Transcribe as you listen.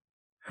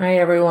Hi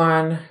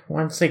everyone.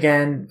 Once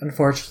again,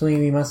 unfortunately,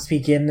 we must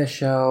begin the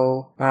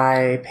show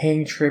by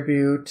paying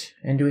tribute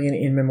and doing an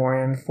in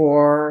memoriam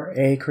for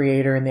a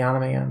creator in the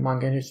anime and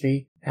manga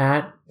industry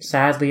that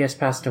sadly has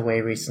passed away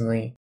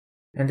recently.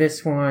 And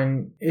this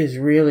one is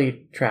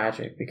really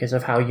tragic because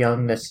of how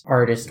young this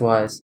artist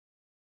was.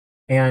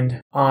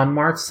 And on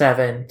March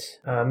 7th,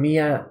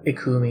 Miya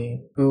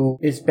Ikumi, who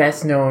is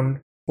best known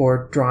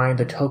for drawing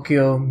the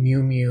Tokyo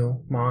Mew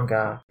Mew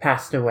manga,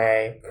 passed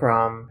away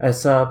from a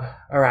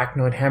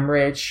subarachnoid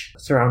hemorrhage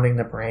surrounding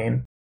the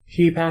brain.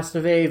 She passed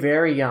away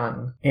very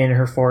young, in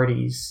her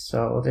 40s,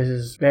 so this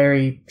is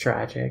very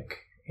tragic.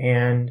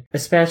 And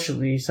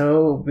especially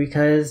so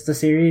because the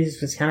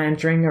series was kind of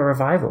entering a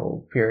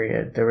revival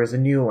period. There was a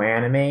new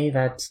anime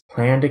that's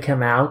planned to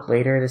come out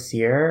later this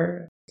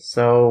year,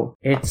 so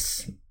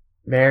it's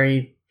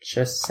very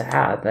just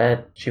sad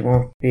that she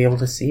won't be able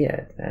to see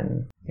it.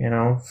 And,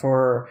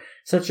 for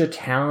such a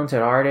talented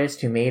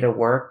artist who made a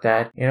work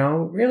that,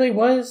 really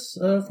was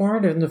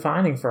formative and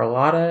defining for a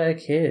lot of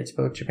kids,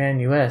 both Japan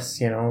and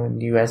US. In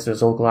the US,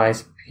 there's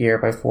localized here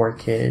by 4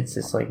 kids.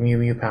 It's like Mew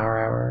Mew Power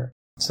Hour.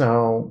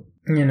 So,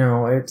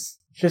 it's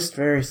just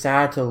very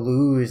sad to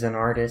lose an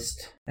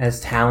artist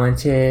as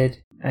talented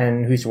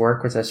and whose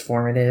work was as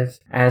formative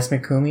as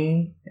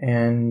Mikumi.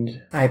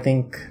 And I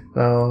think,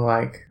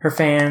 though, her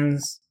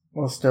fans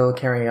will still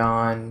carry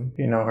on,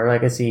 her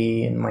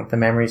legacy and, the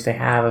memories they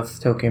have of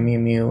Tokyo Mew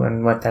Mew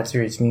and what that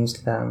series means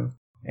to them.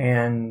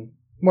 And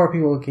more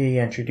people will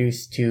get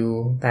introduced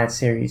to that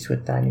series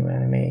with that new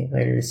anime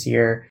later this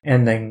year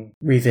and then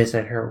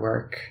revisit her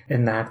work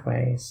in that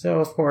way. So,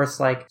 of course,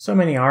 like so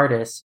many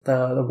artists,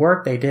 the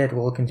work they did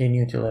will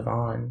continue to live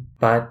on.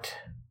 But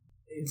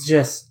it's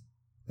just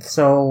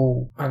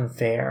so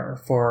unfair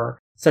for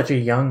such a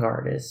young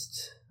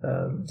artist,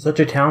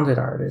 such a talented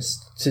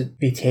artist, to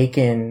be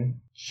taken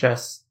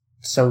just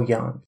so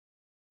young.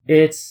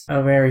 It's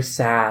a very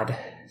sad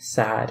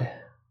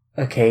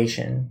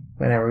occasion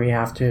whenever we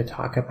have to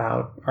talk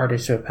about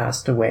artists who have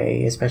passed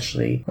away,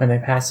 especially when they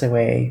pass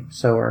away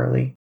so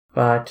early.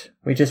 But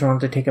we just wanted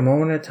to take a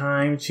moment of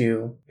time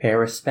to pay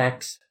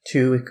respects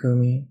to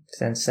Ikumi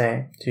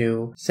Sensei,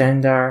 to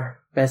send our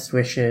best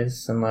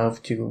wishes and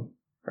love to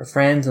our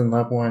friends and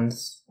loved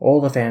ones, all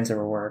the fans of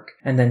her work,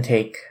 and then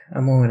take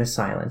a moment of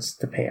silence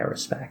to pay our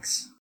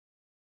respects.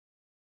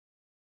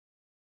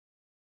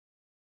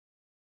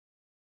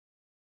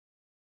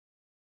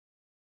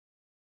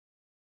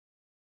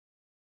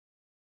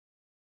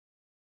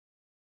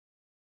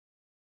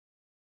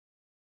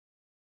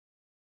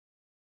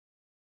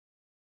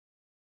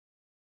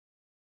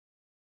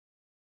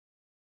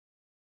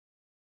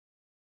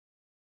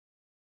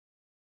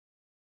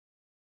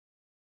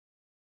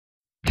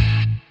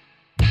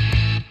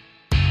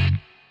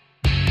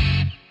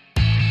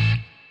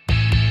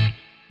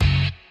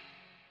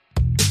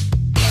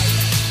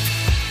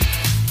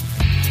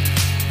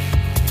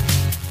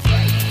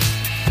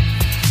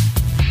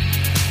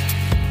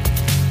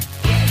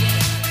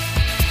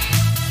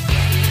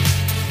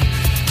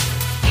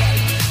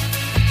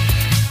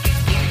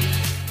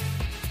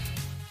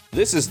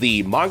 This is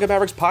the Manga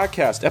Mavericks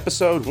Podcast,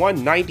 episode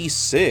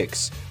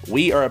 196.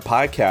 We are a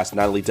podcast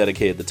not only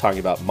dedicated to talking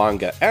about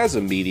manga as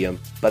a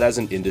medium, but as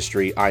an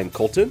industry. I'm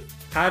Colton.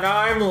 And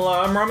I'm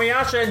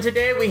Ramayasha, and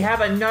today we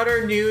have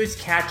another news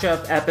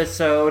catch-up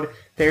episode.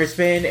 There's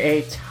been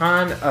a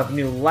ton of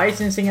new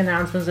licensing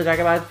announcements to talk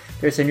about.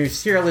 There's a new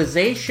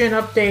serialization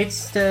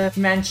updates to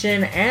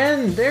mention,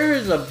 and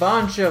there's a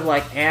bunch of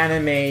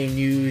anime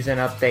news and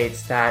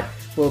updates that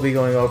we'll be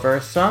going over.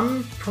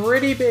 Some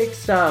pretty big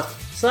stuff.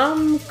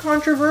 Some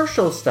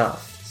controversial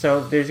stuff.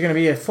 So there's going to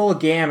be a full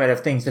gamut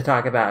of things to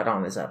talk about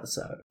on this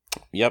episode.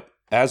 Yep.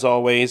 As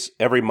always,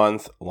 every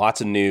month,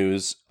 lots of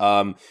news.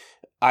 I'm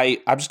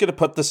just going to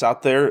put this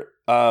out there.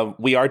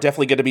 We are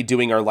definitely going to be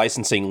doing our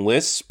licensing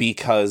lists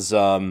because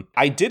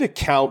I did a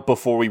count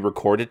before we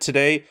recorded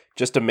today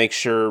just to make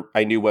sure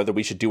I knew whether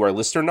we should do our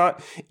list or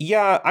not.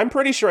 Yeah, I'm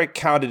pretty sure I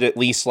counted at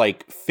least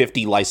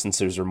 50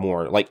 licenses or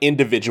more,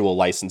 individual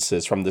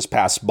licenses from this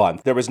past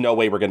month. There was no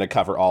way we're going to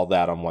cover all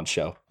that on one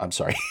show. I'm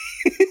sorry.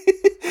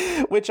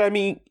 Which, I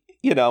mean,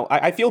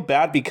 I feel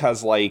bad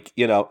because,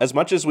 as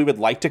much as we would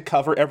like to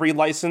cover every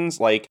license,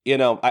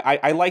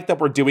 I like that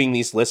we're doing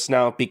these lists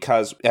now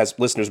because, as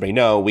listeners may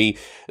know,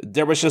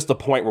 there was just a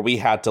point where we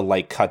had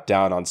to, cut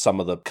down on some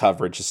of the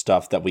coverage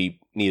stuff that we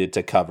needed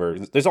to cover.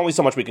 There's only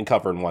so much we can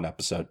cover in one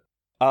episode.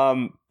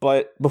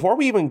 But before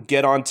we even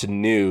get on to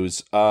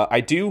news,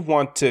 I do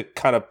want to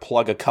kind of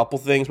plug a couple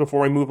things before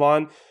we move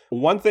on.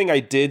 One thing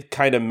I did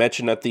kind of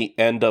mention at the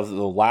end of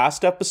the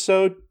last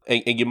episode,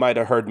 and you might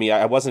have heard me,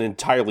 I wasn't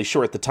entirely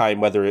sure at the time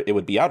whether it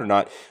would be out or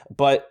not,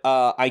 but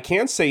I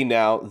can say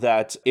now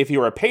that if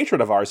you're a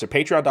patron of ours at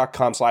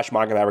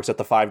patreon.com/Manga Mavericks at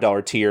the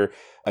 $5 tier,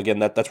 again,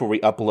 that's where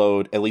we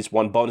upload at least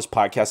one bonus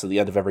podcast at the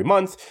end of every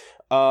month.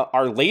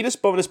 Our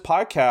latest bonus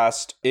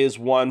podcast is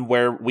one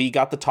where we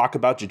got to talk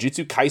about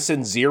Jujutsu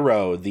Kaisen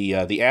Zero,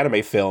 the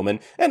anime film,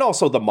 and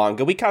also the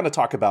manga. We kind of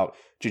talk about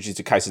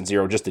Jujutsu Kaisen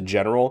Zero just in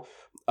general,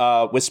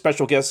 with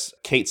special guest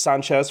Kate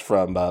Sanchez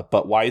from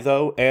But Why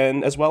Though,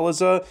 and as well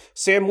as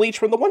Sam Leach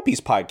from the One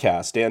Piece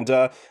podcast. And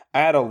I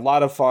had a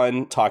lot of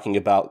fun talking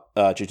about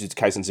Jujutsu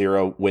Kaisen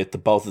Zero with the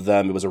both of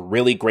them. It was a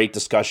really great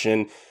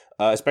discussion,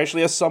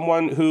 especially as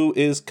someone who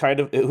is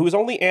who's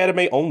only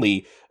anime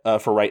only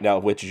for right now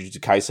with Jujutsu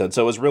Kaisen.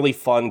 So it was really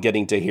fun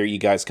getting to hear you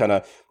guys kind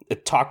of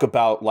talk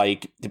about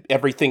like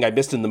everything I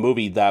missed in the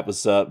movie that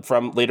was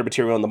from later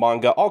material in the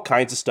manga, all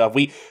kinds of stuff.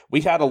 We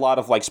had a lot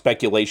of like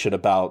speculation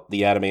about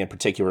the anime in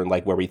particular and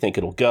like where we think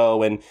it'll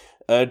go, and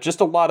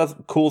just a lot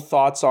of cool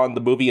thoughts on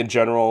the movie in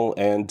general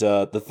and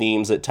the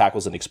themes it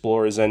tackles and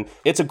explores. And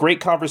it's a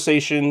great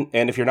conversation.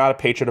 And if you're not a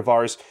patron of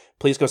ours,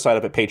 please go sign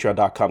up at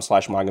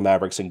patreon.com/Manga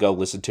Mavericks and go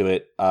listen to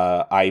it.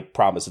 I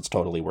promise it's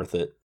totally worth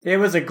it. It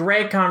was a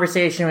great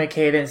conversation with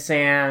Kate and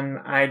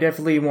Sam. I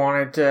definitely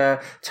wanted to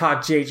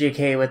talk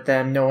JJK with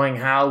them, knowing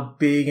how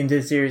big into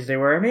the series they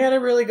were. And we had a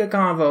really good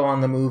convo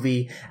on the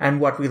movie and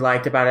what we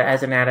liked about it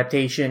as an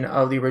adaptation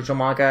of the original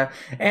manga.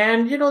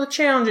 And, you know, the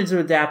challenges of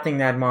adapting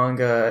that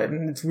manga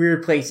and its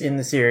weird place in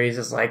the series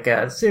is like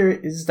a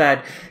series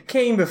that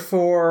came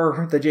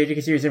before the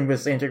JJK series and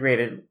was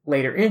integrated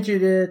later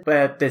into it.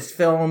 But this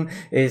film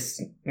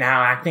is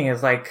now acting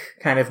as like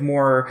kind of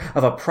more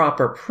of a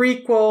proper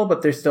prequel,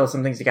 but there's still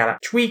some things you gotta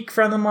tweak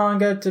from the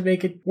manga to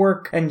make it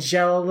work and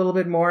gel a little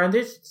bit more. And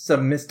there's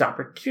some missed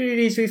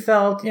opportunities we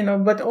felt, you know,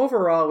 but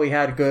overall we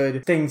had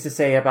good things to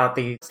say about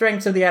the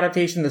strengths of the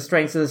adaptation, the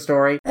strengths of the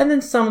story, and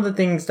then some of the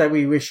things that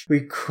we wish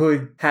we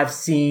could have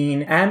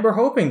seen and we're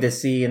hoping to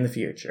see in the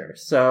future.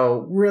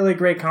 So really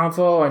great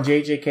convo on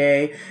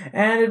JJK,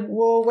 and it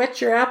will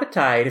whet your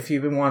appetite if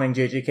you've been wanting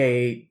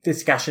JJK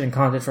discussion and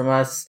content from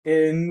us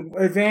in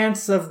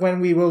advance of when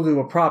we will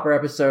do a proper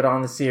episode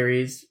on the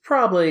series,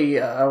 probably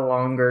a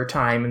longer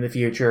time in the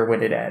future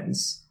when it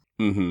ends.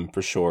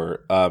 For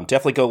sure.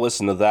 Definitely go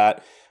listen to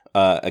that.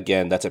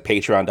 Again, that's at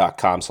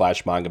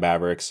patreon.com/Manga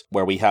Mavericks,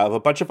 where we have a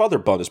bunch of other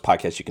bonus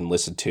podcasts you can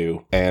listen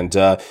to. And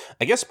I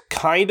guess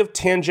kind of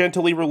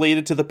tangentially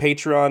related to the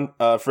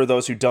Patreon, for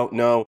those who don't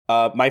know,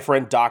 my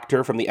friend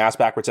Doctor from the Ass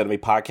Backwards Anime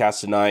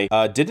podcast and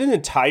I did an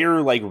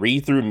entire like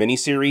read-through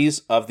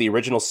miniseries of the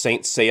original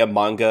Saint Seiya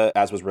manga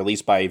as was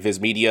released by Viz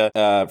Media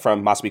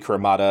from Masami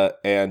Kurumada.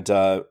 And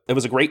it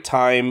was a great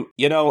time.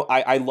 You know,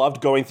 I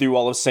loved going through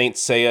all of Saint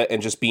Seiya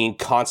and just being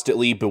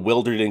constantly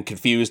bewildered and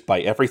confused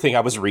by everything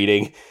I was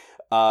reading.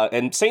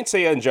 And Saint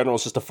Seiya in general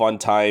is just a fun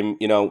time.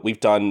 You know, we've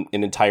done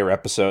an entire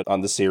episode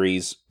on the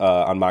series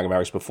on Manga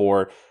Mavericks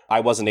before. I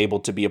wasn't able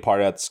to be a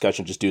part of that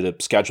discussion just due to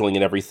scheduling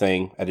and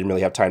everything. I didn't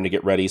really have time to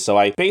get ready. So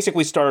I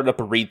basically started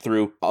up a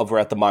read-through over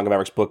at the Manga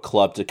Mavericks Book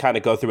Club to kind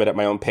of go through it at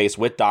my own pace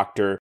with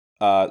Doctor.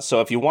 So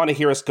if you want to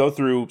hear us go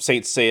through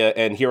Saint Seiya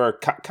and hear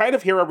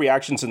our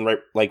reactions in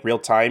real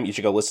time, you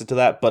should go listen to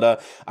that.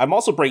 But I'm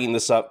also bringing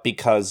this up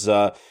because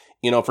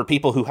you know, for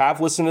people who have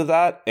listened to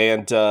that,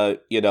 and,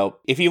 you know,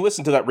 if you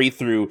listen to that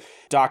read-through,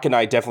 Doc and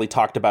I definitely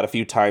talked about a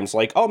few times,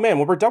 like, oh man,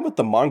 when we're done with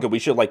the manga, we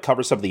should, like,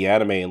 cover some of the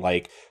anime in,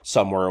 like,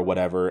 somewhere or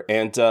whatever.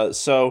 And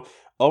so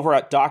over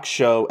at Doc's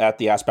show at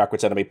the Ass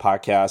Backwards Anime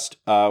podcast,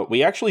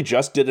 we actually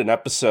just did an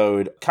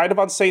episode kind of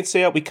on Saint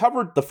Seiya. We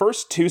covered the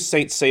first two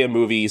Saint Seiya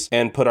movies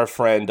and put our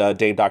friend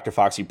Dame Dr.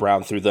 Foxy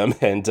Brown through them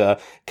and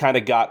kind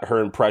of got her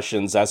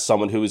impressions as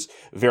someone who's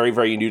very,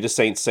 very new to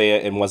Saint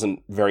Seiya and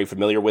wasn't very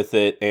familiar with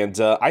it. And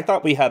I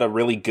thought we had a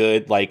really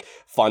good, like,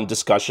 fun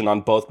discussion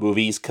on both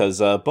movies because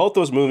both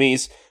those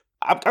movies,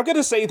 I'm going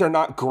to say they're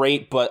not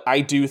great, but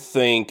I do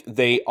think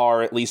they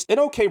are at least an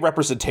okay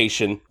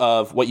representation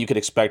of what you could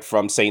expect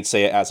from Saint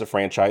Seiya as a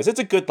franchise. It's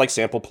a good, like,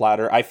 sample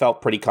platter. I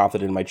felt pretty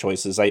confident in my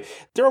choices.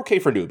 They're okay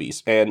for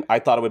newbies, and I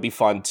thought it would be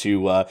fun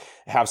to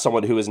have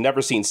someone who has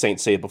never seen Saint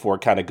Seiya before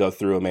kind of go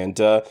through them, and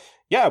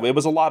yeah, it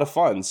was a lot of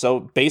fun.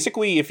 So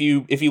basically, if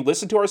you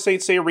listen to our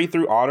Saint Seiya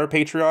read-through on our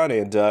Patreon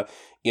and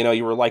you know,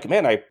 you were like,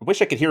 man, I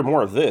wish I could hear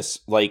more of this.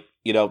 Like,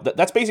 you know,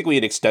 that's basically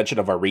an extension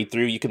of our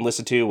read-through you can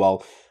listen to.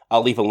 Well,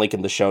 I'll leave a link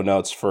in the show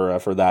notes for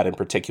that in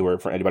particular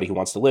for anybody who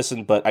wants to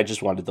listen. But I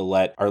just wanted to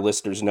let our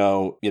listeners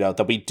know, you know,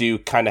 that we do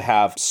kind of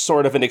have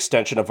sort of an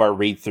extension of our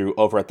read-through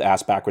over at the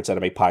Ass Backwards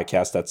Anime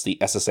podcast. That's the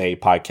SSA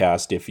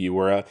podcast if you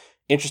were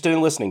interested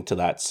in listening to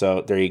that.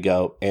 So there you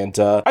go. And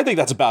I think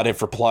that's about it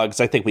for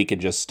plugs. I think we can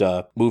just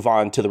move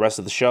on to the rest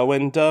of the show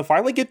and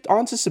finally get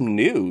on to some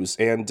news.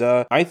 And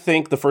I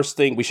think the first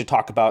thing we should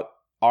talk about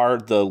are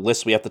the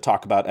lists we have to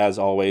talk about, as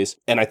always.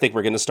 And I think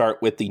we're going to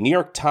start with the New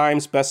York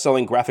Times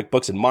best-selling graphic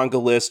books and manga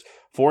list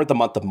for the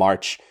month of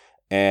March.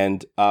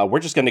 And we're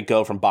just going to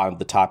go from bottom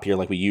to top here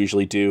like we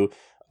usually do.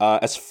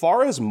 As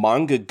far as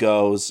manga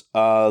goes,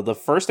 the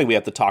first thing we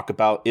have to talk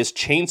about is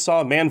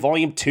Chainsaw Man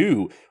Volume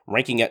 2,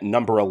 ranking at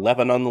number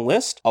 11 on the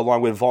list,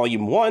 along with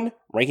Volume 1,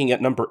 ranking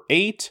at number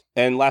 8,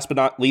 and last but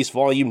not least,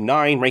 Volume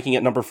 9, ranking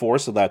at number 4,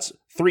 so that's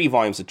 3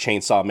 volumes of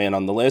Chainsaw Man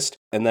on the list.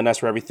 And then as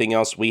for everything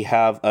else, we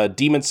have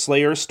Demon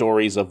Slayer,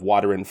 Stories of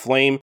Water and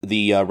Flame,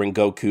 the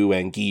Rengoku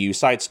and Giyu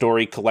side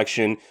story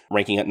collection,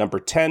 ranking at number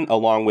 10,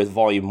 along with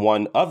Volume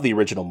 1 of the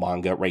original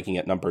manga, ranking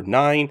at number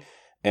 9.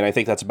 And I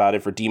think that's about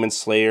it for Demon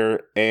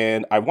Slayer.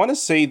 And I want to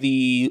say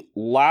the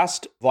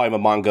last volume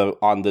of manga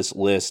on this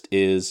list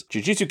is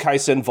Jujutsu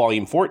Kaisen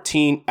Volume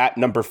 14 at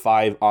number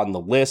 5 on the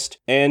list.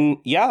 And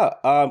yeah,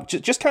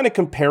 just kind of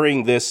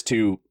comparing this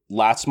to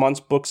last month's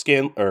book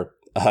scan or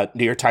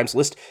New York Times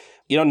list.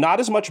 Not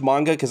as much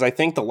manga because I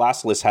think the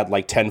last list had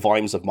like 10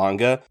 volumes of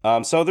manga.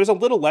 So there's a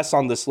little less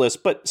on this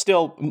list, but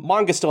still,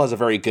 manga still has a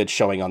very good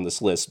showing on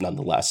this list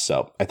nonetheless.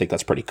 So I think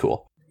that's pretty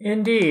cool.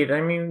 Indeed. I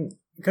mean,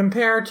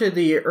 compared to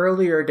the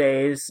earlier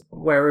days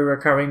where we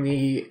were covering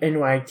the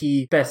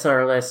NYT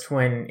bestseller list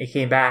when it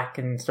came back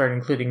and started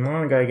including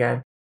manga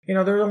again,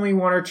 there were only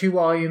 1 or 2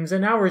 volumes,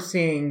 and now we're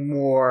seeing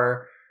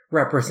more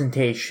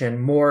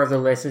representation. More of the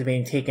list is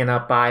being taken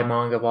up by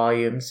manga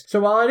volumes. So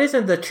while it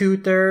isn't the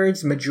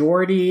 2/3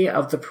 majority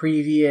of the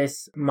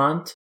previous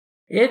month,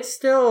 it's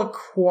still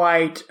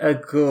quite a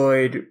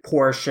good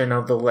portion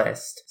of the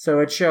list.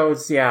 So it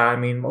shows, a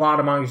lot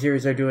of manga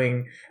series are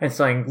doing and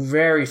selling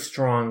very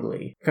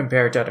strongly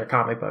compared to other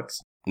comic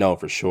books. No,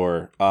 for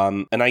sure.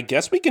 And I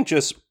guess we can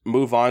just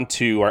move on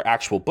to our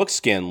actual book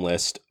scan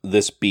list,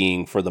 this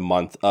being for the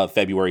month of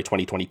February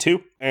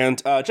 2022.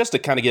 And just to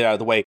kind of get out of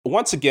the way,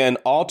 once again,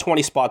 all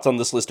 20 spots on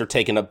this list are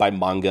taken up by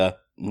manga.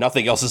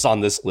 Nothing else is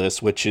on this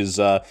list, which is,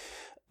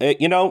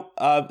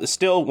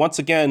 still, once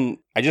again,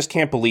 I just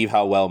can't believe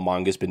how well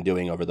manga's been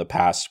doing over the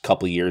past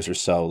couple of years or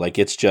so. Like,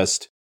 it's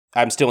just,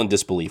 I'm still in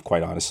disbelief,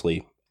 quite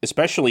honestly.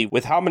 Especially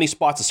with how many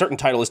spots a certain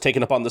title is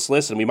taken up on this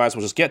list, and we might as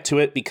well just get to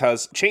it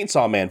because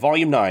Chainsaw Man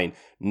Volume 9,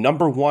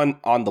 number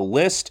 1 on the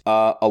list,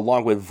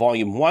 along with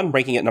Volume 1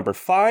 ranking at number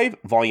 5,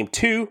 Volume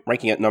 2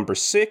 ranking at number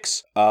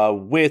 6,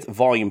 with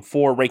Volume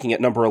 4 ranking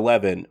at number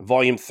 11,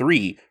 Volume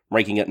 3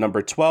 ranking at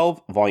number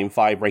 12, Volume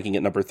 5 ranking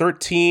at number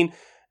 13,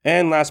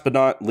 and last but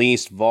not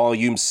least,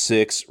 Volume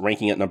 6,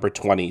 ranking at number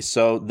 20.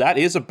 So that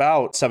is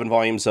about 7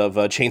 volumes of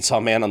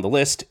Chainsaw Man on the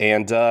list.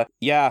 And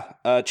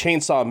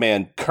Chainsaw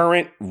Man,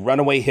 current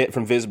runaway hit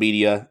from Viz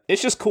Media.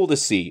 It's just cool to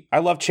see. I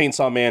love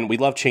Chainsaw Man. We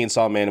love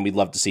Chainsaw Man, and we'd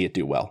love to see it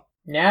do well.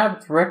 Yeah,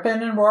 it's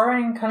ripping and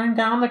roaring, cutting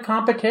down the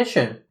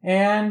competition.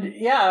 And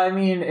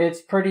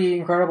it's pretty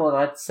incredible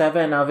that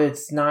 7 of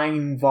its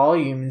 9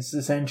 volumes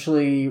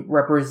essentially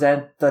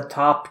represent the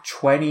top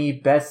 20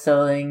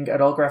 best-selling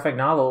adult graphic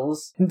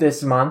novels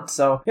this month.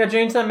 So,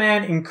 Chainsaw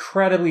Man,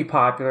 incredibly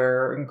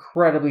popular,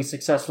 incredibly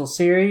successful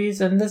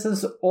series, and this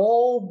is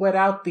all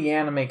without the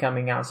anime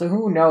coming out. So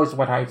who knows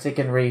what heights it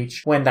can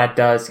reach when that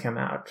does come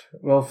out.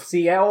 We'll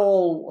see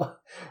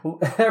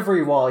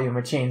every volume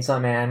of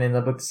Chainsaw Man in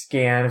the book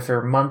scan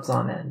for months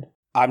on end.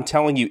 I'm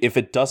telling you, if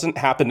it doesn't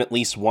happen at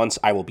least once,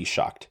 I will be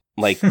shocked.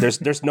 Like,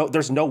 there's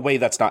no way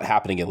that's not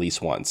happening at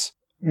least once.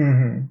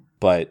 Mm-hmm.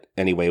 But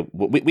anyway,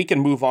 we can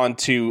move on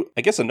to,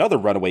 I guess, another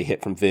runaway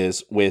hit from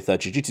Viz with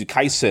Jujutsu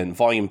Kaisen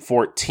Volume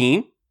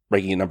 14,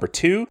 ranking at number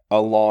 2,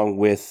 along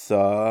with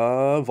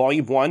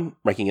Volume 1,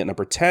 ranking at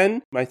number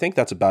 10. I think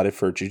that's about it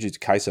for Jujutsu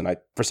Kaisen.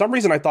 For some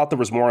reason, I thought there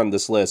was more on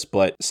this list,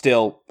 but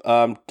still,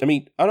 I'm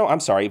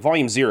sorry,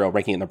 Volume 0,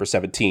 ranking at number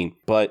 17.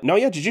 But no,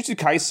 Jujutsu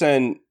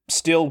Kaisen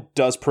still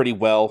does pretty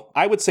well.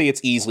 I would say it's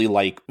easily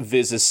like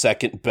Viz's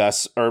second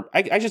best, or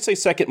I should say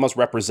second most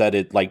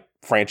represented like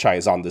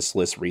franchise on this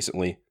list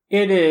recently.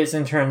 It is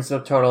in terms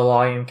of total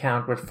volume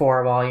count with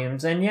 4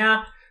 volumes. And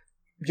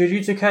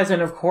Jujutsu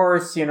Kaisen, of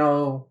course,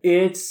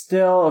 it's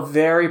still a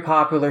very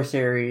popular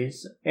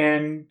series.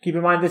 And keep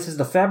in mind, this is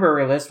the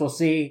February list. We'll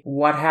see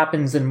what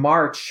happens in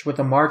March with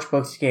the March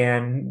book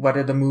scan,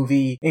 whether the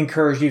movie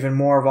encouraged even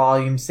more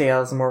volume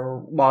sales,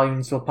 more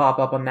volumes will pop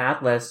up on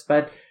that list.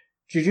 But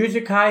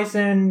Jujutsu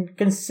Kaisen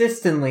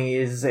consistently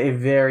is a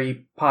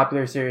very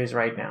popular series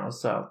right now.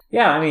 So,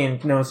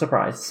 no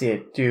surprise to see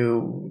it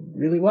do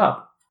really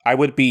well. I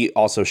would be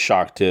also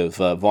shocked if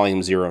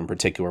Volume 0 in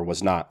particular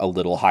was not a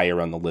little higher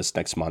on the list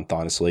next month,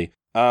 honestly.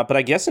 But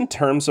I guess in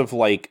terms of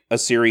like a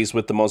series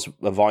with the most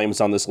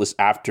volumes on this list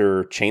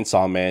after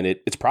Chainsaw Man,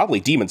 it's probably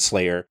Demon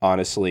Slayer,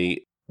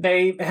 honestly.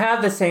 They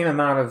have the same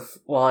amount of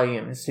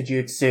volumes,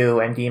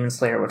 Jujutsu and Demon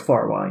Slayer with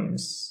 4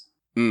 volumes.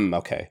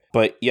 Okay.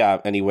 But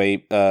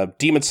anyway,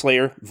 Demon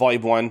Slayer,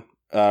 Volume 1,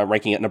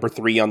 ranking at number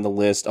 3 on the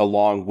list,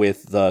 along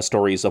with the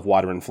Stories of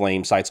Water and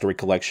Flame side story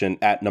collection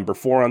at number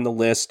 4 on the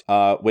list,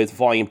 with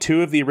Volume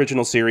 2 of the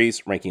original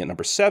series ranking at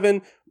number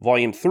 7,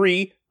 Volume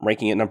 3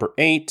 ranking at number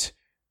 8,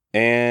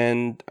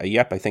 and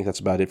I think that's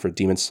about it for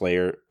Demon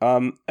Slayer.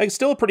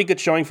 Still a pretty good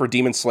showing for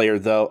Demon Slayer,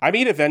 though. I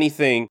mean, if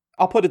anything,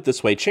 I'll put it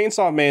this way.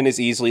 Chainsaw Man is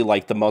easily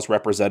like the most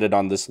represented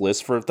on this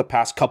list for the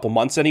past couple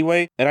months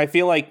anyway. And I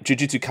feel like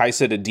Jujutsu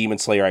Kaisen and Demon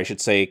Slayer, I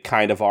should say,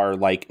 kind of are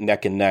like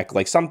neck and neck.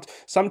 Like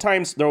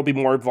sometimes there will be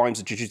more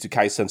volumes of Jujutsu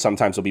Kaisen,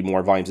 sometimes there'll be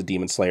more volumes of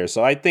Demon Slayer.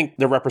 So I think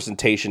the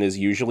representation is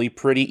usually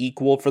pretty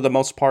equal for the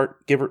most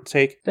part, give or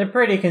take. They're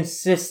pretty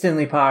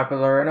consistently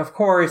popular. And of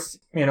course,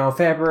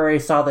 February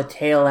saw the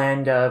tail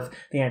end of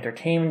the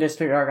Entertainment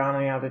District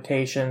Argano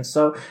adaptation.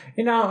 So,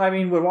 with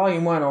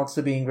Volume 1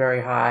 also being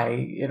very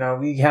high,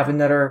 we have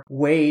another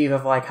wave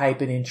of like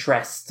hype and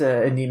interest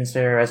in Demon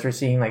Slayer as we're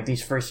seeing like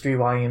these first 3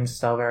 volumes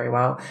sell very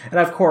well. And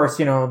of course,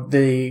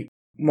 the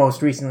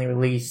most recently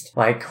released,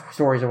 like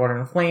Stories of Water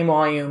and Flame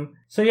volume.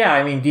 So yeah,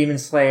 I mean, Demon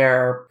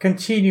Slayer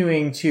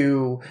continuing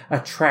to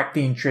attract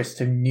the interest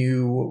of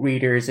new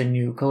readers and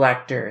new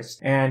collectors.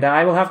 And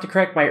I will have to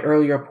correct my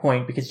earlier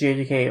point because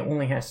JJK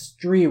only has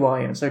 3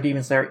 volumes, so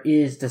Demon Slayer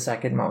is the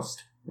second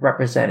most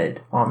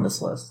represented on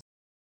this list.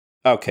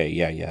 Okay,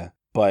 yeah.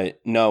 But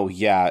no,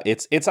 yeah,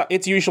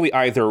 it's usually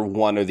either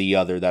one or the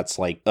other that's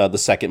like the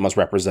second most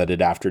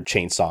represented after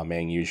Chainsaw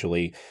Man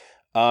usually.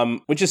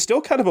 Which is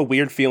still kind of a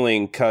weird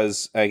feeling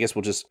because I guess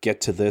we'll just get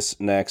to this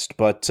next.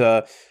 But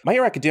My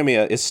Hero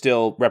Academia is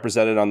still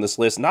represented on this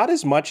list, not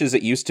as much as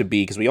it used to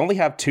be because we only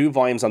have 2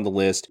 volumes on the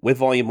list, with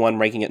volume 1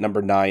 ranking at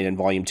number 9 and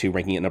volume 2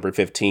 ranking at number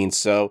 15.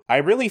 So I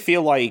really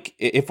feel like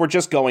if we're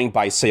just going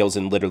by sales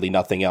and literally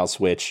nothing else,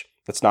 which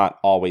that's not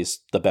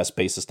always the best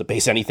basis to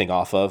base anything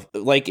off of.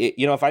 Like,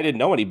 if I didn't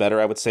know any better,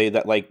 I would say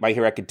that, like, My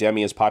Hero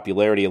Academia's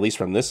popularity, at least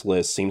from this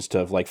list, seems to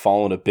have, like,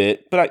 fallen a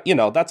bit. But,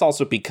 that's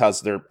also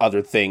because there are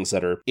other things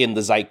that are in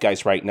the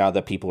zeitgeist right now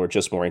that people are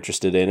just more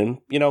interested in.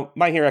 And,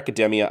 My Hero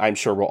Academia, I'm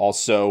sure will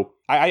also...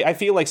 I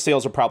feel like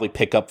sales will probably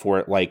pick up for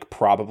it, like,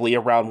 probably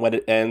around when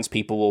it ends.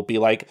 People will be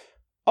like,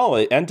 oh,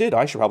 it ended?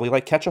 I should probably,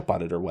 like, catch up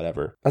on it or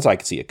whatever. That's how I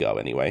can see it go,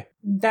 anyway.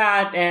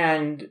 That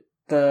and...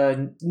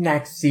 the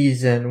next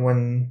season,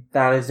 when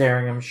that is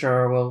airing, I'm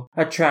sure will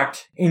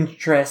attract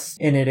interest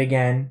in it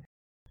again.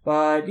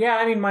 But yeah,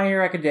 I mean, My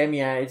Hero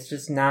Academia, it's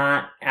just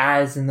not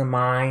as in the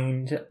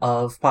mind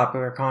of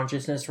popular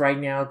consciousness right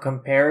now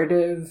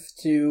comparative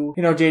to,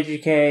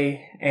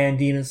 JJK and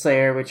Demon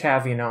Slayer, which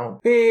have,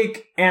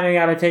 big anime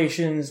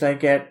adaptations that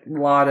get a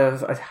lot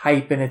of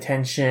hype and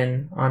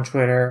attention on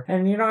Twitter.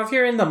 And, if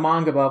you're in the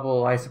manga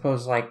bubble, I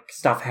suppose, like,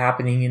 stuff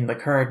happening in the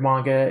current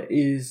manga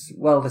is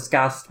well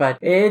discussed, but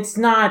it's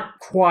not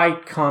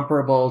quite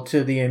comparable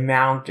to the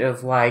amount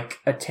of, like,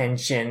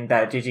 attention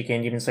that JJK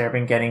and Demon Slayer have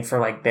been getting for,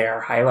 like,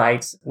 their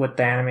highlights with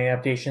the anime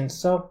adaptations.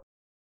 So,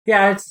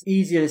 yeah, it's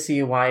easy to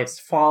see why it's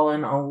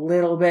fallen a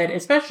little bit,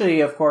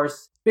 especially, of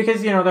course,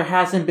 because, there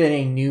hasn't been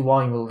a new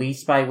volume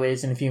released by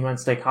Wiz in a few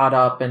months. They caught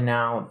up, and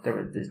now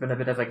there's been a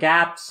bit of a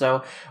gap.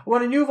 So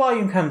when a new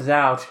volume comes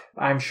out,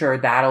 I'm sure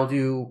that'll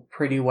do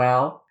pretty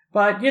well.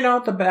 But, the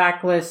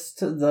backlist,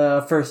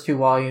 the first 2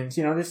 volumes,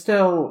 there's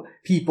still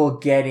people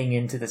getting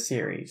into the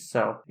series.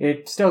 So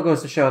it still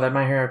goes to show that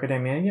My Hero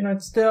Academia,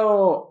 it's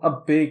still a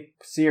big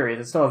series.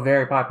 It's still a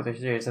very popular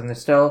series, and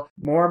there's still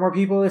more and more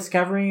people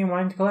discovering and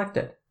wanting to collect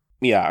it.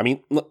 Yeah, I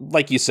mean,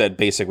 like you said,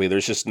 basically,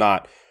 there's just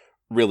not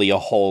really a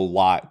whole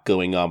lot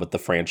going on with the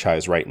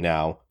franchise right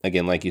now.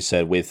 Again, like you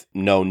said, with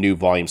no new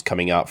volumes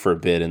coming out for a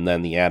bit, and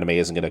then the anime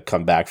isn't going to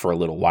come back for a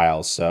little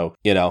while. So,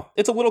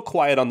 it's a little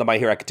quiet on the My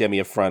Hero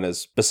Academia front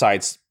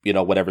besides,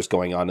 whatever's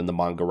going on in the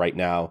manga right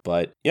now.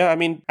 But yeah, I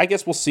mean, I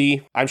guess we'll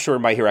see. I'm sure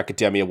My Hero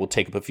Academia will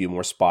take up a few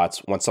more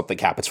spots once something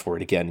happens for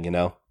it again,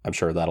 I'm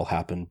sure that'll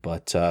happen.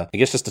 But I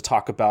guess just to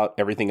talk about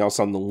everything else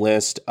on the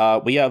list,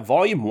 we have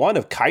volume 1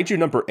 of Kaiju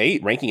number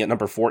 8 ranking at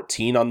number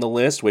 14 on the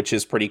list, which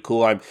is pretty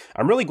cool. I'm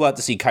really glad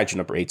to see Kaiju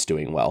number 8's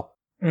doing well.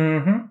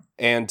 Mm-hmm.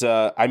 And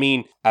I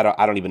mean, I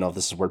don't even know if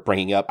this is worth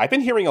bringing up. I've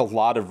been hearing a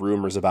lot of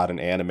rumors about an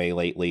anime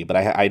lately, but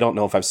I don't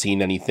know if I've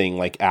seen anything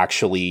like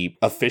actually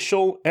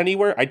official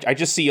anywhere. I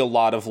just see a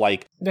lot of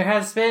like... There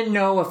has been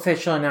no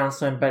official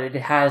announcement, but it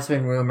has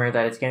been rumored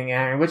that it's getting an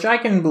anime, which I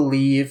can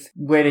believe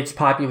with its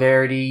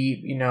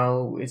popularity,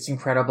 its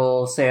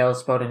incredible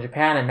sales both in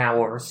Japan and now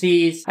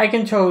overseas. I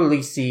can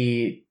totally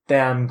see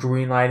them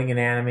greenlighting an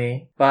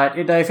anime, but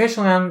the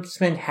official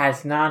announcement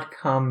has not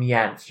come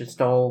yet. It's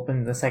just all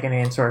in the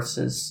secondhand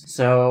sources,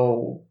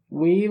 so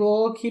we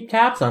will keep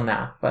tabs on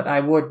that, but I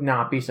would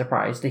not be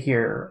surprised to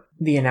hear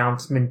the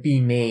announcement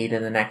be made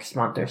in the next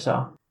month or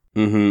so.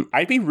 Mm-hmm.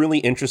 I'd be really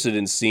interested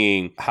in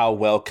seeing how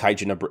well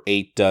Kaiju number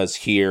 8 does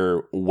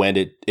here when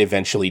it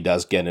eventually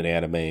does get an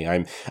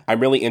anime. I'm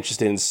really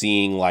interested in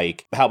seeing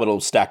like how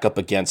it'll stack up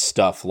against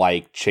stuff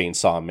like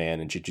Chainsaw Man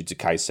and Jujutsu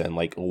Kaisen,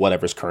 like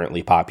whatever's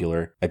currently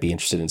popular. I'd be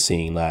interested in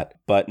seeing that.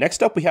 But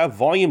next up, we have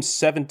volume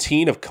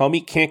 17 of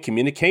Komi Can't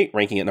Communicate,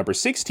 ranking at number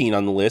 16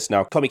 on the list.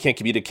 Now, Komi Can't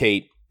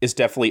Communicate is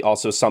definitely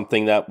also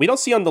something that we don't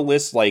see on the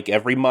list like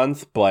every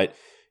month, but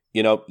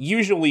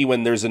usually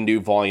when there's a new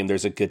volume,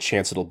 there's a good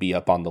chance it'll be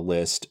up on the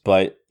list.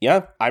 But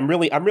yeah, I'm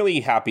really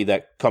happy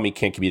that Komi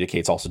Can't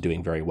Communicate's also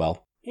doing very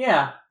well.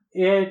 Yeah,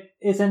 it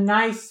is a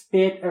nice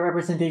bit of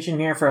representation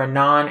here for a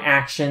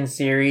non-action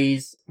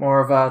series, more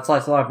of a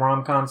slice of life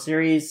rom-com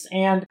series,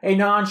 and a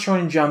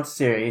non-Shonen Jump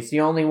series. The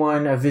only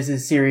one of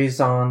Viz's series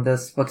on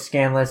this book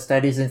scan list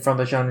that isn't from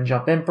the Shonen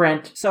Jump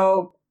imprint.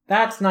 So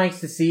that's nice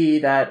to see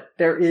that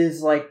there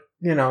is like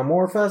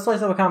more of a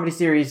slice of a comedy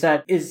series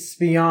that is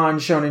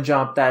beyond Shonen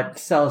Jump that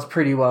sells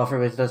pretty well for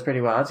Viz, does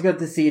pretty well. It's good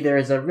to see there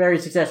is a very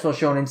successful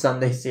Shonen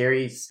Sunday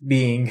series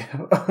being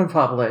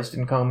published,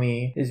 and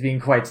Komi is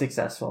being quite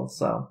successful,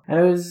 so. And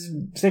it was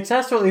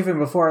successful even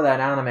before that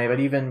anime,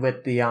 but even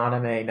with the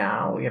anime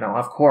now,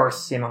 of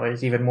course,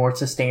 there's even more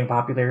sustained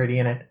popularity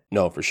in it.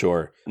 No, for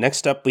sure.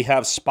 Next up, we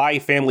have Spy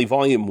Family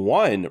Volume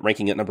 1,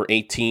 ranking at number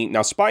 18.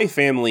 Now, Spy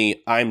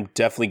Family, I'm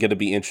definitely going to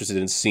be interested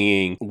in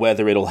seeing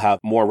whether it'll have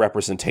more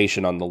representation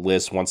information on the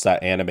list once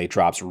that anime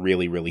drops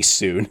really, really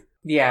soon.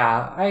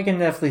 Yeah, I can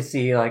definitely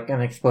see like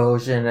an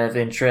explosion of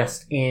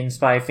interest in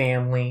Spy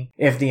Family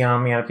if the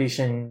anime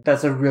adaptation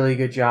does a really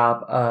good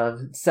job of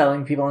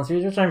selling people in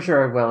series, which I'm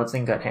sure it will. It's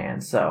in good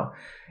hands. So,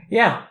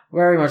 yeah,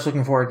 very much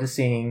looking forward to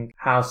seeing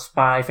how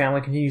Spy Family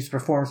continues to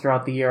perform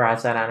throughout the year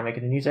as that anime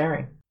continues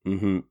airing.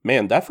 Mm-hmm.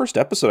 Man, that first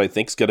episode I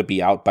think is going to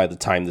be out by the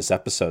time this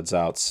episode's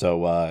out.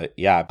 So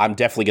yeah, I'm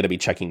definitely going to be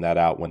checking that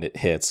out when it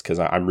hits because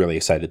I'm really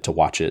excited to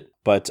watch it.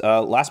 But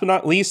last but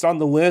not least on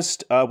the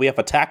list, we have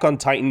Attack on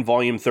Titan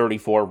Volume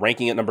 34,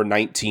 ranking at number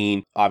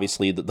 19.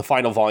 Obviously, the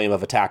final volume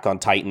of Attack on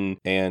Titan.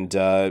 And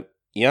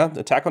yeah,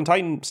 Attack on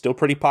Titan, still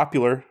pretty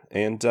popular.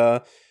 And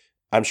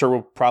I'm sure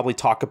we'll probably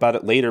talk about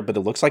it later, but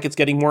it looks like it's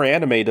getting more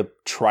anime to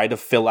try to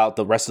fill out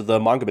the rest of the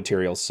manga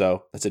materials.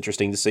 So that's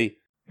interesting to see.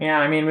 Yeah,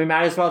 I mean, we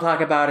might as well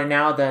talk about it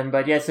now then,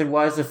 but yes, it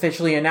was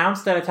officially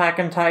announced that Attack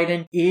on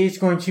Titan is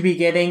going to be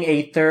getting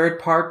a third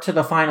part to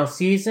the final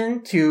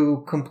season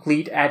to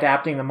complete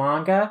adapting the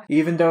manga.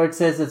 Even though it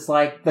says it's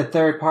like the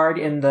third part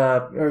in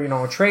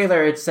the,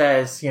 trailer, it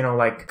says,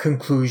 like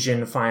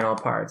conclusion final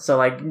part. So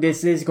like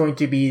this is going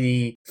to be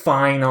the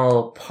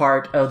final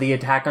part of the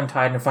Attack on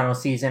Titan final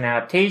season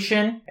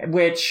adaptation,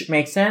 which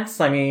makes sense.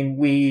 I mean,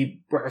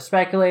 we were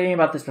speculating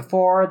about this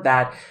before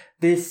that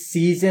this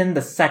season,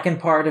 the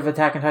second part of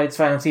Attack on Titan's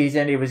final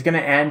season, it was going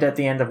to end at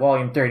the end of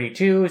Volume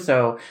 32,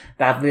 so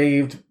that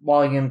leaves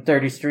Volume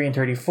 33 and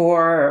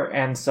 34,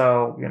 and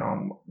so,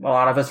 a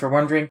lot of us were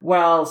wondering,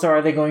 well, so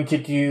are they going to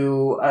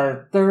do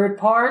a third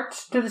part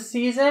to the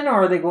season,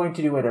 or are they going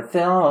to do it a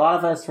film? A lot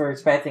of us were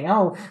expecting,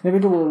 maybe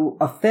do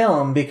a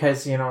film,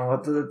 because,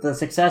 the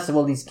success of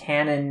all these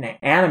canon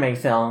anime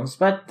films,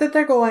 but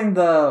they're going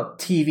the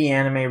TV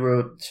anime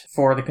route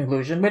for the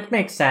conclusion, which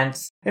makes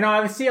sense.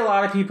 I see a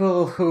lot of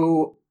people who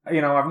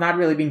have not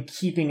really been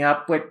keeping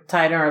up with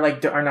Titan or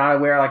are not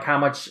aware how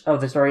much of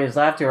the story is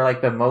left or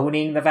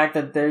bemoaning the fact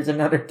that there's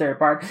another third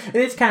part. It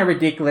is kind of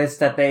ridiculous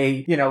that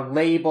they,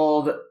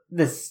 labeled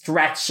the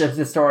stretch of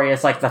the story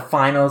as the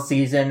final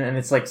season and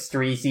it's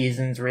 3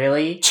 seasons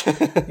really,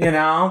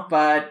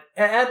 but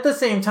at the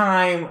same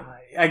time,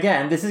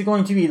 again, this is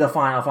going to be the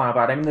final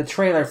part. I mean, the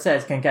trailer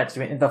says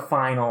Kanketsu in the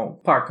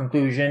final part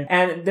conclusion.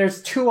 And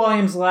there's 2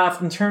 volumes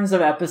left in terms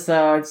of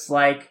episodes.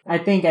 I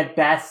think at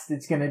best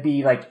it's going to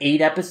be 8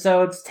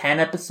 episodes,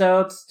 10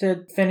 episodes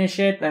to finish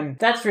it. And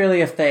that's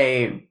really if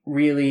they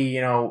really,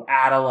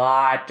 add a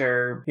lot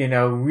or,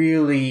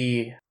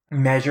 really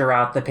measure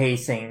out the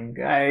pacing.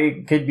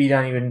 It could be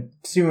done even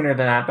sooner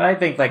than that, but I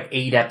think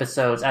 8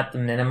 episodes at the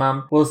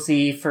minimum we'll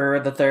see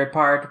for the third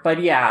part.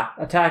 But yeah,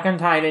 Attack on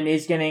Titan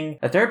is getting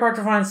a third part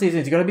for final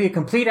season. It's going to be a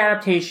complete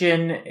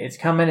adaptation. It's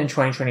coming in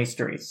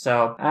 2023.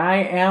 So I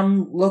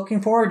am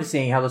looking forward to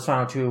seeing how those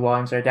final 2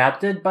 volumes are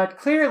adapted, but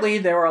clearly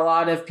there were a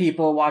lot of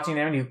people watching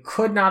them who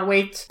could not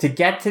wait to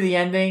get to the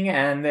ending,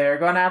 and they're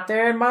going out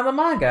there and buy the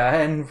manga.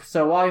 And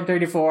so Volume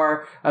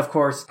 34, of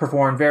course,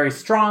 performed very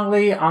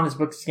strongly on this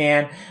book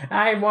scan.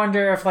 I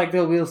wonder if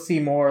we'll see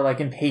more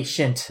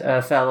impatient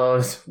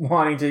fellows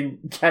wanting to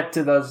get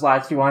to those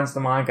last few ones of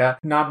the manga,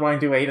 not wanting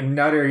to wait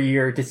another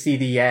year to see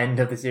the end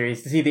of the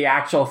series, to see the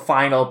actual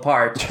final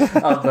part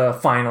of the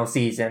final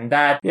season.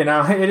 That,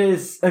 it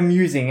is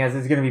amusing, as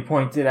is going to be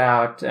pointed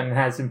out and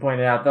has been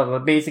pointed out,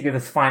 that basically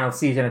this final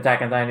season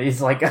Attack on Titan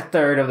is a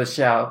third of the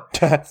show.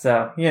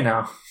 So,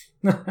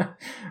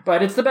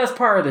 but it's the best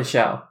part of the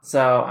show,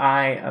 so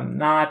I am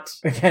not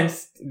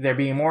against there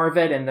being more of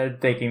it, and they're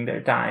taking their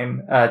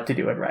time to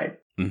do it right.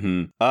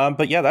 Mm-hmm.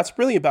 But yeah, that's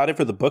really about it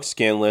for the book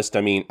scan list.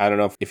 I mean, I don't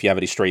know if you have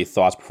any stray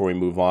thoughts before we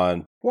move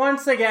on.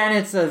 Once again,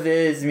 it's a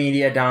Viz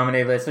Media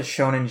dominated list, a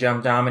Shonen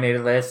Jump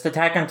dominated list.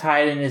 Attack on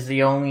Titan is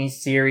the only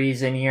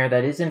series in here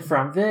that isn't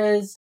from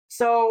Viz.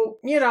 So,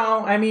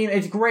 I mean,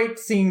 it's great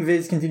seeing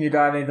Viz continue to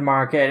dominate the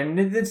market, and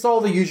it's all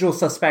the usual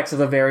suspects of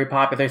a very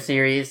popular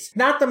series.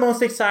 Not the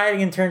most exciting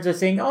in terms of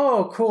saying,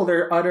 oh, cool,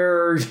 there are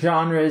other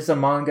genres of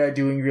manga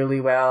doing really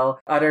well,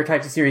 other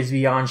types of series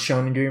beyond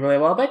shonen doing really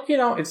well, but,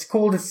 it's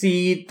cool to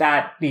see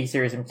that these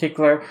series in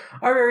particular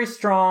are very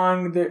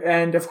strong,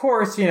 and of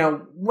course,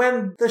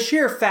 when the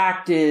sheer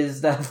fact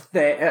is that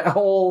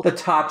the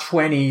top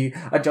 20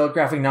 adult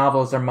graphic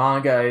novels are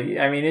manga,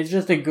 I mean, it's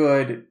just a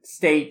good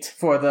state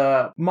for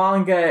the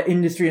manga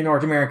industry in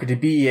North America to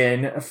be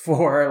in,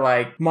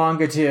 for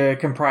manga to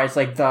comprise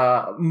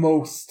the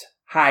most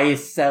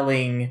highest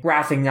selling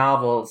graphic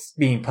novels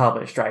being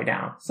published right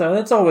now. So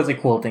that's always a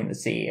cool thing to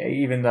see,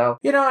 even though,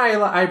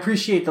 I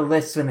appreciate the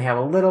lists when they have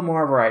a little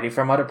more variety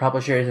from other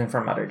publishers and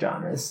from other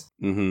genres.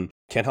 Mm-hmm.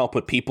 Can't help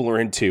what people are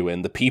into,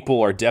 and the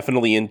people are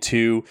definitely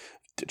into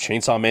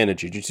Chainsaw Man and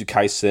Jujutsu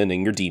Kaisen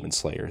and your Demon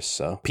Slayers,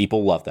 so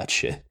people love that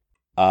shit.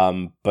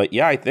 But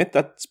yeah, I think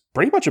that's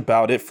pretty much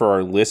about it for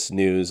our list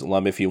news.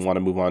 Lum, if you want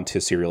to move on to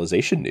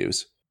serialization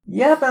news.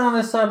 Yep, and on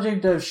the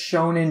subject of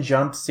Shonen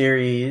Jump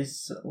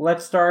series,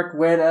 let's start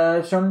with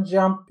a Shonen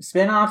Jump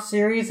spin-off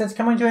series that's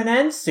coming to an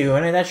end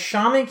soon, and that's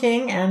Shaman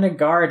King and the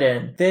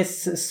Garden.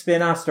 This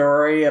spin-off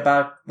story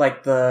about,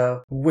 like,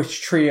 the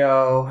witch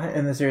trio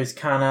in the series,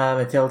 Kana,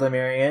 Matilda,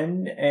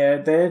 Marion,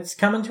 it's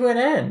coming to an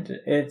end.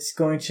 It's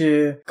going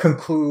to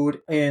conclude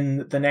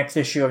in the next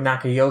issue of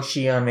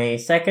Nakayoshi on May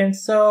 2nd,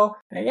 so,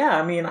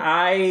 yeah, I mean,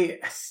 I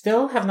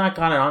still have not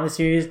gotten on the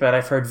series, but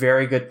I've heard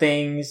very good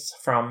things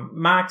from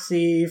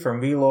Moxie, from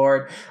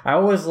V-Lord. I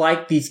always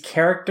like these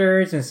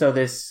characters, and so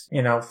this,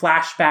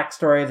 flashback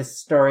story, this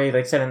story,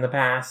 like said in the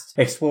past,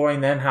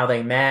 exploring them, how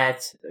they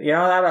met,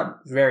 that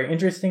was very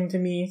interesting to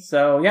me.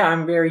 So yeah,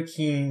 I'm very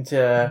keen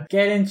to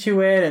get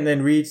into it and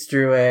then read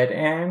through it.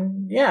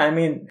 And yeah, I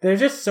mean, there's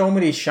just so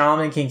many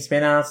Shaman King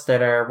spin-offs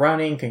that are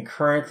running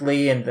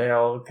concurrently and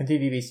they'll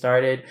continue to be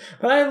started.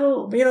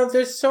 But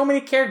there's so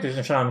many characters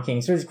in Shaman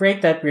King, so it's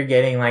great that we're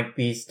getting like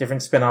these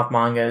different spin-off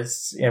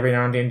mangas every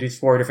now and then. There's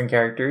 4 different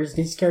characters.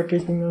 These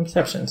characters being no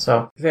exception.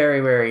 So very,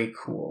 very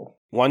cool.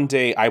 One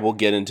day I will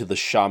get into the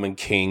Shaman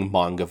King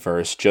manga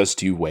verse.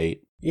 Just you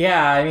wait.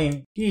 Yeah, I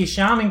mean,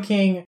 Shaman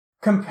King,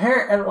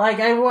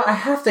 I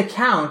have to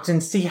count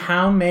and see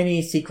how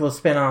many sequel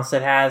spin-offs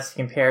it has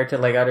compared to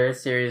like other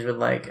series with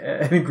like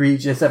an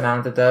egregious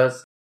amount of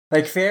those.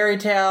 Like Fairy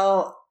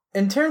Tail,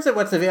 in terms of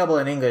what's available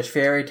in English,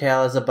 Fairy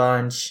Tail has a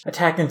bunch.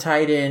 Attack on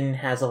Titan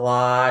has a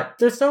lot.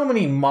 There's so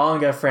many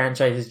manga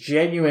franchises,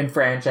 genuine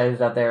franchises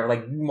out there,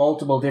 like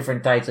multiple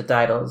different types of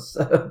titles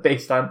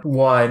based on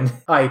one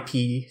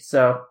IP.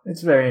 So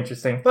it's very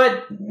interesting.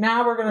 But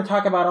now we're going to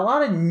talk about a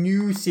lot of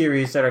new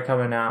series that are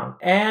coming out.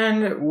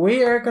 And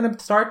we are going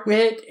to start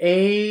with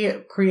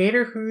a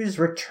creator who's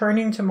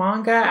returning to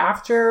manga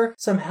after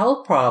some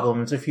health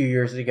problems a few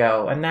years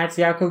ago. And that's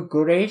Yaku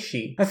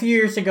Gureishi. A few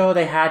years ago,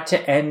 they had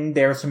to end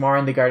their Samara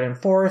in the Garden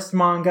Forest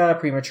manga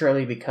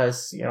prematurely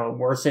because,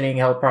 worsening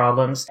health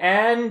problems.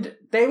 And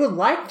they would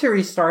like to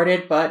restart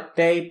it, but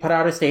they put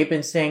out a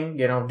statement saying,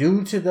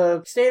 due to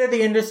the state of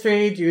the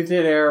industry, due to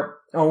their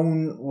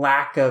own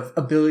lack of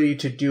ability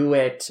to do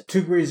it,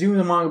 to resume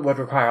the manga would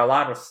require a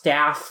lot of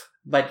staff.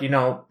 But,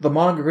 the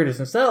manga creators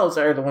themselves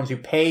are the ones who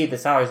pay the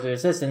salaries of their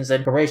assistants,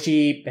 and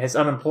Gureishi is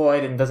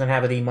unemployed and doesn't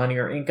have any money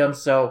or income.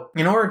 So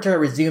in order to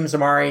resume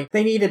Samari,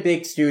 they need a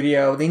big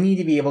studio. They need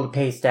to be able to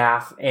pay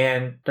staff,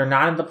 and they're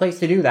not in the place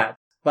to do that.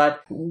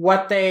 But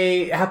what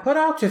they have put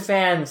out to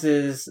fans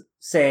is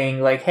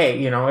saying, like,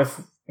 hey, if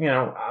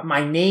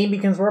my name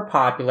becomes more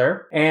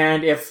popular,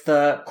 and if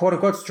the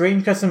quote-unquote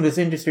strange custom of this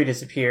industry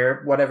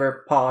disappear,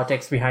 whatever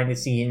politics behind the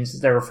scenes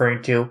they're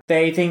referring to,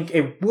 they think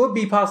it would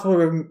be possible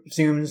to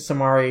resume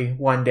Samari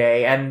one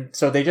day, and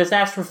so they just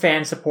asked for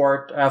fan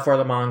support for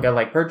the manga,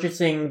 like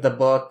purchasing the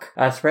book,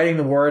 spreading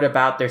the word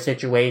about their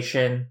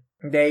situation.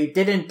 They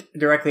didn't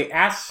directly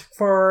ask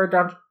for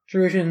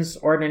contributions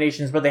or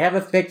donations, but they have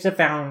a fixed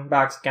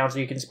Foundbox account so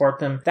you can support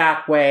them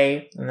that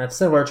way, and that's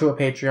similar to a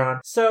Patreon.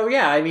 So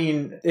yeah, I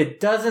mean, it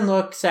doesn't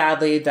look,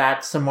 sadly,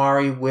 that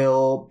Samari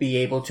will be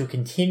able to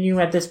continue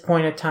at this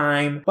point in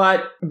time,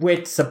 but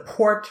with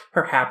support,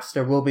 perhaps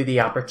there will be the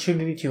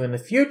opportunity to in the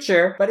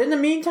future. But in the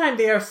meantime,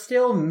 they are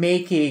still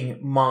making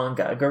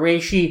manga.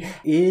 Gureishi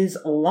is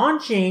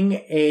launching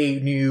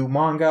a new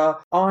manga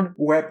on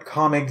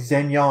webcomic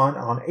Zenyon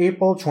on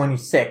April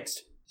 26th.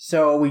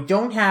 So we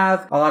don't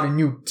have a lot of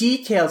new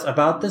details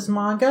about this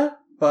manga,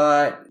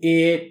 but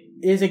it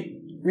is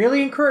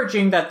really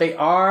encouraging that they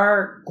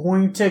are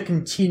going to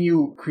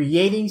continue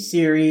creating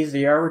series.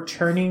 They are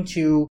returning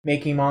to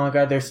making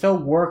manga. They're still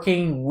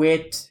working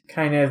with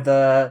kind of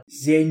the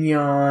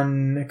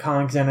Zenyon,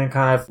 Comic Zenyon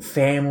kind of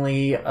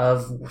family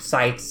of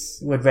sites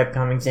with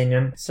webcomic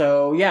Zenyon.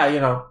 So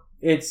yeah,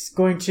 it's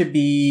going to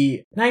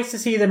be nice to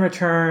see them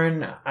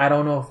return. I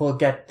don't know if we'll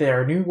get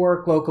their new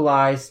work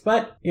localized,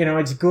 but,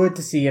 it's good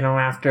to see,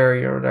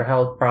 after, their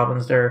health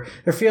problems, they're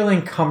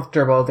feeling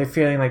comfortable. They're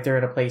feeling like they're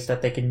in a place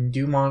that they can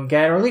do manga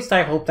again, or at least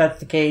I hope that's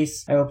the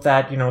case. I hope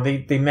that,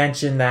 they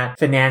mentioned that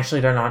financially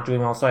they're not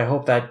doing well, so I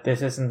hope that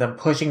this isn't them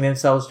pushing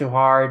themselves too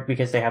hard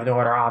because they have no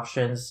other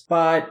options.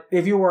 But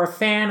if you were a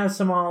fan of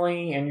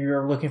Somali and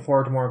you're looking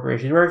forward to more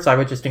Gureishi's works, I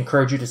would just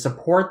encourage you to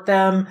support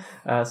them,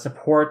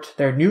 support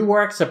their new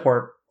work, support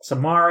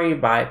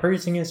Samari by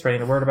purchasing it, spreading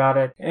the word about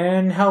it,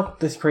 and help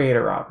this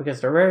creator out because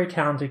they're a very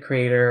talented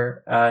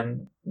creator,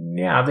 and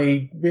yeah,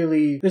 they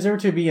really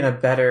deserve to be in a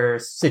better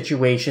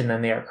situation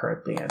than they are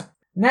currently in.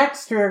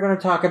 Next, we are going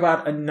to talk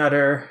about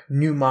another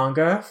new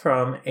manga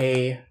from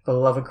a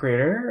beloved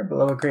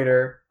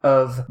creator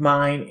of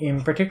mine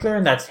in particular,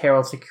 and that's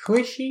Harold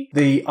Sakuishi,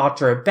 the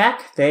author of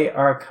Beck. They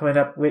are coming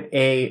up with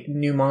a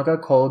new manga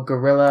called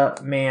Gorilla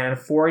Man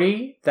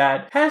 40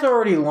 that has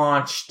already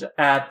launched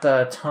at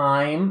the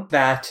time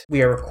that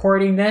we are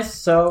recording this.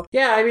 So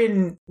yeah, I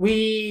mean,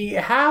 we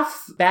have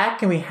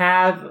Beck and we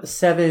have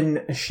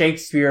 7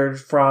 Shakespeare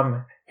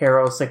from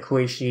Hiro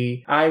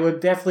Sakuishi. I would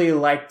definitely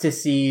like to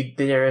see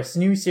this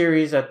new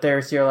series that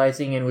they're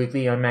serializing in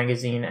Weekly On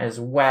Magazine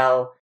as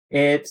well.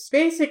 It's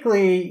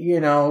basically,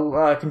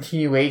 a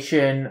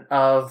continuation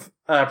of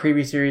a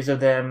previous series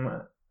of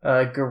them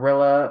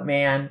Gorilla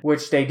Man,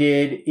 which they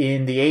did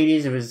in the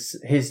 80s. It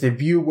was his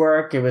debut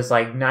work. It was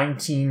like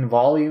 19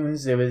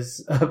 volumes. It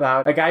was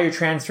about a guy who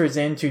transfers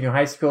into new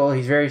high school.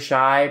 He's very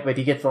shy, but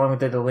he gets along with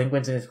the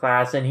delinquents in his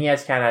class, and he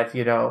has kind of,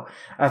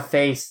 a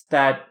face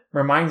that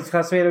reminds his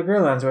classmate of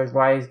Gorilla Man, so it's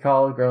why he's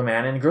called Gorilla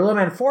Man. And Gorilla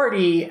Man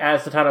 40,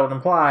 as the title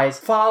implies,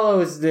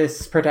 follows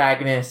this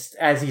protagonist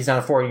as he's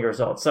now 40 years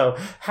old. So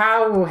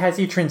how has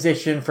he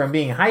transitioned from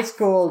being a high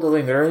school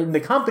delinquent, or in the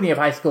company of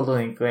high school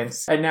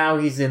delinquents, and now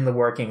he's in the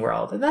working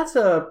world? And that's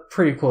a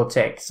pretty cool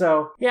take.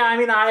 So yeah, I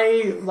mean,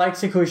 I like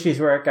Tsukushi's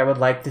work. I would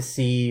like to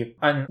see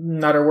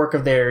another work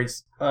of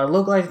theirs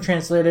localized and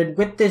translated,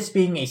 with this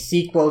being a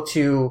sequel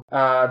to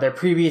their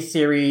previous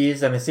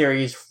series, and a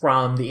series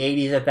from the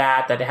 80s at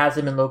that it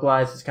hasn't been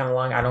localized. It's kind of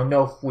long. I don't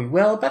know if we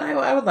will, but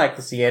I would like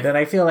to see it. And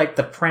I feel like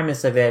the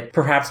premise of it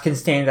perhaps can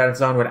stand on its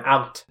own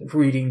without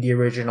reading the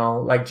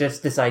original. Like,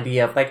 just this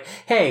idea of like,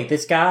 hey,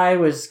 this guy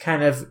was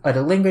kind of a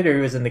delinquent, or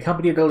he was in the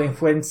company of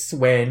delinquents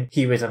when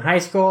he was in high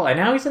school, and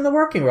now he's in the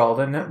working world,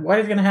 and what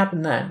is going to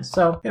happen then?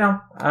 So,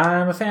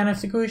 I'm a fan of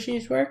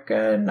Tsukushi's work,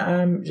 and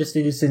I'm just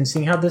interested in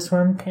seeing how this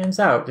one pans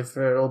out. If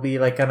it'll be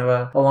like kind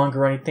of a longer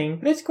running thing.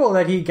 But it's cool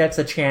that he gets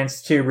a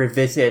chance to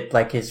revisit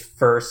like his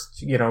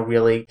first,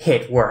 really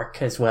hit work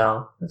as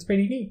well. That's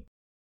pretty neat.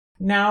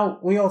 Now,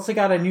 we also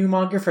got a new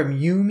manga from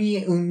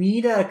Yumi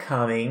Umida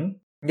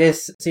coming.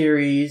 This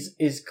series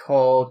is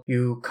called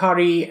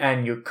Yukari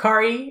and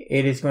Yukari.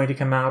 It is going to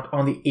come out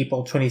on the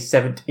April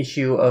 27th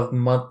issue of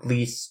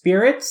Monthly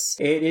Spirits.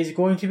 It is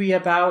going to be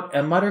about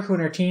a mother who in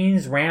her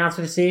teens ran out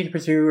to the city to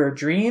pursue her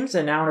dreams,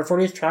 and now in her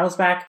 40s travels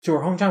back to her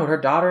hometown with her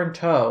daughter in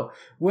tow.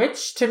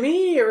 Which, to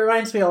me, it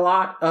reminds me a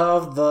lot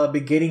of the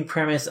beginning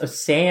premise of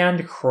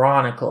Sand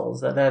Chronicles.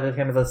 That is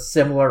kind of a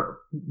similar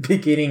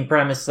beginning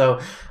premise, so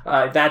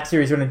that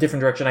series went in a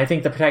different direction. I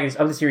think the protagonist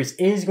of the series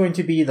is going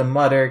to be the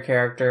mother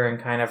character,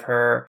 and kind of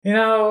her,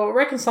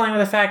 reconciling with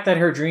the fact that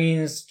her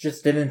dreams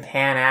just didn't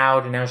pan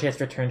out, and now she has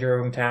to return to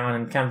her hometown,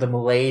 and kind of the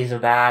malaise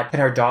of that,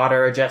 and her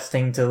daughter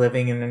adjusting to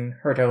living in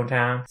her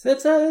hometown. So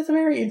it's a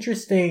very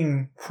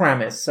interesting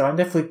premise, so I'm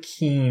definitely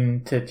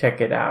keen to check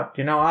it out.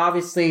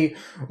 Obviously,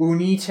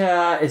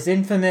 Unita is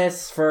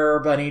infamous for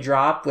Bunny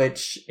Drop,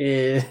 which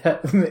is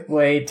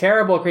way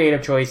terrible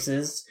creative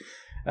choices.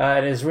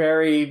 It is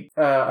very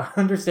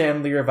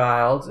understandably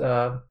reviled.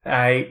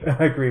 I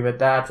agree with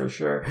that for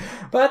sure.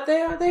 But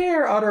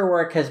their other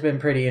work has been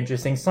pretty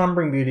interesting.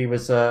 Slumbering Beauty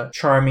was a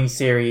charming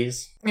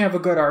series. You have a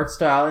good art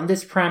style, and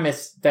this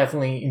premise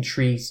definitely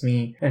intrigues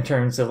me in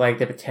terms of like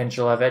the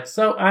potential of it.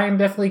 So I'm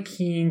definitely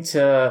keen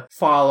to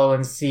follow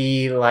and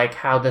see like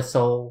how this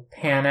will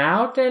pan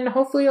out, and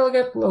hopefully it'll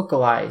get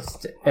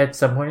localized at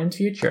some point in the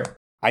future.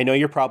 I know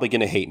you're probably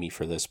going to hate me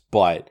for this,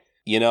 but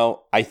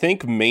I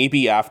think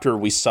maybe after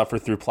we suffer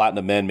through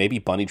Platinum Men, maybe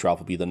Bunny Drop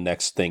will be the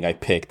next thing I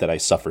pick that I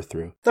suffer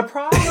through. The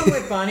problem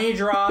with Bunny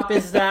Drop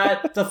is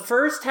that the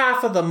first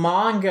half of the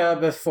manga,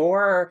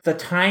 before the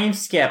time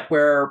skip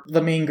where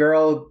the main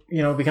girl,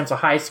 becomes a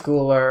high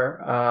schooler,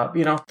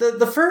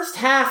 the first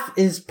half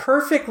is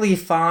perfectly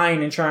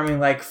fine and charming,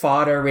 like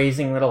fodder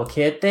raising little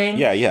kid thing.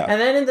 Yeah, yeah.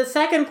 And then in the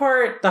second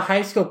part, the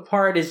high school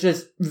part is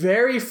just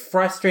very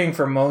frustrating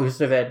for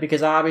most of it,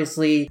 because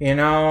obviously,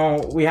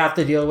 we have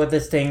to deal with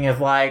this thing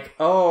of like,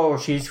 oh,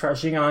 she's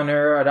crushing on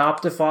her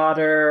adoptive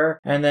father,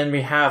 and then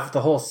we have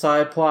the whole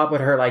side plot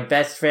with her like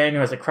best friend who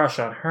has a crush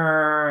on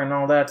her and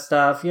all that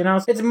stuff.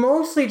 It's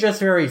mostly just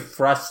very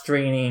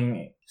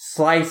frustrating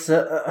slice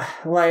of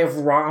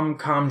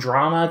rom-com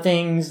drama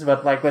things,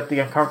 but like with the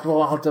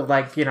uncomfortable element of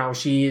like,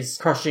 she's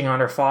crushing on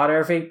her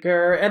father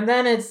figure. And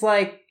then it's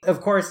like,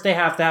 of course they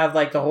have to have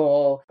like the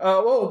whole,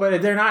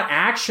 but they're not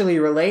actually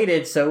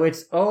related, so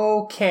it's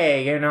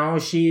okay,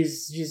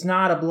 she's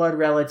not a blood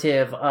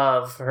relative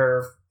of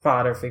her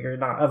father figure,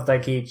 not of the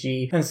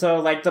Keiichi. And so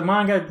like the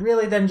manga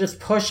really then just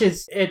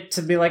pushes it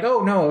to be like,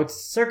 oh no, it's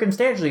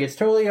circumstantially, it's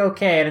totally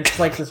okay. And it's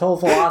like this whole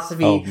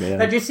philosophy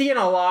that you see in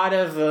a lot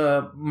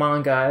of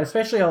manga,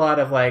 especially a lot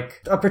of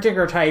like a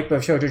particular type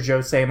of shoujo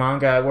josei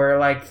manga, where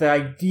like the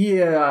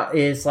idea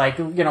is like,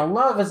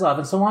 love is love,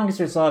 and so long as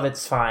there's love,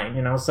 it's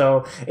fine,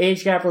 so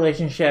age gap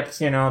relationships,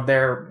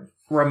 they're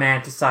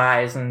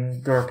romanticized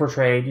and they're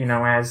portrayed,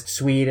 as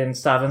sweet and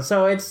stuff. And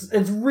so it's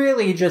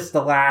really just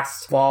the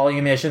last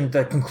volume-ish and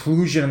the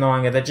conclusion of the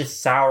manga that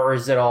just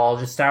sours it all,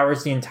 just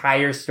sours the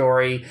entire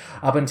story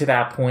up until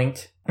that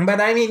point. But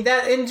I mean,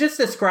 that in just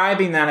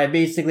describing that, I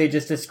basically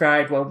just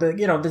described,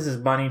 this is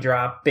Bunny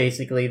Drop,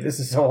 basically. This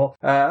is all,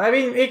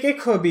 it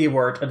could be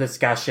worth a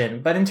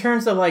discussion. But in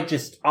terms of like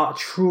just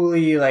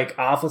truly like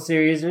awful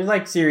series, there's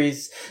like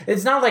series,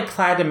 it's not like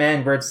Platinum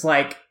Men where it's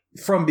like,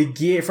 from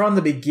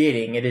the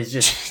beginning, it is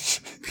just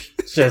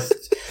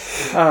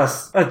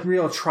a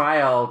real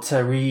trial to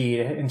read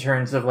in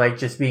terms of like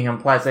just being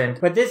unpleasant.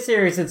 But this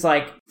series, it's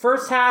like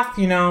first half,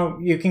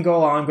 you can go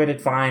along with it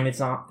fine.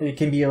 It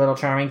can be a little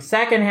charming.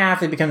 Second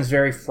half, it becomes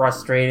very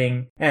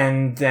frustrating,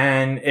 and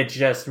then it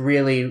just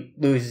really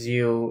loses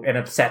you and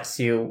upsets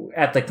you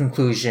at the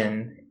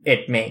conclusion.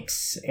 it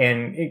makes.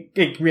 And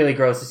it really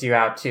grosses you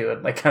out too.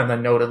 Like kind of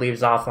the note it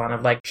leaves off on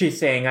of like, she's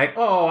saying like,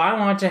 oh, I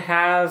want to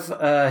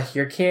have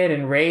your kid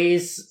and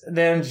raise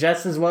them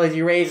just as well as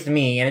you raised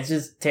me. And it's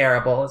just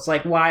terrible. It's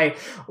like, why?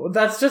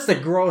 That's just a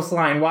gross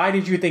line. Why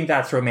did you think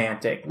that's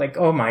romantic? Like,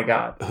 oh my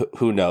God.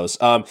 Who knows?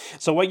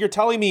 So what you're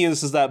telling me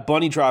is that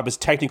Bunny Drop is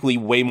technically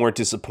way more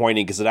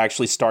disappointing because it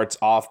actually starts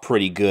off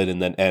pretty good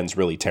and then ends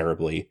really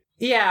terribly.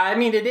 Yeah, I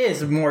mean, it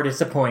is more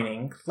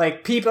disappointing.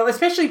 Like, people,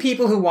 especially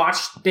people who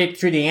watched it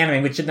through the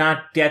anime, which did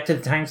not get to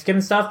the time skip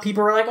and stuff,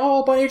 people were like,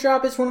 oh, Bunny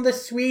Drop is one of the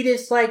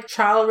sweetest, like,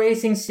 child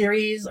raising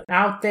series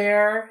out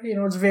there. You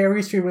know, it's a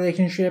very sweet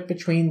relationship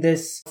between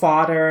this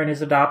father and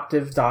his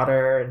adoptive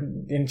daughter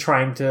in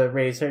trying to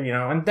raise her, you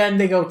know. And then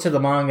they go to the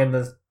manga and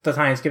the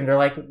time skip, and they're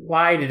like,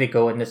 why did it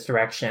go in this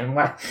direction?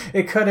 Why?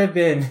 It could have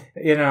been,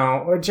 you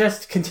know, or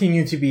just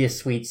continue to be a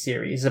sweet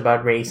series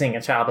about raising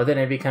a child, but then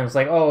it becomes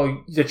like,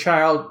 oh, the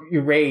child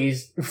you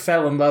raised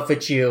fell in love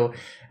with you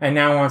and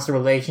now wants a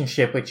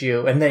relationship with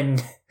you, and then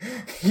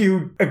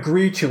you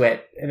agree to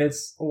it, and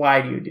it's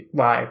why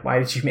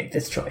did you make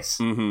this choice?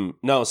 Mm-hmm.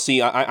 No, see,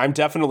 I'm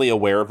definitely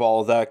aware of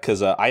all of that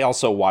because I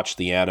also watched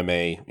the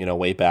anime, you know,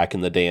 way back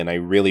in the day, and I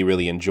really,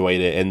 really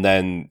enjoyed it. And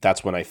then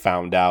that's when I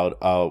found out,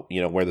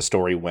 you know, where the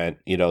story went,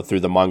 you know,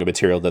 through the manga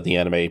material that the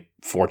anime,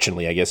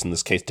 fortunately, I guess in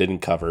this case, didn't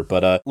cover.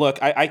 But look,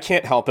 I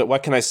can't help it.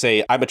 What can I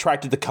say? I'm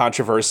attracted to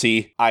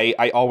controversy.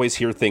 I always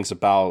hear things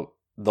about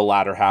the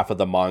latter half of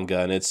the manga,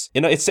 and it's,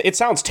 you know, it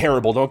sounds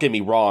terrible, don't get me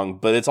wrong,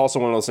 but it's also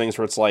one of those things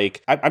where it's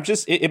like I'm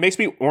just it makes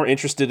me more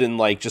interested in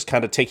like just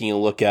kind of taking a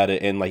look at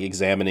it and like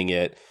examining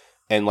it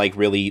and like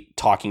really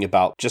talking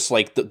about just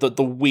like the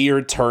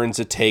weird turns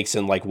it takes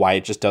and like why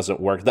it just doesn't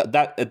work.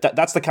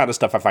 That's the kind of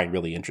stuff I find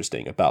really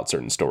interesting about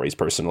certain stories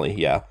personally.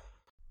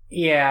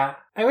 Yeah.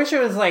 I wish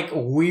it was, like,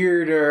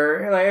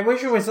 weirder. Like, I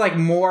wish it was, like,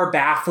 more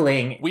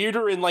baffling.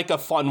 Weirder in, like, a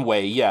fun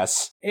way,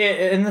 yes.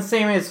 In the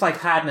same way it's, like,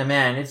 Hadna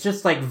Men. It's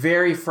just, like,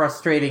 very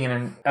frustrating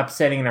and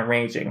upsetting and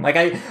enraging. Like,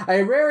 I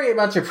very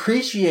much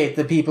appreciate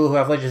the people who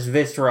have, like, just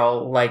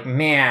visceral, like,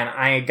 man,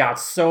 I got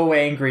so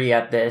angry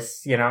at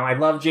this. You know, I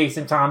love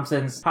Jason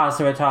Thompson's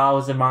Hasawata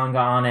was a manga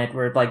on it,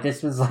 where, like,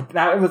 this was, like,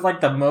 that was, like,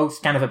 the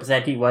most kind of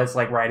upset he was,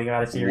 like, writing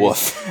about a series.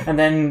 Woof. And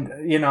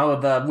then, you know,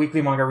 the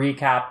weekly manga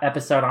recap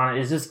episode on it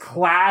is just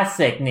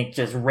classic Nick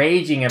just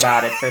raging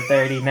about it for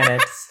 30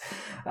 minutes.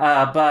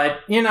 But,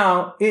 you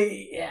know,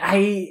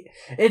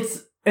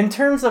 it's, in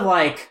terms of,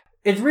 like,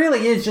 it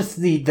really is just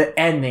the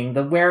ending,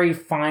 the very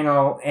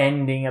final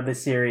ending of the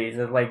series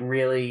that, like,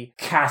 really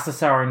casts a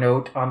sour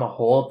note on the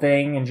whole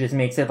thing and just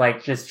makes it,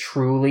 like, just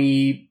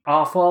truly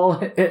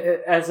awful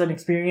as an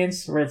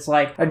experience, where it's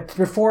like,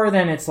 before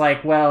then it's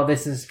like, well,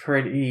 this is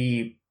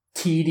pretty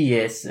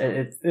tedious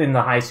in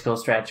the high school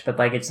stretch, but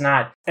like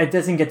it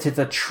doesn't get to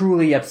the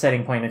truly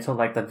upsetting point until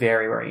like the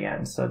very, very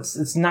end. So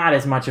it's not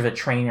as much of a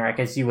train wreck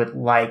as you would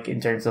like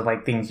in terms of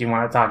like things you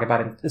want to talk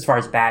about as far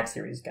as bad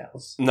series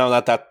goes. No,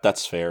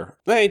 that's fair.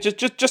 Hey,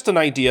 just an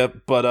idea,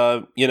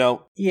 but you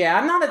know. Yeah,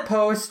 I'm not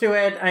opposed to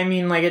it. I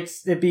mean, like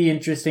it'd be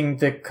interesting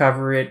to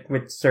cover it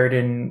with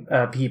certain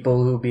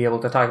people who'll be able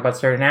to talk about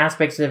certain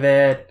aspects of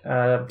it,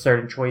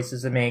 certain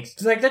choices it makes.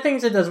 It's like the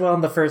things it does well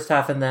in the first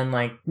half, and then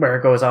like where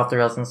it goes off the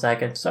rails in the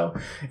second. So,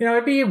 you know,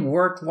 it'd be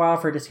worthwhile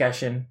for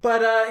discussion.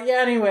 But yeah,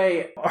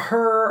 anyway,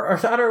 her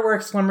other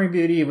work, Slumbering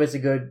Beauty, was a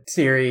good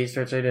series,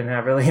 which I didn't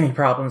have really any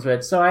problems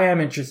with. So I am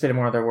interested in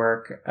more of their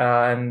work.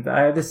 And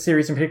this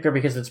series in particular,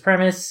 because of its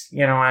premise,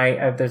 you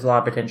know, there's a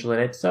lot of potential in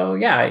it. So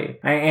yeah,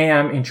 I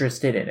am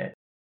interested in it.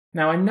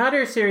 Now,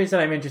 another series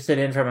that I'm interested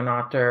in from an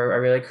author I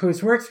really like,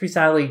 whose works we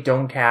sadly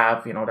don't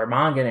have, you know, their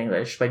manga in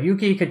English, but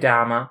Yuki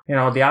Kodama, you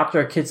know, the author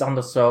of Kids on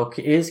the Soak,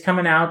 is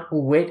coming out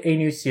with a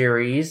new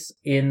series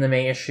in the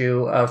May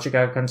issue of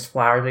Chicago's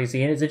Flower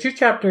magazine. It's a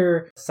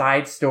 2-chapter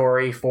side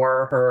story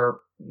for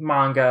her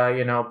manga,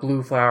 you know,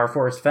 Blue Flower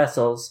Forest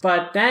Vessels.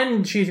 But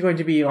then she's going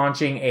to be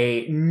launching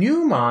a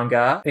new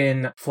manga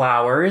in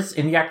Flowers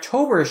in the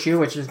October issue,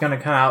 which is going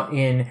to come out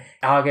in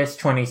August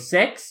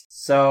 26th.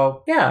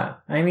 So, yeah,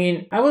 I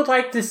mean, I would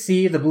like to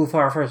see the Blue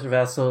Flower Forest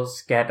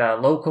Vessels get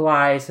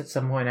localized at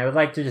some point. I would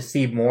like to just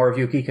see more of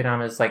Yuki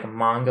Kodama's, like,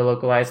 manga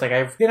localized. Like,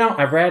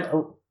 I've read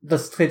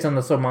the Kids on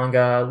the Soak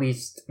manga, at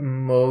least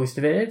most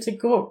of it. It's a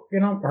cool, you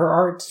know, her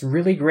art's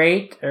really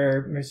great,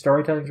 her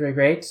storytelling's really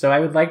great. So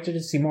I would like to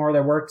just see more of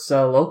their works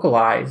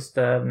localized.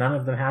 None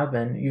of them have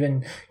been,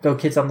 even though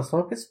Kids on the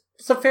Soak is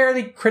a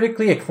fairly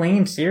critically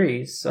acclaimed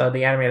series,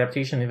 the anime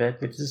adaptation of it,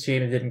 which is a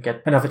shame it didn't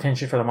get enough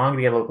attention for the manga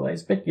to get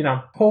localized. But, you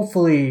know,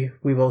 hopefully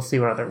we will see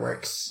one of their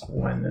works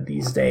one of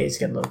these days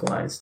get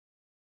localized.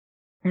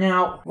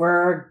 Now,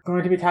 we're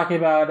going to be talking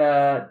about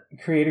a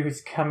creator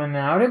who's coming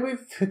out, and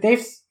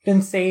they've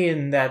been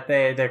saying that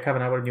they're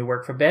coming out with a new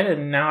work for a bit,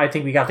 and now I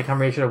think we got the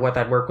confirmation of what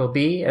that work will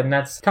be, and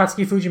that's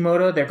Tatsuki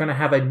Fujimoto. They're going to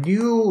have a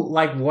new,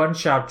 like,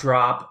 one-shot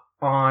drop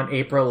on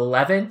April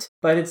 11th,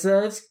 but it's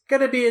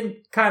going to be a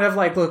kind of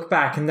like look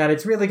back, in that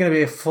it's really going to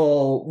be a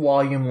full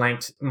volume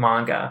length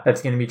manga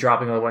that's going to be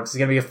dropping all at once. It's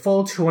going to be a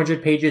full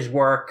 200 pages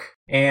work,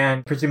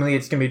 And presumably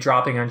it's going to be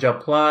dropping on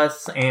Jump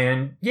Plus.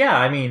 And yeah,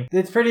 I mean,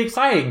 it's pretty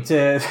exciting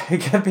to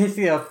get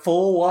basically a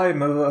full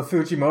volume of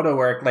Fujimoto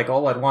work like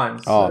all at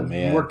once. Oh,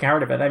 man. Working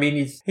hard of it. I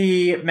mean,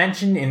 he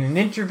mentioned in an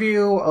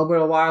interview a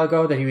little while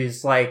ago that he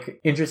was like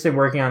interested in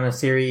working on a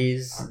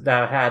series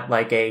that had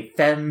like a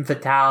femme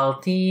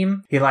fatale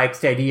theme. He likes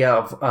the idea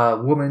of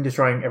a woman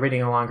destroying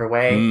everything along her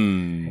way.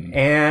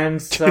 And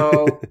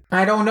so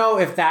I don't know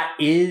if that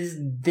is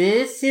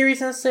this series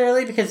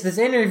necessarily, because this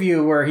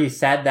interview where he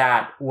said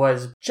that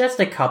was just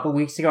a couple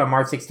weeks ago on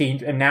March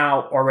 16th, and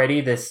now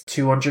already this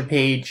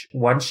 200-page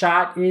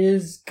one-shot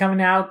is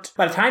coming out.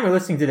 By the time you're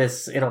listening to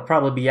this, it'll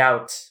probably be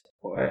out,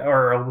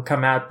 or it'll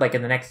come out like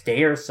in the next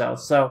day or so.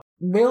 So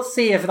we'll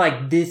see if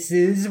like this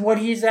is what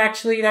he's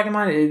actually talking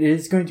about. It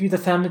is going to be the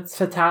femme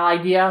fatale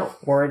idea,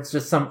 or it's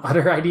just some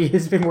other idea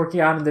he's been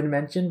working on and didn't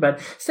mention. But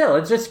still,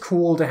 it's just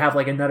cool to have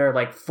like another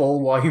like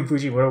full volume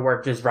Fujimoto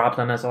work just dropped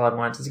on us all at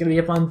once. It's going to be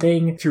a fun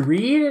thing to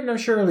read, and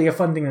surely a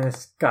fun thing to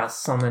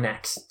discuss on the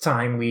next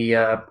time we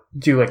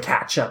do a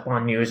catch up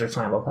on news or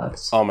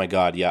simulpubs. Oh my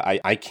god, yeah,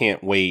 I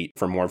can't wait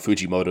for more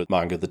Fujimoto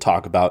manga to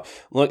talk about.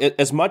 Look,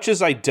 as much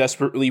as I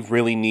desperately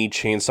really need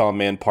Chainsaw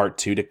Man Part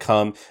 2 to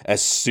come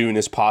as soon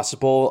as possible,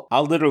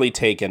 I'll literally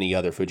take any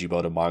other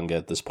Fujimoto manga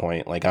at this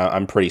point. Like,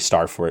 I'm pretty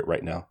starved for it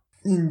right now.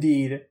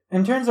 Indeed.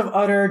 In terms of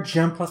other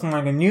Jump Plus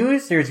manga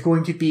news, there's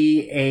going to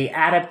be a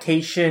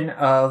adaptation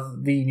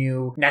of the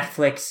new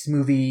Netflix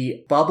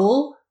movie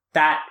Bubble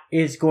that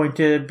is going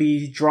to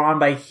be drawn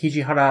by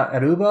Hijihara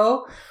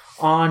Arubo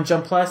on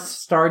Jump Plus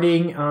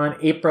starting on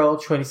April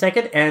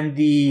 22nd, and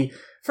the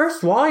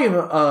first volume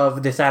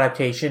of this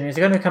adaptation is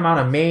going to come out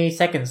on May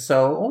 2nd,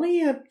 so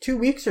only 2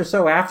 weeks or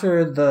so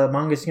after the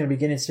manga is going to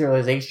begin its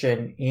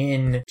serialization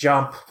in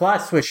Jump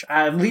Plus, which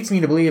leads me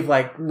to believe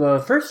like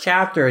the first few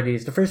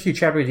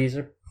chapters of these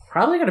are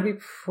probably going to be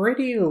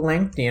pretty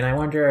lengthy, and I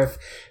wonder if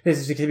this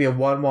is going to be a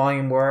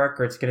 1-volume work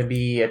or it's going to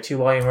be a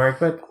 2-volume work.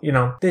 But, you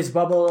know, this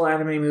Bubble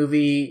anime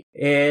movie,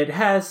 it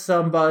has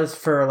some buzz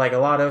for like a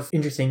lot of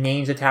interesting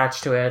names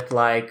attached to it,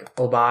 like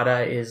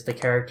Obata is the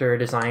character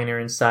designer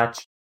and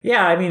such.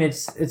 Yeah, I mean,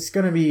 it's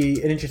going to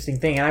be an interesting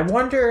thing, and I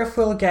wonder if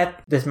we'll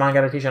get this manga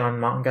adaptation on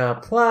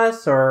Manga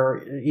Plus,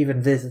 or even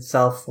Viz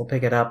itself will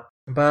pick it up.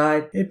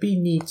 But it'd be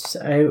neat.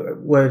 I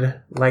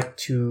would like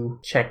to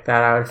check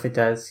that out if it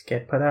does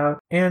get put out.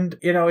 And,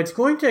 you know, it's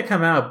going to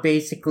come out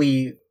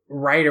basically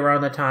right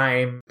around the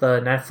time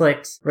the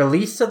Netflix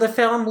release of the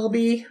film will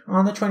be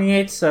on the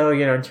 28th. So,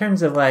 you know, in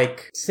terms of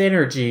like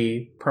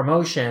synergy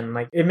promotion,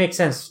 like it makes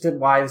sense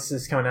why this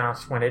is coming out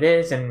when it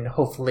is. And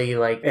hopefully,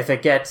 like if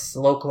it gets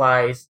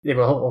localized, it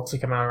will also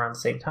come out around the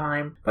same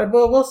time. But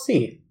we'll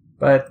see.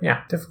 But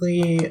yeah,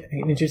 definitely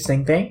an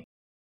interesting thing.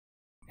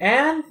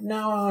 And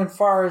now, as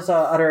far as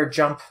other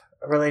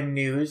Jump-related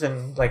news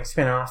and like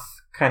spin-off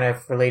kind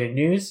of related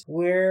news,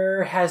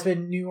 there has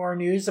been more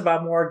news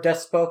about more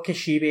Despo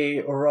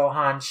Kishibe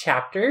Rohan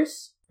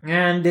chapters.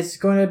 And it's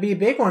going to be a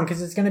big one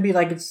because it's going to be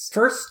like its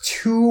first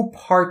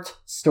 2-part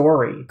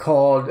story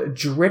called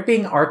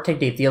Dripping Arctic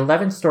Date, the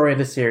 11th story of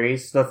the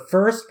series. The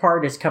first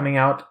part is coming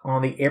out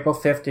on the April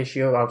 5th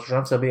issue of Ultra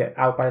Jump, so it'll be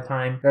out by the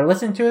time you're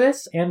listening to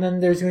this. And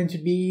then there's going to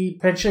be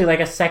potentially like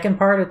a second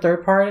part, a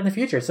third part in the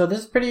future. So this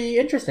is pretty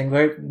interesting.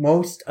 Like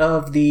most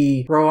of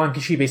the Rohan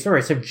Kishibe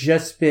stories have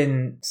just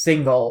been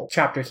single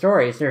chapter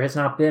stories. There has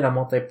not been a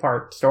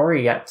multi-part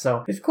story yet.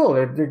 So it's cool.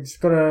 They're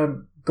just going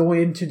to go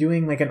into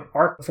doing like an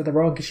arc for the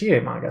Rohan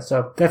Kishibe manga.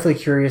 So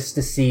definitely curious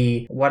to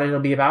see what it'll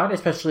be about,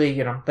 especially,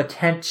 you know, the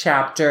 10th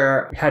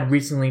chapter had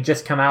recently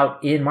just come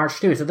out in March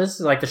too. So this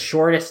is like the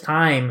shortest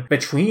time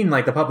between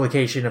like the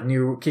publication of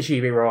new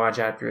Kishibe Rohan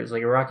chapters.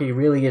 Like Araki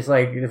really is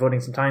like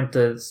devoting some time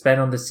to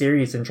spend on the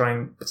series and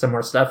trying some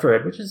more stuff for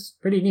it, which is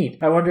pretty neat.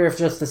 I wonder if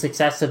just the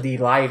success of the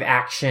live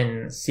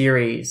action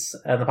series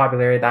and the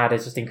popularity of that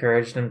has just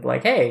encouraged them to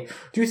like, hey,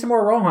 do some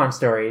more Rohan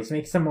stories,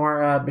 make some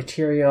more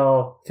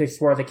material to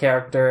explore the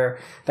character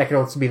that could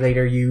also be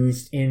later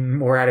used in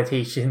more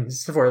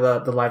adaptations for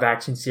the live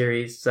action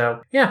series.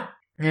 So yeah,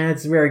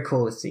 it's very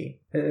cool to see.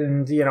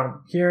 And, you know,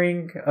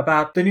 hearing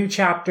about the new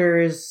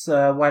chapters,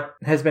 what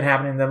has been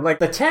happening in them. Like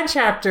the 10th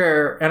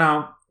chapter, you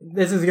know,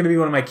 this is going to be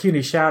one of my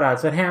cutie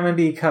shout-outs, but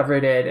Hammonby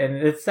covered it, and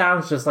it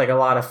sounds just like a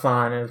lot of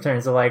fun in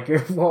terms of like,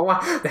 well,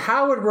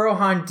 how would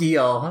Rohan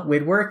deal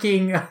with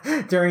working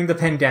during the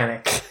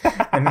pandemic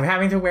and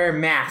having to wear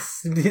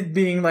masks,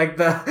 being like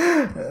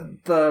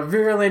the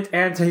virulent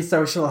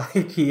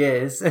antisocialite he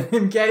is, and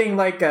him getting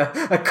like a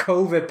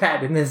COVID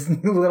pet in his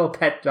little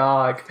pet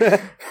dog.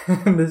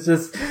 And it's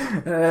just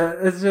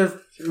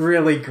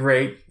really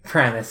great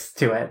premise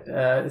to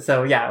it.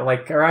 So yeah,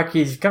 like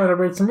Araki's coming up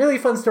with some really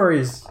fun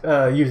stories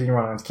using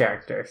Rohan's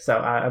character. So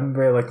I'm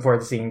really looking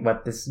forward to seeing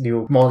what this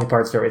new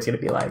multi-part story is going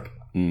to be like.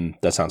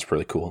 That sounds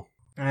pretty cool.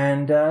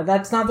 And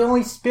that's not the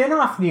only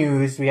spin-off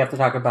news we have to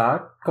talk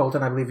about.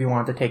 Colton, I believe you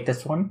wanted to take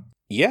this one.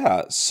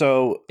 Yeah,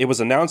 so it was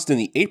announced in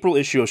the April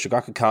issue of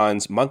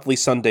Shogakukan's Monthly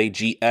Sunday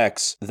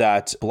GX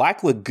that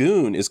Black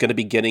Lagoon is going to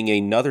be getting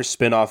another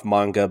spin-off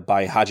manga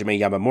by Hajime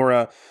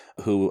Yamamura,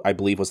 who I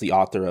believe was the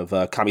author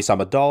of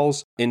Kami-sama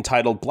Dolls,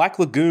 entitled Black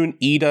Lagoon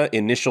Ida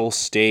Initial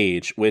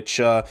Stage, which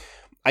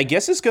I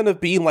guess is going to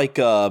be like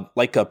a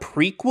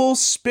prequel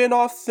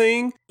spin-off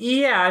thing.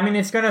 Yeah, I mean,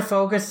 it's going to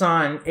focus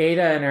on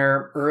Ada in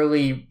her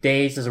early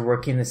days as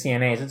working the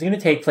CNA. So it's going to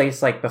take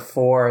place like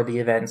before the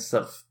events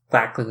of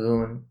Black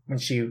Lagoon, when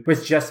she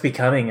was just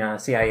becoming a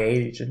CIA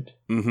agent.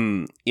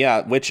 Mm-hmm.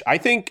 Yeah, which I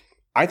think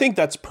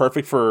that's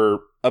perfect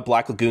for a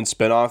Black Lagoon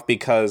spinoff,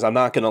 because I'm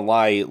not going to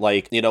lie,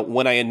 like, you know,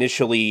 when I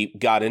initially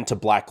got into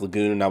Black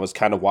Lagoon and I was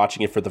kind of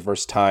watching it for the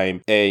first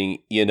time, and,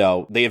 you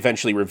know, they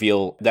eventually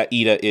reveal that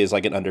Ida is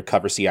like an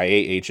undercover CIA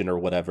agent or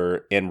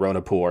whatever in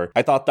Ronapur.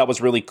 I thought that was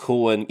really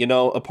cool. And, you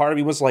know, a part of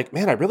me was like,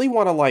 man, I really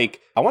want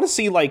to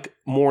see like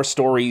more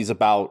stories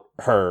about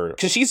her,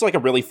 because she's like a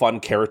really fun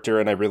character,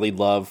 and I really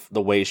love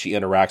the way she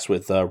interacts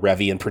with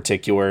Revi in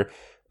particular.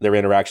 Their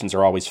interactions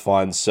are always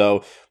fun.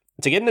 So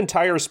to get an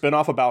entire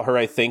spinoff about her,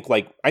 I think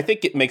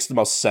it makes the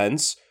most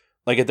sense.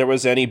 Like, if there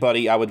was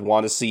anybody I would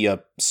want to see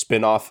a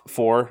spinoff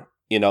for,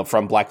 you know,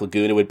 from Black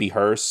Lagoon, it would be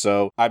her.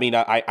 So, I mean,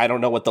 I don't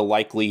know what the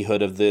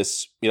likelihood of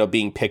this, you know,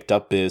 being picked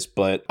up is,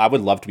 but I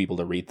would love to be able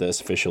to read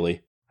this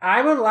officially.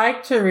 I would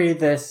like to read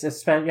this.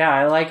 Yeah,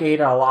 I like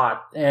Ada a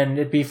lot, and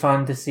it'd be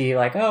fun to see,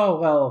 like, oh,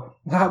 well,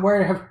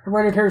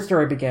 where did her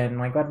story begin?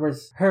 Like, what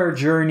was her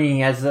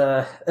journey as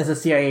a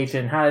CIA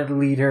agent? How did it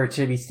lead her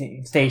to be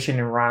stationed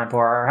in Ronapur?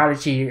 Or how did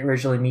she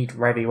originally meet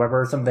Revi? What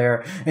were some of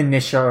their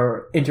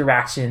initial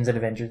interactions and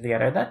adventures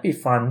together? That'd be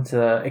fun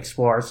to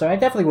explore. So I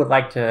definitely would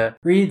like to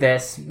read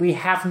this. We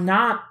have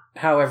not,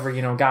 however,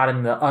 you know,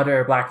 gotten the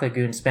other Black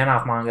Lagoon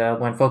spin-off manga,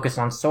 when focused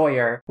on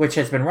Sawyer, which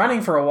has been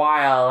running for a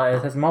while.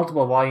 It has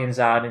multiple volumes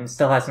out and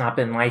still has not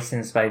been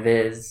licensed by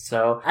Viz.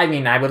 So, I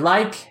mean, I would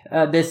like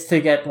this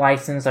to get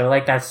licensed. I would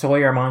like that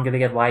Sawyer manga to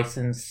get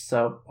licensed.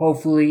 So,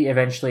 hopefully,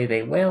 eventually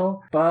they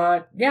will.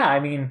 But, yeah, I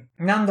mean,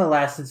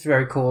 nonetheless, it's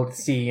very cool to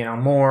see, you know,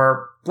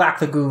 more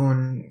Black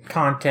Lagoon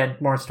content,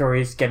 more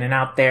stories getting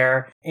out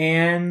there.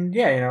 And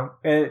yeah, you know,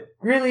 it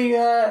really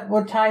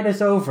what tied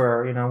us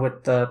over, you know,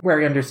 with the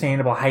very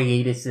understandable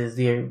hiatuses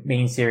the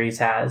main series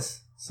has.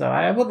 So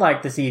I would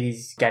like to see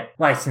these get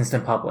licensed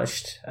and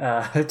published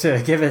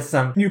to give us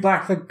some new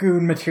Black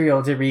Lagoon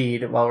material to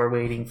read while we're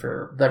waiting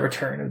for the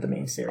return of the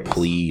main series.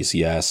 Please,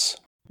 yes.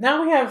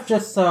 Now we have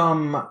just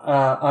some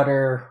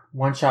other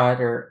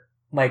one-shot or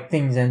like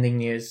things ending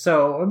news.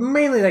 So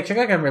mainly like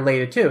Shikakan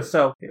related too.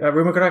 So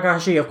Rumiko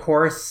Takahashi, of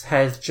course,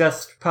 has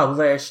just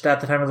published at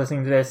the time of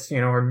listening to this,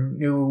 you know, her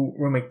new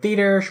Roommate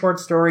Theater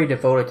short story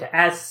devoted to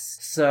S.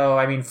 So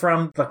I mean,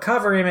 from the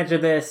cover image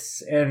of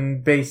this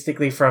and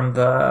basically from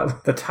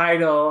the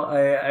title,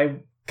 I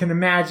can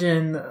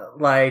imagine,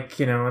 like,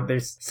 you know,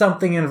 there's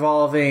something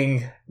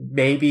involving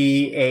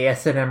maybe a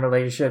S&M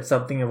relationship,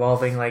 something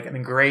involving like an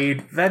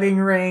engraved wedding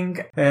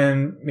ring,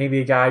 and maybe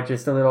a guy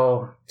just a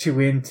little too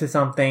into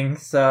something.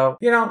 So,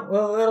 you know,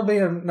 well, it'll be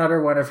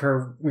another one of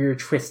her weird,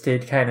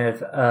 twisted kind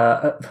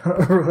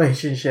of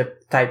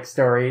relationship type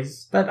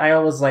stories. But I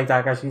always like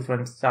Takahashi's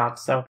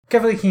one-shots, so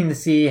definitely keen to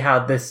see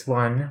how this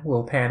one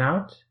will pan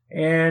out.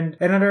 And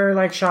another,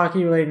 like,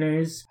 Shocky related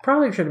news.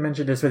 Probably should have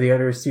mentioned this for the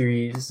other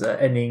series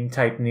ending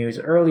type news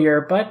earlier,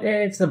 but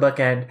it's the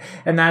bookend.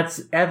 And that's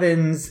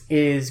Evans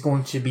is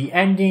going to be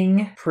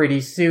ending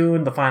pretty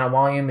soon. The final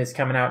volume is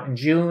coming out in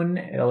June.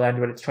 It'll end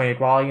with its 20th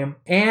volume.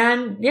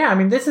 And yeah, I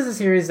mean, this is a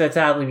series that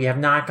sadly we have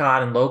not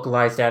gotten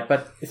localized yet,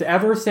 but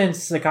ever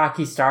since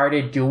Sakaki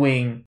started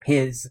doing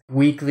his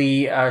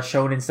weekly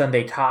Shonen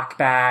Sunday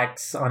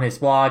talkbacks on his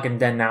blog and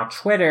then now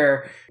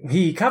Twitter,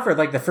 he covered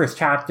like the first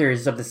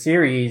chapters of the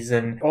series,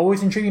 and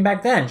always intriguing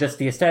back then, just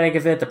the aesthetic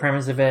of it, the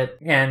premise of it,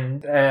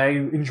 and I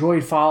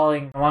enjoyed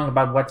following along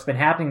about what's been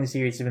happening in the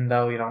series, even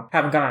though, you know,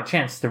 haven't gotten a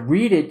chance to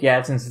read it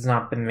yet since it's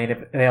not been made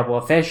available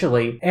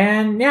officially.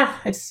 And yeah,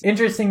 it's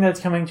interesting that it's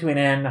coming to an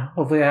end.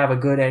 Hopefully I have a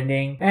good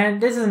ending. And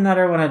this is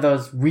another one of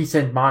those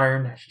recent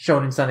modern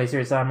Shonen Sunday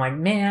series that I'm like,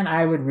 man,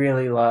 I would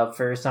really love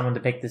for someone to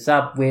pick this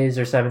up, Wiz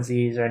or Seven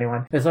Seas or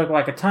anyone. This looked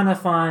like a ton of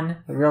fun,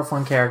 real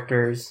fun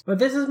characters. But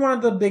this is one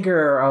of the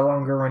bigger,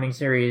 longer running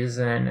series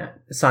in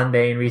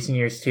Sunday in recent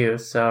years too,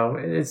 so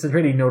it's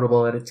pretty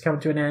notable that it's come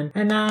to an end.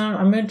 And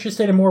I'm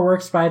interested in more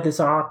works by this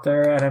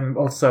author, and I'm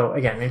also,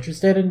 again,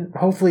 interested in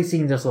hopefully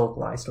seeing this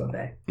localized one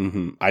day.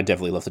 I'd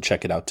definitely love to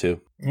check it out too.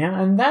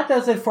 Yeah, and that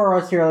does it for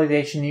our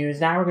serialization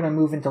news. Now we're going to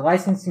move into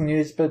licensing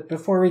news, but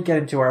before we get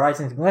into our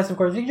licensing list, of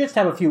course, we just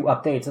have a few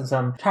updates on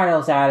some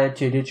titles added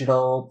to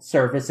digital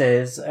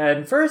services.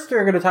 And first,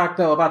 we're going to talk,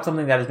 though, about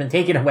something that has been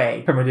taken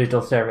away from a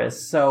digital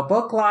service. So,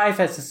 Book Life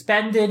has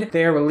suspended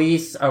their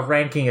release of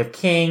Ranking of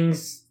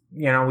Kings.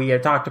 You know, we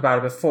had talked about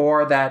it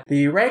before, that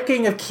the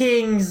Ranking of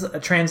Kings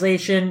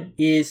translation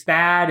is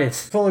bad.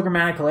 It's full of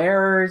grammatical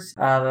errors.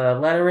 The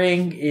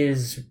lettering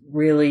is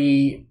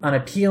really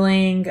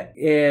unappealing.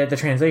 The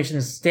translation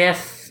is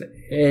stiff.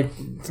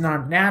 It's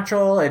not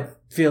natural. It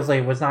feels like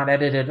it was not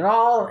edited at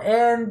all.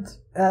 And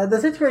the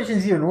situation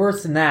is even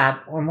worse than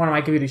that. One of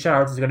my community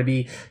shoutouts is going to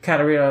be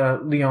Katerina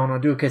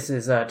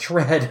Leonodukis'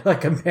 Tread,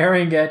 like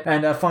comparing it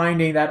and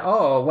finding that,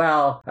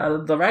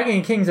 the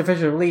Ranking King's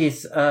official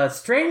release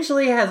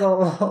strangely has a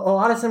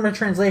lot of similar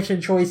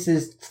translation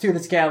choices to the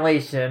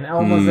Scanlation,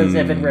 almost as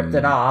if it ripped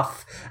it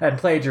off and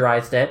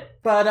plagiarized it.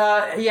 But,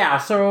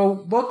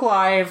 so Book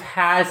Live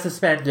has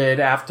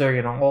suspended,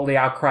 after, all the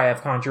outcry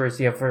of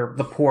controversy for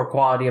the poor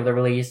quality of the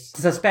release,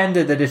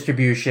 suspended the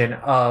distribution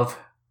of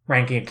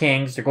Ranking of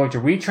Kings. They're going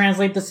to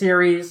retranslate the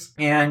series,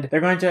 and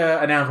they're going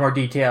to announce more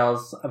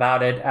details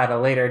about it at a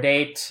later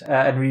date,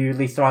 and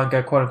re-release the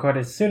manga, quote-unquote,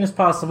 as soon as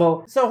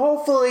possible. So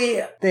hopefully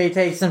they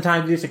take some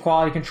time to do some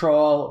quality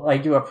control,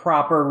 like do a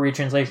proper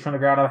retranslation from the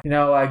ground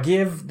up,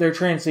 give their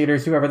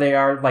translators, whoever they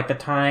are, like the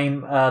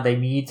time they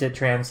need to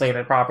translate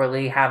it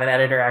properly, have an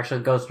editor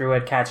actually go through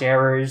it, catch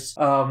errors,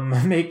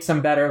 make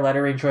some better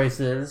lettering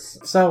choices.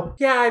 So,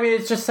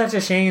 it's just such a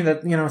shame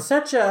that,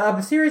 such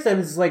a series that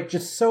is, like,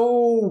 just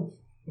so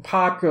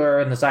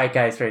popular in the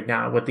zeitgeist right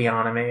now with the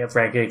anime of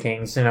Ranking of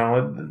Kings.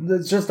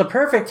 It's just the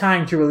perfect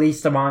time to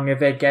release the manga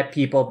of it, get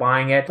people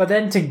buying it, but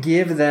then to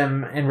give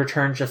them in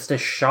return just a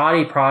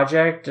shoddy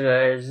project,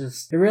 you're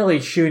really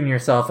shooting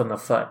yourself in the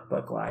foot,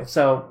 Book Live.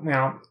 So,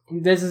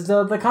 this is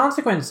the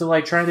consequence of,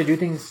 like, trying to do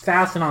things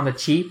fast and on the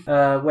cheap,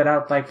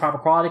 without, like, proper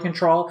quality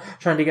control,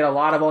 trying to get a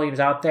lot of volumes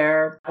out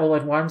there all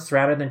at once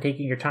rather than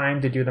taking your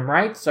time to do them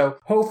right. So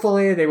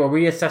hopefully they will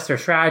reassess their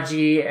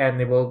strategy and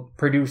they will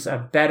produce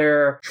a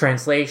better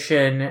translation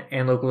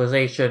and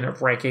localization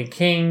of Ranking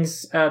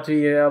Kings to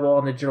be available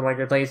on the digital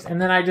marketplace.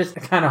 And then I just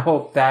kind of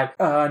hope that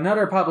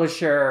another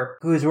publisher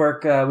whose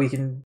work we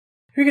can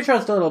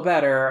trust a little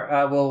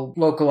better, will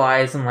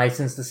localize and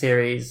license the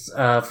series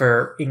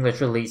for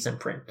English release in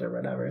print or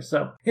whatever.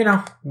 So,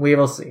 we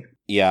will see.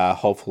 Yeah,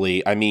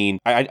 hopefully.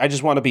 I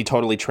just want to be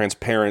totally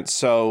transparent.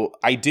 So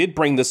I did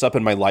bring this up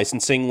in my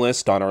licensing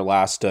list on our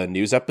last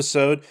news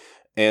episode.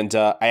 And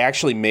I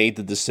actually made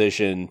the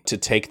decision to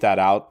take that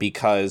out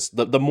because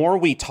the more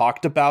we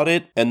talked about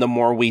it and the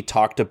more we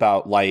talked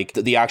about, like,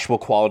 the actual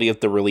quality of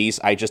the release,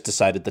 I just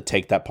decided to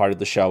take that part of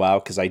the show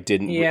out because I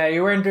didn't... Yeah,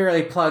 you weren't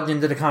really plugged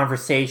into the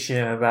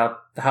conversation about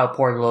how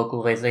poor the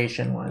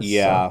localization was.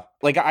 Yeah. So.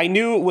 Like, I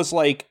knew it was,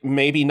 like,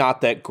 maybe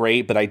not that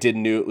great, but I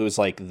didn't knew it was,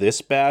 like,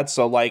 this bad.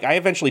 So, like, I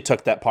eventually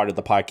took that part of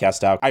the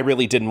podcast out. I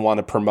really didn't want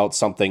to promote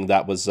something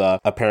that was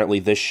apparently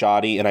this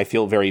shoddy, and I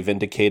feel very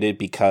vindicated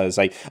because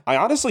I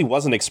honestly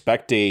wasn't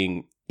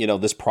expecting,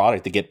 this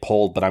product to get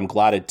pulled, but I'm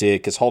glad it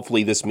did because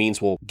hopefully this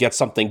means we'll get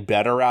something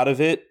better out of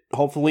it.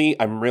 Hopefully.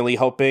 I'm really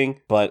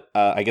hoping, but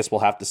I guess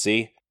we'll have to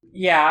see.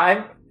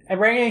 Yeah,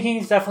 Ranking of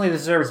Kings definitely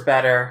deserves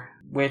better.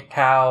 With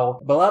how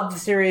beloved the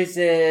series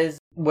is,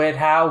 with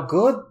how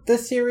good the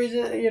series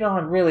is,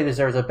 and really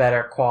deserves a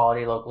better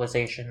quality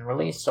localization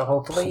release. So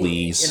hopefully,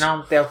 please,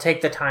 they'll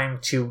take the time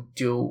to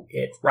do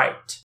it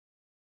right.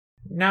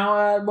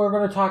 Now, we're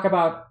going to talk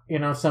about,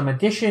 some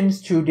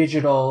additions to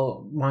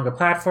digital manga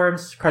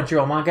platforms.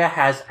 Crunchyroll Manga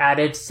has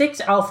added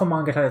 6 alpha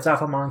manga titles.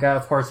 Alpha Manga,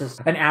 of course, is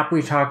an app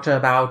we talked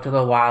about a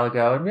little while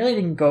ago and really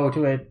didn't go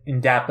to it in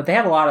depth, but they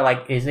have a lot of,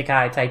 like,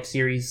 isekai type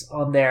series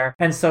on there.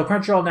 And so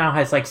Crunchyroll now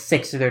has, like,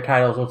 6 of their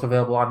titles also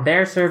available on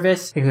their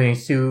service, including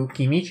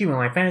Tsukimichi,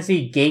 Moonlight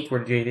Fantasy, Gate,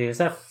 where the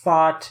JDSF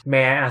fought,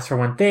 May I Ask for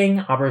One Thing,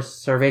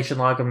 Observation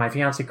Log of My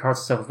Fiancé,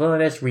 Cards of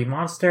Villainous,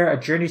 Remonster, A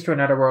Journeys to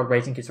Another World,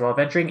 Raising Kids While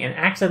Adventuring, and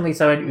Accidentally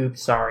Summoned, Oops,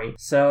 Sorry.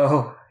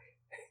 So...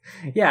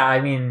 yeah,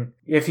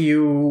 if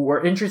you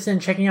were interested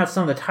in checking out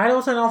some of the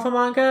titles on Alpha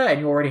Manga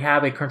and you already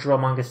have a Crunchyroll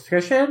Manga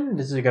subscription,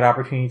 this is a good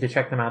opportunity to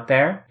check them out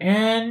there.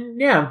 And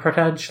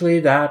potentially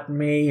that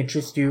may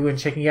interest you in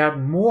checking out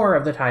more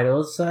of the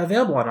titles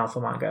available on Alpha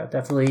Manga.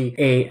 Definitely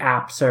a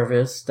app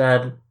service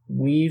that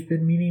we've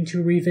been meaning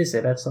to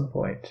revisit at some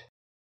point.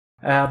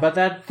 But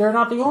that they're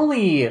not the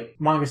only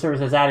manga service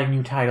that's adding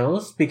new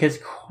titles, because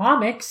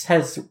Comics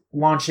has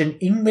launched an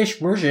English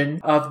version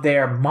of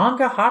their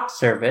Manga Hot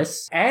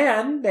service,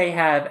 and they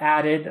have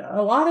added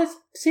a lot of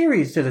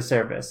series to the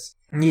service.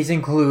 These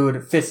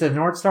include Fist of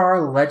North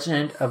Star,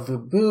 Legend of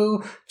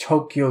Lubu,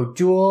 Tokyo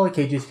Duel,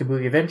 Keiju's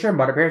Kabuki Adventure,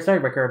 Mother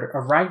Parasite, Record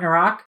of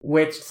Ragnarok,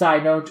 which,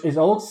 side note, is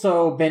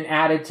also been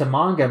added to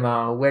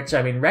Mangamo, which,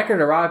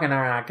 Record of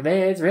Ragnarok,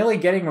 it's really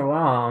getting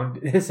around,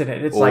 isn't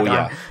it? It's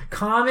on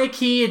Comic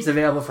Key, it's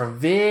available from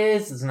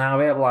Viz, it's now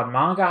available on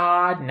Manga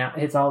Hot, now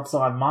it's also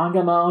on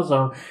Mangamo,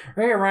 so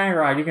Record of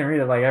Ragnarok, you can read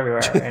it, like,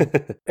 everywhere.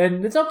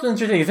 And it's also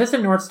interesting, Fist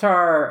of North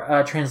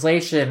Star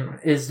translation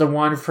is the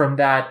one from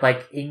that,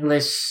 like,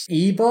 English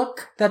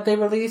ebook that they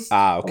released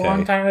a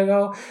long time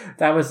ago.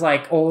 That was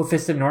like old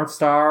Fist of North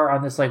Star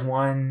on this like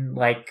one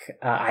like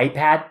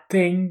iPad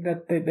thing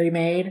that they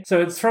made. So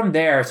it's from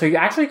there. So you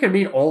actually can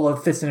read all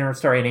of Fist of North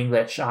Star in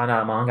English on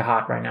Manga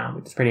Hot right now,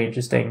 which is pretty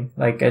interesting.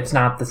 Like it's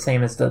not the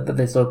same as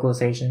this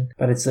localization,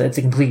 but it's a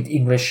complete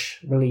English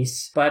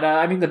release. But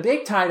the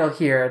big title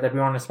here that we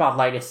want to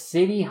spotlight is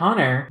City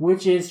Hunter,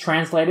 which is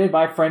translated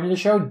by friend of the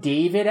show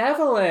David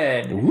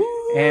Evelyn.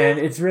 Ooh. And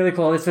it's really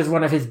cool. This was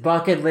one of his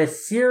bucket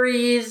list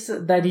series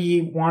that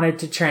he wanted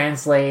to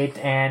translate.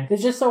 And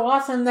it's just so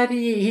awesome that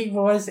he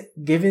was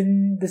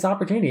given this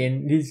opportunity.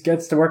 And he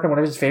gets to work on one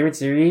of his favorite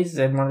series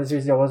and one of the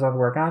series he always wanted to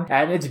work on.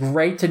 And it's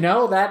great to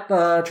know that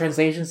the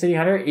translation City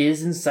Hunter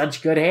is in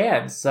such good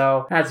hands.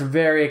 So that's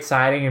very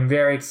exciting, and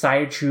very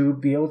excited to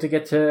be able to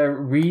get to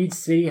read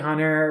City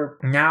Hunter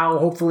now,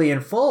 hopefully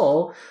in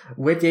full,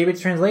 with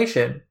David's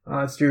translation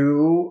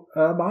through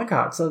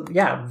Mongcon. So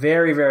yeah,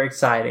 very, very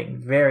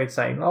exciting. Very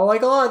exciting. Oh,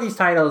 like a lot of these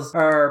titles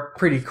are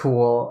pretty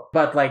cool,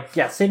 but like,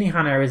 yeah, City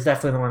Hunter is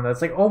definitely the one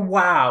that's like, oh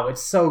wow,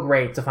 it's so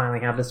great to finally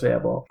have this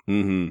available.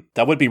 Mm-hmm.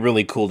 That would be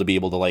really cool to be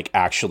able to like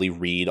actually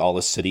read all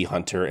the City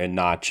Hunter and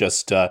not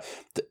just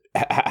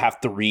have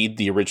to read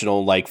the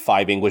original like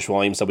 5 English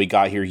volumes that we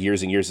got here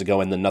years and years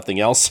ago and then nothing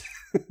else.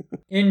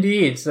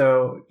 Indeed.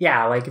 So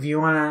yeah, like if you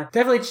want to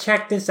definitely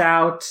check this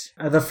out,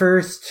 the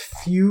first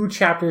few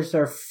chapters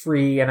are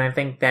free, and I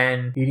think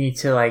then you need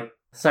to like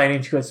sign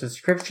into a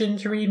subscription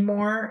to read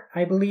more,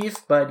 I believe.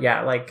 But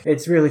yeah, like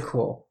it's really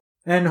cool.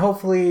 And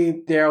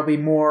hopefully there'll be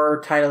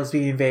more titles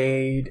being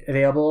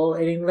available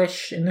in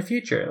English in the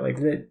future. Like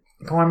the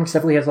Comics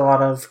definitely has a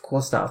lot of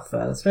cool stuff,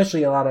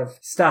 especially a lot of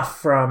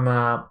stuff from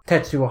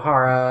Tetsuo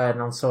Hara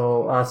and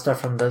also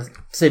stuff from the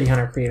City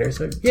Hunter creators.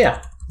 So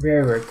yeah,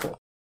 very, very cool.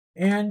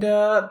 And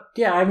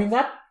yeah, I mean,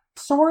 that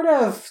sort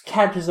of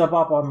catches up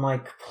on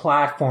like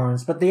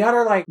platforms, but the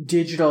other like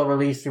digital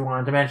release we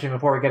wanted to mention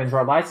before we get into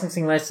our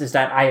licensing list is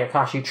that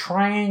Ayakashi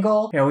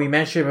Triangle. You know, we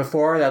mentioned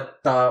before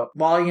that the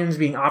volumes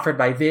being offered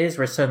by Viz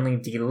were suddenly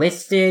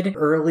delisted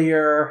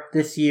earlier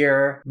this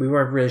year. We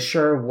weren't really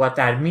sure what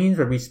that means,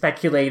 but we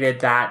speculated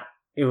that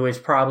it was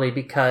probably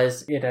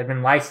because it had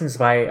been licensed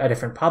by a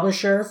different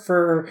publisher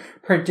for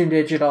print and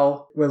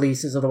digital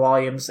releases of the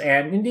volumes.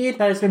 And indeed,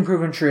 that has been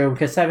proven true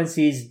because Seven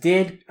Seas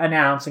did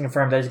announce and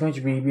confirm that it's going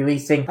to be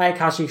releasing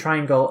Ayakashi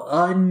Triangle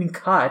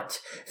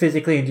uncut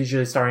physically and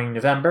digitally starting in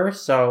November.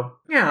 So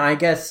yeah, I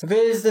guess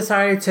Viz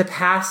decided to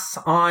pass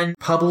on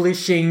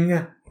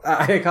publishing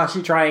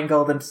Ayakashi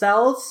Triangle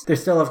themselves. They're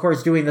still, of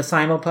course, doing the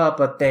simulpub,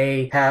 but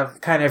they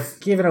have kind of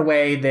given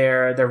away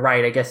their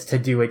right, I guess, to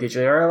do it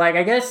digitally. Or, like,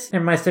 I guess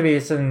there must have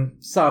been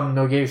some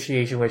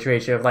negotiation with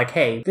Shueisha of, like,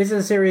 hey, this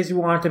is a series we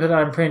want to put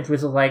out in print, which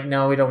is like,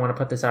 no, we don't want to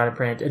put this out in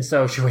print. And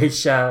so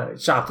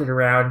Shueisha shopped it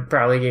around,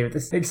 probably gave it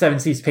this, like,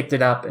 Seven Seas picked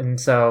it up, and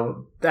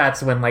so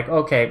that's when, like,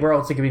 okay, we're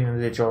also giving them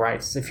the digital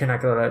rights if you're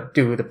not going to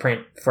do the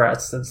print for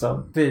us. And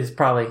so this is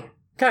probably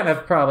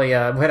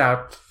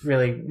without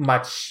really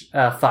much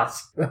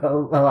fuss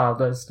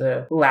allowed us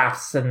to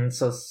lapse, and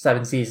so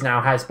Seven Seas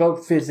now has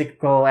both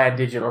physical and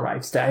digital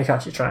rights to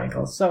Ayakashi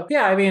Triangle. So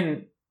yeah, I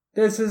mean,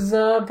 this is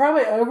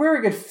probably a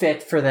very good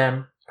fit for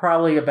them,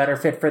 probably a better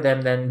fit for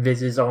them than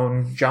Viz's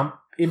own Jump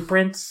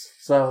imprints.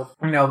 So,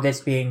 you know,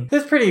 this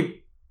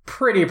pretty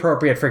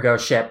appropriate for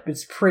Ghost Ship.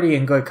 It's pretty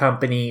in good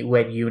company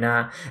with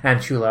Yuna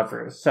and True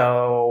Lovers.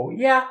 So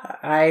yeah,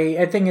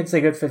 I think it's a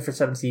good fit for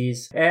Seven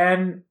Seas,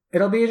 and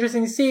it'll be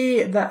interesting to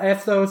see that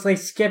if those like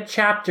skip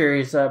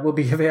chapters will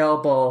be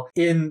available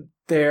in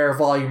their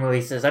volume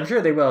releases. I'm sure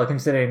they will,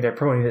 considering they're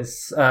promoting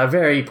this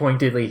very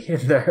pointedly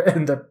in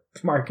the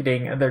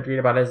marketing, and they're tweeting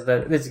about it as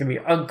that this is going to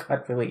be an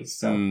uncut release.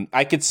 So.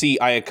 I could see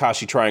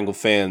Ayakashi Triangle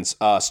fans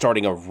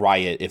starting a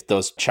riot if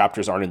those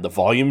chapters aren't in the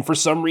volume for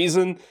some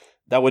reason.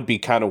 That would be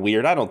kind of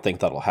weird. I don't think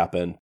that'll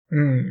happen.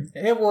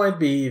 It would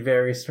be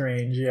very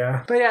strange,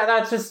 yeah. But yeah,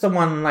 that's just the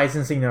one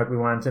licensing note we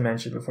wanted to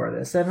mention before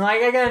this. And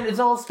like, again, it's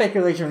all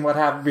speculation what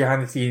happened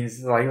behind the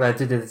scenes, like, led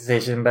to the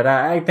decision. But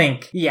I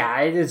think,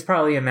 yeah, it's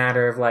probably a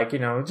matter of like, you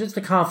know, just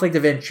a conflict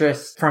of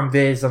interest from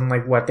Viz on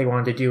like what they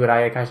wanted to do with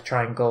Ayakashi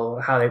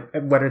Triangle,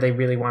 whether they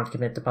really want to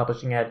commit to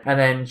publishing it. And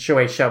then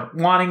Shueisha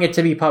wanting it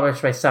to be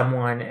published by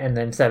someone, and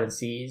then Seven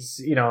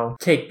Seas, you know,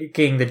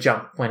 taking the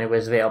jump when it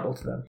was available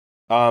to them.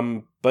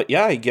 But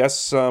yeah, I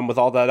guess with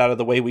all that out of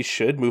the way, we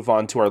should move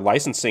on to our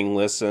licensing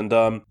list. And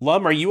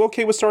Lum, are you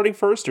okay with starting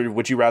first, or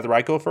would you rather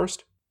I go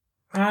first?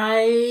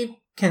 I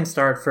can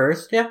start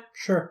first. Yeah,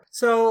 sure.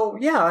 So,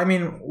 yeah, I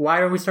mean, why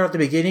don't we start at the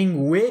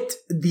beginning with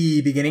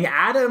the beginning?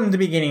 Adam, the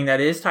beginning, that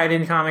is.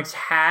 Titan Comics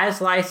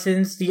has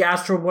licensed the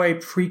Astro Boy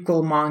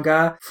prequel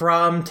manga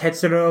from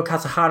Tetsuro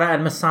Kasahara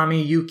and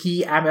Masami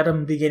Yuki at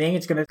Adam, the beginning.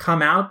 It's going to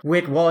come out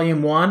with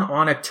Volume 1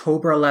 on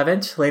October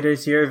 11th later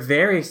this year.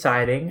 Very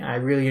exciting. I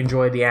really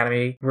enjoyed the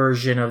anime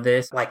version of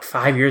this like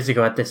 5 years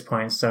ago at this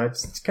point. So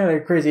it's kind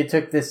of crazy it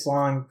took this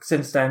long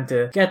since then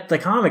to get the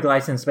comic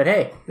license. But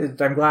hey,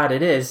 I'm glad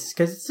it is,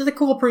 because it's a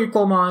cool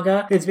prequel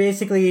manga. It's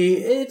basically,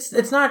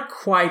 it's not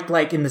quite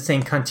like in the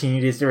same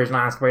continuity as the original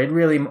Astro Boy. It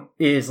really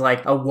is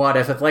like a what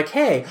if of like,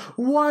 hey,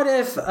 what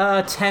if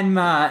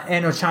Tenma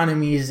and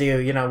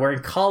Ochanomizu, you know, were in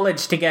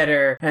college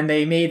together and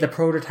they made the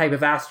prototype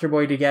of Astro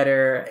Boy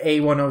together,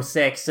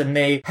 A106, and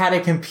they had to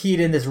compete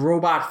in this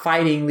robot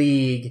fighting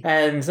league.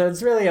 And so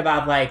it's really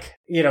about like,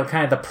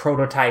 kind of the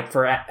prototype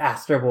for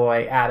Astro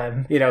Boy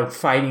Adam,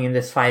 fighting in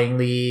this fighting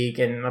league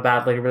and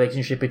about like a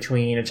relationship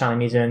between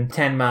Achanamizu and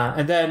Tenma.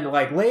 And then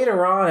like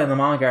later on in the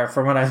manga,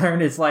 from what I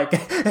learned, is like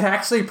it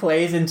actually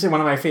plays into one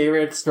of my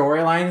favorite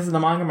storylines in the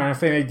manga, one of my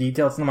favorite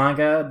details in the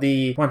manga,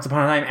 the Once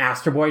Upon a Time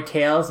Astro Boy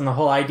tales, and the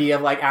whole idea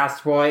of like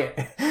Astro Boy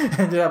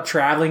ended up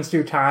traveling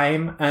through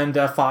time and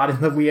fought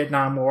in the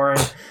Vietnam War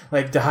and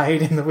like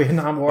died in the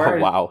Vietnam War.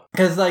 Oh, wow.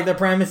 Because like the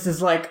premise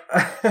is like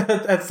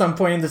at some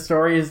point in the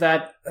story is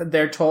that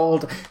they're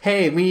told,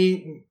 hey,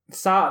 we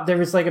saw there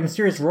was like a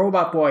mysterious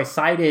robot boy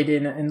sighted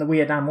in the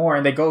Vietnam War,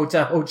 and they go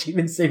to Ho Chi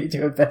Minh City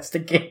to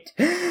investigate.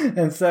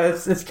 And so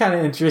it's kind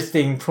of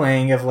interesting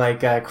playing of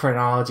like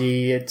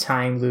chronology,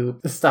 time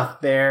loop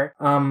stuff there.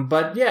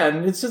 But yeah,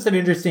 it's just an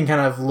interesting kind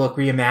of look,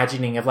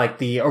 reimagining of like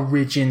the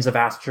origins of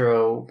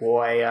Astro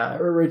Boy,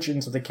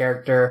 origins of the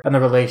character and the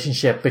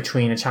relationship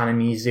between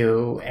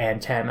Achanamizu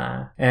and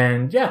Tenma.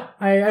 And yeah,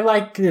 I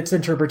like its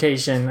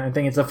interpretation. I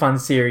think it's a fun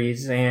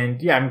series,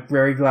 and yeah, I'm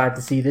very glad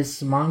to see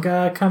this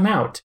manga come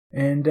out.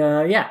 And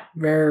yeah,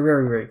 very,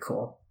 very, very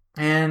cool.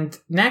 And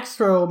next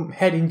we'll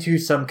head into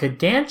some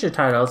Kodansha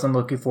titles I'm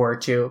looking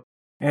forward to.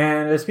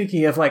 And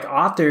speaking of like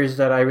authors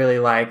that I really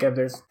like,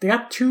 they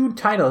got 2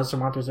 titles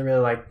from authors I really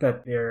like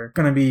that they're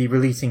going to be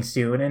releasing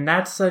soon. And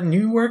that's a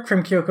new work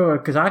from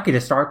Kyoko Okazaki to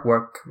start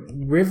work,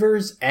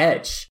 River's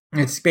Edge.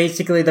 It's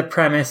basically the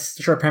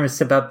short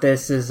premise about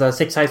this is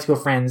 6 high school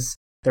friends.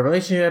 Their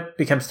relationship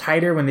becomes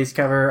tighter when they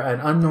discover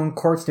an unknown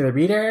corpse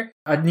near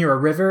a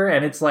river,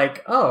 and it's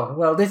like, oh,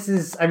 well, this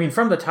is, I mean,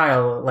 from the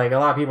title, like, a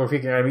lot of people are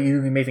figuring out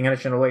immediately making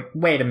connection,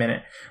 wait a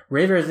minute,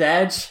 River's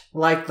Edge,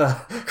 like the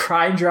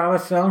crime drama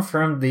film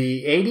from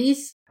the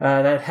 80s,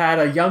 that had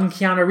a young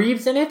Keanu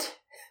Reeves in it?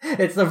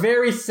 It's a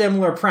very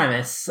similar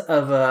premise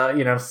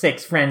of,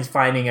 6 friends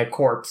finding a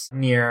corpse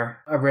near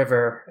a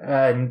river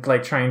and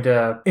like trying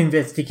to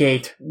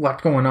investigate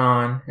what's going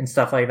on and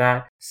stuff like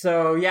that.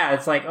 So yeah,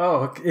 it's like,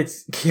 oh,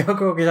 it's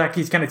Kyoko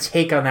Okazaki's kind of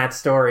take on that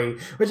story,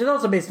 which is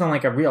also based on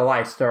like a real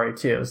life story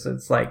too. So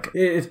it's like,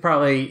 it's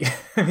probably,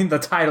 I mean, the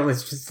title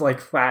is just like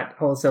flat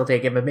wholesale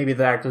taken, but maybe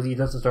the actual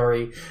details of the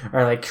story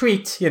are like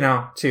tweaked,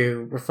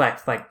 to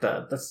reflect like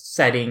the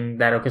setting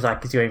that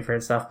Okazaki's doing for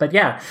itself. But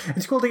yeah,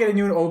 it's cool to get a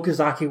new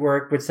Okazaki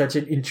work with such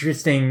an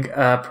interesting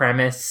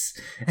premise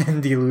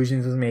and the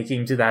allusions it's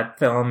making to that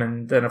film,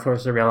 and then of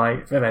course the real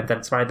life event that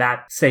inspired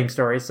that same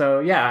story.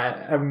 So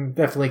yeah, I'm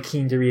definitely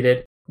keen to read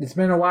it. It's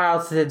been a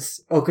while since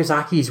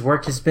Okazaki's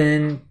work has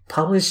been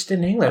published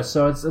in English,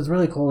 so it's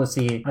really cool to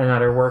see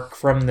another work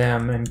from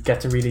them and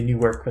get to read a new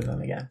work from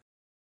them again.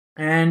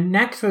 And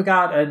next we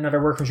got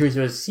another work from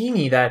Shuichi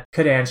Simi that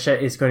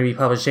Kodansha is going to be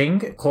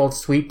publishing, called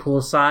Sweet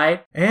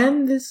Poolside.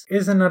 And this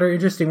is another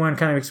interesting one,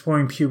 kind of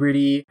exploring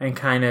puberty and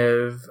kind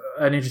of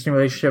an interesting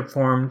relationship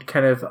formed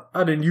kind of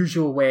an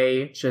unusual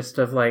way, just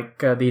of like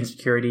the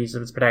insecurities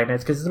of its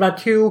protagonist. Because it's about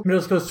 2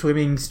 middle school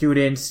swimming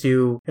students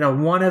who,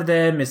 one of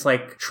them is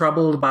like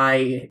troubled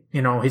by,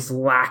 his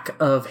lack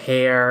of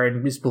hair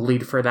and is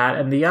bullied for that.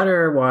 And the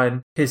other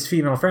one, his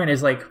female friend,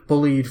 is like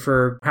bullied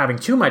for having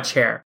too much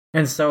hair.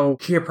 And so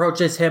she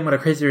approaches him with a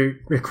crazy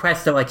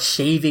request of like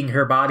shaving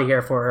her body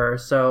hair for her.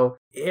 So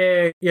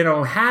it,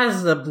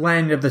 has the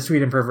blend of the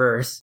sweet and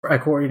perverse,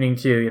 according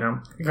to,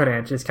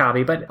 Kodansha's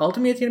copy. But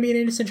ultimately, it's going to be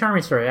an innocent,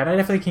 charming story. And I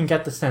definitely can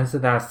get the sense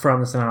of that from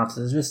the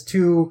synopsis. Just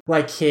 2,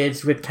 like,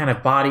 kids with kind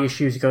of body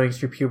issues going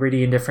through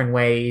puberty in different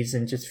ways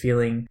and just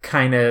feeling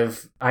kind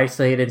of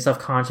isolated and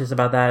self-conscious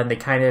about that. And they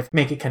kind of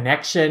make a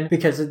connection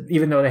because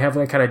even though they have,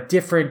 like, kind of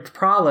different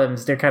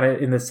problems, they're kind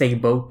of in the same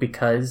boat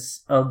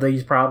because of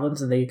these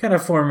problems. And they kind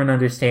of form an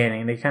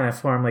understanding. They kind of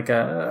form, like,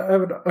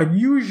 an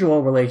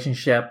unusual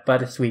relationship,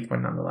 but a sweet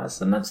one nonetheless,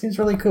 and that seems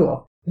really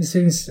cool. It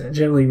seems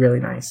generally really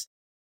nice.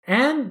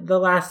 And the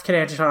last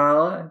Kodansha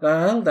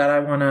title that I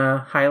want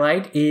to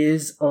highlight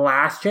is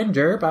Last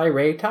Gender by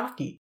Rei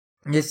Taki.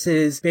 This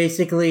is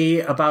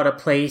basically about a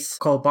place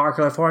called Bar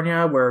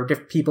California where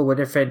people with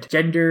different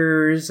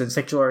genders and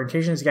sexual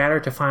orientations gather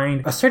to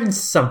find a certain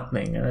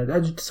something,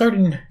 a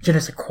certain je ne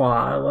sais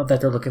quoi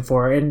that they're looking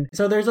for. And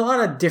so there's a lot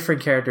of different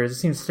characters. It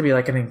seems to be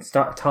like an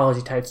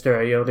anthology type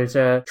story. There's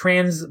a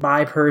trans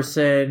bi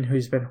person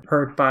who's been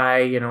hurt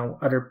by,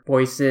 other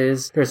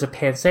voices. There's a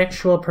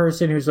pansexual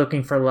person who's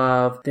looking for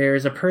love.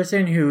 There's a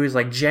person who is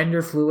like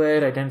gender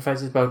fluid,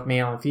 identifies as both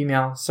male and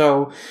female.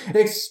 So it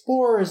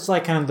explores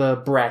like kind of the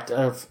breadth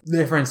of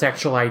different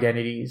sexual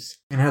identities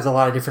and has a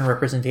lot of different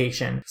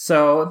representation.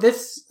 So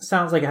this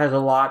sounds like it has a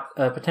lot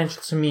of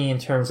potential to me in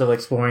terms of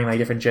exploring like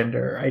different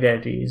gender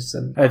identities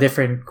and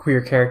different queer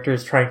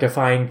characters trying to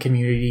find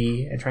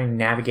community and trying to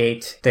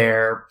navigate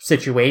their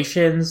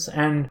situations.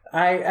 And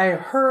I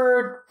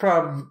heard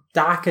from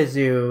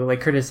Dakazu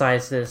like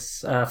criticize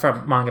this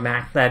from Manga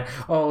Mac that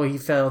he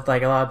felt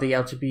like a lot of the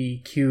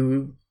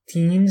LGBTQ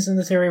themes in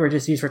this area were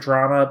just used for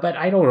drama, but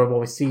I don't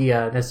always see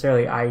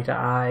necessarily eye to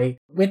eye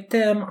with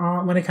them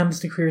when it comes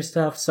to queer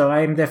stuff. So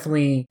I'm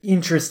definitely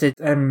interested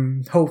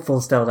and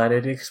hopeful still that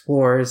it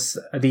explores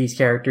these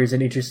characters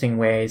in interesting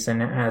ways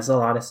and has a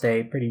lot to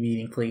say pretty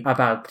meaningfully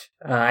about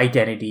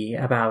identity,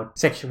 about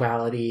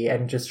sexuality,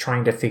 and just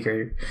trying to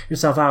figure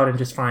yourself out and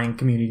just find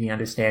community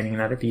understanding in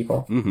other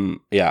people. Mm-hmm.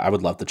 Yeah, I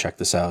would love to check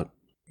this out.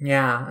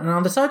 Yeah, and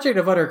on the subject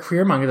of other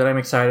queer manga that I'm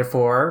excited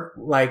for,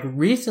 like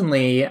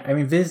recently, I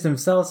mean, Viz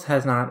themselves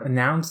has not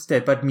announced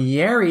it, but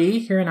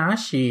Mieri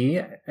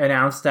Hiranashi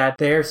announced that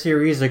their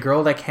series, A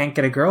Girl That Can't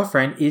Get a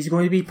Girlfriend, is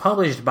going to be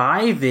published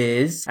by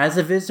Viz as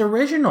a Viz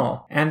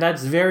original. And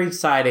that's very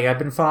exciting. I've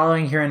been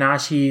following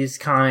Hiranashi's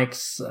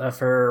comics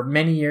for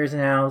many years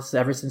now,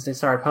 ever since they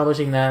started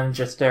publishing them,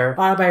 just their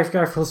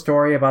autobiographical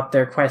story about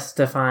their quest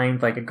to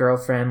find like a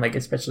girlfriend, like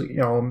especially,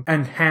 you know,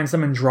 and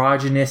handsome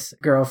androgynous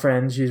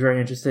girlfriend she's very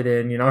interested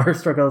in, you know, her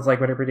struggles like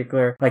with her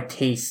particular like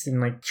tastes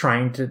and like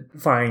trying to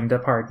find a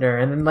partner,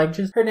 and then like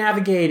just her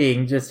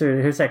navigating just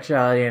her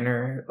sexuality and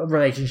her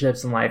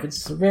relationships in life.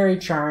 It's very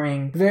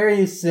charming,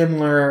 very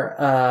similar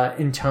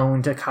in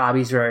tone to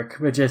Kabi's work,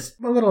 but just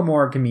a little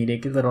more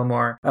comedic, a little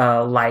more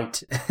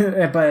light,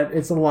 but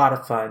it's a lot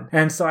of fun.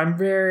 And so I'm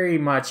very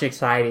much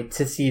excited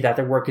to see that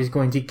the work is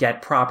going to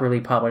get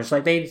properly published.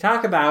 Like they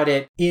talk about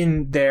it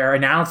in their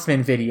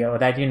announcement video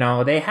that, you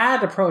know, they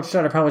had approached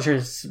other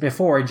publishers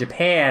before in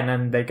Japan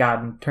and they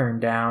got turned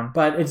down.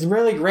 But it's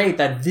really great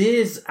that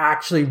Viz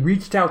actually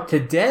reached out to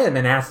them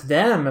and asked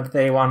them if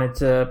they wanted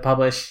to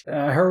publish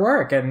her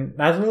work. And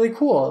that's really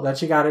cool that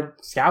she got it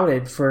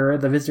scouted for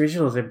the Viz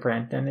Originals in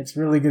print. And it's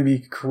really going to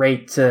be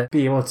great to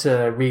be able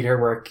to read her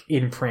work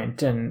in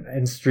print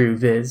and through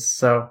Viz.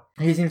 So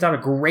he seems to have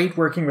a great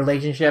working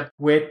relationship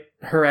with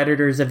her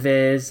editors at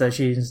Viz. So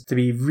she seems to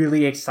be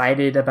really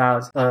excited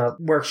about the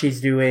work she's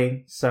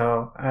doing.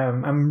 So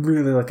I'm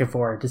really looking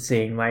forward to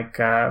seeing like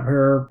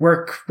her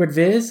work with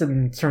Viz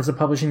in terms of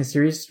publishing the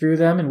series through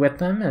them and with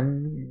them.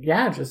 And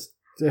yeah, just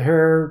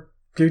her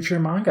future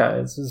manga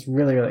is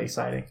really, really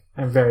exciting.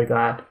 I'm very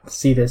glad to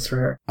see this for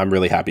her. I'm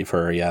really happy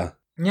for her, yeah.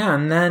 Yeah,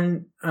 and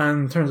then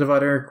in terms of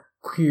other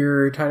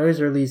queer titles,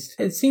 or at least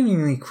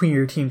seemingly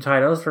queer team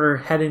titles, we're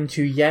heading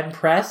to Yen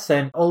Press,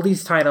 and all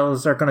these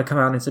titles are going to come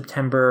out in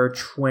September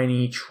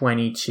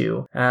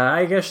 2022.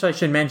 I guess I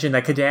should mention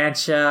that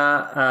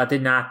Kodansha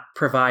did not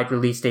provide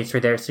release dates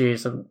for their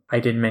series, so I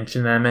didn't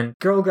mention them, and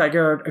Girl Got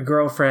a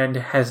Girlfriend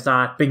has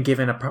not been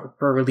given a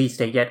proper release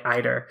date yet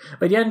either.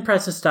 But Yen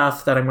Press's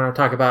stuff that I'm going to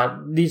talk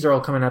about, these are all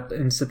coming up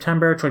in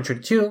September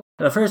 2022.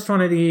 The first one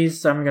of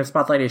these I'm going to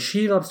spotlight is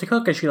She Loves to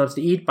Cook and She Loves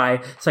to Eat by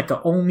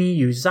Sakaomi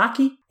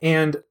Yuzaki.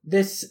 And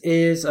this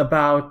is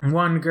about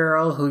one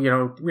girl who, you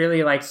know,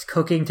 really likes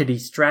cooking to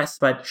de-stress,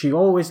 but she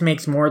always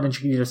makes more than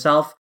she can eat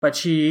herself. But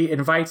she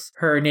invites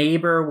her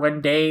neighbor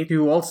one day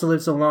who also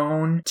lives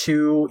alone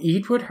to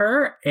eat with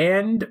her.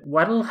 And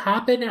what'll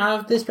happen out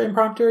of this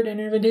impromptu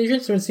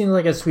invitation? So it seems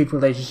like a sweet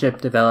relationship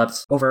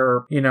develops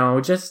over, you know,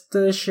 just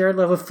the shared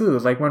love of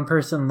food. Like one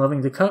person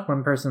loving to cook,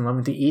 one person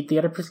loving to eat, the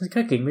other person's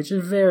cooking, which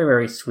is very,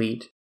 very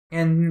sweet.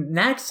 And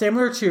next,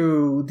 similar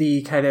to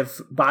the kind of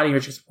body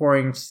image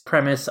exploring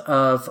premise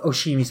of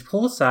Oshimi's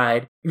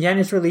Poolside, Yen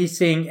is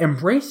releasing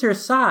Embrace Your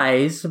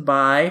Size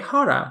by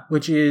Hara,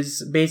 which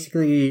is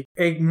basically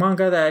a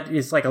manga that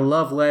is like a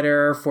love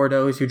letter for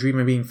those who dream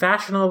of being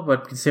fashionable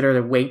but consider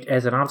the weight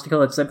as an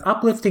obstacle. It's an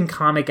uplifting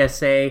comic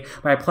essay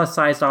by a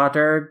plus-sized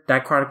author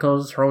that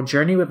chronicles her own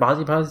journey with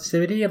body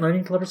positivity and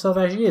learning to love herself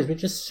as she is,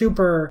 which is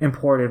super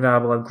important and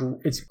valuable. And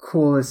it's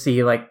cool to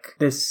see like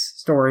this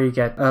story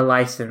get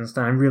licensed,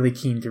 and I'm really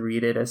keen to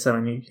read it as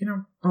someone who, you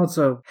know,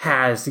 also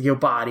has, you know,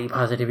 body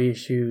positivity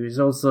issues,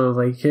 also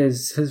like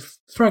his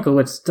struggle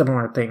with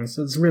similar things.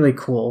 So it's really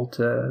cool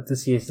to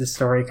see this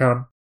story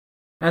come.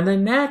 And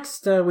then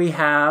next, we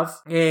have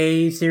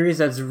a series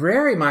that's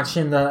very much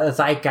in the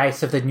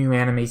zeitgeist of the new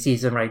anime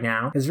season right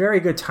now. It's very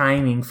good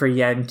timing for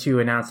Yen to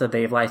announce that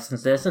they've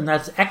licensed this, and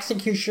that's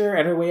Executioner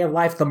and Her Way of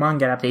Life, the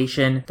manga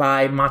adaptation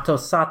by Mato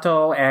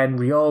Sato and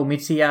Ryo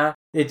Mitsuya.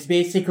 It's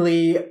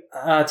basically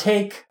a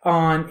take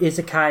on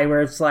isekai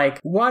where it's like,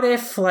 what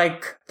if,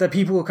 like, the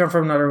people who come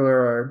from another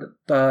world,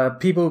 the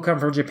people who come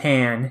from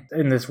Japan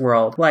in this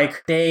world,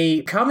 like,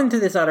 they come into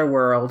this other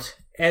world,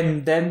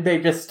 and then they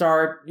just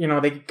start, you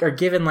know, they are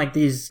given, like,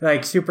 these,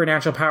 like,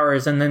 supernatural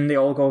powers, and then they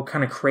all go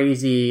kind of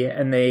crazy,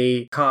 and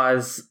they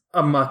cause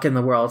a muck in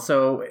the world.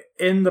 So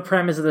in the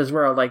premise of this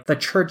world, like the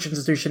church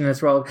institution in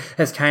this world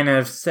has kind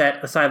of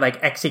set aside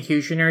like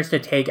executioners to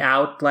take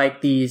out like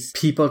these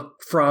people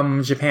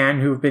from Japan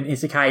who've been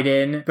isekai'd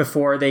in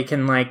before they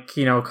can like,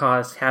 you know,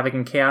 cause havoc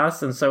and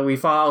chaos. And so we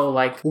follow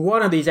like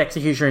one of these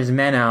executioners,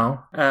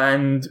 Menno,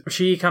 and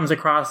she comes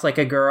across like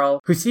a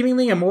girl who's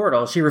seemingly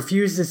immortal. She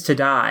refuses to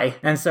die.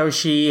 And so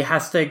she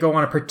has to go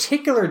on a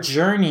particular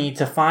journey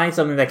to find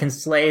something that can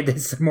slay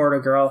this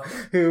immortal girl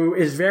who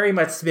is very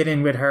much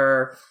smitten with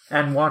her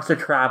and wants to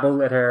travel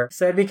with her.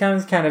 So it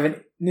becomes kind of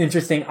an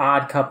interesting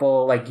odd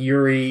couple, like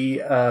Yuri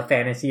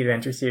fantasy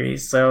adventure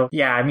series. So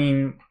yeah, I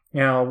mean,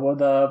 Well,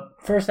 the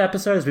first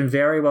episode has been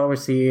very well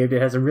received.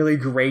 It has a really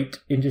great,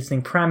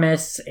 interesting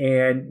premise.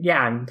 And yeah,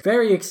 I'm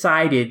very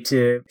excited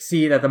to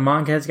see that the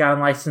manga has gotten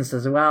licensed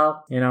as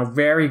well.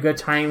 Very good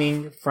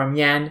timing from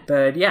Yen.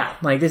 But yeah,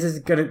 this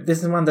is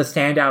one of the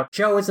standout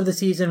shows of the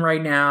season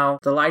right now.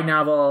 The light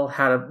novel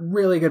had a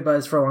really good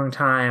buzz for a long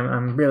time.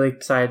 I'm really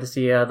excited to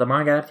see the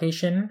manga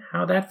adaptation,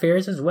 how that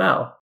fares as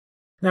well.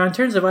 Now, in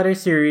terms of other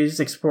series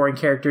exploring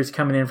characters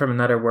coming in from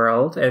another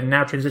world, and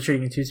now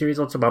transitioning into series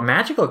also about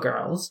magical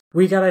girls,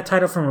 we got a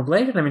title from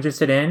Blade that I'm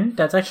interested in.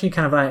 That's actually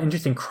kind of an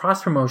interesting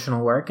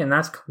cross-promotional work, and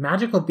that's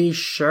Magical Beast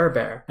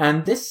Sherbear.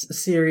 And this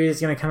series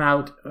is going to come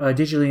out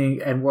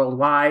digitally and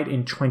worldwide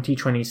in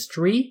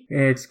 2023.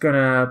 It's going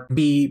to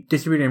be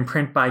distributed in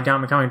print by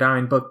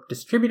Diamond Book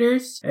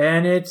Distributors,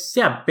 and it's,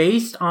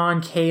 based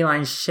on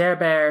K-Line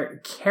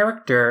Sherbear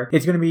character.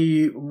 It's going to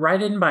be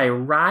written by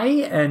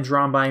Rai and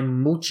drawn by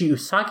Mochi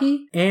Usagi.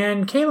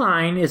 And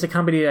K-Line is a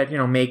company that,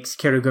 makes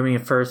Kirigumi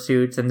and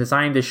fursuits and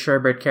designed the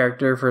Sherbert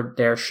character for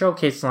their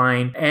showcase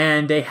line.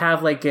 And they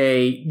have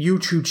a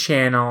YouTube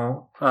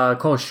channel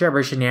called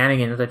Sherbert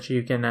Shenanigans that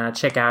you can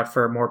check out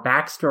for more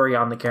backstory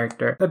on the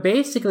character. But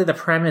basically the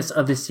premise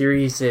of the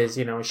series is,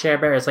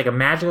 Sherbert is a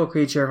magical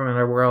creature from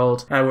another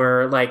world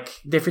where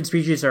different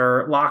species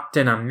are locked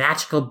in a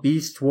magical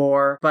beast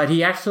war. But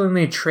he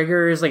accidentally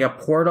triggers a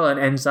portal and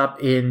ends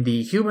up in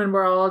the human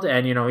world.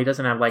 And, he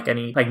doesn't have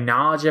any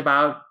knowledge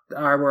about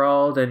our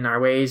world and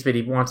our ways, but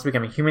he wants to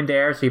become a human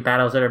there, so he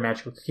battles other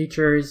magical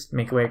creatures,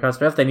 make a way across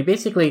stuff. Then he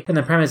basically, in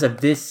the premise of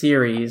this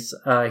series,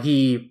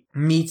 he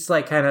meets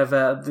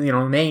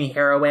the main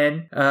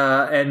heroine,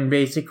 and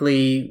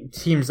basically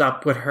teams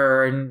up with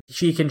her, and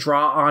she can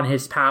draw on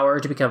his power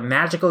to become a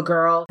magical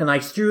girl.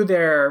 And through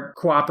their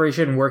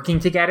cooperation, working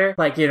together,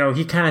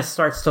 he kind of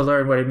starts to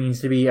learn what it means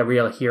to be a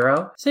real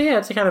hero. So yeah,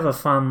 it's kind of a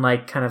fun,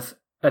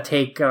 a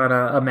take on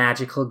a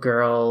magical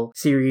girl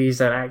series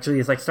that actually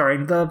is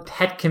starring the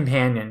pet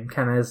companion,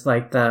 kind of is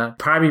the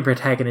primary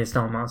protagonist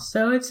almost.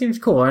 So it seems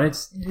cool, and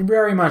it's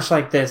very much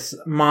this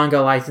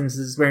manga license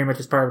is very much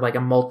as part of a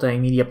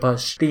multimedia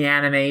push. The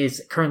anime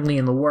is currently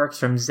in the works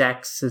from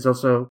Zex, is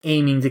also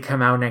aiming to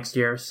come out next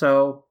year.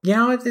 So,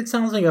 it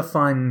sounds like a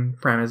fun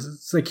premise.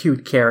 It's a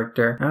cute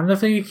character. I'm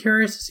definitely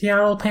curious to see how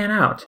it'll pan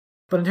out.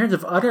 But in terms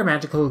of other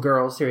magical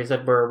girl series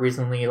that were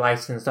recently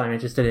licensed I'm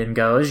interested in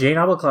goes, J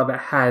Novel Club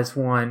has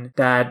one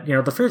that,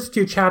 the first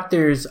 2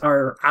 chapters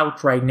are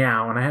out right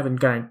now, and I haven't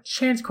gotten a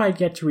chance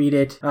quite yet to read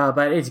it,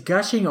 but it's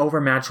Gushing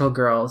Over Magical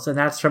Girls, and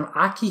that's from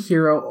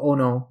Akihiro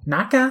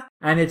Ononaka.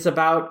 And it's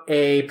about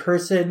a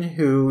person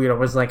who,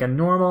 was a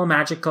normal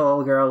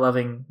magical girl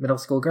loving middle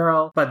school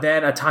girl. But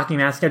then a talking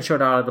mascot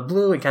showed out of the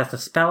blue and cast a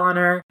spell on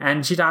her.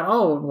 And she thought,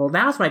 oh, well,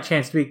 now's my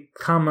chance to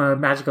become a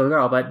magical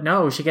girl. But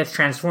no, she gets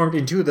transformed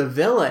into the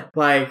villain.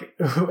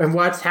 And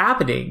what's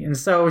happening? And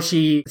so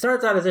she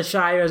starts out as a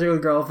shy magical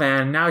girl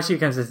fan. Now she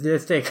becomes a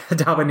sadistic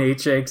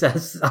dominatrix,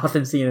 as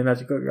often seen in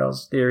magical girl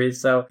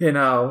theories. So,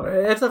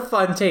 it's a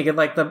fun take. And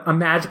a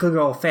magical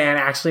girl fan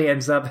actually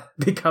ends up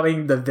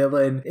becoming the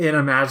villain in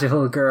a magical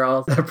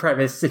girl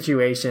premise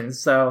situation.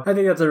 So I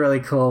think that's a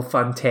really cool,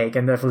 fun take.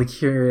 I'm definitely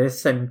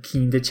curious and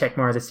keen to check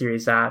more of the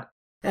series out.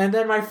 And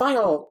then my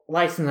final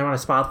license I want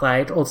to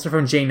spotlight, also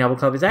from J Novel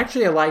Club, is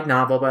actually a light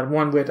novel, but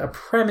one with a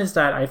premise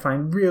that I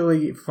find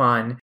really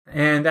fun.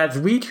 And that's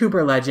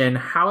VTuber Legend,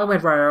 How I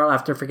Went Viral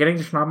After Forgetting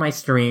to Turn Off My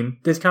Stream.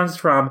 This comes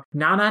from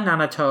Nana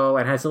Nanato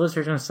and has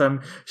illustrations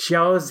from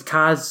Shios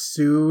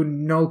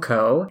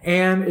Kazunoko.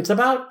 And it's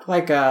about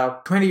a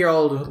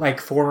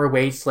 20-year-old former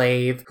wage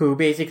slave who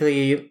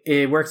basically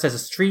works as a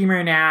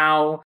streamer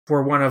now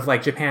for one of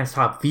Japan's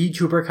top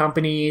VTuber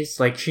companies.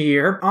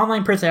 Her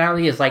online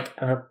personality is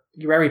a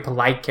very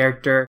polite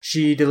character.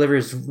 She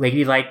delivers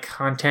ladylike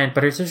content,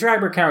 but her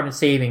subscriber count and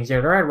savings,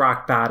 they're at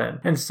rock bottom.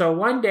 And so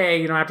one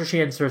day, after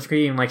she ends her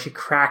stream, she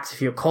cracks a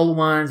few cold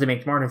ones and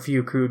makes more than a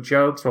few crude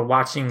jokes while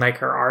watching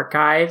her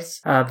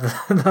archives,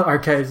 the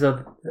archives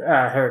of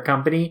her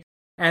company.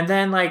 And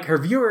then, her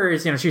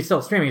viewers, she's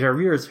still streaming, so her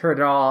viewers heard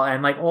it all,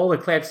 and, all the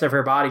clips of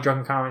her body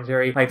drunken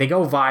commentary, they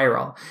go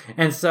viral.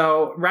 And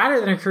so, rather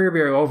than her career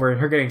being over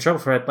and her getting in trouble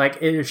for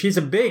it, she's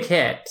a big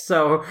hit.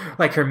 So,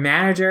 her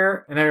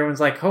manager and everyone's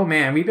oh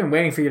man, we've been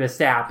waiting for you to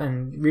stop,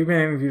 and we've been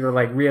waiting for you to,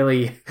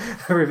 really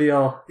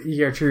reveal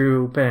your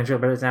true potential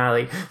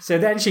personality. So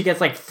then she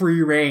gets,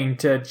 free reign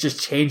to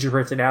just change her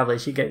personality.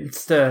 She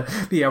gets to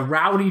be a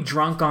rowdy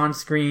drunk on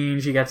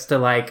screen. She gets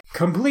to,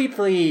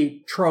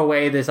 completely throw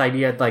away this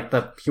idea of,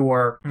 the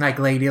pure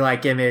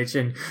ladylike image,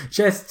 and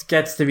just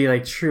gets to be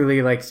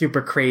truly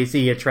super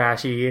crazy and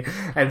trashy.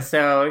 And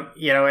so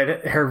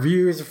her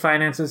views,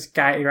 finances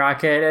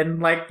skyrocket, and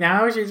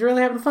now she's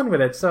really having fun with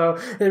it. So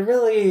it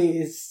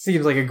really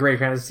seems like a great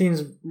premise.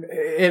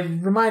 It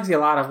reminds me a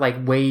lot of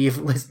Wave.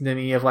 Listen to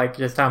me, of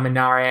just how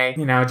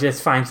Minare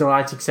just finds a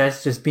lot of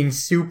success just being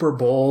super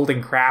bold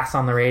and crass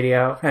on the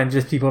radio, and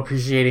just people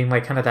appreciating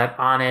kind of that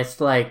honest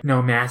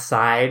no mass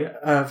side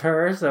of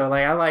her. So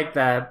I like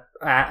that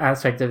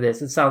aspect of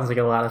this. It sounds like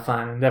a lot of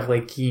fun. I'm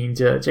definitely keen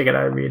to check it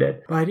out and read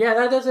it. But yeah,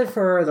 that does it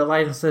for the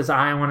licenses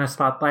I want to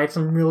spotlight.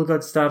 Some real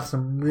good stuff,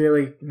 some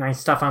really nice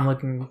stuff I'm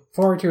looking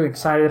forward to,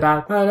 excited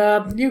about.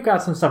 But you've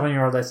got some stuff on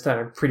your list that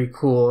are pretty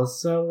cool,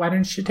 so why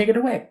don't you take it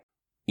away?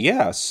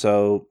 Yeah,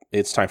 so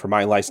it's time for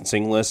my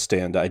licensing list,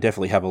 and I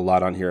definitely have a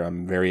lot on here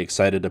I'm very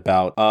excited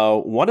about.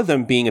 One of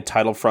them being a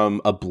title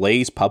from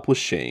Ablaze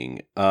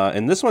Publishing.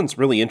 And this one's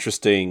really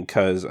interesting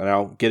because, and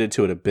I'll get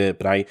into it a bit,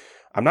 but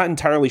I'm not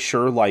entirely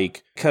sure,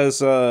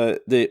 because let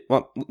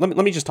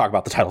me just talk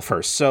about the title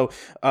first. So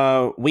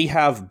we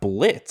have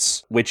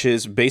Blitz, which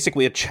is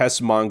basically a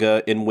chess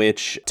manga in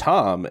which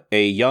Tom,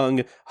 a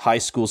young high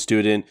school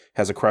student,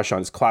 has a crush on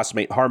his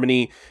classmate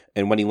Harmony.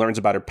 And when he learns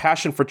about her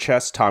passion for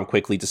chess, Tom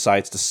quickly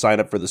decides to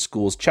sign up for the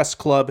school's chess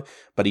club,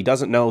 but he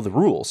doesn't know the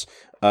rules.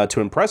 To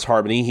impress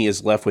Harmony, he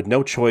is left with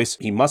no choice.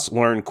 He must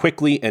learn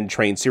quickly and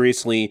train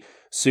seriously.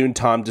 Soon,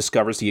 Tom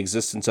discovers the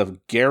existence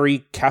of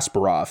Garry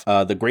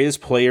Kasparov, the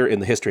greatest player in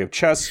the history of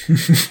chess.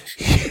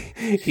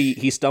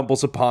 He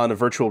stumbles upon a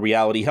virtual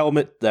reality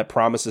helmet that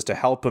promises to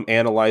help him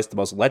analyze the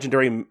most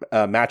legendary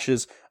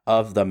matches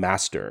of the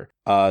master.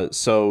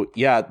 So,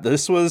 yeah,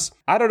 this was,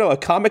 I don't know, a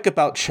comic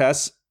about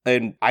chess.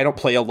 And I don't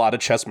play a lot of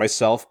chess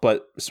myself,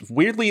 but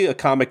weirdly, a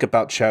comic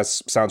about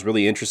chess sounds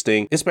really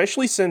interesting,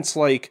 especially since,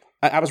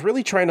 I was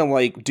really trying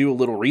to, do a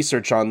little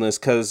research on this,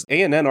 because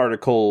ANN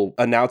article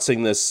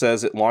announcing this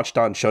says it launched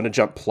on Shonen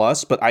Jump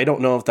Plus, but I don't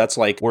know if that's,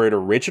 where it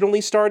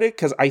originally started,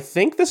 because I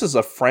think this is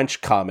a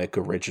French comic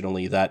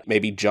originally that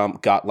maybe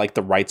Jump got,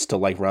 the rights to,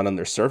 run on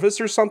their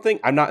service or something.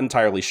 I'm not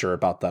entirely sure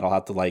about that. I'll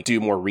have to, do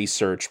more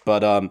research,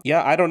 but,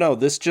 yeah, I don't know.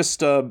 This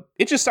just,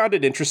 it just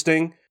sounded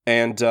interesting.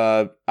 And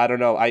I don't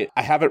know, I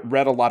haven't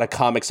read a lot of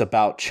comics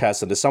about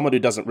chess, and as someone who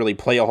doesn't really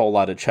play a whole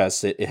lot of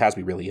chess, it has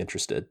me really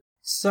interested.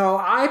 So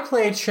I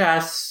played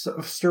chess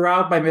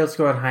throughout my middle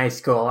school and high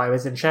school. I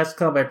was in chess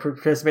club. I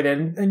participated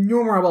in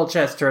innumerable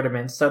chess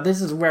tournaments. So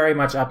this is very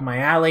much up my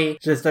alley.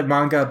 Just a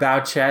manga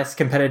about chess,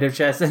 competitive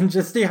chess, and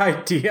just the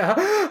idea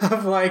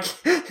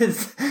of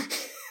his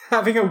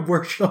having a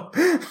worship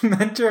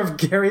mentor of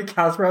Garry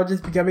Kasparov,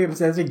 just becoming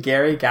obsessed with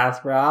Garry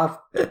Kasparov.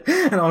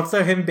 And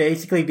also him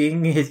basically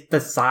being the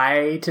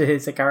side to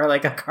his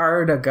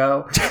Hikaru no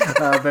Go,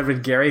 but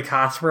with Garry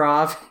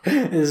Kasparov.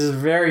 This is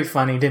very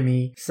funny to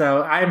me.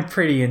 So I'm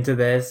pretty into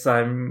this.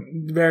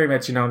 I'm very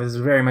much, this is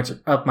very much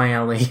up my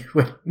alley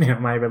with,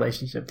 my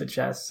relationship to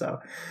chess.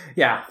 So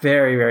yeah,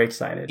 very, very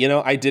excited.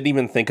 I didn't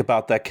even think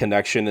about that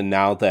connection, and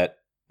now that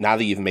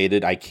you've made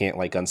it, I can't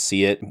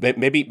unsee it.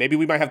 Maybe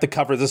we might have to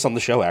cover this on the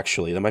show,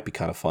 actually. That might be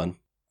kind of fun.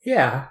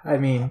 Yeah, I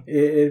mean,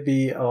 it'd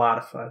be a lot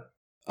of fun.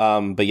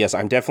 But yes,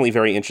 I'm definitely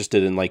very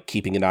interested in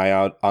keeping an eye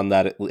out on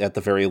that at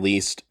the very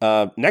least.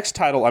 Next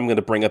title I'm going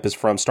to bring up is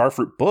from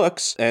Starfruit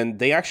Books, and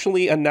they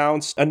actually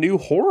announced a new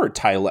horror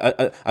title,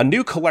 a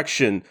new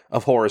collection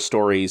of horror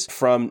stories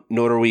from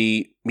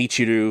Norui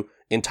Michiru,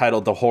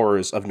 entitled The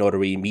Horrors of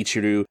Norui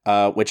Michiru,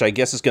 which I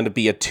guess is going to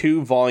be a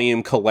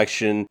 2-volume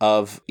collection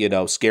of,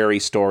 scary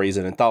stories,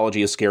 an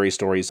anthology of scary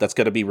stories that's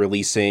going to be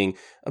releasing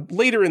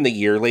later in the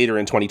year, later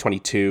in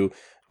 2022,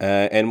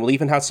 and we'll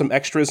even have some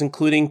extras,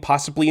 including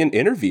possibly an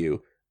interview,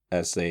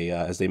 as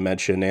they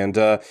mention.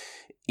 And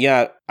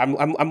yeah,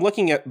 I'm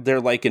looking at their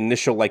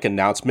initial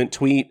announcement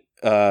tweet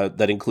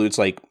that includes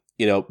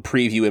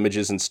preview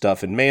images and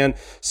stuff. And man,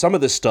 some of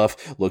this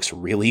stuff looks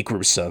really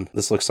gruesome.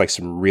 This looks like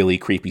some really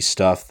creepy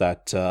stuff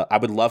that I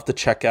would love to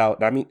check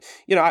out. I mean,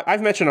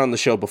 I've mentioned on the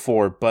show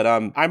before, but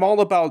I'm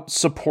all about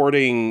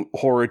supporting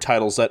horror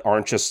titles that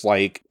aren't just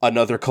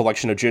another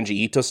collection of Junji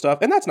Ito stuff.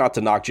 And that's not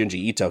to knock Junji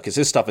Ito, because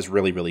his stuff is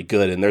really, really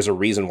good. And there's a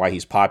reason why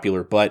he's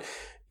popular. But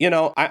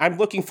I'm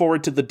looking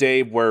forward to the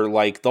day where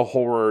the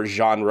horror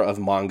genre of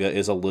manga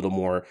is a little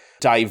more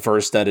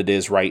diverse than it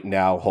is right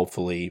now,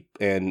 hopefully.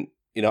 And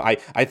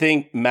I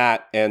think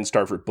Matt and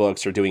Starfruit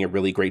Books are doing a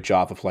really great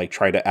job of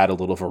trying to add a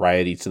little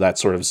variety to that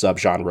sort of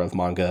subgenre of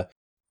manga.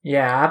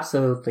 Yeah,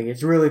 absolutely.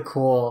 It's really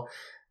cool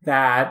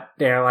that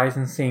they're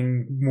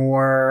licensing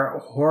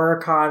more horror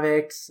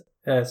comics,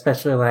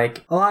 especially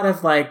a lot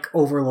of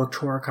overlooked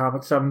horror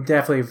comics. So I'm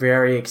definitely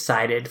very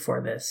excited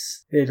for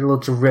this. It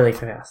looks really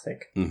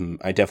fantastic. Mm-hmm.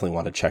 I definitely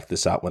want to check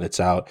this out when it's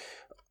out.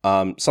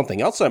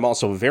 Something else I'm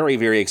also very,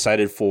 very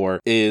excited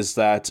for is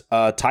that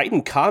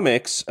Titan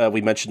Comics,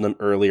 we mentioned them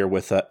earlier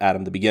with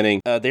Adam at the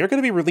beginning, they are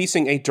going to be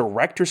releasing a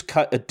director's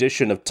cut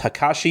edition of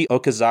Takashi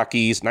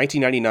Okazaki's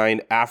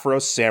 1999 Afro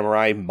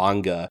Samurai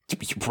manga. You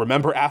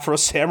remember Afro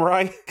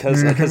Samurai?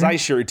 Because I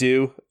sure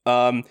do.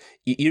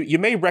 You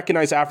may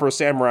recognize Afro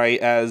Samurai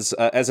as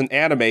an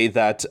anime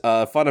that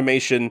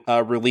Funimation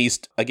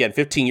released, again,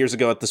 15 years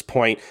ago at this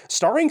point,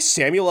 starring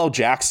Samuel L.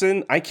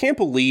 Jackson. I can't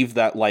believe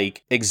that,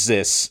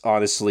 exists,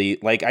 honestly.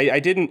 I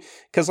didn't,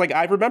 because,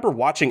 I remember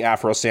watching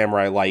Afro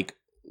Samurai,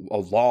 a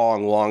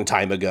long, long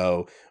time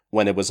ago,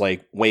 when it was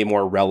way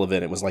more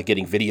relevant. It was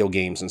getting video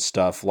games and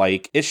stuff.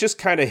 It's just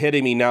kind of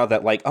hitting me now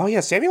that oh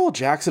yeah, Samuel L.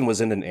 Jackson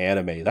was in an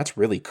anime. That's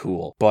really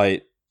cool.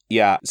 But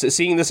yeah, so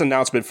seeing this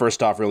announcement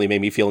first off really made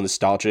me feel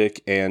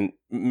nostalgic and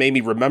made me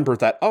remember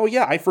that, oh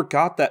yeah, I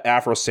forgot that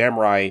Afro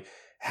Samurai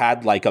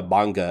had like a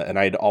manga and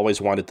I'd always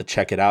wanted to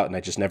check it out and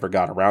I just never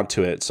got around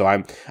to it. So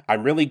I'm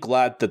really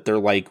glad that they're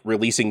like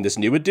releasing this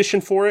new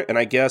edition for it. And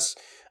I guess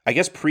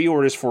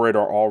pre-orders for it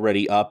are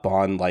already up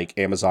on like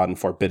Amazon and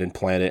Forbidden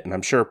Planet, and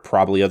I'm sure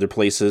probably other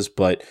places,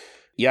 but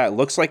yeah, it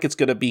looks like it's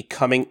going to be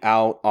coming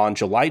out on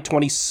July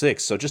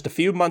 26th, so just a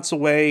few months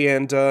away,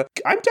 and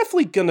I'm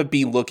definitely going to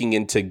be looking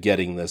into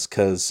getting this,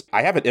 because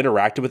I haven't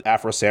interacted with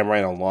Afro Samurai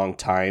in a long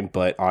time,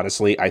 but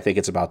honestly, I think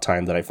it's about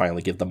time that I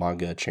finally give the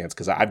manga a chance,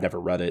 because I've never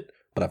read it,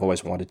 but I've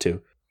always wanted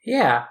to.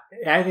 Yeah,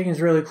 I think it's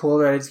really cool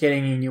that it's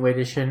getting a new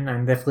edition.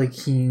 I'm definitely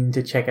keen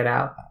to check it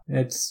out.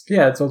 It's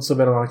also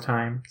been a long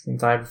time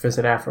since I've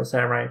visited Afro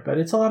Samurai, but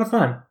it's a lot of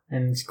fun.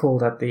 And it's cool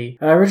that the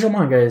original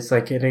manga is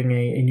like getting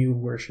a new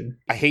version.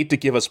 I hate to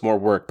give us more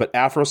work, but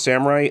Afro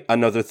Samurai,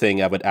 another thing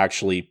I would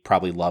actually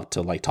probably love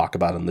to like talk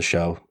about on the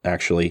show,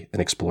 actually,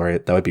 and explore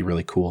it. That would be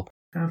really cool.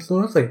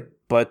 Absolutely.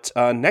 But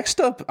next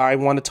up, I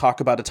want to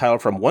talk about a title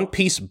from One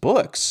Piece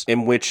Books,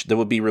 in which they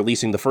will be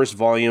releasing the first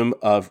volume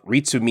of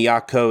Ritsu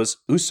Miyako's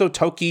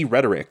Usotoki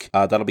Rhetoric.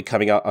 That'll be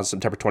coming out on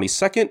September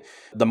 22nd.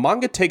 The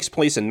manga takes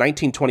place in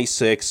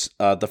 1926,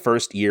 the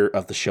first year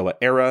of the Showa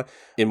era,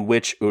 in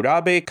which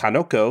Urabe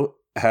Kanoko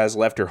has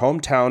left her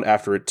hometown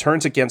after it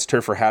turns against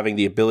her for having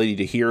the ability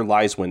to hear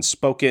lies when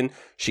spoken.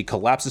 She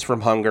collapses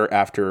from hunger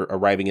after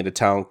arriving in a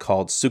town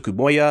called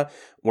Tsukumoya,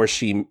 where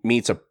she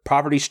meets a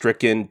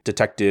poverty-stricken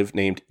detective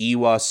named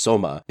Iwa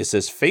Soma. Is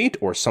this fate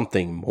or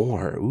something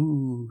more?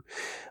 Ooh.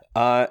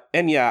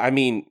 And yeah, I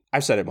mean,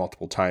 I've said it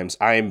multiple times.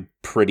 I'm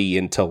pretty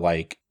into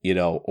like, you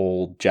know,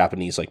 old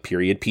Japanese like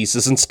period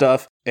pieces and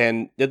stuff.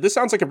 And this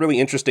sounds like a really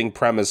interesting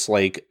premise,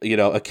 like, you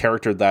know, a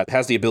character that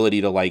has the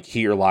ability to like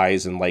hear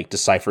lies and like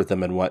decipher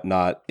them and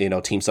whatnot, you know,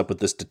 teams up with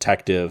this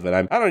detective. And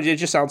I don't know, it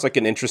just sounds like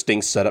an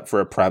interesting setup for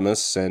a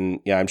premise.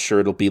 And yeah, I'm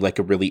sure it'll be like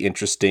a really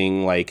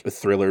interesting, like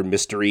thriller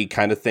mystery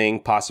kind of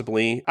thing,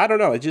 possibly. I don't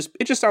know. It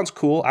just sounds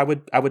cool. I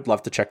would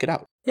love to check it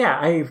out. Yeah,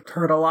 I've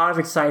heard a lot of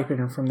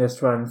excitement from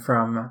this one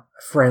from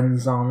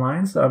friends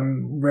online, so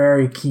I'm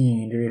very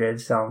keen to read it.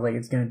 It sounds like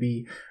it's going to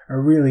be a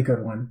really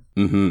good one.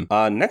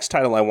 Mm-hmm. Next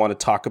title I want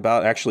to talk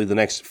about, actually the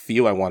next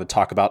few I want to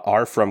talk about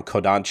are from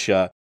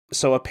Kodansha.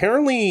 So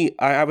apparently,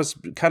 I was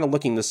kind of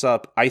looking this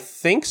up. I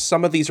think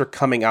some of these are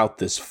coming out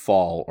this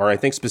fall, or I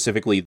think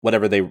specifically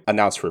whatever they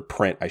announced for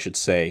print, I should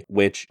say,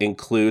 which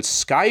includes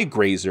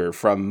Skygrazer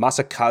from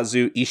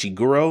Masakazu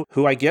Ishiguro,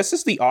 who I guess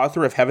is the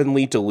author of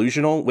Heavenly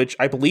Delusional, which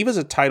I believe is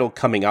a title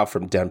coming out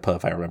from Denpa,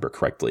 if I remember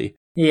correctly.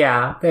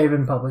 Yeah, they've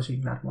been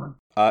publishing that one.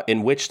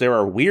 In which there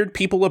are weird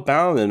people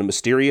abound in a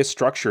mysterious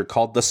structure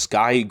called the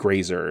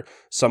Skygrazer.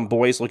 Some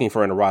boys looking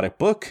for an erotic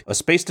book, a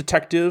space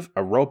detective,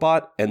 a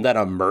robot, and then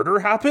a murder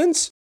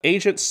happens?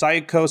 Agent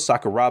Sayako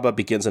Sakuraba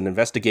begins an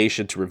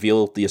investigation to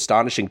reveal the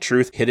astonishing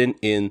truth hidden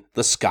in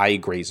the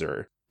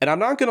Skygrazer. And I'm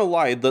not going to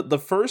lie, the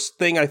first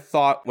thing I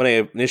thought when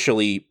I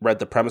initially read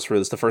the premise for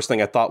this, the first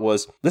thing I thought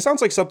was, this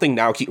sounds like something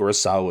Naoki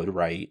Urasawa would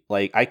write.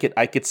 Like,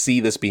 I could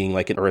see this being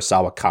like an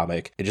Urasawa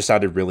comic. It just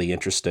sounded really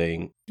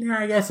interesting. Yeah,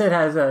 I guess it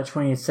has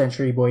 20th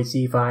century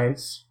Boise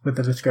vibes with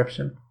the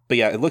description. But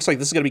yeah, it looks like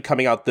this is going to be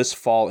coming out this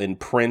fall in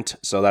print,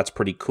 so that's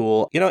pretty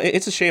cool. You know,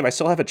 it's a shame. I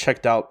still haven't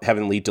checked out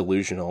Heavenly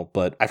Delusional,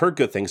 but I've heard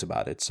good things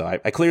about it, so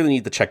I clearly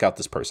need to check out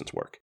this person's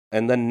work.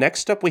 And then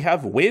next up, we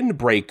have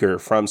Windbreaker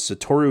from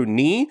Satoru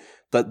Nii.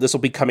 This will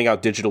be coming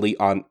out digitally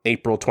on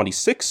April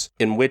 26th,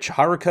 in which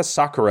Haruka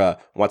Sakura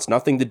wants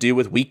nothing to do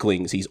with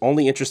weaklings. He's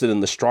only interested in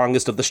the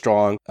strongest of the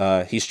strong.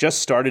 He's just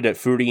started at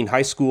Furin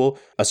High School,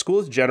 a school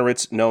of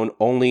degenerates known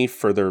only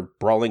for their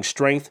brawling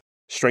strength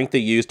they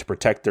use to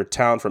protect their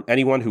town from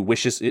anyone who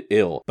wishes it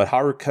ill. But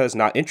Haruka is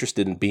not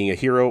interested in being a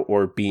hero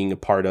or being a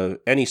part of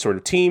any sort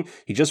of team.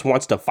 He just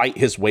wants to fight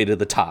his way to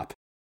the top.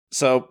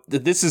 So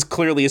this is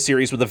clearly a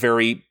series with a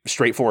very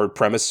straightforward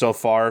premise so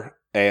far,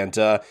 and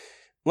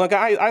look,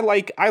 I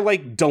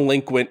like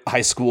delinquent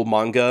high school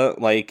manga.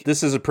 Like,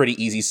 this is a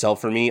pretty easy sell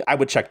for me. I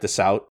would check this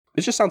out.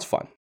 It just sounds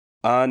fun.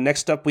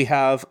 Next up, we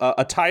have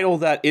a title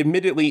that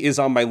admittedly is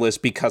on my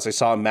list because I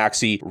saw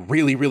Maxi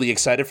really, really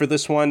excited for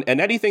this one.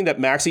 And anything that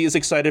Maxi is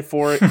excited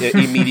for, it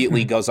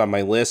immediately goes on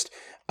my list.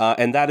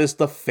 And that is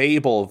The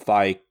Fable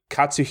by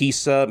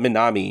Katsuhisa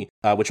Minami,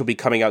 which will be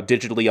coming out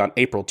digitally on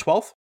April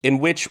 12th. In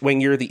which,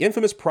 when you're the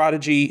infamous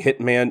prodigy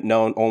hitman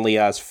known only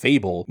as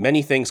Fable,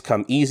 many things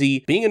come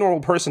easy. Being a normal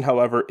person,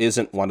 however,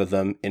 isn't one of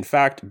them. In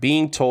fact,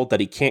 being told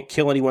that he can't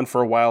kill anyone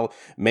for a while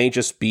may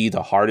just be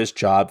the hardest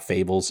job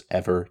Fable's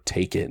ever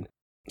taken.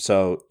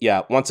 So,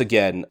 yeah, once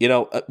again, you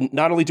know,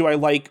 not only do I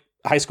like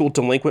high school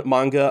delinquent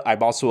manga,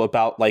 I'm also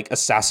about like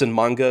assassin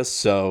manga.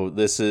 So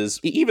this is,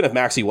 even if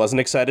Maxi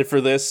wasn't excited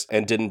for this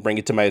and didn't bring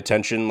it to my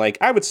attention, like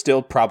I would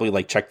still probably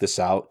like check this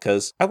out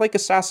because I like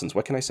assassins.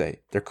 What can I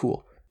say? They're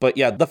cool. But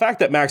yeah, the fact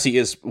that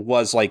Maxi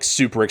was like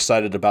super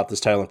excited about this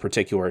title in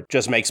particular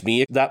just makes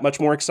me that much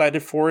more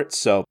excited for it.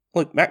 So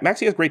look,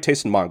 Maxi has great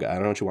taste in manga. I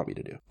don't know what you want me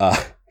to do.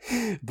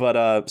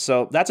 But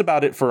so that's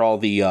about it for all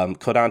the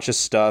Kodansha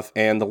stuff.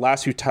 And the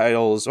last two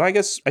titles, well, I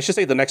guess I should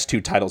say the next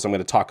two titles I'm going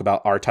to talk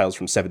about are titles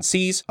from Seven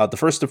Seas. The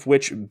first of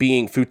which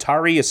being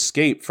Futari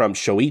Escape from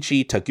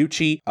Shoichi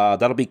Taguchi.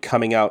 That'll be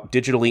coming out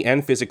digitally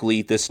and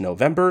physically this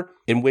November,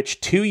 in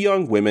which two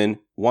young women,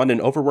 one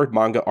an overworked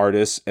manga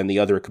artist and the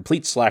other a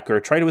complete slacker,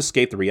 try to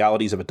escape the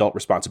realities of adult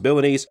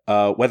responsibilities.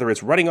 Whether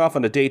it's running off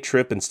on a day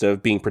trip instead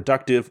of being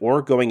productive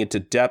or going into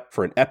depth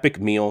for an epic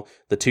meal,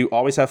 the two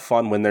always have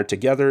fun when they're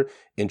together.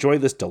 Enjoy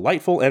this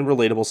delightful and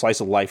relatable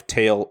slice of life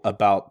tale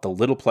about the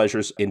little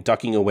pleasures in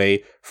ducking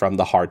away from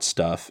the hard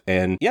stuff.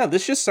 And yeah,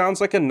 this just sounds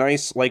like a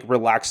nice, like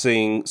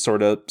relaxing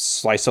sort of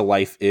slice of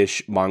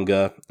life-ish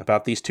manga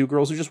about these two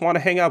girls who just want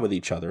to hang out with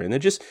each other. And it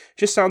just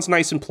sounds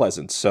nice and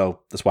pleasant.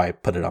 So that's why I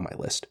put it on my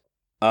list.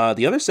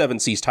 The other Seven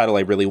Seas title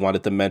I really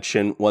wanted to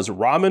mention was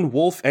Ramen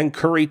Wolf and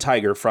Curry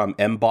Tiger from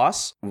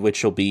M-Boss,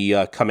 which will be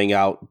coming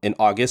out in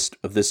August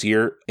of this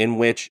year, in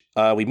which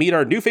we meet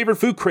our new favorite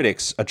food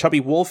critics, a chubby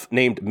wolf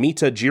named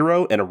Mita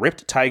Jiro and a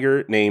ripped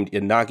tiger named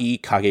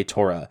Inagi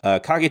Kagetora.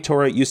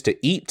 Kagetora used to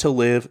eat to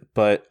live,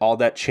 but all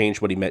that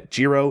changed when he met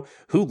Jiro,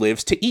 who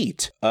lives to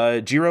eat.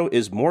 Jiro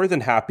is more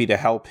than happy to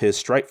help his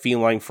striped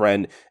feline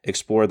friend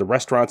explore the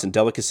restaurants and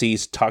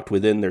delicacies tucked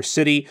within their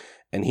city,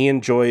 and he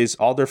enjoys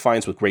all their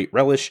finds with great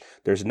relish.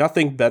 There's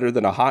nothing better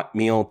than a hot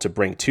meal to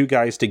bring two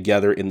guys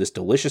together in this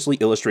deliciously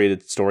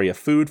illustrated story of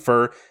food,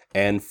 fur,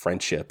 and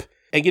friendship.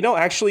 And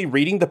actually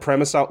reading the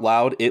premise out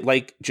loud,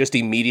 it just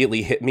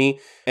immediately hit me.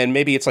 And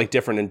maybe it's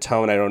different in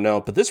tone, I don't know.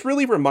 But this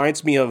really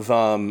reminds me of,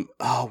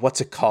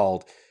 what's it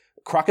called?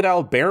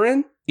 Crocodile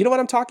Baron? You know what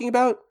I'm talking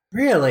about?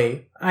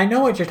 Really? I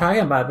know what you're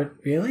talking about, but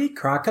really?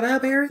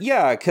 Crocodile Baron?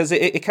 Yeah, because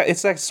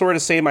it's that sort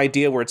of same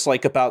idea where it's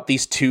about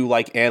these two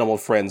animal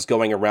friends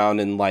going around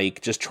and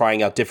just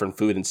trying out different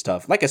food and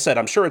stuff. Like I said,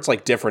 I'm sure it's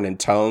different in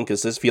tone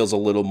because this feels a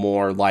little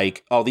more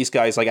these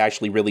guys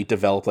actually really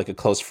develop a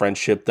close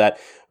friendship that,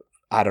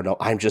 I don't know,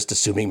 I'm just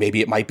assuming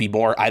maybe it might be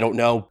more, I don't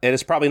know. And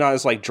it's probably not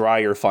as dry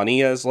or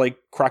funny as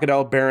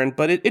Crocodile Baron,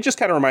 but it just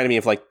kind of reminded me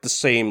of the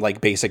same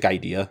basic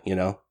idea,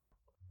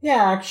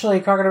 Yeah, actually,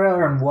 Crocodile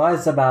Baron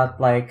was about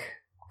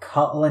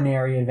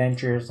culinary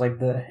adventures,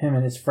 him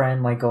and his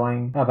friend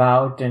going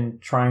about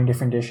and trying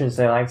different dishes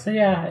they like. So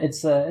yeah,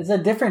 it's a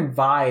different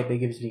vibe it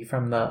gives me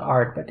from the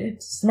art, but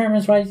it's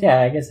memories-wise, yeah,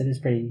 I guess it is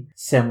pretty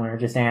similar.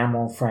 Just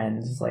animal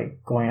friends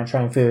going out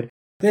trying food.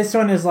 This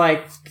one is the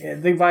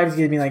vibes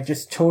give me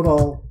just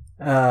total.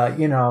 This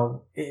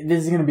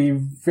is going to be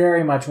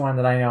very much one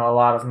that I know a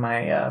lot of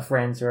my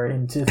friends who are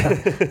into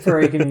the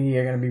furry community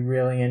are going to be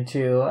really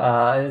into.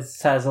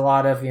 This has a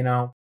lot of,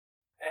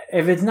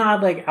 if it's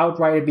not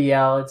outright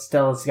BL, it's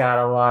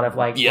got a lot of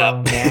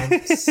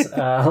romance,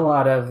 a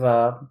lot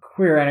of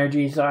queer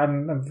energy. So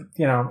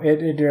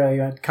it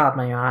really caught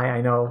my eye. I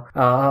know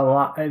a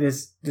lot. It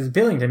is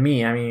appealing to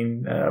me. I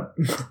mean,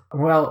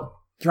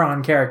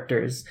 drawn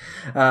characters,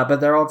 but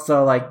they're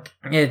also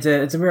it's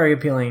a very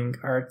appealing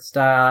art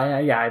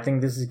style. Yeah, I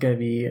think this is going to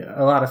be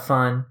a lot of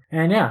fun,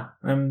 and yeah,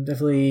 I'm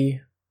definitely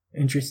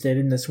interested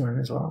in this one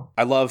as well.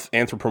 I love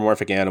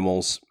anthropomorphic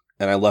animals,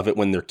 and I love it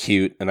when they're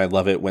cute, and I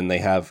love it when they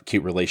have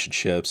cute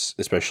relationships,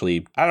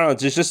 especially, I don't know,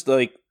 it's just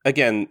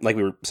again, like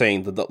we were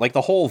saying,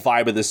 the whole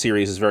vibe of this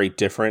series is very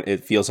different.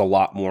 It feels a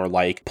lot more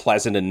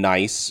pleasant and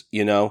nice,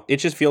 It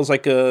just feels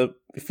like a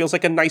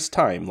nice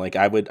time.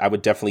 I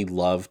would definitely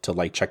love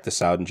to check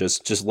this out and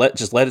just let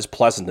his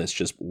pleasantness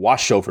just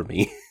wash over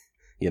me,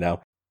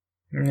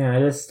 Yeah,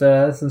 just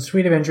some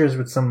sweet adventures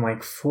with some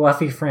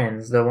fluffy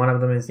friends. Though one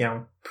of them is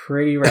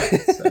pretty rough.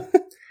 So.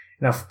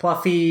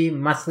 Fluffy,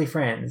 muscly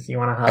friends you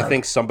want to hug. I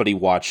think somebody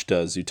watched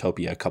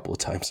Zootopia a couple of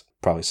times.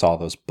 Probably saw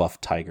those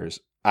buff tigers.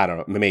 I don't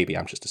know. Maybe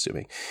I'm just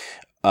assuming.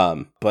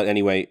 But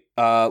anyway,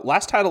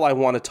 last title I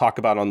want to talk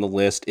about on the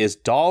list is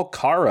Doll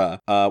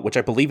Kara, which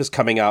I believe is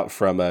coming out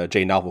from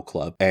J Novel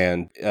Club.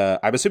 And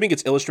I'm assuming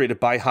it's illustrated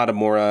by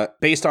Hanamura,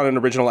 based on an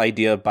original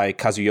idea by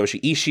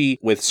Kazuyoshi Ishii,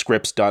 with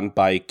scripts done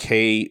by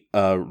Kei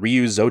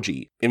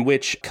Ryuzoji, in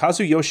which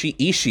Kazuyoshi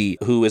Ishii,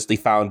 who is the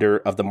founder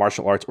of the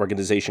martial arts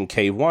organization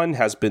K1,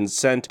 has been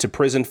sent to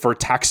prison for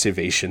tax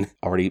evasion.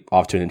 Already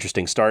off to an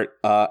interesting start.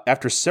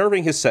 After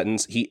serving his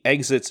sentence, he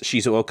exits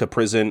Shizuoka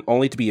prison,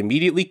 only to be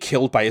immediately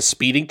killed by a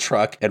speeding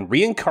truck and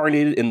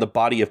reincarnated in the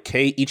body of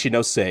Kei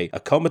Ichinose, a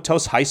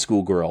comatose high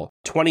school girl.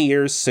 20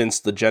 years since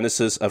the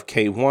genesis of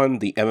K1,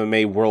 the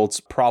MMA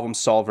world's problem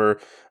solver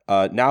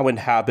now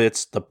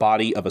inhabits the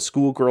body of a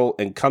schoolgirl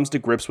and comes to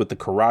grips with the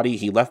karate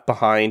he left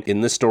behind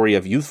in this story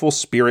of youthful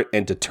spirit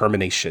and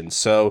determination.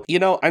 So,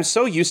 I'm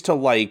so used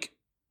to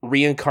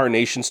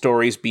reincarnation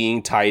stories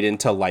being tied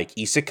into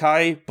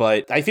isekai,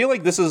 but I feel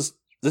like this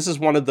is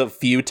one of the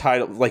few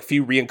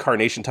few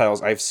reincarnation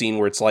titles I've seen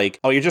where it's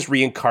you're just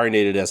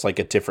reincarnated as a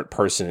different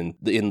person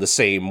in the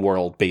same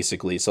world,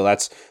 basically. So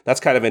that's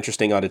kind of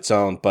interesting on its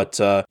own. But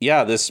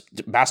yeah, this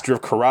master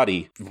of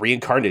karate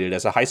reincarnated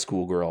as a high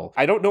school girl.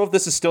 I don't know if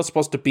this is still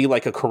supposed to be a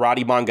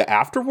karate manga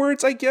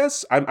afterwards, I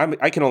guess.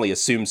 I can only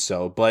assume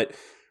so, but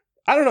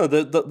I don't know.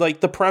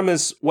 The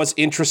premise was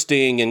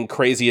interesting and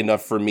crazy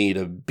enough for me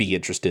to be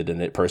interested in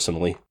it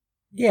personally.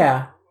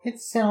 Yeah, it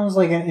sounds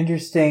like an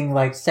interesting,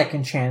 like,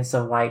 second chance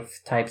of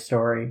life type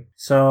story.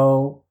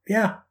 So,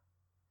 yeah,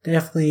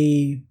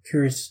 definitely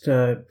curious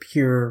to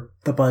hear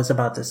the buzz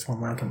about this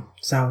one when it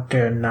comes out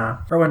and,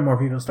 or when more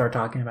people start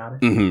talking about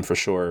it. For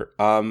sure.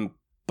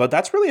 But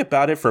that's really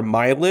about it for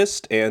my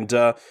list. And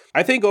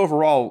I think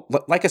overall,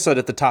 like I said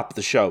at the top of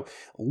the show,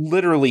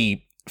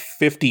 literally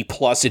 50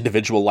 plus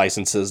individual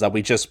licenses that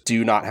we just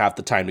do not have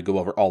the time to go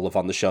over all of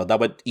on the show. That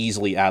would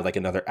easily add like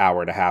another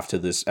hour and a half to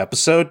this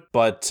episode.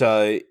 But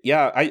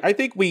yeah, I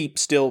think we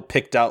still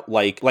picked out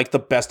like the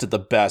best of the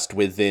best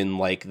within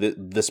like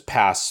this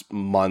past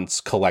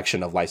month's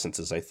collection of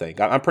licenses, I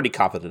think. I'm pretty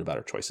confident about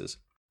our choices.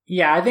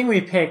 Yeah, I think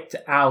we picked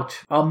out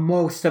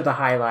most of the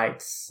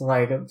highlights,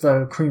 like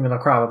the cream of the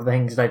crop of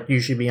things that you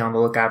should be on the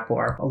lookout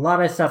for. A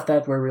lot of stuff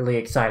that we're really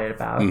excited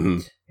about.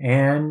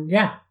 And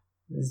yeah,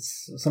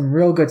 it's some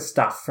real good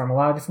stuff from a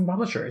lot of different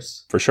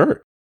publishers. For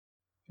sure.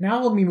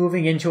 Now we'll be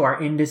moving into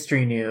our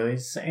industry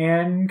news,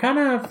 and kind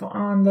of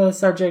on the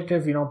subject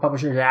of,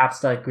 publishers'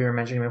 apps like we were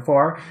mentioning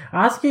before,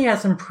 ASCII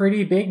has some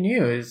pretty big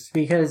news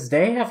because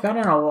they have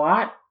gotten a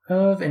lot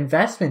of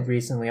investment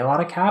recently, a lot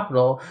of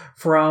capital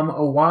from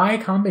a Y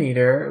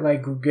Combinator,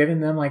 like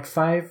giving them like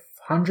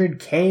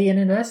 $500K in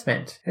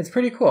investment. It's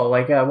pretty cool.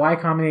 Like Y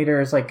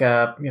Combinator is like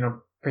a,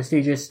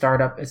 prestigious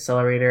startup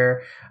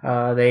accelerator.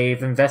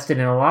 They've invested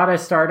in a lot of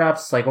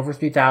startups, like over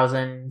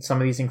 3,000. Some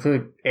of these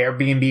include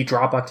Airbnb,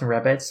 Dropbox, and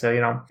Reddit.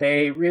 So,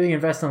 they really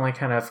invest in like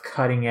kind of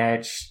cutting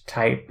edge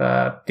type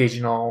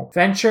digital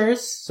ventures.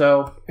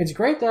 So it's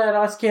great that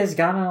ASCII has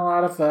gotten a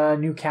lot of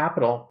new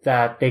capital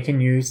that they can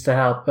use to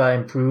help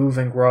improve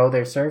and grow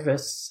their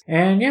service.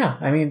 And yeah,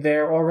 I mean,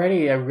 they're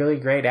already a really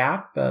great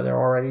app. They're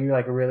already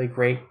like a really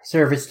great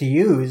service to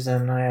use.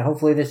 And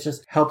hopefully this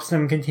just helps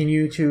them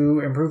continue to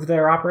improve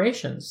their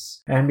operations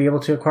and be able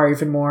to acquire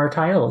even more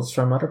titles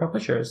from other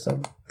publishers. So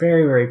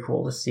very, very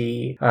cool to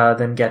see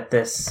them get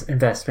this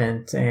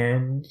investment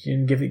and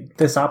give it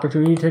this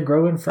opportunity to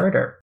grow and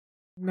further.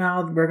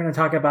 Now we're going to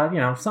talk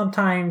about,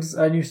 sometimes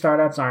new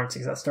startups aren't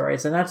success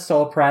stories, and that's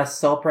SoulPress.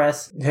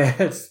 SoulPress,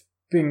 it's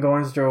been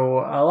going through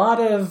a lot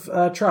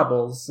of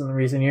troubles in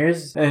recent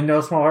years, and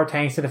no small part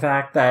thanks to the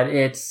fact that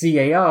its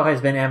CAO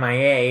has been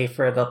MIA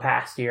for the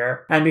past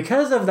year. And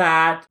because of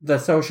that, the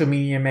social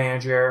media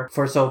manager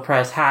for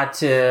SoulPress had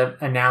to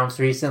announce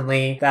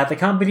recently that the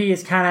company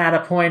is kind of at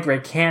a point where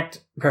it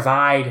can't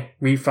provide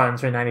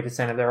refunds for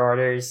 90% of their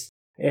orders.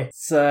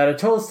 It's a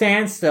total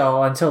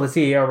standstill until the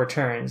CEO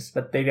returns,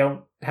 but they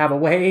don't have a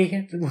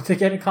way to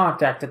get in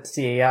contact with the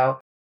CEO.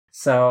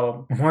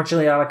 So,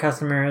 unfortunately, a lot of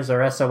customers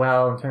are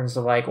SOL in terms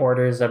of like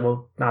orders that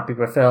will not be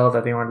fulfilled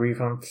that they want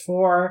refunds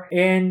for.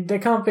 And the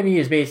company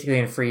is basically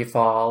in free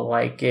fall.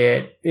 Like,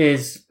 it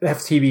is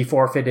FTB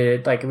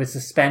forfeited, like it was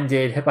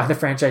suspended by the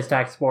Franchise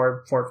Tax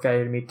Board for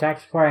failure to meet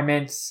tax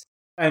requirements.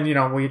 And,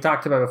 we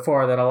talked about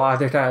before that a lot of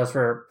their titles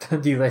were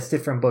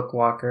delisted from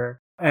Bookwalker.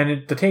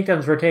 And the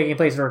takedowns were taking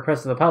place at the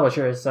request of the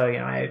publishers, so,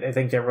 I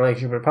think their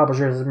relationship with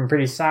publishers has been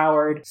pretty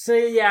soured. So,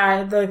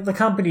 yeah, the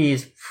company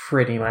is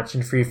pretty much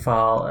in free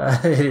fall.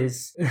 It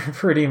is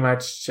pretty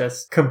much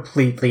just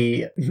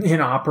completely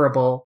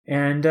inoperable.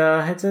 And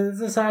it's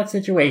a sad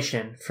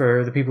situation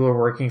for the people who are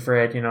working for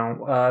it.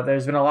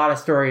 There's been a lot of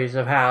stories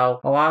of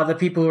how a lot of the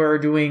people who are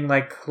doing,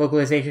 like,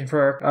 localization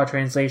for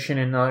translation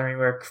and other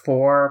work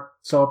for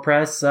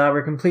SoulPress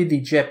were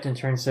completely gypped in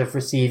terms of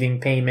receiving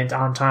payment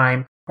on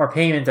time or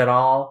payment at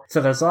all.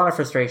 So there's a lot of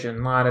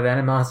frustration, a lot of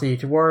animosity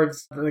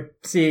towards the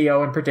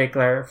CEO in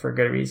particular for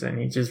good reason.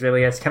 He just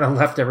really has kind of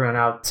left everyone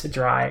out to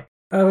dry.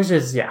 Which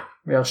is,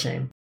 real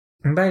shame.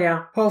 But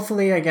yeah,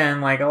 hopefully,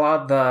 again, like a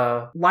lot of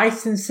the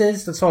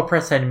licenses that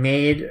SoulPress had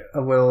made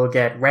will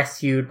get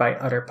rescued by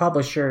other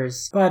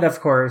publishers. But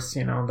of course,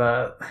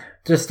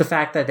 just the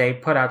fact that they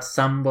put out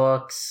some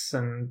books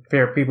and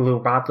there are people who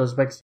bought those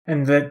books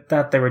and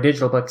that they were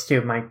digital books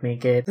too might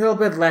make it a little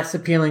bit less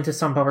appealing to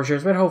some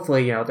publishers. But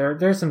hopefully,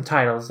 there's some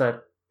titles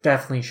that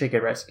definitely should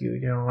get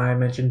rescued. I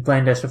mentioned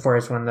Blendes before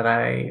as one that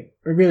I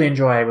really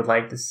enjoy. I would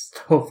like to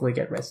hopefully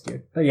get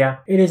rescued. But yeah,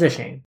 it is a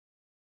shame.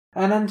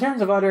 And in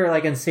terms of other,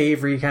 like,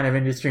 unsavory kind of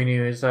industry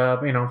news,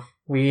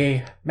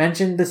 we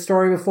mentioned the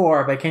story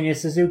before, but Kenya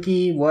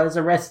Suzuki was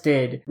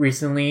arrested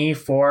recently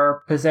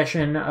for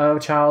possession of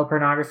child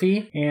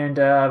pornography,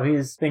 and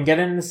he's been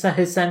getting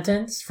his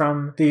sentence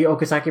from the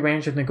Okazaki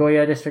branch of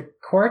Nagoya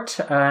District Court,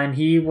 and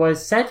he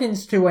was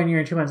sentenced to 1 year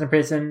and 2 months in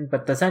prison,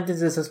 but the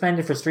sentence is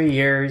suspended for 3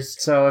 years,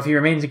 so if he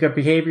remains in good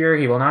behavior,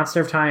 he will not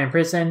serve time in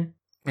prison.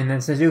 And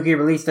then Suzuki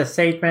released a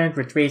statement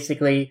which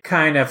basically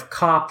kind of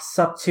cops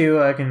up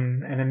to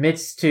and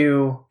admits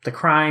to the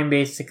crime,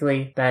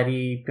 basically, that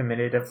he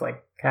committed of,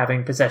 like,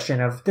 having possession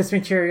of this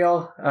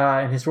material,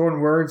 in his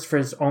own words, for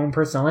his own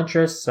personal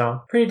interests.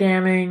 So, pretty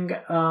damning.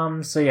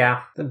 So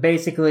yeah,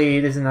 basically,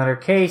 there's another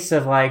case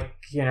of, like,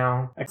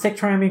 a sick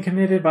crime being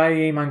committed by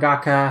a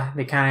mangaka.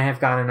 They kind of have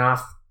gotten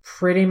off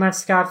pretty much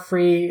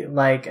scot-free.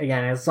 Like,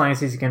 again, as long as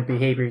he's in good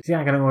behavior, he's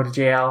not going to go to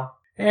jail.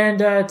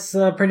 And it's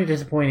pretty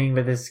disappointing,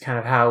 but this is kind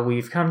of how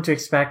we've come to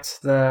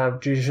expect the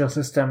judicial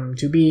system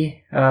to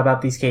be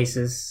about these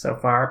cases so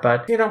far.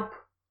 But,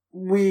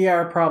 we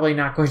are probably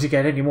not going to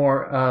get any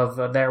more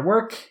of their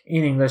work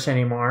in English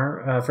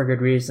anymore, for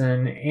good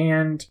reason,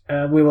 and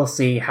we will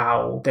see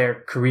how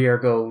their career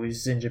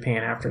goes in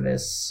Japan after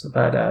this.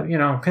 But,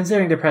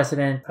 considering the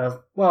precedent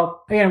of,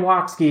 well, again,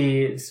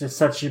 Watsky is just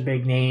such a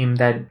big name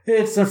that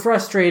it's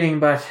frustrating,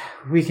 but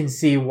we can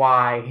see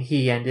why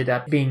he ended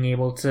up being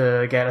able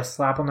to get a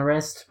slap on the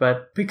wrist.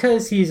 But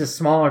because he's a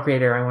smaller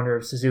creator, I wonder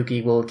if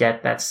Suzuki will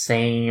get that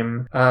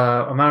same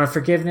amount of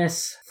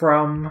forgiveness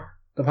from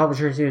the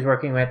publishers he was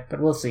working with, but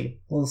we'll see.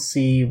 We'll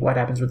see what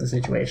happens with the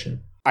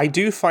situation. I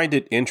do find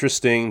it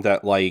interesting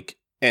that,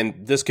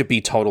 and this could be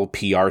total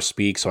PR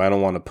speak, so I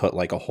don't want to put,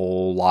 a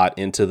whole lot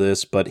into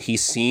this, but he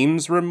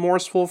seems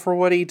remorseful for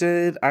what he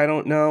did. I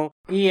don't know.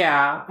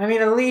 Yeah, I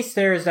mean, at least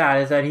there's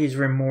that, is that he's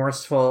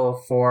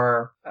remorseful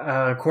for,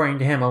 according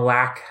to him, a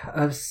lack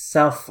of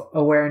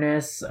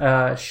self-awareness,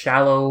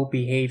 shallow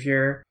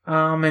behavior.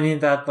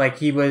 And that,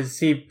 he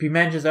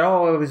mentions that,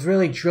 it was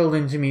really drilled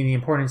into me the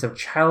importance of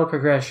child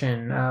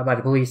progression, by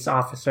the police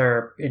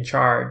officer in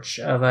charge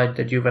of,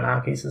 the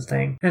juvenile cases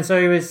thing. And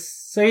so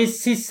he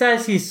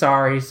says he's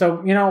sorry.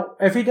 So,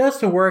 if he does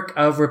the work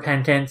of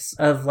repentance,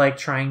 of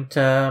trying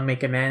to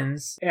make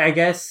amends, I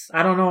guess,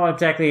 I don't know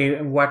exactly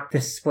what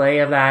display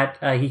of that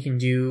he can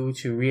do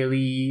to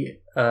really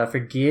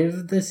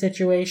forgive the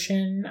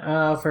situation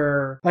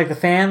for the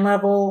fan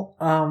level.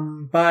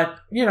 But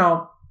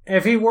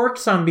if he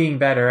works on being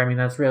better, I mean,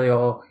 that's really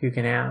all you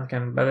can ask.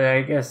 But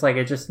I guess,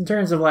 it just in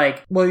terms of,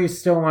 you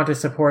still want to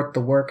support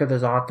the work of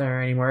this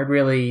author anymore,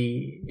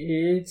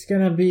 it's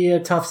gonna be a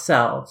tough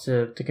sell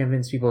to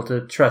convince people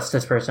to trust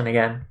this person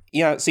again.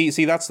 Yeah,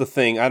 see, that's the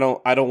thing. I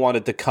don't want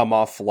it to come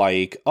off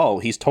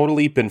he's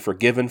totally been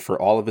forgiven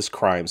for all of his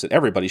crimes, and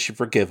everybody should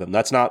forgive him.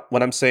 That's not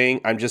what I'm saying.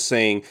 I'm just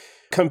saying,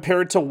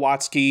 compared to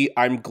Watsky,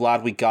 I'm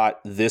glad we got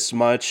this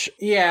much.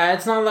 Yeah,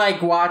 it's not like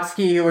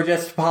Watsky would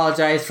just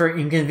apologize for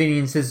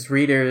inconveniences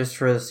readers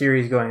for the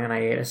series going on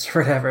hiatus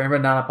or whatever,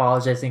 but not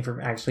apologizing for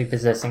actually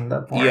possessing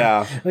the porn.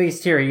 Yeah. At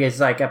least here he is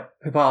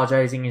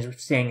apologizing, he's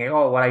saying,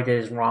 what I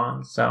did is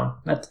wrong. So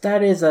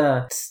that is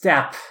a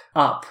step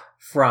up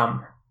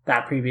from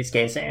that previous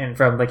case and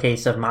from the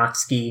case of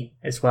Motsky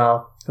as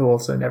well, who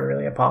also never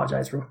really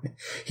apologized for what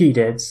he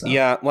did. So.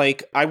 Yeah,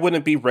 I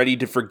wouldn't be ready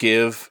to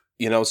forgive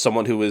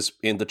someone who is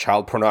into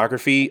child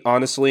pornography,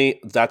 honestly.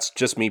 That's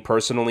just me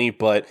personally,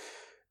 but,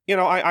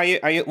 I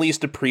at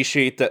least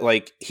appreciate that,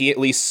 he at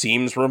least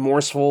seems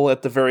remorseful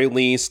at the very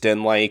least,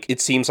 and, it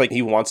seems like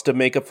he wants to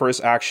make up for his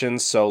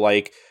actions, so,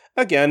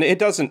 again, it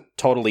doesn't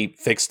totally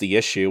fix the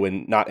issue,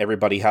 and not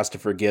everybody has to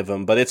forgive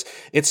him, but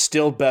it's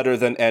still better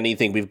than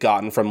anything we've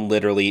gotten from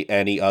literally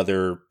any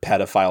other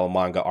pedophile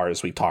manga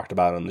artist we talked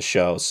about on the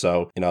show,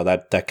 so,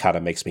 that kind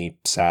of makes me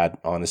sad,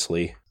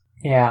 honestly.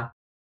 Yeah.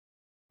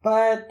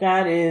 But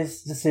that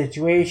is the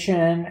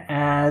situation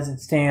as it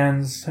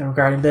stands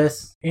regarding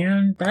this.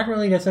 And that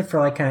really gets it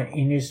for kind of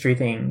industry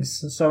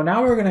things. So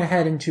now we're going to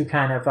head into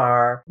kind of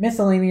our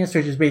miscellaneous,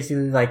 which is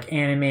basically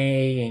anime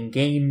and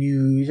game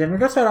news. And we're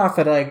going to start off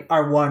with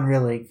our one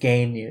really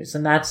game news.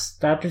 And that's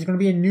that there's going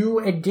to be a new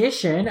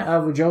edition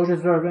of JoJo's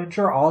Bizarre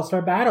Adventure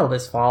All-Star Battle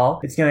this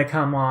fall. It's going to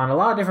come on a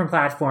lot of different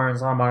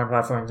platforms, a lot of modern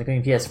platforms,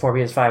 including PS4,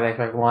 PS5,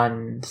 Xbox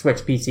One, Switch,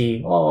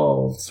 PC,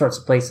 all sorts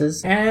of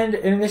places. And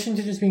in addition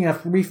to just being a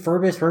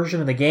refurbished version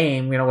of the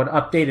game, with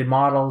updated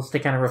models to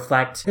kind of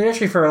reflect,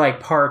 especially for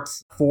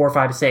parts 4,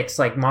 5, 6,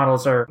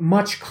 models are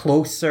much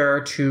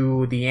closer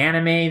to the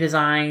anime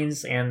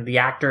designs, and the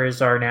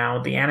actors are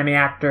now the anime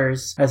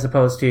actors as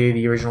opposed to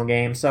the original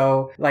game.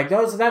 So that's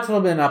a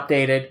little bit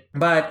updated,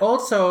 but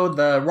also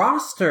the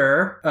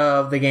roster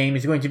of the game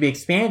is going to be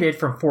expanded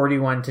from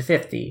 41 to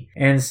 50,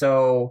 and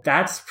so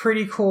that's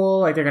pretty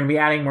cool. They're going to be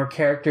adding more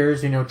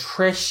characters.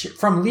 Trish,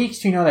 from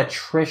leaks, we know that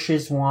Trish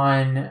is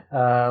one.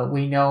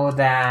 We know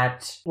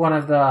that one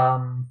of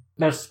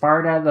there's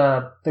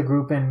Sparta, the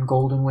group in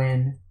Golden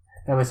Wind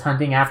that was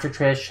hunting after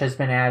Trish, has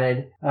been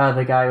added.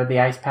 The guy with the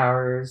ice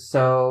powers.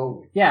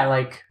 So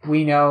yeah,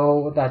 we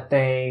know that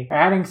they are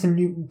adding some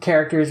new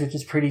characters, which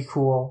is pretty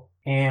cool.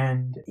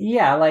 And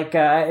yeah,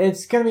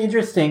 it's gonna be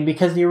interesting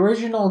because the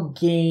original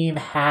game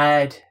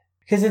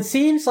because it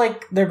seems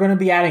like they're going to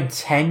be adding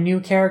 10 new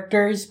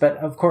characters, but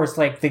of course,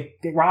 the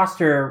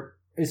roster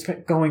is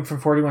going from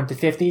 41 to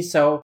 50,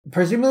 so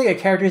presumably a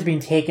character is being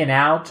taken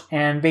out,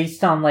 and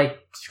based on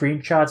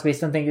screenshots,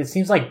 based on things, it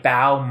seems like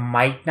Bao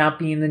might not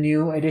be in the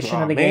new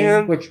edition of the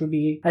game, which would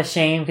be a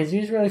shame because he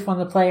was really fun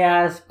to play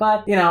as,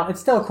 but it's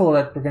still cool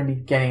that we're going to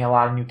be getting a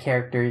lot of new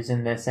characters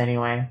in this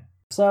anyway.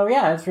 So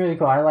yeah, it's really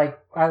cool. I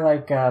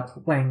like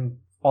playing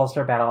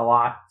All-Star Battle a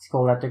lot. It's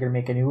cool that they're going to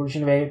make a new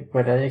version of it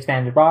with an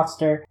expanded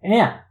roster, and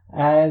yeah,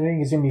 I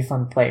think it's going to be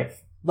fun to play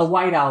with. The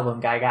White Album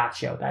guy,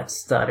 Gotcho.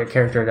 That's the other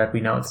character that we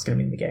know is going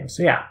to be in the game.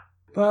 So yeah.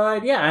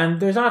 But yeah, and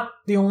there's not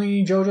the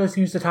only JoJo's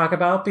news to talk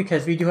about,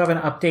 because we do have an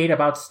update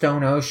about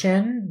Stone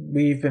Ocean.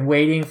 We've been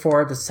waiting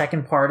for the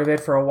second part of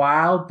it for a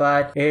while,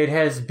 but it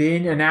has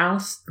been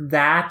announced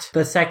that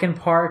the second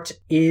part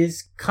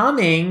is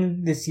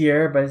coming this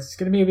year, but it's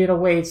going to be a bit of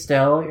wait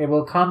still. It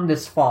will come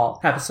this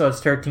fall.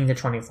 Episodes 13 to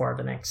 24,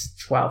 the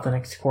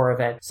next core of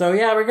it. So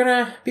yeah, we're going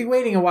to be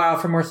waiting a while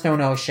for more Stone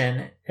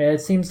Ocean.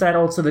 It seems that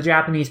also the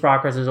Japanese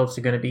broadcast is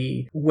also going to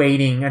be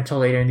waiting until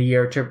later in the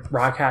year to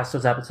broadcast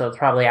those episodes,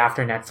 probably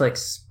after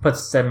Netflix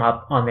puts them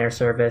up on their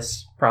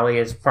service, probably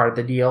as part of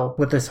the deal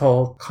with this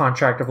whole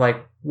contract of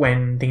like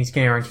when things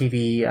can air on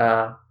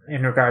TV,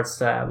 in regards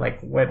to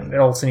like when it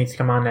also needs to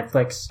come on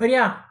Netflix. But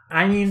yeah,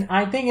 I mean,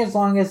 I think as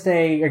long as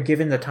they are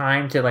given the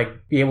time to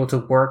like be able to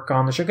work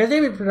on the show, because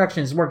David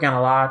Productions is working on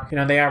a lot. You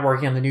know, they are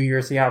working on the New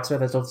Year's the Outset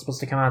that's supposed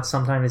to come out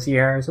sometime this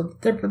year. So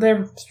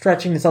they're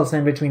stretching themselves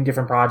in between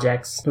different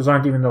projects. Those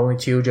aren't even the only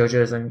two,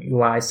 JoJo's and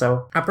UI.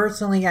 So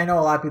personally, I know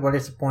a lot of people are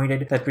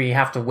disappointed that we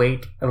have to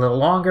wait a little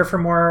longer for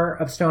more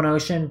of Stone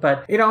Ocean.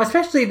 But, you know,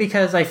 especially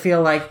because I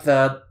feel like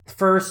the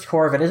first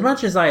core of it, as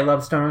much as I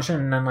love Stone Ocean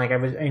and then like I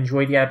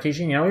enjoyed the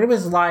adaptation, you know, it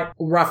was a lot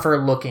rougher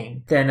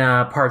looking than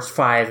parts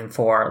 5 and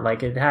 4.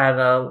 Like it had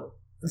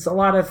it's a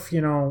lot of,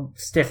 you know,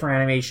 stiffer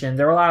animation.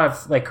 There were a lot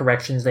of like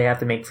corrections they have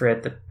to make for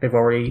it that they've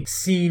already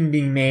seen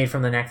being made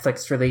from the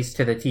Netflix release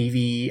to the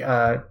TV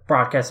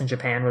broadcast in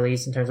Japan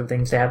release in terms of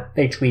things that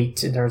they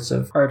tweaked in terms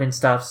of art and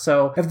stuff.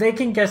 So if they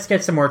can just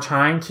get some more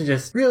time to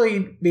just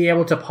really be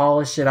able to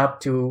polish it up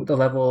to the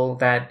level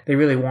that they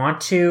really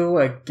want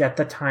to, get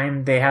the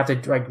time they have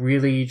to like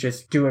really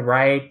just do it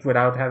right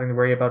without having to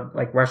worry about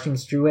like rushing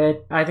through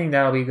it, I think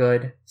that'll be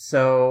good.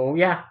 So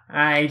yeah,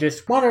 I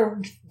just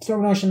want to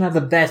Stone Ocean have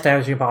the best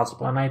attitude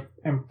possible, and I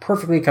am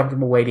perfectly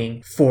comfortable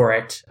waiting for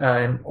it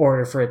in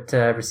order for it to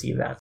receive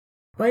that.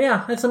 But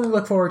yeah, that's something to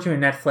look forward to in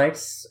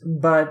Netflix.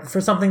 But for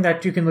something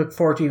that you can look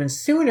forward to even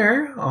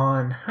sooner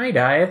on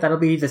HIDIVE, that'll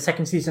be the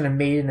second season of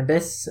Made in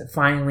Abyss.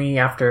 Finally,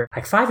 after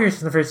like 5 years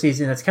from the first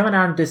season, that's coming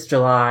out this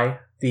July.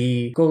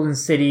 The Golden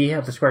City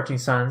of the Scorching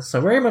Suns.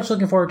 So very much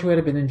looking forward to it.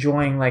 I've been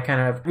enjoying like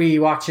kind of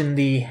rewatching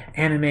the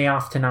anime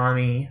off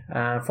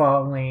Toonami.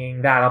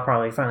 Following that, I'll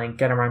probably finally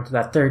get around to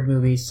that third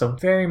movie. So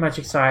very much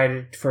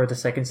excited for the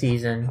second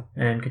season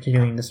and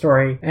continuing the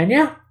story. And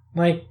yeah,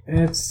 like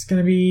it's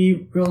gonna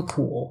be real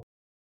cool.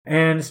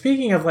 And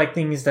speaking of like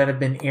things that have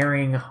been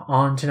airing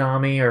on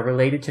Toonami or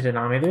related to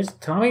Toonami, there's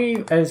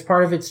Toonami as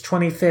part of its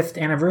 25th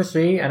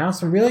anniversary announced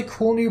some really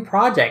cool new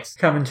projects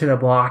coming to the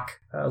block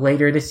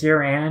later this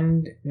year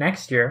and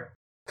next year.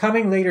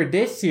 Coming later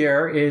this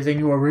year is a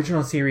new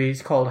original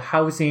series called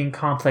Housing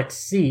Complex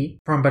C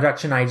from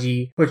Production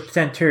IG, which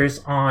centers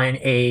on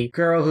a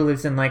girl who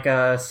lives in like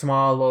a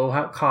small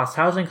low-cost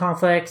housing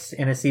complex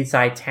in a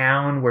seaside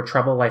town where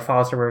trouble like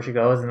follows her where she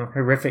goes and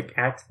horrific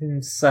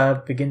accidents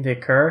begin to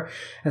occur.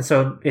 And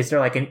so is there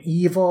like an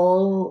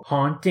evil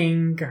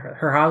haunting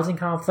her housing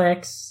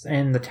complex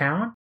in the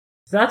town?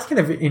 So that's kind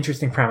of an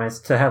interesting premise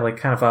to have like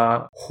kind of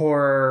a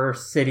horror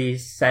city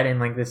set in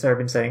like this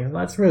urban setting.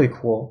 That's really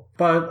cool.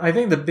 But I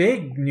think the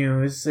big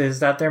news is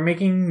that they're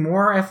making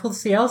more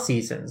FLCL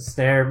seasons.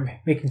 They're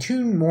making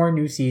 2 more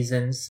new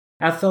seasons.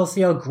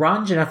 FLCL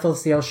Grunge and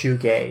FLCL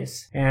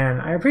Shoegaze.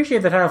 And I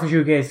appreciate the title for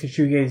Shoegaze because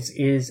Shoegaze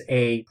is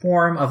a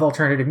form of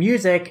alternative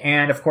music,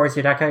 and of course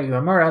Yutaka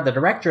Uemura, the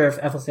director of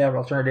FLCL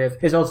Alternative,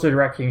 is also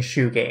directing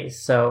Shoegaze.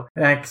 So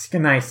that's a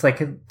nice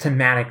like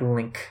thematic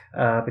link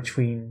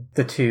between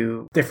the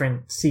 2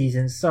 different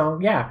seasons. So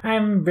yeah,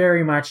 I'm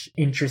very much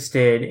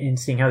interested in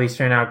seeing how these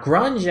turn out.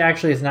 Grunge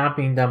actually is not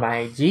being done by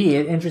IG.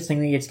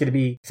 Interestingly, it's going to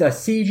be a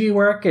CG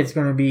work. It's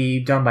going to be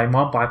done by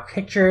Montblanc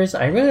Pictures.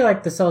 I really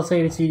like the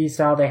cel-shaded CG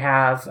style they have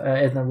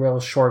in the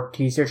real short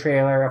teaser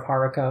trailer of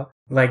Haruko,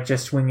 like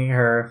just swinging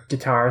her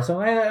guitar.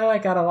 So I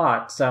like that a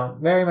lot. So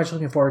very much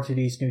looking forward to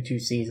these new 2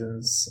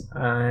 seasons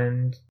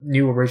and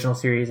new original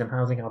series and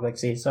Housing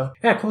Complex C. So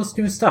yeah, cool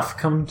new stuff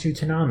coming to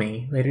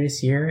Toonami later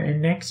this year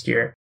and next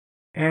year.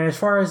 And as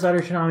far as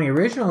other Toonami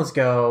originals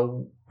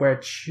go,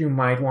 which you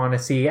might want to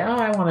see,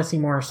 I want to see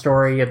more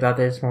story about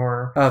this,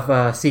 more of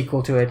a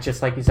sequel to it,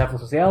 just like these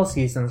FLCL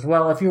seasons.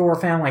 Well, if you were a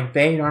fan like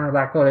Bay or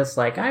Black Lotus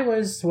like I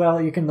was,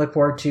 well, you can look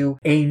forward to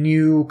a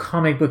new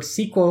comic book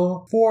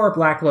sequel for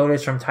Black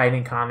Lotus from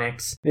Titan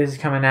Comics. This is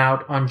coming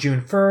out on June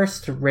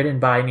 1st, written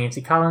by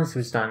Nancy Collins,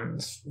 who's done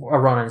a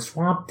run on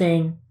Swamp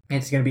Thing.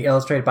 It's going to be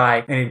illustrated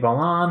by Andy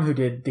Balam, who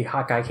did the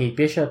Hawkeye Kate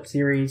Bishop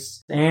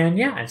series. And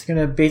yeah, it's going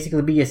to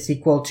basically be a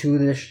sequel to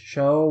this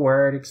show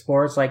where it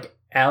explores like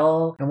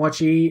Elle and what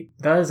she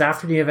does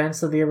after the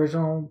events of the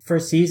original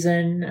first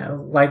season,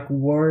 like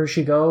where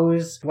she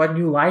goes, what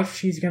new life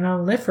she's gonna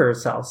live for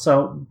herself.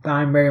 So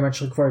I'm very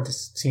much looking forward to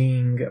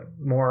seeing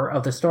more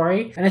of the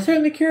story. And I'm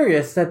certainly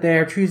curious that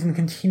they're choosing to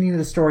continue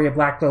the story of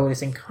Black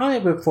Lotus in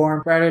comic book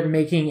form rather than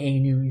making a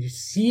new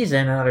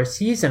season, another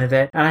season of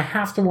it. And I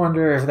have to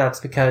wonder if that's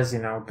because, you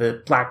know,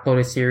 the Black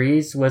Lotus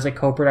series was a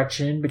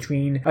co-production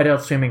between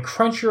Adult Swim and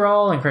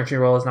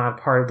Crunchyroll is not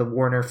part of the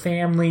Warner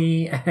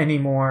family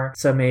anymore.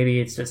 So maybe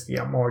it's just,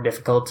 more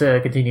difficult to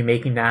continue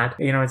making that.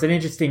 It's an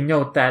interesting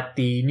note that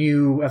the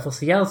new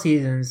FLCL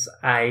seasons,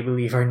 I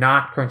believe, are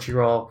not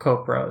Crunchyroll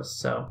co-pros.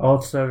 So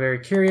also very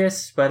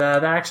curious, but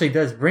that actually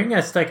does bring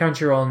us to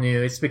Crunchyroll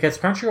news, because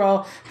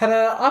Crunchyroll had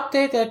an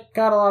update that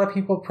got a lot of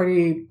people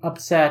pretty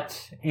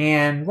upset,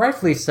 and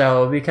rightfully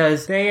so,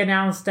 because they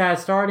announced that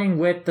starting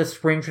with the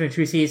Spring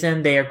 22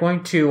 season, they are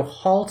going to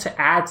halt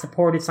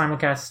ad-supported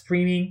simulcast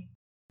streaming.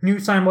 New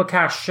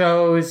simulcast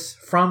shows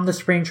from the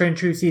Spring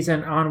 22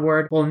 season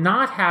onward will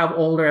not have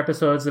older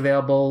episodes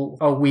available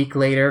a week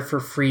later for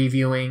free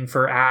viewing,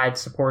 for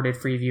ad-supported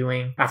free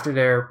viewing after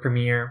their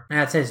premiere.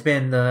 That has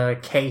been the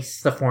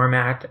case, the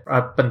format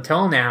up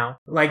until now.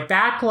 Like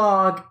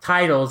backlog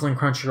titles on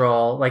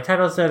Crunchyroll, like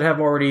titles that have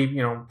already,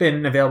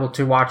 been available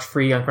to watch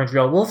free on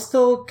Crunchyroll, will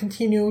still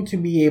continue to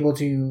be able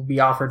to be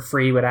offered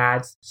free with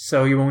ads.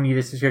 So you won't need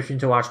a subscription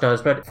to watch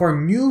those. But for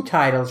new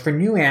titles, for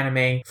new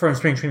anime from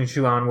Spring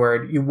 22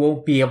 onward, you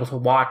won't be able to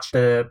watch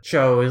the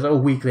shows a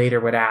week later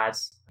with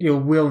ads. You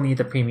will need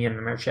the premium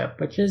membership,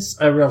 which is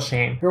a real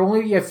shame. There will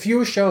only be a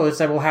few shows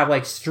that will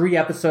have 3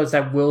 episodes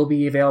that will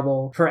be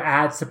available for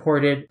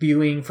ad-supported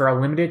viewing for a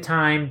limited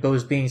time.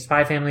 Those being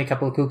Spy Family,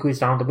 Couple of Cuckoos,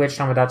 Dawn of the Witch,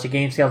 Tomodachi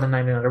Game, Scaled in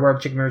Night Another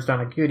World, Chicken Mirror's Dawn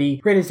of Cutie,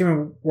 Greatest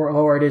Human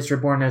Lord is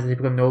Reborn as a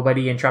Typical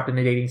Nobody, and Trapped in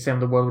the Dating Sim,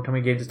 The World with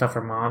Tomy Games and Stuff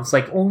for Moms.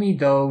 Only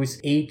those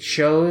 8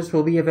 shows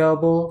will be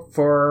available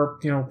for,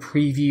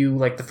 preview.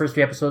 The first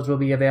 3 episodes will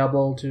be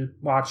available to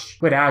watch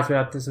with ads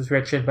without the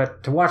subscription,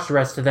 but to watch the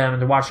rest of them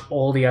and to watch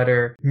all the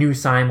other new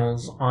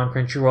simuls on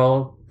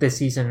Crunchyroll this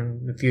season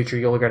in the future,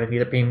 you're going to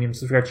need a premium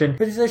subscription,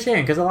 which is a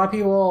shame, because a lot of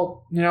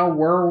people,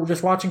 were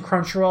just watching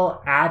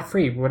Crunchyroll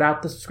ad-free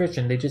without the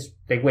subscription.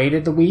 They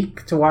waited the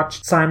week to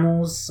watch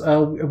simuls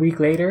a week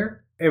later.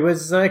 It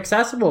was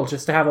accessible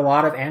just to have a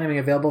lot of anime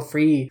available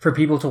free for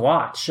people to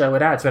watch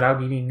with ads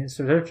without needing a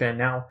subscription.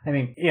 Now,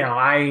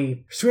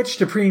 I switched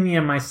to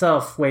premium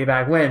myself way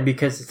back when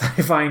because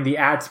I find the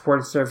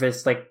ad-supported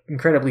service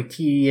incredibly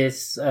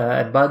tedious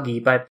and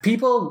buggy, but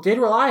people did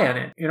rely on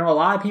it. A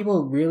lot of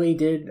people really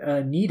did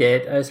need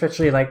it,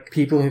 especially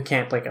people who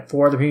can't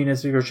afford the premium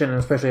subscription, and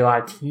especially a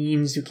lot of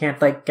teens who can't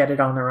get it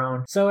on their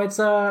own. So it's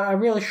a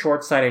really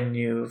short-sighted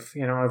move,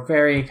 a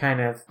very kind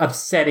of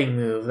upsetting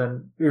move,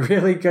 and it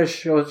really just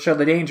show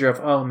the danger of,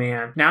 oh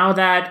man, now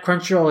that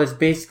Crunchyroll has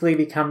basically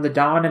become the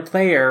dominant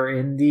player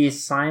in the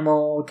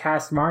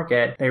simulcast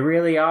market, they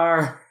really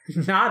are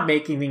not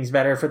making things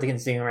better for the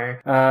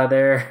consumer.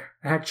 They're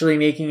actually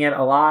making it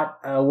a lot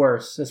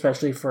worse,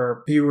 especially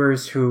for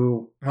viewers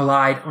who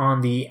relied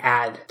on the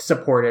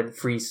ad-supported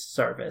free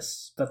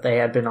service that they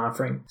had been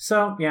offering.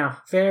 So, yeah,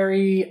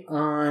 very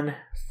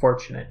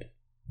unfortunate.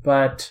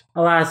 But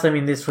alas,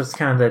 this was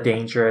kind of the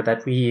danger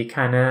that we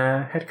kind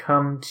of had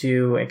come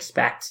to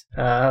expect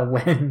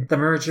when the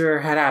merger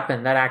had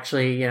happened. That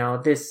actually,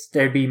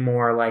 there'd be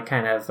more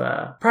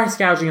price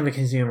gouging of the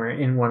consumer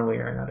in one way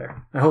or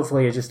another. And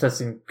hopefully it just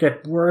doesn't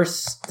get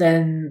worse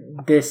than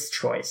this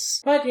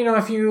choice. But,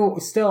 if you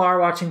still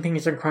are watching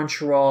things on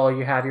Crunchyroll,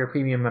 you have your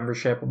premium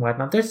membership and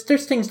whatnot,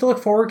 there's things to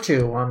look forward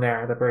to on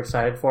there that we're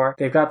excited for.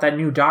 They've got that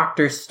new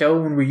Dr.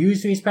 Stone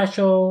Ryuzui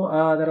special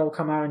that'll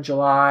come out in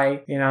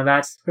July.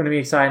 That's going to be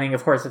exciting.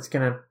 Of course, it's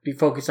going to be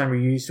focused on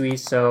Ryuzui,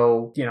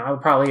 so, I'll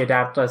probably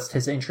adapt us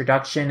his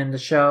introduction in the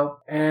show,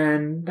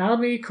 and that'll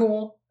be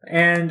cool.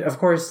 And, of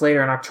course,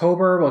 later in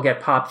October, we'll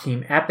get Pop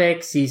Team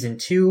Epic Season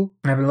 2.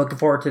 I've been looking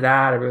forward to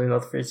that. I really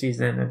love the first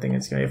season. I think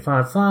it's going to be a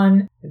lot of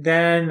fun.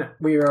 Then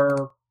we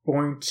are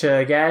going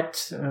to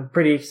get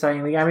pretty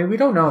excitingly, we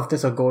don't know if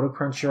this will go to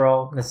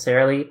Crunchyroll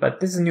necessarily, but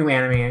this is a new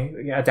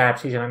anime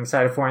adaptation I'm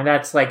excited for, and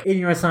that's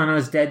Inyo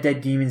Asano's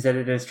Dead Demons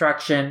Dead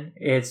Destruction.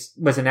 It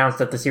was announced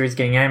that the series is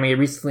getting animated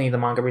recently, the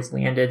manga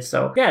recently ended,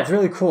 so yeah, it's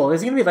really cool.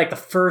 This is going to be the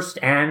first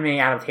anime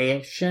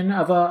adaptation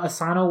of a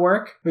Asano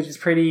work, which is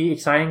pretty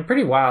exciting,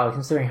 pretty wild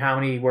considering how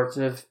many works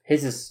of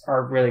his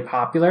are really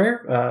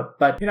popular,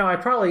 but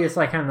it probably is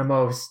kind of the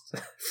most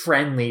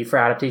friendly for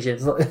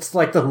adaptations. It's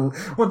one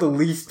of the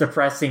least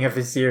depressing of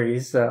his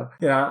series, so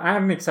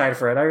I'm excited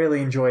for it. I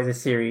really enjoy the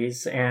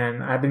series,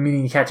 and I've been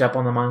meaning to catch up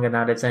on the manga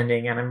now that it's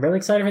ending, and I'm really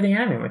excited for the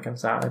anime when it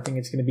comes out. I think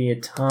it's going to be a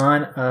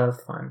ton of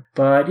fun.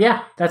 But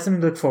yeah, that's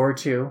something to look forward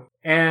to.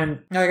 And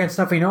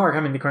stuff we know are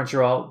coming to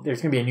Crunchyroll.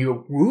 There's going to be a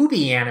new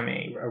Ruby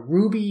anime. A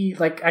Ruby,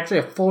 actually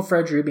a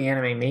full-fledged Ruby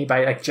anime made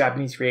by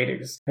Japanese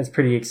creators. That's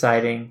pretty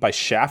exciting. By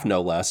Shaft,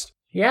 no less.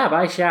 Yeah,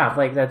 by Shaft.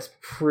 That's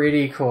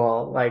pretty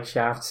cool.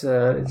 Shaft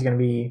is going to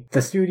be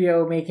the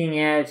studio making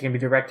it. It's going to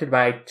be directed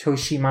by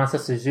Toshimasa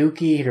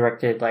Suzuki. He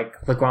directed,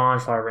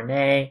 Lagrange, Fire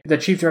Renee. The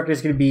chief director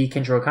is going to be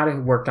Kenjiro Okada,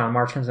 who worked on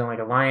March Comes In Like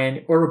a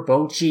Lion.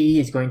 Urobuchi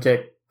is going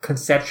to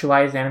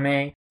conceptualize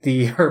anime.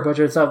 The Urobuchi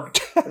itself,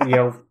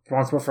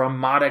 responsible for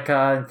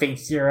Madoka and Fate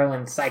Zero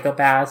and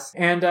Psycho-Pass.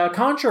 And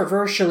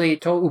controversially,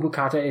 Toru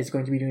Ubukata is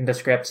going to be doing the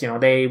scripts.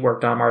 They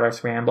worked on Marduk's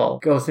Scramble,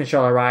 Ghost in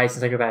Shell Arise,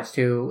 and Psycho-Pass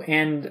 2.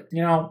 And,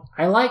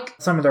 I like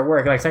some of their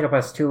work.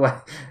 Psycho-Pass 2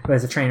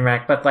 was a train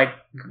wreck, but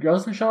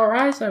Ghost in Shell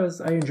Arise,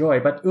 I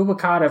enjoyed. But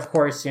Ubukata, of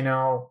course,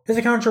 is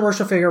a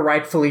controversial figure,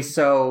 rightfully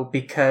so,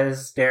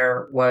 because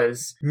there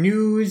was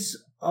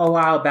news a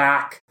while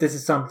back, this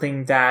is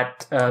something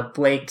that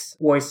Blake's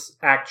voice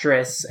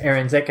actress,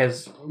 Erin Zick,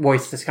 has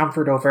voiced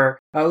discomfort over.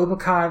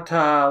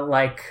 Ubukata,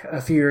 like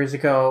a few years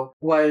ago,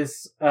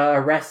 was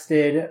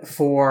arrested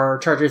for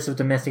charges of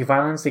domestic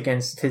violence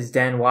against his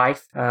then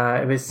wife.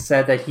 It was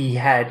said that he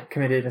had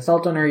committed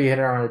assault on her, he hit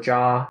her on the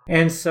jaw.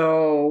 And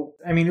so,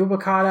 I mean,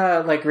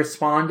 Ubukata, like,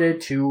 responded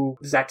to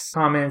Zek's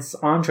comments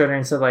on Twitter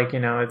and said, like, you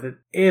know,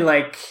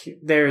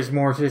 there's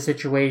more to the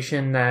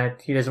situation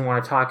that he doesn't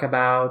want to talk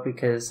about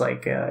because,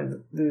 like,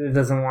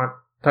 doesn't want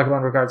talk about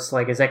in regards to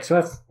like his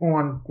ex-wife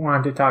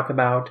wanted to talk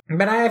about.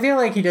 But I feel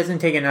like he doesn't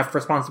take enough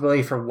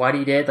responsibility for what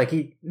he did. Like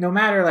no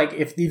matter like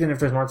even if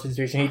there's more to the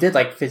situation, he did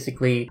like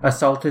physically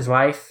assault his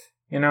wife,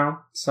 you know?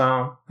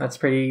 So that's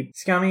pretty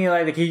scummy.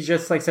 Like he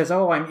just like says,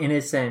 oh, I'm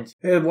innocent.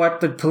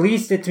 What the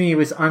police did to me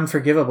was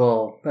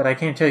unforgivable, but I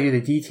can't tell you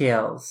the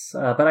details.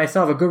 But I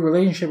still have a good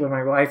relationship with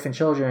my wife and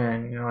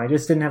children. You know, I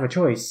just didn't have a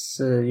choice.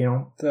 You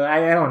know, so I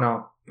don't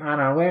know. I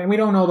don't know. We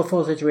don't know the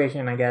full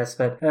situation, I guess,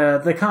 but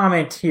the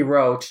comment he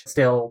wrote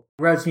still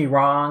rubs me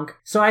wrong.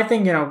 So I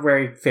think, you know,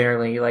 very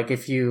fairly, like,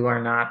 if you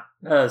are not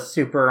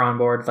super on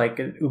board, like,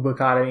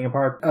 Ubukata being a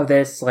part of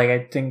this, like,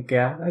 I think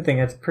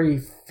that's pretty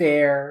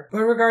fair. But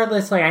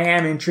regardless, like, I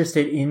am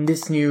interested in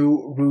this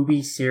new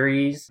RWBY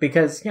series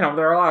because, you know,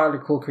 there are a lot of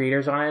other cool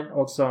creators on it.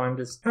 Also, I'm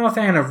a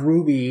fan of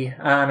RWBY,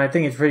 and I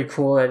think it's pretty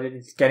cool that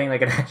it's getting,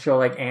 like, an actual,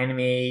 like,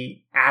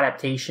 anime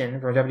adaptation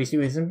from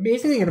WC. It's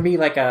basically going to be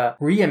like a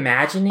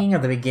reimagining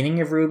of the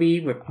beginning of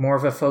RWBY with more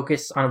of a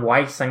focus on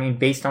Weiss. I mean,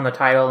 based on the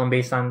title and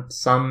based on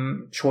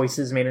some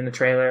choices made in the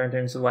trailer in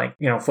terms of like,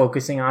 you know,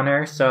 focusing on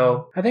her.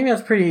 So I think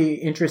that's pretty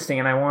interesting,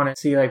 and I want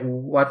to see like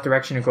what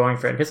direction you're going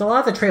for it, because a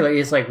lot of the trailer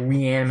is like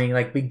reanimating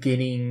like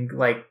beginning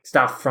like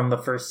stuff from the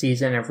first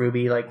season of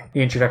RWBY, like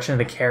the introduction of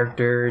the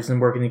characters and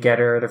working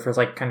together, the first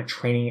like kind of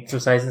training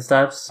exercise and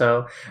stuff.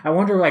 So I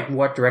wonder like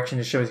what direction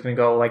the show is going to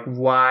go, like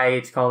why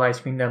it's called Ice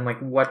Queendom,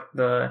 like what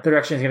the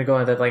direction is going to go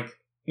in, that like,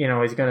 you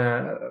know, is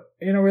gonna,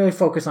 you know, really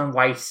focus on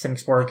Weiss and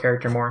explore the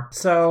character more.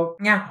 So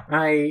yeah,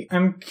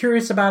 I'm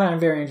curious about it. I'm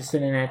very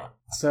interested in it.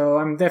 So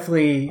I'm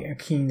definitely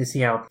keen to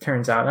see how it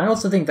turns out. And I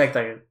also think like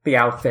the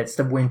outfits,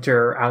 the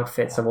winter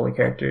outfits of all the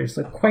characters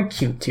look quite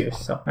cute too.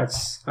 So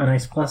that's a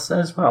nice plus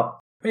as well.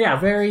 But yeah,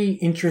 very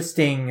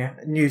interesting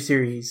new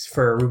series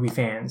for RWBY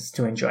fans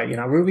to enjoy. You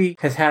know, RWBY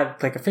has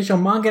had like official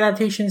manga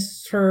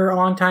adaptations for a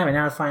long time, and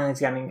now finally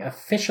it's getting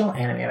official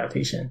anime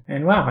adaptation.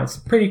 And wow, it's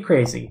pretty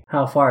crazy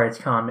how far it's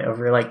come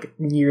over like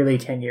nearly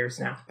 10 years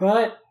now.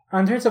 But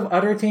in terms of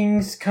other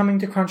things coming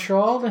to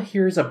Crunchyroll,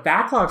 here's a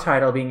backlog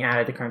title being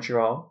added to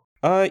Crunchyroll.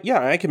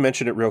 Yeah, I can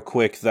mention it real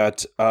quick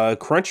that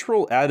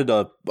Crunchyroll added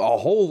a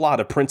whole lot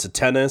of Prince of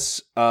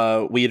Tennis.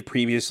 We had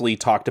previously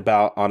talked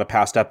about on a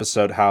past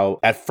episode how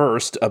at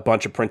first a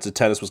bunch of Prince of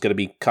Tennis was going to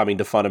be coming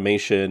to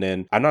Funimation,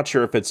 and I'm not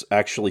sure if it's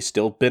actually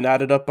still been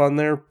added up on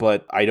there,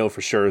 but I know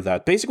for sure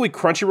that basically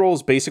Crunchyroll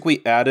has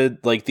basically added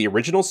like the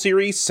original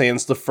series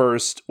sans the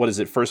first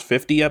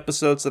 50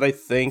 episodes that I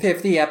think?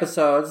 50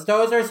 episodes.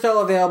 Those are still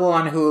available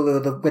on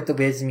Hulu with the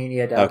Viz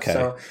Media dub. Okay.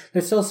 So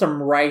there's still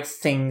some rights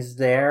things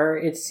there,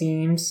 it seems.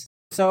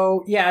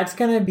 So yeah, it's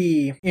gonna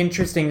be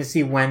interesting to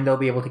see when they'll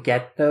be able to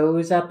get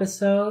those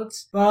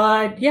episodes.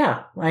 But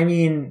yeah, I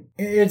mean,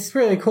 it's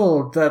really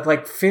cool that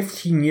like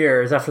 15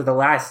 years after the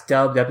last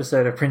dubbed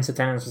episode of Prince of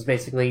Tennis was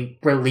basically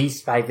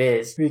released by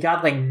Viz, we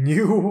got like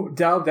new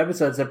dubbed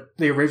episodes of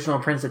the original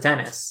Prince of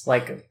Tennis,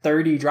 like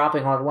 30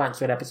 dropping all at once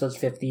with episodes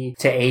 50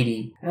 to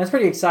 80. And that's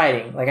pretty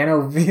exciting. Like I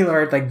know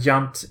Vlord like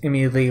jumped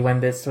immediately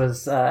when this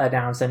was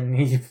announced, and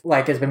he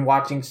like has been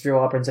watching through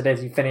all Prince of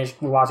Tennis. He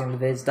finished watching the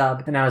Viz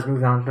dub and now he's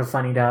moving on to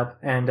the Funny dub.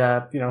 And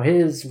you know,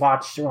 his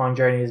watch along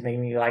journey is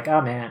making me like,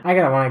 oh man, I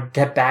gotta want to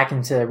get back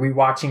into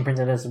rewatching Prince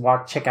of Tennis,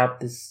 check out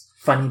this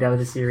Funny dub of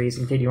the series,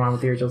 continue on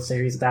with the original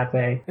series that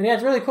way. And yeah,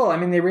 it's really cool. I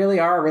mean, they really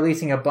are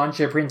releasing a bunch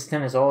of Prince of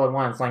Tennis all at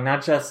once. Like,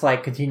 not just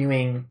like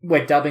continuing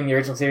with dubbing the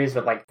original series,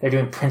 but like they're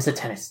doing Prince of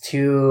Tennis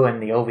 2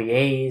 and the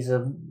OVAs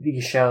of the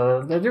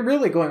show. They're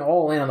really going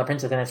all in on the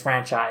Prince of Tennis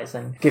franchise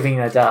and giving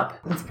it a dub.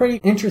 It's pretty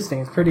interesting.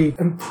 It's pretty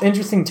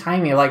interesting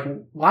timing. Like,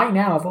 why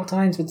now of all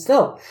times? But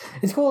still,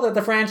 it's cool that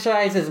the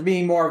franchise is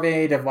being more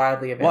widely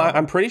available. Well,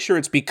 I'm pretty sure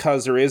it's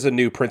because there is a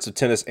new Prince of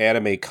Tennis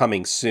anime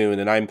coming soon,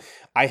 and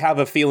I have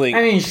a feeling...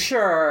 I mean,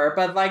 sure,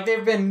 but like there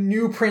have been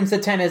new Prince of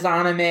Tennis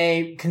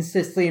anime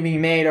consistently being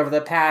made over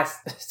the past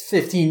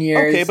 15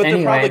 years. Okay, but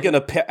anyway. They're probably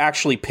going to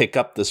actually pick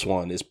up this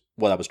one, is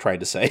what I was trying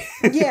to say.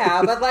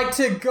 Yeah, but like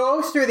to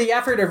go through the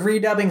effort of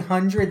redubbing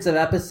hundreds of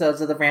episodes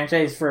of the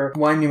franchise for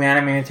one new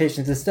anime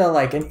adaptation is still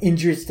like an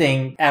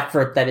interesting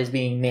effort that is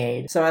being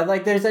made. So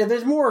like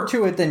there's more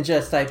to it than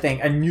just, I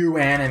think, a new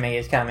anime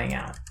is coming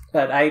out.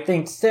 But I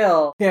think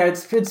still, yeah,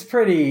 it's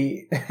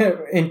pretty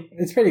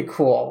it's pretty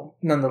cool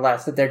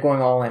nonetheless that they're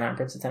going all in on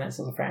Prince of Tennis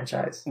as a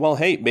franchise. Well,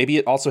 hey, maybe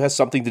it also has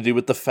something to do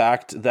with the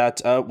fact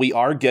that we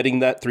are getting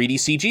that 3D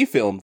CG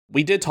film.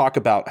 We did talk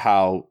about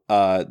how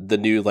the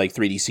new like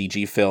 3D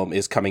CG film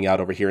is coming out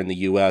over here in the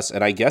US,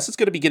 and I guess it's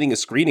going to be getting a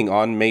screening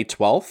on May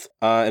 12th,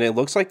 and it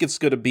looks like it's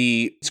going to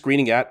be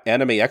screening at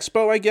Anime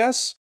Expo, I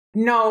guess.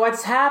 No,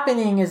 what's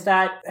happening is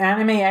that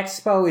Anime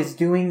Expo is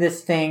doing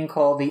this thing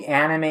called the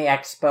Anime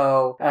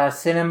Expo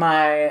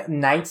Cinema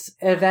Nights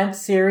event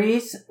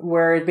series,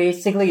 where it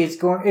basically is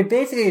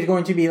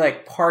going to be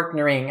like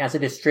partnering as a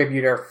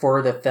distributor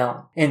for the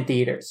film in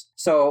theaters.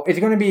 So it's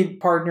going to be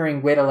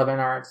partnering with 11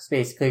 Arts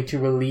basically to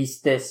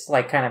release this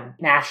like kind of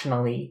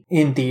nationally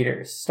in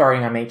theaters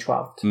starting on May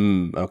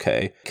 12th.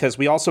 Okay. Because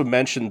we also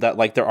mentioned that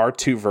like there are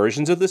two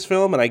versions of this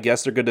film, and I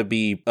guess they're going to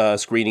be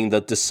screening the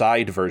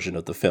Decide version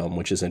of the film,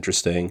 which is interesting.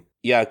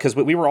 Yeah, because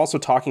we were also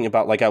talking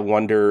about, like, I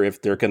wonder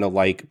if they're going to,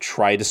 like,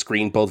 try to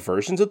screen both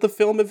versions of the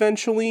film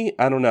eventually.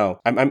 I don't know.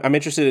 I'm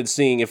interested in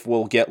seeing if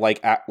we'll get, like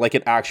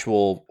an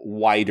actual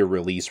wider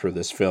release for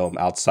this film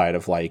outside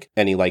of, like,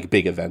 any, like,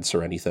 big events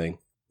or anything.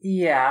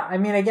 Yeah, I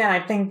mean, again, I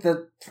think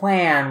the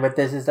plan with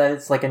this is that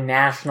it's like a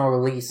national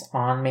release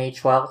on May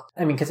 12th.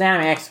 I mean, because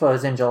Anime Expo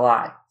is in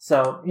July.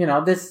 So, you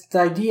know, the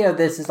idea of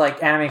this is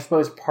like Anime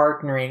Expo is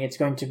partnering. It's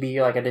going to be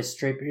like a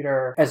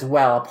distributor as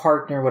well, a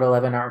partner with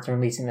 11 Arts and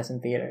releasing this in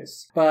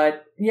theaters.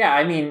 But yeah,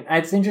 I mean,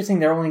 it's interesting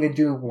they're only going to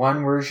do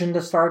one version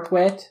to start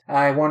with.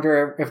 I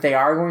wonder if they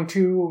are going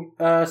to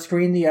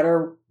screen the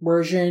other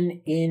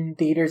version in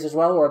theaters as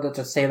well, or they'll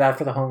just save that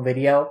for the home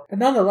video. But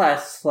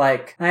nonetheless,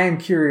 like, I am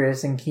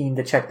curious and keen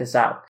to check this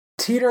out.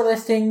 Theater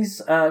listings,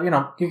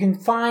 you can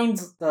find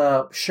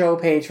the show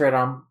page right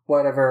on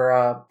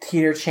whatever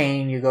theater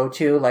chain you go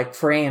to. Like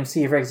for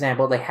AMC, for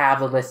example, they have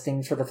the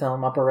listings for the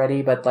film up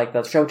already, but like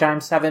the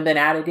showtimes haven't been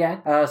added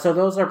yet. So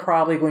those are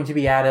probably going to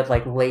be added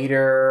like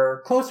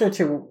later, closer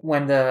to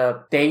when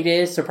the date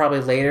is, so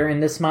probably later in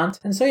this month.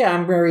 And so yeah,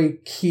 I'm very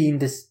keen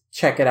to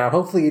check it out.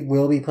 Hopefully it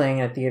will be playing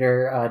in a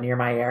theater near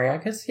my area,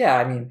 because yeah,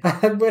 I mean,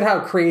 with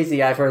how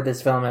crazy I've heard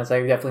this film is,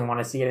 I definitely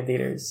want to see it in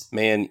theaters.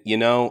 Man, you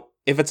know,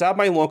 if it's at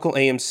my local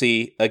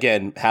AMC,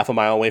 again, half a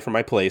mile away from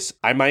my place,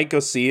 I might go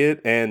see it,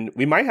 and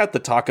we might have to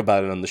talk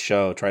about it on the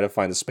show, try to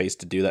find a space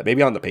to do that,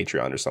 maybe on the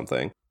Patreon or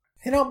something.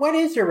 You know, what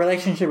is your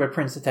relationship with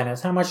Prince of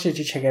Tennis? How much did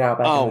you check it out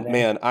back in the day?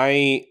 Man,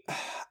 I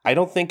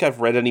don't think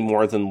I've read any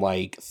more than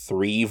like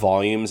 3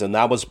 volumes, and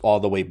that was all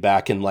the way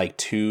back in like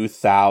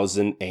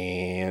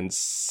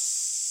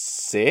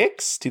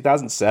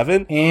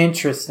 2007.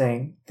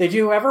 Interesting. Did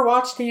you ever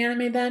watch the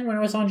anime then when it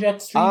was on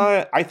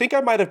Jetstream? I think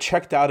I might have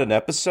checked out an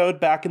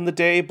episode back in the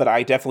day, but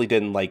I definitely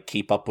didn't like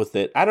keep up with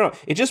it. I don't know.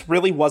 It just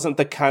really wasn't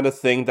the kind of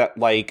thing that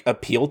like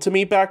appealed to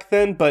me back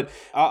then. But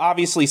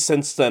obviously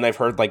since then I've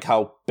heard like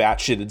how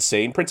batshit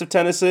insane Prince of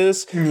Tennis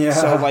is. Yeah.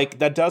 So like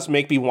that does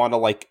make me want to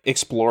like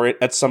explore it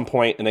at some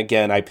point. And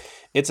again,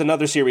 it's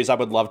another series I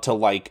would love to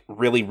like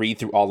really read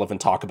through all of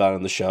and talk about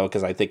on the show,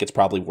 because I think it's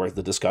probably worth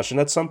the discussion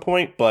at some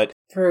point. But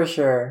for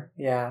sure,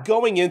 yeah.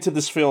 Going into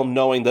this film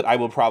knowing that I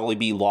will probably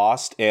be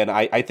lost, and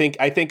I think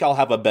I'll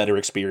have a better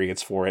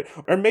experience for it,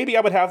 or maybe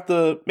I would have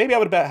a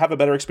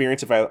better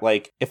experience if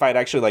I'd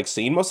actually like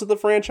seen most of the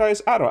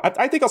franchise. I don't know.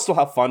 I think I'll still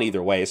have fun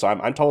either way, so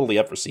I'm totally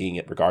up for seeing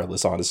it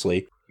regardless,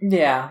 honestly.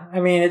 Yeah,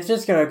 I mean, it's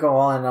just gonna go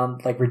on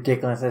like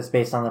ridiculousness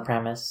based on the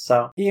premise.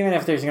 So even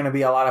if there's gonna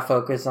be a lot of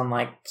focus on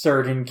like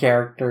certain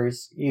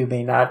characters you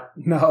may not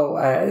know,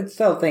 I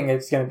still think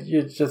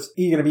you're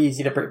gonna be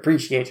easy to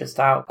appreciate just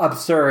how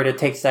absurd it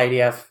takes the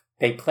idea of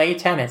they play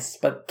tennis,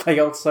 but they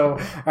also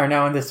are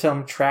now in this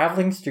film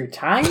traveling through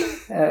time.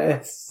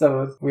 It's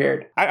so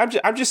weird.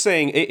 I'm just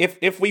saying,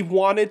 if we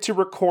wanted to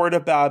record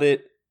about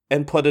it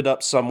and put it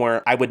up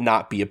somewhere, I would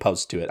not be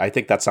opposed to it. I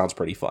think that sounds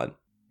pretty fun.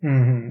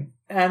 Mm-hmm.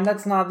 And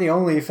that's not the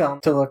only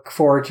film to look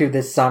forward to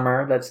this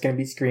summer that's going to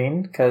be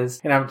screened,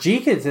 because,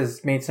 GKIDS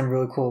has made some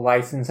really cool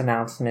license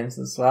announcements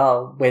as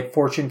well, with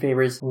Fortune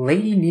Favors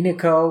Lady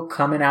Ninako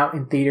coming out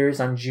in theaters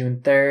on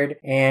June 3rd.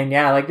 And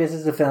yeah, like, this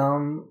is a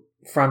film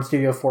from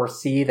Studio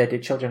 4C that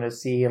did Children of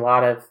Sea, a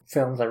lot of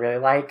films I really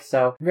like,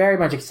 so very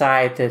much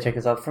excited to check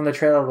this out. From the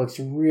trailer, it looks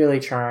really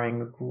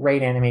charming,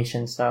 great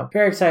animation, so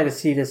very excited to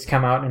see this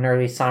come out in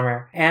early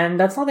summer. And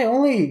that's not the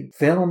only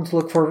film to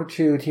look forward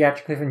to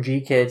theatrically from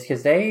GKIDS,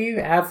 because they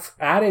have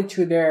added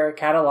to their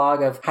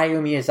catalog of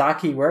Hayao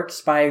Miyazaki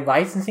works by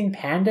licensing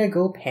Panda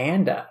Go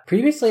Panda.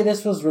 Previously,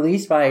 this was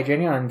released by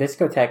Geneon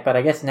Discotheque, but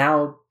I guess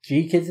now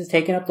GKIDS has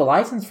taken up the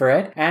license for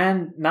it,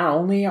 and not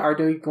only are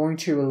they going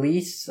to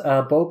release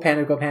both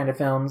Panda Go Panda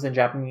films in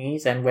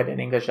Japanese and with an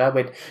English dub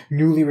with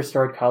newly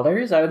restored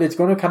colors, it's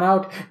going to come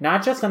out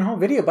not just on home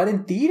video, but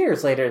in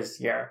theaters later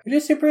this year, which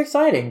is super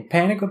exciting.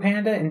 Panda Go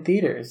Panda in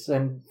theaters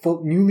and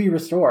newly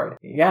restored.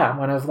 Yeah,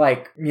 one of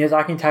like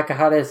Miyazaki and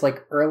Takahata's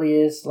like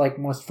earliest, like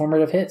most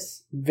formative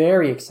hits.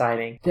 Very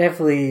exciting.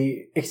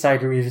 Definitely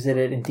excited to revisit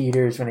it in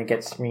theaters when it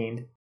gets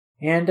screened.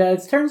 And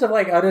in terms of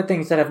like other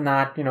things that have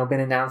not, been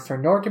announced for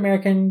North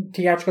American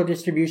theatrical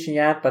distribution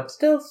yet, but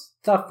still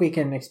stuff we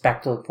can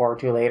expect to look forward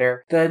to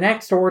later. The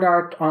next Sword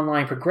Art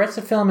Online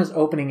progressive film is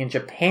opening in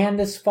Japan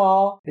this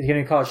fall. It's going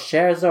to be called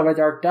Shares of a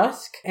Dark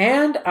Dusk.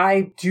 And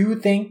I do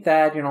think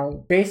that,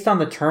 based on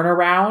the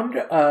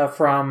turnaround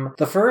from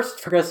the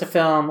first progressive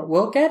film,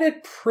 we'll get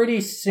it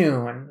pretty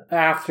soon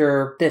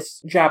after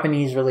this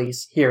Japanese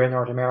release here in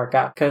North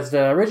America. Because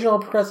the original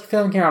progressive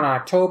film came out in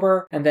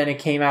October, and then it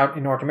came out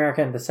in North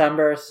America in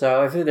December.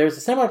 So if there's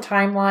a similar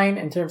timeline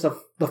in terms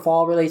of the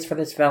fall release for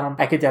this film,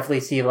 I could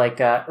definitely see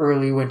like a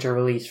early winter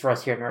release for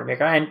us here in North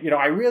America. And,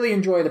 I really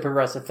enjoy the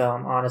progressive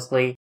film,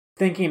 honestly.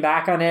 Thinking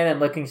back on it and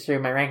looking through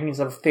my rankings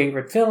of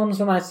favorite films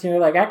from last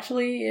year,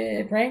 actually,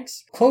 it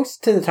ranks close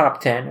to the top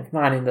 10, if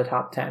not in the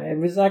top 10. It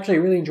was actually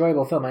a really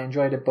enjoyable film. I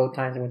enjoyed it both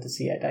times I went to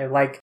see it.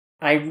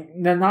 I've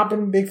not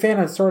been a big fan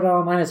of Sword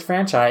Art Online as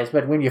franchise,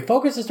 but when you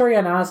focus the story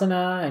on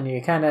Asuna and you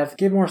kind of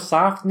give more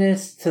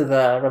softness to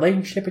the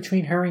relationship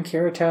between her and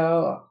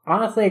Kirito,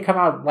 honestly, I come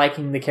out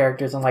liking the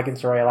characters and liking the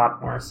story a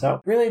lot more. So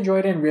really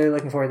enjoyed it and really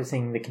looking forward to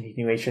seeing the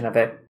continuation of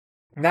it.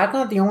 That's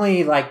not the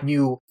only,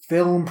 new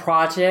film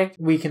project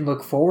we can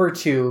look forward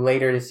to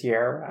later this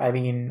year.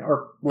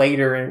 Or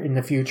later in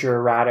the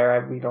future,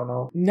 rather. We don't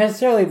know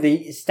necessarily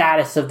the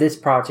status of this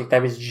project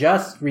that was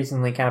just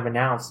recently kind of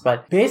announced.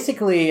 But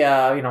basically,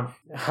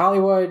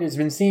 Hollywood has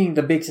been seeing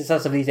the big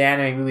success of these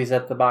anime movies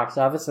at the box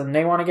office, and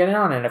they want to get in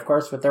on it, of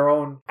course, with their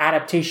own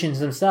adaptations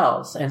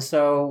themselves. And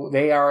so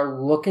they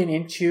are looking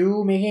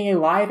into making a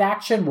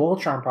live-action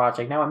Voltron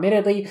project. Now,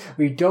 admittedly,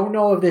 we don't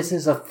know if this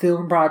is a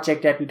film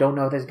project yet. We don't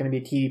know if there's going to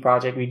be a TV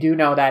project. We do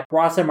know that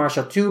Ross and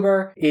Marshall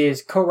Tuber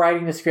is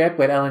co-writing the script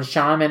with Ellen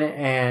Shaman,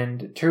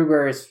 and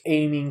Tuber is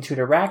aiming to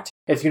direct.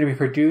 It's going to be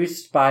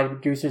produced by the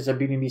producers of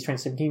Beauty and the Beast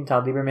 2017,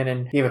 Todd Lieberman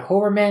and David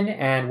Hoberman,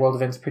 and World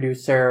Events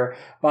producer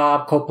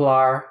Bob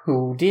Koplar,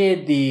 who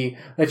did the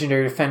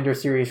Legendary Defender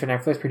series for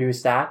Netflix,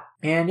 produced that.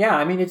 And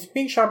yeah, it's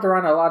being shopped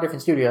around a lot of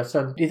different studios,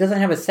 so it doesn't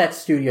have a set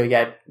studio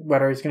yet,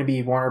 whether it's going to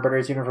be Warner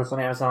Brothers, Universal,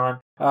 and Amazon.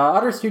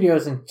 Other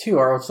studios, too,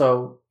 are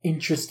also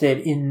interested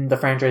in the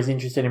franchise,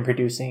 interested in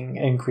producing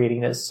and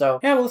creating this. So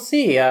yeah, we'll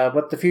see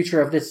what the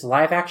future of this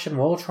live-action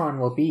Voltron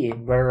will be,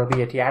 whether it'll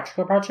be a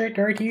theatrical project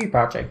or a TV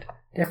project.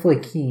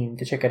 Definitely keen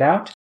to check it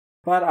out.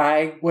 But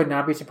I would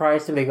not be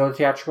surprised if they go the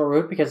theatrical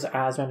route because,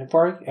 as mentioned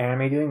before,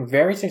 anime doing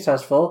very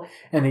successful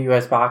in the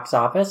US box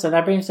office. And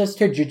that brings us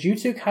to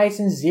Jujutsu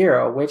Kaisen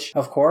 0, which,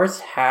 of course,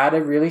 had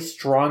a really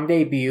strong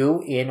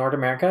debut in North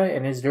America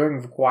and is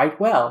doing quite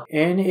well.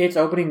 In its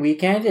opening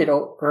weekend, it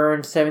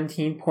earned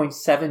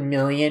 $17.7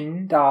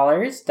 million.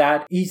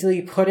 That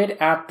easily put it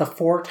at the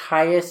fourth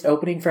highest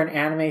opening for an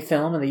anime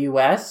film in the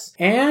US.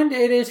 And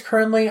it is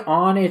currently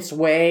on its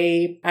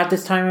way. At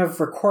this time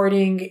of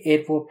recording,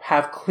 it will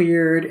have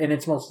cleared in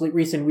its most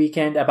recent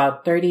weekend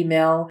about 30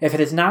 mil. If it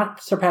has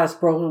not surpassed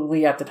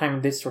probably at the time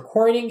of this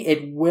recording,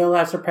 it will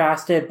have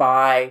surpassed it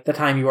by the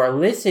time you are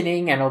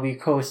listening, and it'll be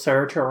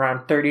closer to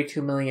around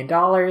 $32 million.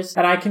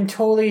 And I can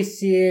totally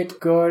see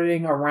it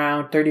going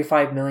around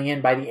 $35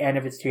 million by the end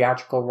of its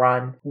theatrical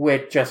run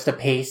with just the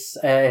pace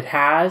it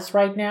has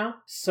right now.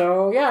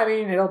 So yeah,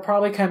 it'll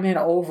probably come in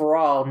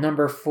overall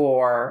number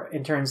 4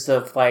 in terms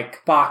of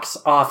box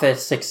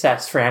office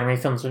success for anime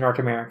films in North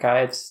America.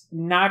 It's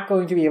not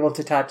going to be able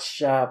to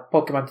touch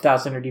Pokemon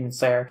 2000 or Demon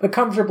Slayer, but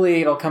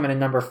comfortably it'll come in at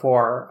number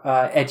 4,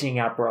 edging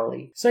out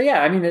Broly. So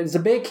yeah, it's a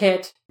big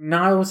hit,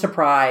 no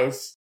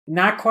surprise,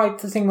 not quite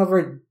the same level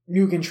of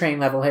Mugen Train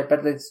level hit,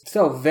 but it's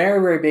still a very,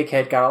 very big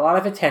hit, got a lot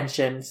of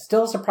attention,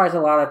 still surprised a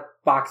lot of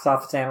box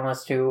office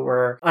analysts who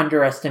were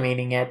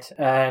underestimating it.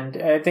 And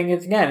I think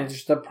it's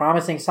just a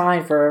promising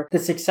sign for the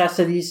success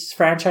of these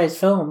franchise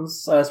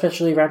films,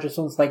 especially franchise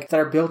films that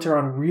are built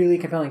around really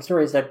compelling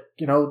stories that,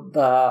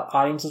 the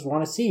audiences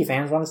want to see,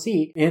 fans want to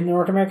see in the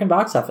North American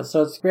box office.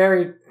 So it's a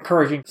very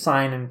encouraging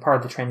sign and part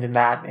of the trend in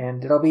that.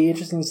 And it'll be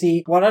interesting to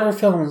see what other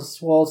films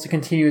will also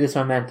continue this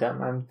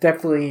momentum. I'm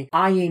definitely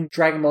eyeing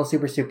Dragon Ball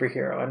Super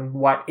Superhero and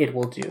what it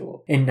will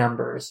do in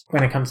numbers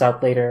when it comes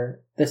out later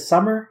this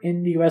summer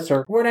in the US,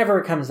 or whenever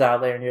it comes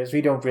out later in the US.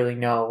 We don't really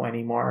know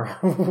anymore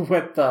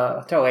with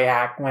the Toei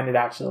hack when it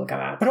actually will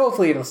come out. But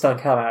hopefully it'll still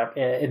come out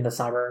in the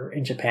summer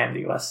in Japan and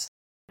the US.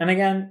 And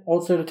again,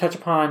 also to touch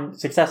upon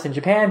success in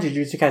Japan,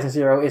 Jujutsu Kaisen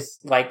 0 is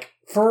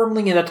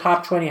firmly in the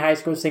top 20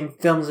 highest grossing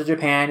films of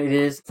Japan. It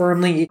is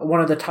firmly one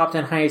of the top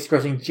 10 highest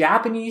grossing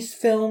Japanese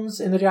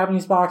films in the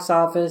Japanese box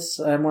office,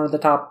 and one of the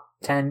top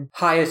 10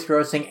 highest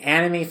grossing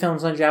anime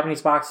films on the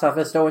Japanese box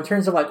office. So in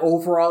terms of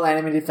overall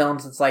animated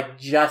films, it's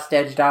just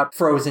edged out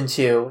Frozen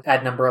 2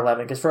 at number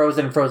 11, because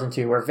Frozen and Frozen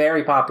 2 were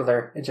very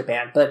popular in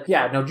Japan. But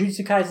yeah, no,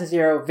 Jujutsu Kaisen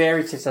 0,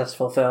 very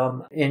successful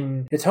film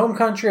in its home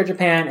country of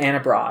Japan and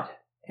abroad.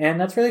 And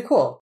that's really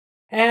cool.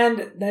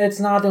 And it's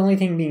not the only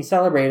thing being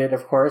celebrated,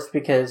 of course,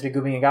 because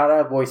Megumi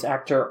Nagata, voice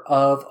actor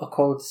of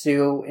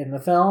Akotsu in the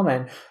film,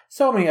 and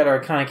so many other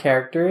iconic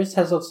characters,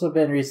 has also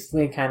been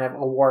recently kind of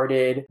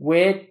awarded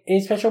with a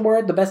special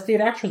award, the Best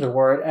Lead Actress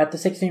Award, at the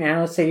 16th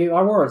Annual Sadie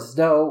Awards.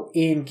 Though,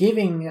 in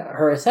giving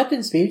her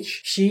acceptance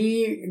speech,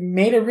 she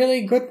made a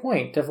really good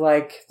point of,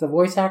 like, the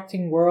voice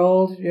acting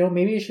world,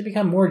 maybe it should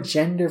become more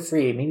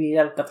gender-free. Maybe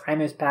that the time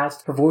has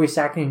passed for voice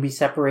acting to be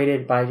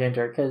separated by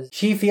gender, because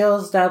she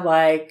feels that,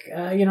 like,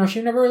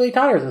 she never really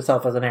taught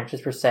herself as an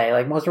actress, per se.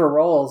 Like, most of her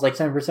roles, like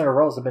 70% of her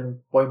roles have been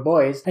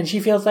boys, and she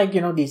feels like,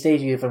 these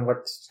days you live in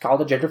what's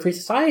called a gender-free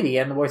society,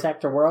 and the voice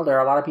actor world, there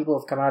are a lot of people who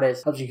have come out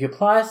as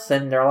LGBTQ+,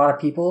 and there are a lot of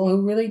people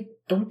who really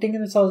don't think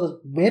of themselves as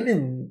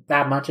women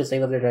that much as they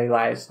live their daily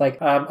lives. Like,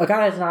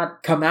 Agata has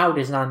not come out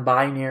as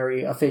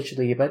non-binary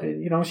officially, but,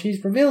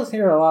 she's reveals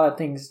here a lot of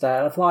things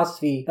that, a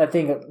philosophy that I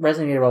think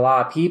resonated with a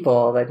lot of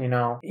people that,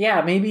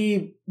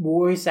 maybe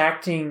voice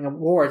acting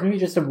awards, maybe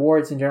just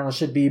awards in general,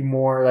 should be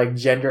more, like,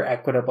 gender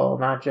equitable,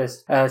 not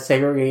just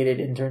segregated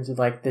in terms of,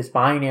 like, this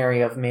binary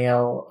of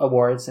male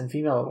awards and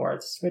female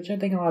awards, which I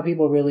think a lot of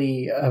people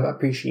really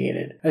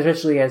appreciated.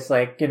 Especially as,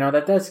 like,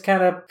 that does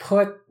kind of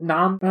put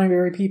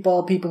non-binary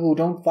people who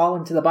don't fall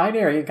into the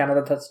binary in kind of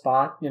a tough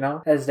spot,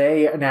 as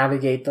they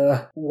navigate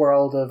the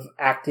world of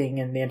acting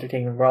and the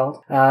entertainment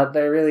world.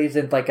 There really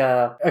isn't, like,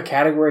 a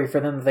category for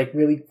them that they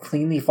really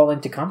cleanly fall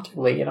into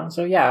comfortably,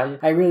 So, yeah,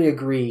 I really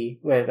agree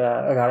with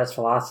Agata's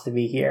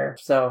philosophy here.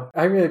 So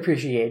I really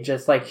appreciate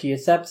just, like, she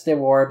accepts the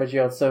award, but she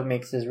also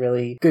makes this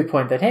really good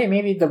point that, hey,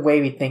 maybe the way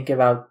we think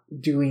about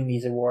doing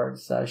these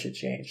awards should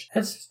change.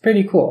 That's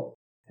pretty cool.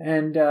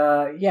 And,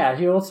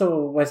 she also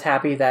was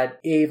happy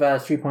that Ava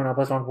 3.0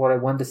 plus 1 Quarter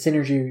won the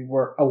Synergy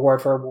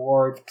Award for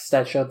awards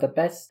that showed the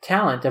best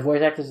talent of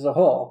voice actors as a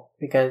whole.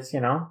 Because,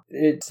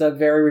 it's a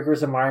very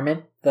rigorous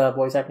environment, the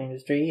voice acting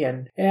industry,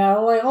 and,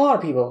 like, a lot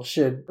of people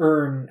should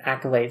earn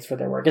accolades for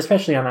their work,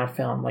 especially on that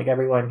film. Like,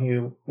 everyone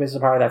who was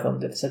a part of that film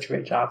did such a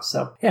great job.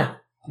 So, yeah.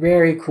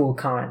 Very cool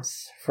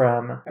comments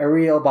from a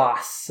real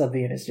boss of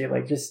the industry,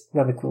 like, just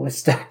one of the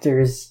coolest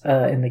actors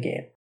in the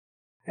game.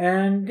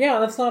 And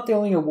that's not the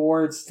only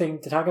awards thing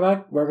to talk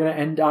about. We're going to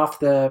end off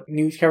the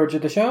news coverage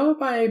of the show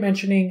by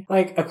mentioning,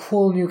 like, a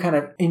cool new kind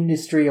of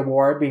industry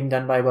award being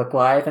done by Book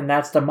Live, and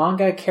that's the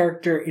Manga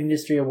Character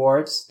Industry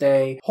Awards.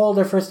 They hold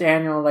their first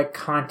annual, like,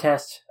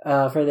 contest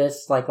for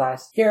this, like,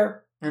 last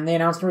year. And they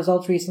announced the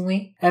results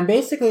recently. And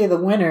basically the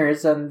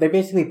winners, they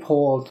basically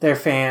polled their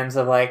fans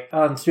of, like,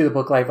 through the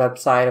Book Live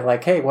website of,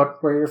 like, hey,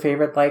 what were your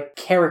favorite, like,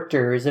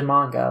 characters in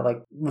manga?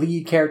 Like,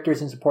 lead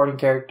characters and supporting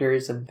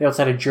characters. And they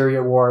also had a jury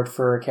award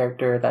for a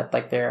character that,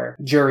 like, their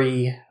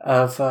jury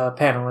of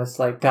panelists,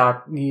 like,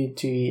 thought needed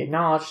to be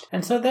acknowledged.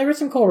 And so there were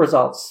some cool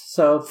results.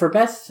 So for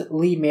Best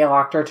Lead Male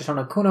Actor,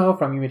 Toshino Kuno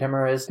from Yumi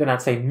Tamura's Do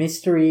Not Say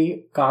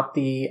Mystery got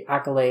the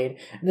accolade.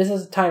 And this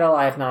is a title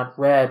I have not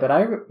read, but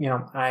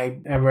I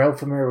am real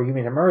familiar with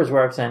Yumi Tamura's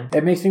works, and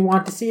it makes me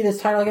want to see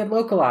this title get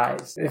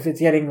localized if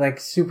it's getting, like,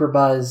 super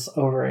buzz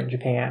over in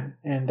Japan.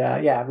 And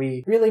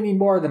we really need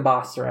more than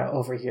Basara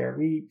over here.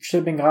 We should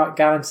have been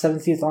gotten 7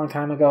 seasons a long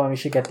time ago, and we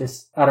should get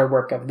this other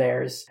work of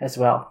theirs as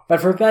well.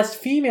 But for Best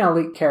Female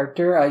Lead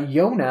Character,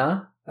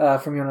 Yona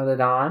from Yona the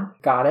Dawn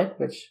got it,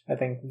 which I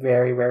think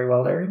very, very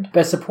well earned.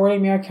 Best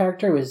Supporting Male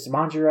Character was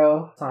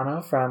Manjiro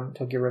Sano from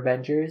Tokyo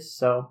Revengers.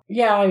 So,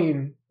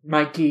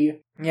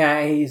 Mikey,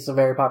 he's a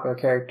very popular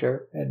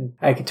character, and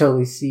I can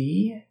totally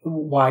see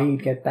why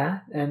you'd get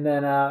that. And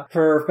then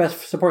for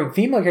Best Supporting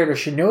Female Character,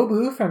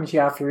 Shinobu from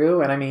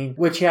Chihayafuru, and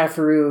with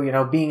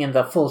Chihayafuru, being in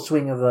the full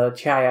swing of the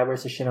Chihaya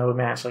versus Shinobu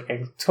match, like,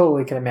 I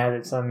totally can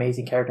imagine some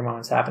amazing character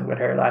moments happened with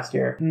her last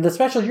year. And the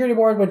Special Jury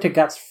Award went to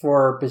Guts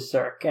for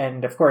Berserk,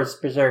 and of course,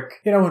 Berserk,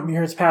 with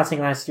Miura's passing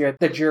last year,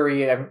 the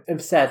jury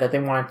said that they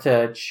wanted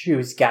to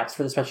choose Guts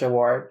for the special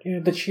award,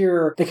 to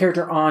cheer the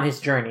character on his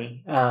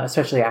journey,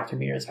 especially after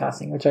Miura's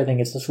passing, which I think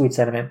is a sweet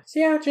sentiment.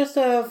 So just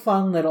a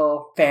fun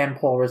little fan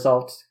poll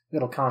result,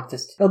 little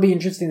contest. It'll be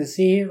interesting to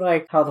see,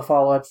 like, how the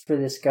follow-ups for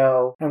this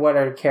go and what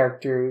other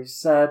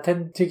characters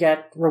tend to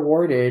get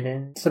rewarded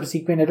in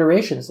subsequent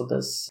iterations of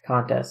this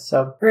contest.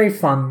 So very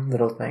fun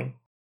little thing.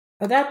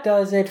 But that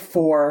does it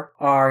for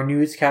our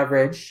news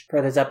coverage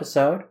for this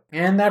episode.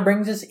 And that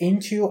brings us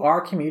into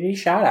our community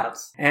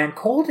shoutouts. And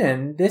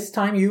Colton, this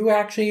time you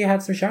actually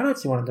had some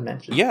shoutouts you wanted to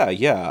mention.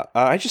 Yeah.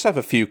 I just have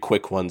a few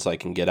quick ones I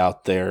can get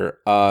out there.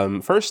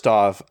 First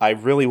off, I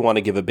really want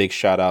to give a big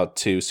shout out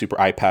to Super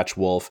Eye Patch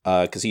Wolf,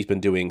 because he's been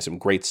doing some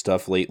great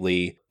stuff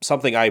lately.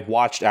 Something I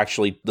watched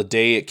actually the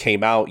day it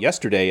came out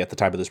yesterday at the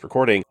time of this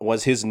recording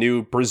was his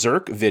new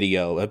Berserk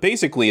video.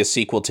 Basically a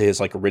sequel to his,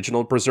 like,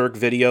 original Berserk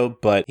video,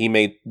 but he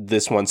made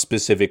this one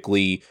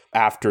specifically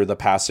after the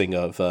passing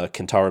of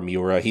Kentaro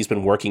Miura. He's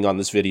been working on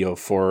this video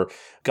for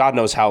God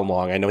knows how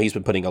long. I know he's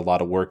been putting a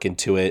lot of work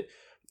into it.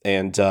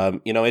 And,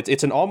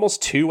 it's an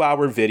almost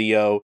 2-hour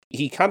video.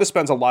 He kind of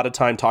spends a lot of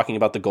time talking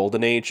about the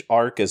Golden Age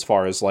arc as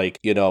far as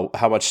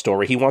how much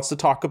story he wants to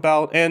talk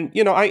about. And,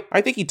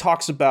 I think he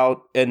talks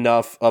about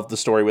enough of the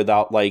story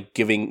without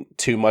giving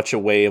too much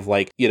away of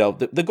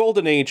the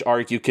Golden Age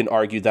arc. You can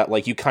argue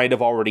that you kind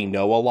of already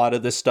know a lot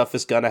of this stuff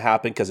is going to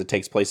happen because it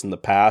takes place in the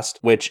past,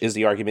 which is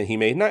the argument he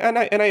made. And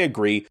I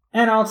agree.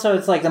 And also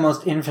it's the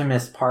most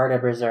infamous part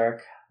of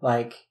Berserk.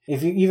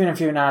 Even if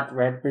you're not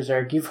read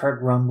Berserk, you've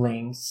heard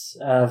rumblings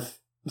of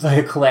the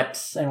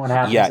eclipse and what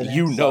happens.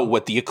 Yeah, know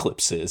what the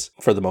eclipse is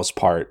for the most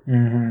part.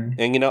 Mm-hmm.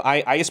 And,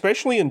 I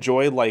especially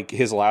enjoy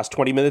his last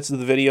 20 minutes of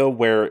the video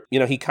where,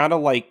 he kind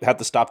of had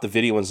to stop the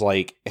video and was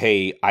like,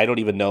 hey, I don't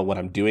even know what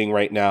I'm doing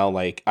right now.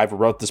 I've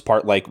wrote this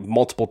part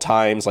multiple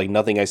times,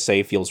 nothing I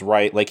say feels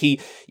right.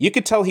 You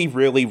could tell he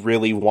really,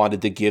 really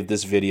wanted to give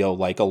this video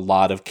a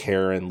lot of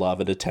care and love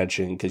and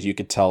attention, because you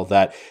could tell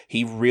that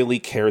he really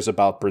cares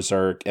about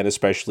Berserk and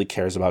especially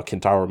cares about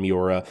Kentaro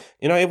Miura.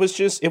 It was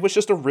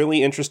just a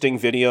really interesting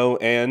video.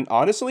 And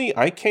honestly,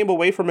 I came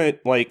away from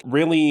it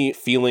really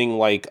feeling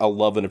a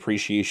love and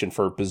appreciation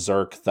for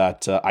Berserk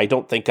that I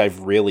don't think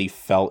I've really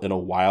felt in a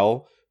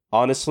while.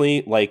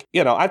 Honestly,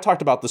 I've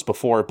talked about this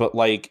before, but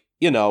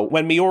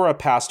when Miura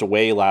passed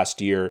away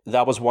last year,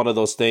 that was one of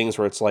those things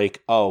where it's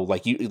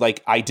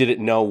I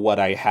didn't know what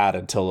I had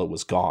until it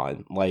was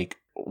gone.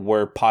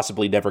 We're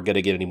possibly never going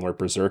to get any more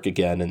Berserk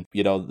again. And,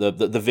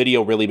 the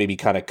video really made me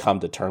kind of come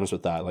to terms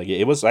with that.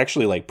 It was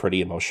actually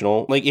pretty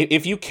emotional.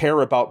 If you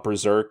care about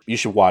Berserk, you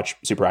should watch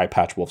Super Eye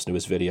Patch Wolf's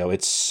newest video.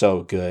 It's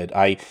so good.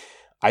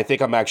 I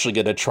think I'm actually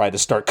going to try to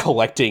start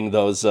collecting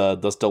those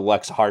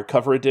deluxe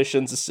hardcover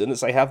editions as soon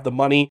as I have the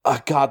money.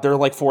 God, they're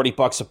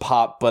 $40 a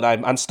pop, but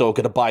I'm still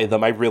going to buy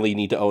them. I really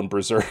need to own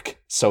Berserk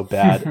so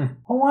bad.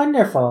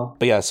 Wonderful.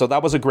 But yeah, so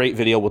that was a great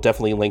video. We'll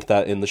definitely link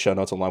that in the show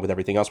notes along with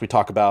everything else we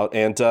talk about.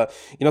 And,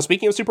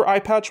 speaking of Super Eye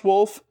Patch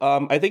Wolf,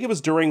 I think it was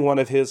during one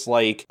of his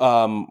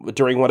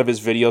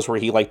videos where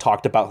he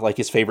talked about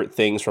his favorite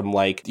things from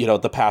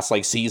the past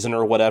season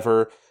or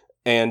whatever.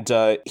 And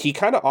he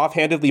kind of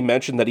offhandedly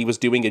mentioned that he was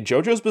doing a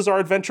JoJo's Bizarre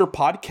Adventure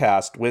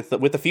podcast with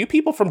a few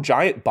people from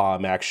Giant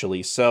Bomb,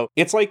 actually. So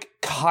it's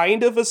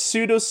kind of a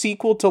pseudo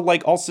sequel to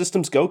All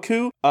Systems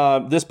Goku.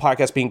 This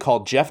podcast being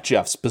called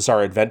Jeff's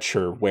Bizarre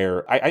Adventure,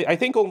 where I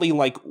think only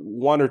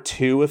one or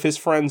two of his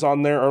friends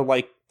on there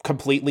are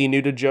completely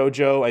new to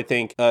JoJo. I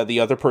think the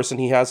other person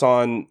he has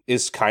on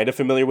is kind of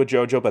familiar with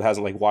JoJo, but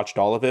hasn't watched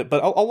all of it.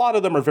 But a lot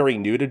of them are very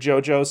new to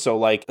JoJo.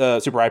 So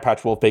Super Eye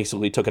Patch Wolf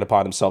basically took it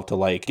upon himself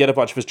to get a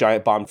bunch of his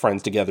Giant Bomb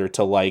friends together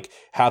to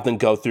have them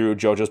go through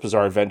JoJo's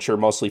Bizarre Adventure,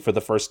 mostly for the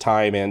first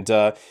time. And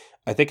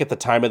I think at the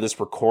time of this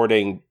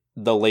recording,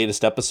 the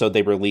latest episode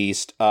they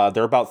released,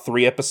 they're about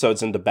 3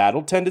 episodes into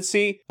Battle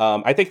Tendency.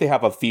 I think they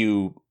have a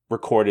few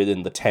recorded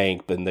in the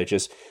tank, but they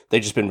just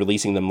been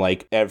releasing them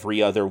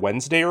every other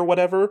Wednesday or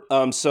whatever.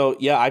 So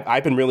yeah,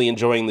 I've been really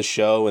enjoying the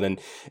show,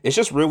 and it's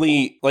just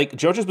really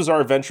JoJo's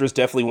Bizarre Adventure is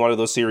definitely one of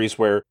those series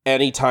where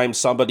anytime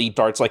somebody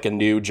darts a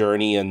new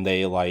journey and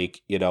they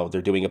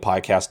they're doing a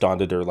podcast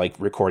on it or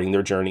recording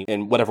their journey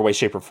in whatever way,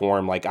 shape, or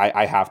form,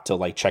 I have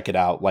to check it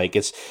out.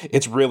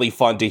 It's really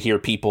fun to hear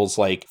people's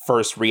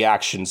first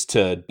reactions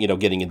to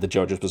getting into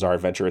JoJo's Bizarre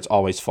Adventure. It's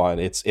always fun.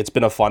 It's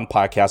been a fun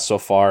podcast so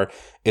far.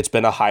 It's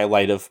been a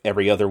highlight of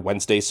every other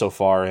Wednesday so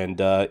far.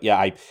 And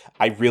I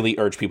really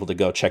urge people to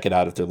go check it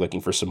out if they're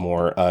looking for some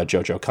more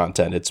JoJo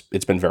content.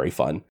 It's been very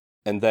fun.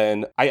 And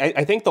then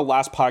I think the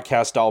last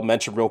podcast I'll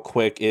mention real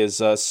quick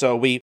is,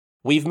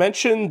 we've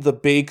mentioned the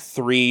Big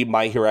 3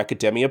 My Hero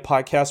Academia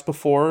podcast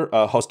before,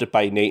 hosted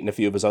by Nate and a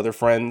few of his other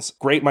friends.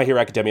 Great My Hero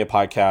Academia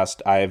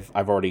podcast. I've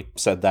already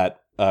said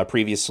that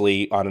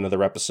previously on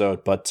another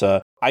episode, but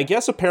I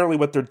guess apparently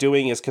what they're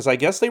doing is, because I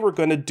guess they were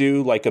going to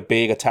do a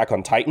big Attack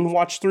on Titan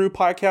watch through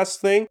podcast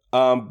thing,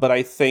 but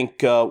I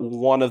think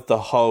one of the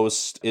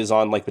hosts is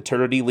on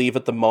maternity leave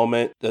at the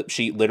moment.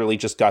 She literally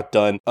just got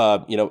done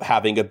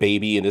having a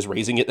baby and is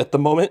raising it at the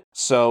moment.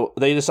 So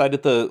they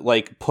decided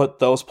to put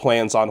those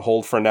plans on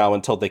hold for now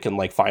until they can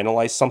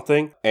finalize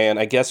something. And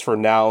I guess for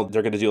now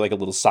they're going to do a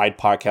little side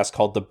podcast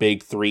called the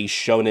Big 3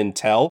 Shonen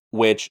Tell,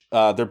 which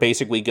they're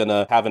basically going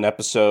to have an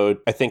episode,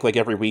 I think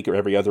every week or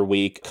every other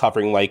week,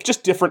 covering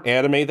just different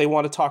anime they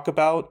want to talk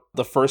about.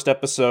 The first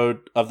episode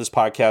of this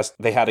podcast,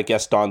 they had a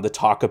guest on to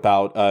talk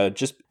about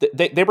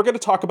they were going to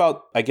talk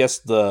about, I guess,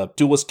 the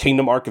Duelist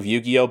Kingdom arc of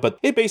Yu-Gi-Oh, but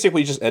it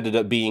basically just ended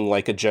up being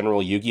a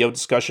general Yu-Gi-Oh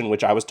discussion,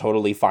 which I was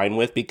totally fine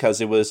with,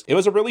 because it was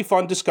a really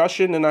fun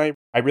discussion, and I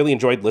really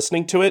enjoyed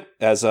listening to it.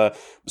 As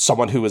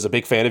someone who is a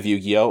big fan of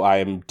Yu-Gi-Oh, I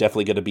am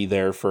definitely going to be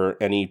there for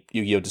any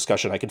Yu-Gi-Oh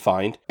discussion I can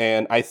find.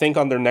 And I think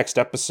on their next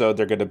episode,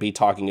 they're going to be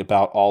talking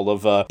about all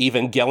of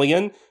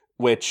Evangelion,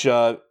 which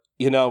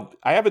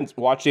I haven't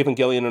watched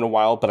Evangelion in a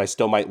while, but I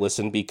still might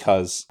listen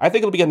because I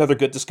think it'll be another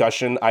good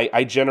discussion.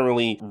 I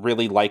generally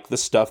really like the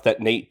stuff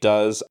that Nate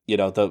does.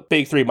 The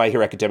Big 3 My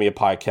Hero Academia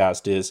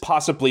podcast is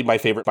possibly my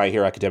favorite My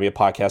Hero Academia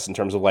podcast in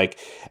terms of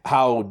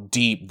how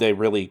deep they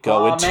really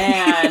go into. Oh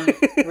man,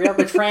 real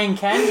betraying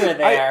Kendra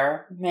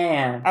there.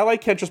 Man. I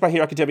like Kendra's My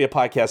Hero Academia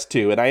podcast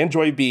too, and I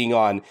enjoy being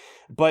on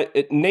But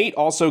Nate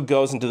also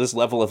goes into this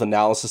level of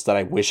analysis that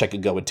I wish I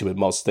could go into in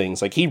most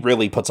things. Like, he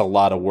really puts a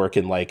lot of work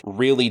in, like,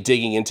 really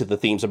digging into the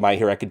themes of My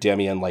Hero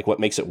Academia and, like, what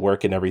makes it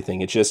work and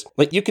everything. It's just,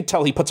 like, you could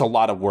tell he puts a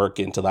lot of work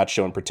into that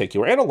show in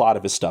particular, and a lot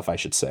of his stuff, I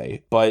should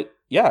say. But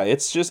yeah,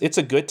 it's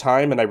a good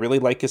time, and I really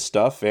like his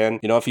stuff. And,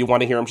 you know, if you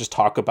want to hear him just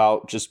talk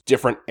about just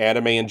different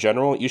anime in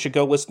general, you should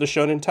go listen to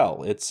Shonen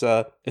Tell. It's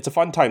a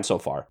fun time so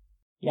far.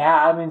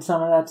 Yeah, I mean,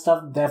 some of that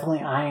stuff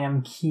definitely I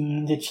am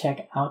keen to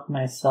check out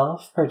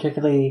myself,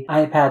 particularly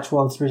Eye Patch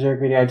World's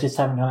Berserk video. I just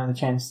haven't gotten the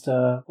chance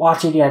to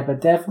watch it yet,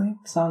 but definitely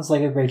sounds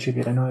like a great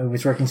tribute. I know he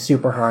was working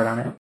super hard on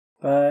it.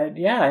 But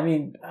yeah, I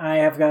mean, I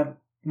have got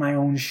my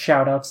own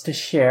shout-outs to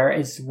share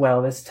as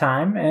well this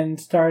time. And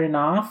starting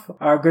off,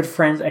 our good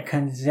friends at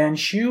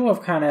Kanzenshu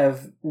have kind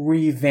of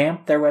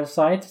revamped their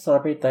website to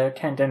celebrate the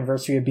 10th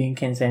anniversary of being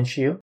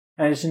Kanzenshu.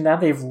 In addition to that,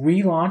 they've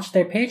relaunched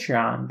their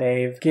Patreon.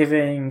 They've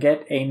given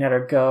it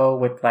another go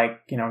with,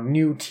 like, you know,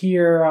 new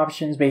tier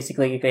options.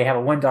 Basically, they have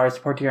a $1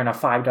 support tier and a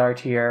 $5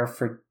 tier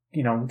for,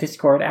 you know,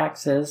 Discord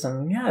access.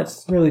 And yeah,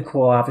 it's really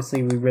cool.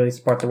 Obviously, we really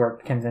support the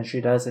work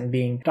Kanzenshu does in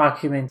being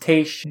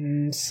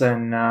documentations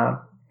and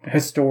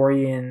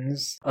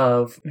historians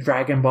of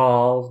Dragon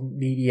Ball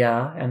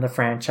media and the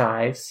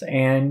franchise.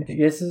 And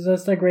this is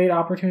just a great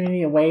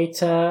opportunity, a way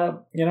to,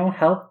 you know,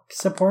 help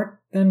support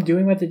them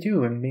doing what they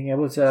do and being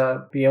able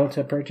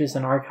to purchase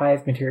an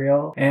archive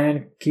material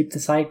and keep the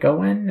site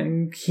going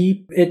and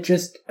keep it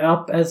just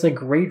up as a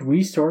great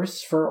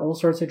resource for all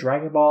sorts of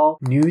Dragon Ball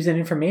news and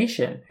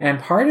information. And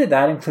part of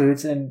that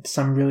includes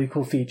some really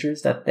cool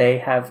features that they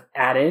have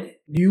added,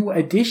 new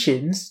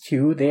additions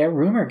to their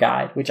rumor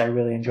guide, which I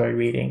really enjoyed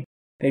reading.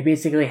 They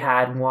basically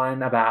had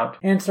one about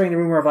answering the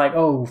rumor of, like,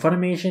 oh,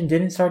 Funimation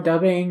didn't start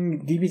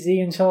dubbing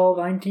DBZ until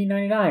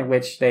 1999,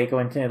 which they go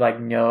into, like,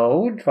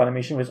 no,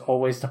 Funimation was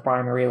always the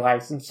primary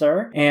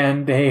licensor,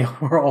 and they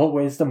were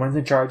always the ones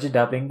in charge of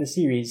dubbing the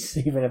series,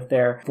 even if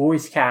their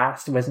voice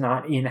cast was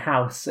not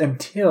in-house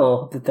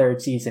until the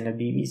third season of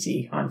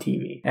DBZ on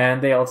TV.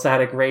 And they also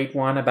had a great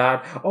one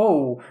about,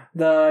 oh,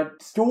 the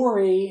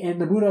story in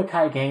the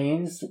Budokai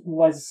games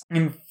was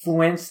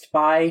influenced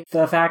by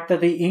the fact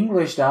that the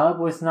English dub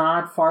was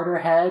not farther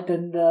ahead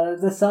than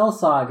the Cell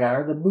Saga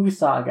or the Buu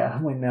Saga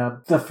when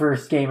the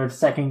first game or the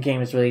second game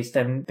was released,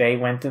 and they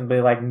went and be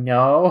like,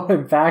 no,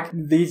 in fact,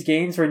 these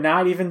games were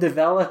not even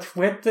developed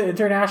with the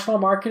international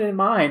market in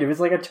mind. It was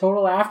like a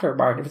total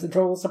aftermarket. It was a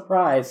total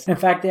surprise. In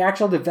fact, the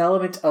actual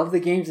development of the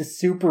games is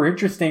super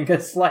interesting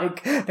because,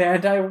 like,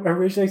 Bandai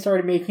originally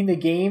started making the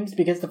games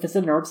because the Fist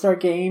of Northstar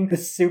game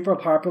was super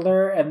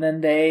popular, and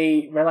then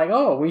they were like,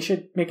 oh, we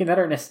should make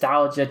another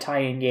nostalgia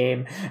tie-in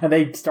game, and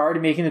they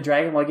started making the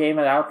Dragon Ball game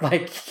without,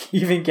 like,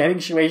 even getting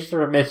Shueisha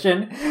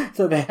permission.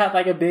 So they had,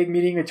 like, a big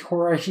meeting with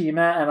Toru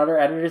Oshima and other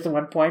editors at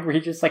one point where he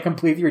just, like,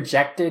 completely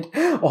rejected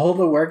all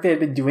the work they had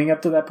been doing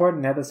up to that point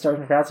and had to start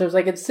from scratch. So it was,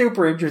 like, it's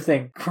super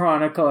interesting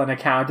chronicle and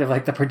account of,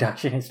 like, the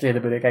production history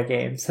of the Budokai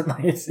games. And,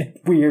 like, it's a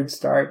weird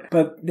start,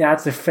 but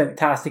that's a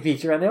fantastic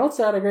feature. And they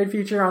also had a great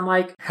feature on,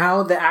 like,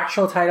 how the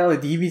actual title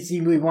of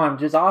DBZ Movie 1,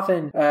 which is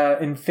often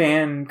in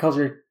fan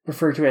culture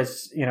referred to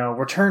as, you know,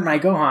 Return My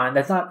Gohan.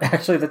 That's not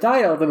actually the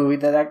title of the movie.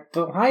 The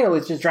title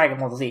is just Dragon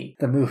Ball Z.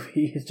 The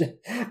movie is just,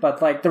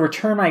 but, like, the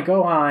Return My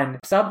Gohan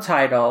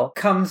subtitle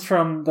comes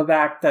from the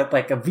fact that,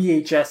 like, a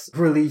VHS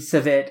release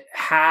of it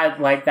had,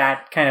 like,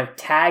 that kind of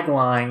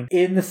tagline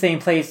in the same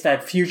place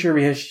that future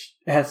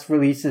has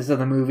releases of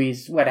the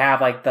movies would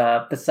have, like,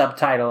 the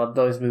subtitle of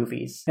those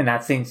movies in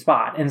that same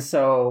spot. And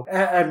so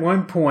at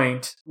one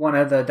point, one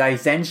of the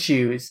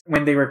Daizenshus,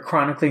 when they were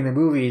chronicling the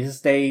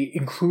movies, they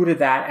included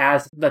that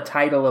as the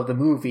title of the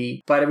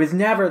movie, but it was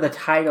never the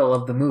title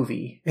of the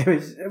movie. It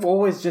was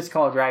always just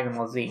called Dragon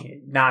Ball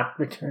Z, not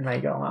Return My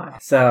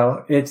Gohan.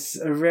 So it's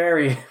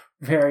very,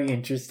 very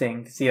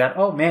interesting to see that,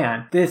 oh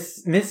man,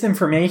 this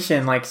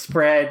misinformation, like,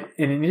 spread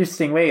in an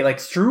interesting way, like,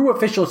 through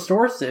official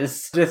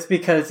sources, just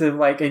because of,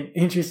 like, an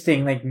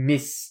interesting, like,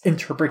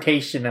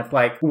 misinterpretation of,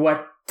 like,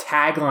 what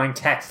tagline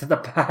text at the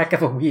back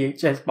of a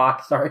VHS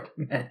box art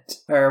meant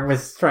or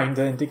was trying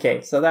to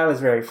indicate. So that was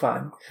very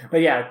fun.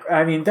 But yeah,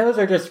 I mean, those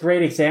are just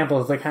great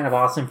examples of the kind of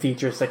awesome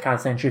features that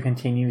Kanzenshu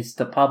continues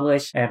to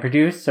publish and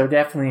produce. So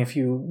definitely, if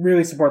you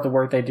really support the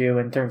work they do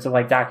in terms of,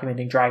 like,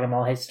 documenting Dragon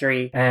Ball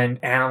history and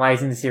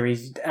analyzing the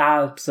series,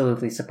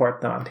 absolutely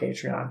support them on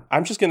Patreon.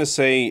 I'm just going to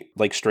say,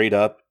 like, straight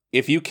up,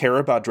 if you care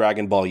about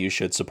Dragon Ball, you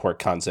should support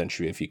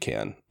Kanzenshu if you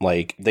can.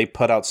 Like, they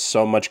put out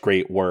so much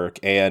great work,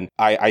 and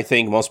I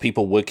think most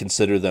people would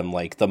consider them,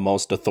 like, the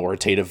most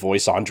authoritative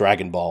voice on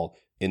Dragon Ball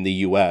in the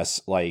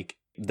US. Like,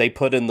 they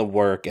put in the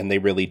work, and they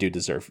really do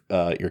deserve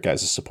your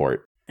guys'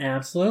 support.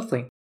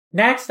 Absolutely.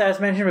 Next, as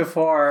mentioned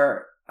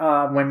before,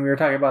 when we were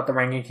talking about the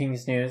Ranking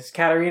Kings news,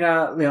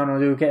 Katerina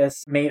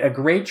Leonou-Lucas made a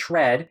great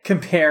thread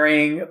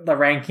comparing the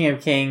Ranking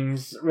of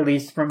Kings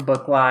released from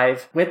Book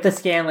Live with the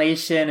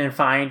Scanlation and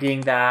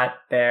finding that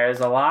there's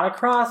a lot of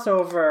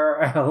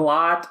crossover. A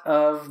lot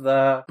of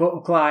the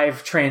Book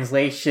Live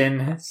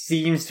translation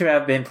seems to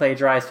have been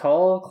plagiarized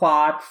whole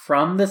cloth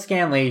from the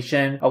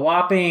Scanlation. A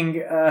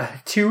whopping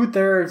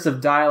 2/3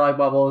 of dialogue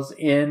bubbles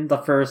in the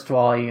first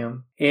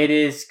volume. It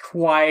is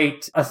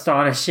quite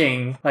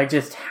astonishing, like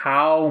just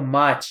how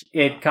much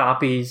it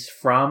copies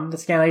from the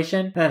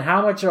Scanlation and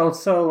how much it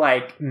also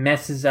like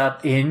messes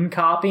up in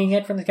copying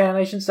it from the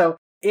Scanlation. So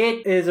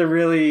it is a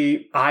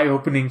really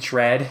eye-opening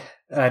thread,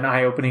 an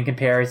eye-opening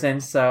comparison.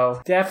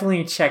 So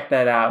definitely check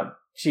that out.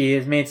 She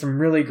has made some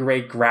really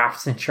great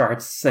graphs and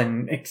charts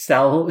and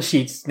Excel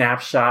sheet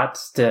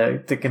snapshots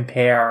to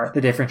compare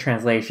the different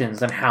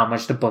translations and how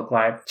much the Book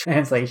Live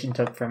translation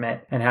took from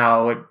it and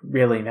how it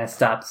really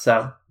messed up.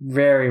 So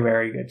very,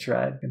 very good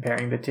thread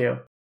comparing the two.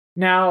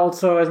 Now,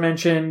 also, as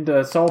mentioned,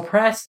 Soul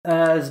Press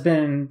has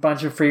been a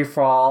bunch of free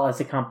fall as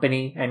a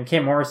company, and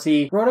Kim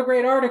Horsey wrote a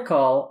great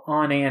article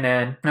on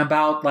ANN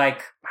about,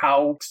 like,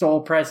 how Soul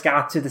Press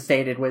got to the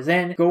state it was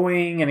in,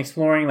 going and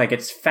exploring, like,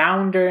 its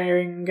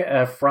founding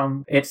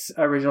from its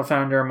original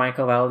founder,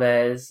 Michael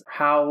Valdez,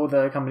 how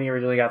the company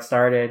originally got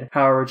started,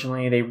 how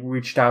originally they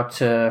reached out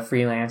to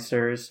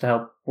freelancers to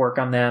help work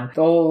on them,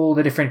 all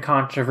the different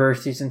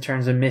controversies in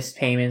terms of missed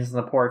payments and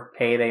the poor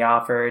pay they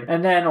offered,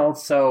 and then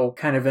also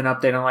kind of an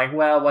update on like,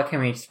 well, what can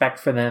we expect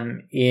for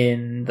them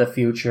in the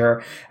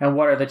future, and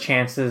what are the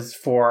chances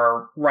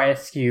for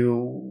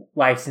rescue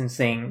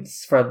licensing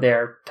for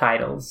their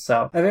titles.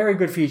 So a very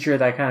good feature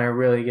that kind of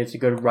really gives a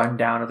good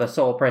rundown of the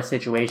Soul Press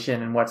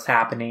situation and what's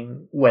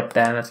happening with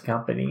them as a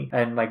company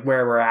and like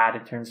where we're at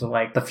in terms of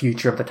like the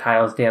future of the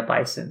titles they had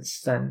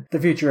licensed and the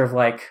future of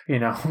like, you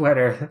know,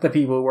 whether the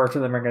people who work for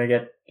them are going to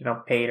get, you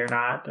know, paid or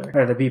not,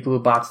 or the people who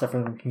bought stuff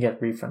from them can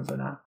get refunds or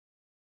not.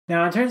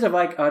 Now, in terms of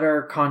like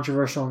other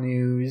controversial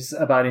news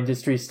about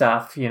industry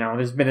stuff, you know,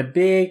 there's been a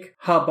big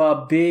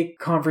hubbub, big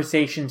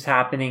conversations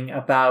happening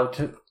about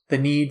the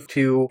need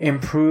to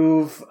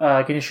improve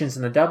conditions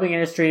in the dubbing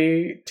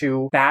industry,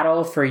 to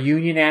battle for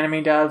union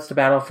anime dubs, to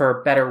battle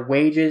for better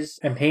wages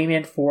and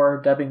payment for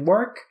dubbing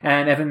work.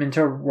 And Evan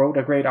Minter wrote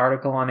a great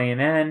article on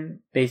ANN,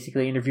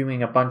 basically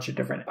interviewing a bunch of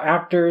different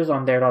actors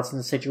on their thoughts on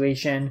the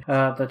situation,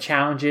 the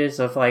challenges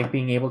of like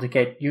being able to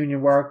get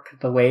union work,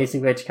 the ways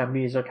in which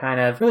companies are kind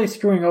of really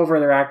screwing over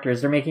their actors.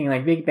 They're making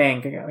like big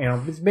bank, you know,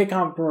 this big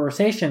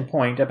conversation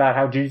point about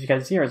how Jujutsu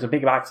Kaisen is a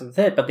big box office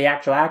hit, but the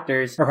actual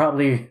actors are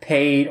probably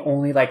paid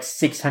only like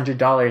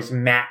 $600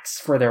 max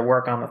for their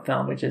work on the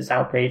film, which is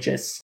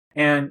outrageous.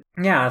 And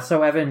yeah,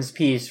 so Evan's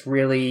piece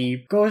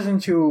really goes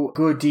into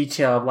good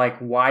detail of like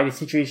why the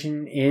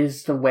situation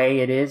is the way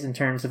it is in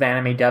terms of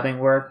anime dubbing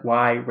work,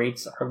 why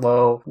rates are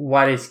low,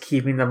 what is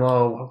keeping them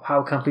low,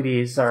 how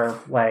companies are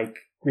like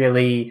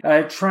really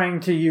trying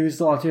to use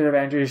the alternative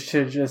advantage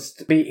to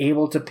just be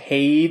able to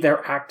pay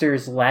their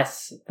actors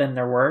less than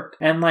their work,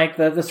 and like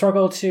the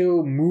struggle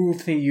to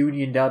move to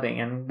union dubbing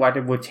and what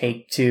it would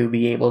take to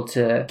be able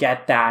to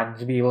get that and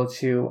to be able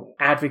to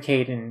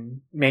advocate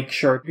and make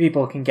sure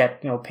people can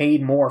get, you know,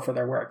 paid more for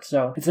their work.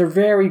 So it's a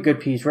very good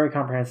piece, very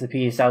comprehensive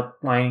piece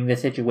outlining the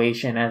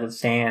situation as it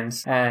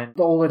stands and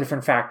all the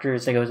different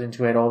factors that goes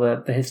into it, all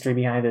the history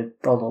behind it,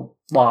 all the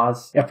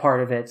laws a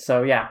part of it.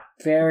 So yeah,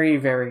 very,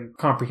 very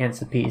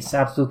comprehensive piece.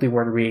 Absolutely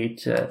worth a read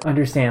to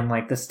understand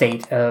like the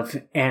state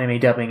of anime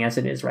dubbing as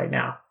it is right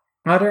now.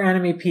 Other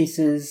anime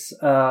pieces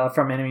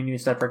from Anime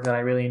News Network that I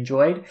really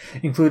enjoyed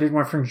included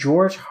one from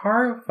George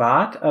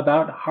Harvat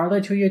about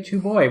Hallelujah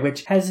 2 Boy,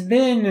 which has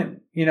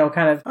been, you know,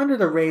 kind of under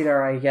the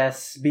radar, I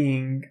guess,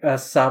 being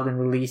subbed and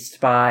released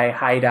by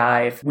High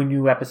Dive with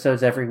new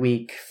episodes every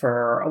week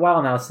for a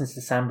while now, since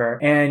December.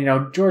 And, you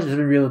know, George has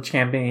been really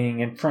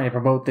championing and trying to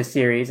promote this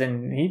series,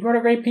 and he wrote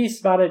a great piece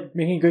about it,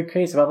 making a good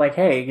case about, like,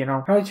 hey, you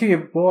know, Hallelujah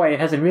Boy, it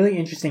has a really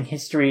interesting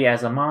history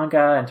as a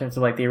manga in terms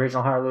of, like, the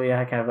original Hallelujah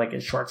had kind of, like, a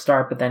short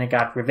start, but then it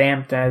got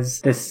revamped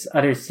as this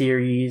other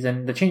series,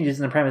 and the changes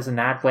in the premise in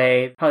that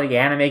way, how the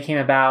anime came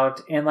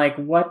about, and, like,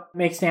 what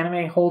makes the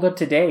anime hold up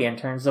today in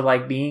terms of,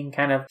 like, being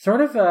kind of sort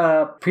of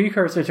a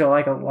precursor to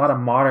like a lot of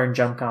modern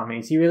jump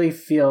comedies. He really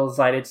feels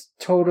like it's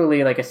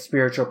totally like a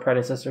spiritual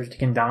predecessor to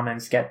Kendama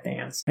and Sket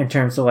Dance in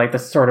terms of like the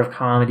sort of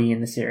comedy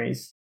in the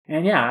series.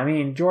 And yeah, I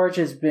mean, George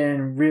has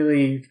been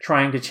really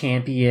trying to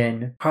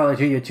champion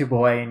Hallelujah 2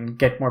 Boy and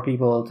get more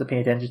people to pay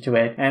attention to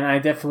it. And I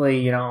definitely,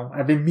 you know,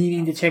 I've been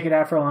meaning to check it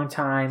out for a long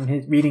time.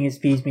 Reading his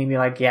piece made me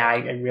like, yeah, I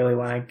really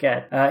want to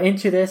get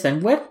into this.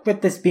 And with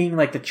this being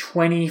like the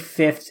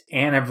 25th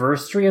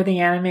anniversary of the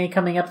anime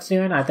coming up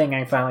soon, I think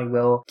I finally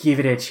will give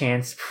it a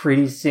chance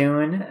pretty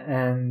soon.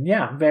 And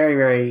yeah, very,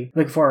 very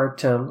looking forward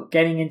to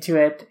getting into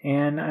it.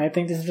 And I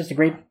think this is just a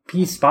great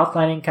piece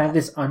spotlighting kind of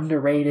this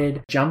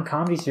underrated jump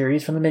comedy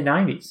series from the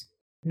mid-90s.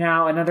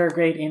 Now, another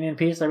great Indian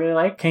piece I really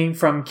like came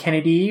from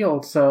Kennedy.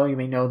 Also, you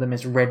may know them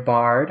as Red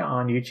Bard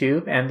on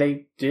YouTube. And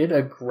they did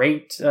a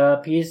great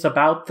piece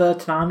about the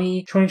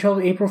Toonami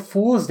 2012 April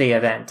Fool's Day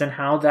event and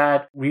how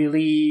that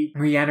really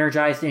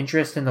re-energized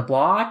interest in the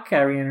block,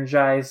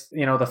 re-energized, the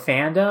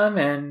fandom,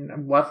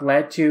 and what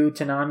led to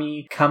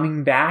Toonami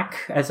coming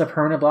back as a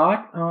permanent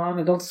block on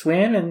Adult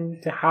Swim,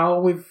 and how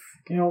we've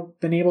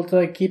been able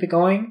to keep it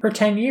going for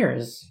 10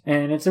 years.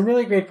 And it's a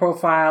really great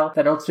profile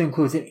that also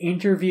includes an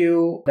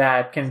interview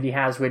that Kennedy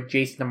has with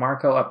Jason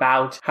DeMarco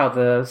about how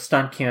the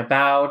stunt came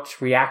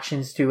about,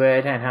 reactions to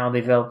it, and how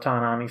they developed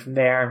Toonami from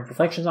there, and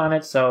reflections on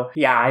it. So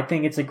yeah, I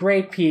think it's a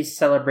great piece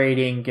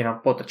celebrating,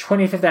 both the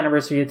 25th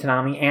anniversary of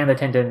Toonami and the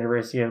 10th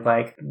anniversary of,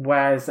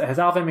 what has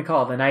often been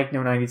called the night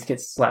no 90s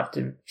kids slept.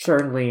 And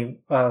certainly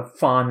a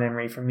fond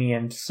memory for me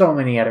and so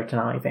many other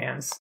Toonami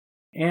fans.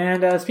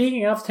 And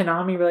speaking of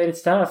Toonami-related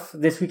stuff,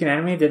 This Week in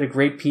Anime did a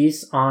great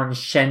piece on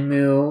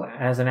Shenmue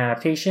as an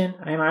adaptation.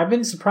 I've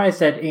been surprised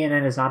that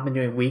ANN has not been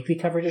doing weekly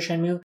coverage of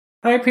Shenmue.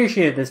 I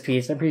appreciated this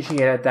piece. I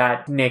appreciated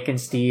that Nick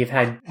and Steve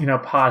had,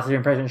 positive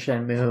impressions of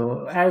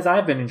Shenmue, as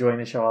I've been enjoying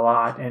the show a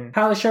lot, and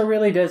how the show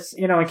really does,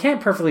 it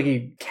can't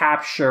perfectly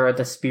capture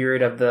the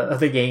spirit of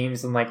the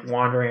games and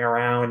wandering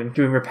around and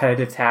doing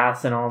repetitive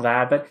tasks and all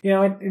that, but,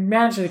 it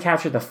managed to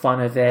capture the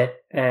fun of it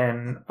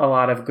in a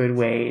lot of good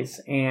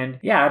ways. And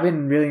yeah, I've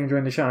been really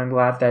enjoying the show. I'm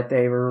glad that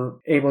they were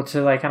able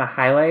to kind of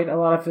highlight a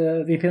lot of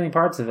the appealing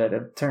parts of it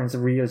in terms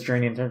of Ryo's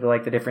journey, in terms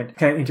of the different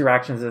kind of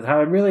interactions, of how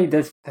it really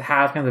does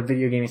have kind of the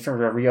video game in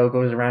terms of Ryo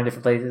goes around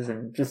different places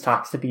and just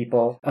talks to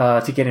people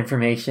to get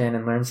information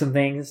and learn some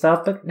things and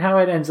stuff, but how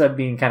it ends up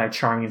being kind of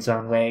charming in its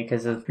own way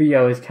because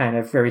Ryo is kind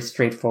of very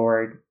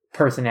straightforward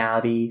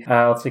personality,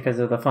 also because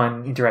of the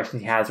fun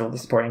interactions he has with the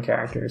supporting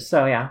characters.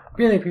 So yeah,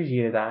 really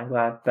appreciated that. I'm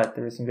glad that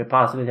there was some good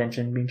positive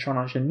attention being shown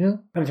on Shenmue.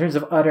 In terms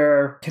of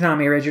other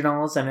Konami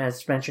originals, and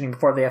as mentioning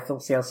before, the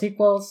FLCL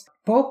sequels,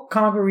 both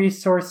Comic Book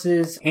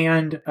Resources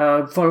and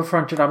Full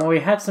Frontal Moe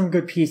had some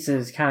good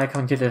pieces kind of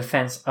coming to the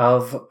defense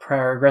of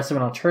Progressive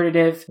and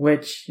Alternative,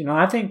 which,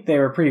 I think they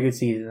were pretty good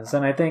seasons.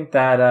 And I think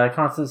that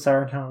Constance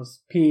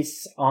Sarato's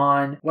piece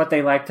on what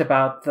they liked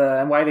about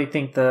and why they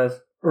think the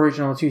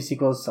original two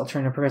sequels,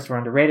 Alternative Progressive, were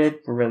underrated,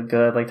 were really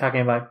good, talking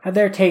about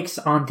their takes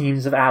on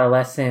themes of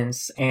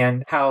adolescence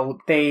and how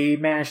they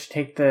managed to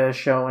take the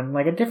show in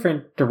a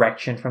different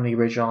direction from the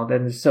original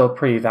that is still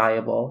pretty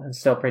valuable and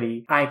still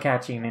pretty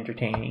eye-catching and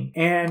entertaining.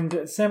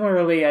 And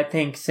similarly, I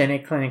think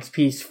Cynic Clinic's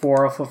piece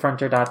for Full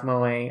Frontal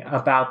Moe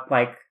about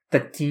the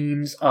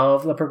themes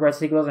of the Progressive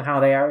sequels and how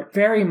they are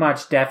very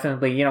much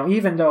definitely,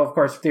 even though, of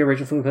course, the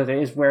original Fluke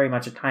is very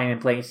much a time and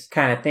place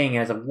kind of thing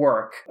as a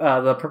work,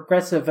 the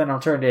Progressive and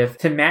Alternative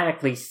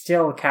thematically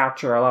still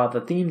capture a lot of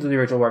the themes of the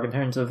original work in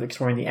terms of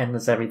exploring the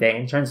endless everyday,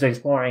 in terms of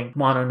exploring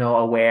Mono no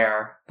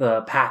Aware,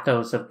 the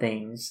pathos of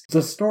things.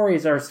 The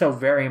stories are still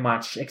very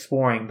much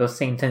exploring those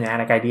same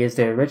thematic ideas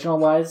the original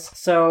was.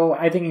 So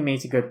I think he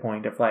makes a good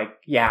point of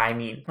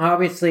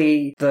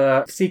obviously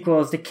the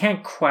sequels, they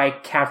can't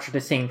quite capture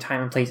the same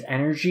time and place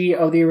energy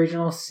of the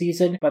original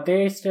season, but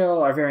they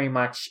still are very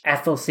much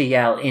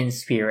FLCL in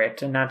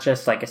spirit, and not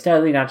just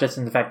aesthetically, not just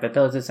in the fact that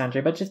those are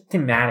century, but just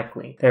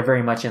thematically, they're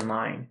very much in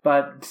line.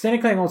 But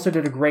Cynicling also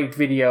did a great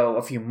video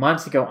a few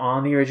months ago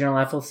on the original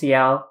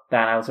FLCL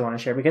that I also want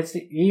to share, because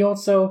he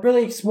also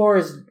really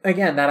explores,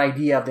 again, that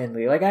idea of the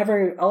indie.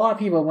 A lot of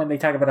people, when they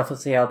talk about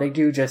FLCL, they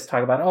do just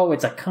talk about,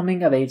 it's a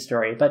coming-of-age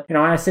story. But,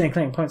 as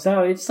Cynicling points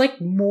out, it's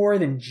more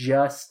than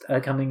just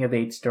a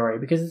coming-of-age story,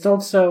 because it's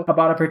also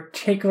about a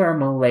particular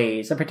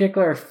malaise, a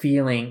particular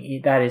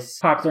feeling that is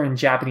popular in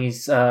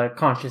Japanese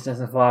consciousness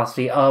and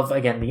philosophy of,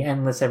 again, the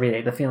endless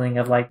everyday, the feeling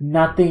of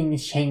nothing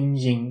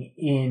changing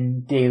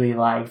in daily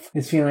life.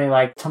 This feeling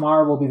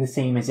tomorrow will be the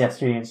same as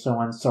yesterday, and so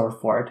on and so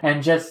forth.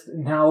 And just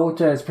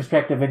Naota's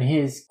perspective and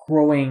his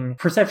growing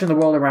perception of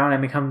the world around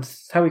him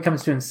becomes how he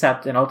comes to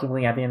accept, and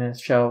ultimately at the end of the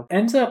show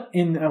ends up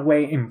in a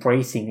way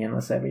embracing the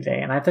endless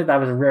everyday. And I thought that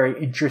was a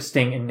very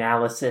interesting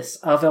analysis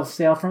of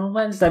FLCL from a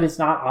lens that is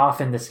not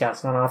often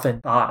discussed, not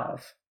often thought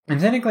of. And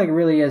Cynic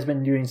really has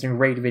been doing some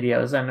great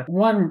videos, and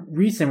one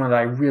recent one that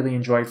I really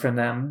enjoyed from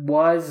them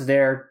was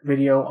their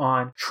video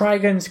on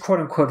Trigun's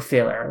quote-unquote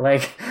filler.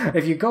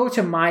 If you go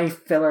to my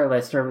filler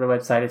list over the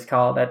website, it's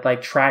called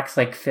that tracks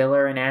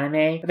filler in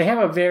anime. They have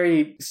a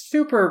very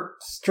super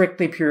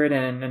strictly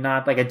Puritan and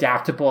not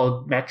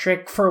adaptable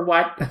metric for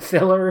what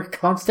filler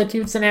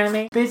constitutes in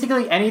anime.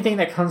 Basically, anything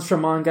that comes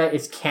from manga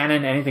is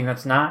canon, anything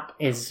that's not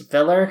is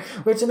filler,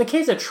 which in the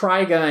case of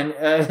Trigun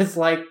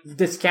is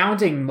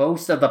discounting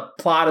most of the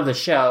plot of the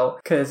show,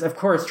 because of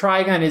course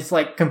Trigun is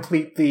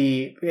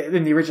completely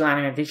in the original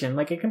animation,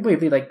 it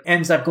completely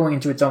ends up going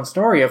into its own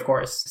story, of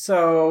course.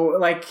 So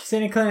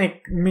Cynic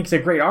Clinic makes a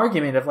great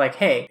argument of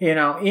hey,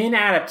 in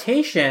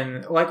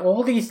adaptation,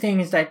 all these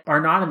things that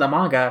are not in the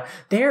manga,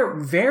 they're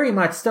very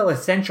much still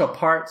essential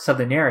parts of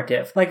the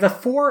narrative. The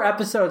 4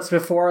 episodes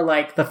before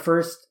the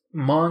first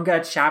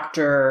manga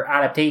chapter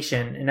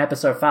adaptation in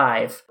episode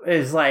 5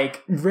 is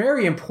like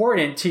very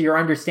important to your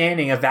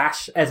understanding of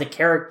Vash as a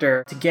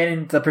character, to get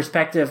into the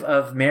perspective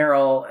of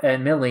Meryl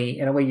and Millie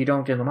in a way you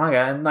don't in the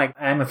manga. And like,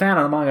 I'm a fan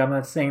of the manga. I'm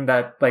not saying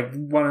that like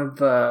one of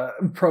the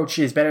approach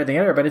is better than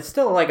the other, but it's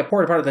still like a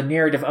important part of the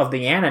narrative of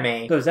the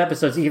anime, those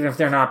episodes, even if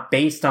they're not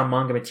based on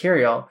manga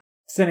material.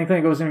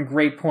 Cynically goes in a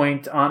great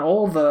point on a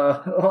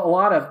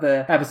lot of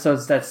the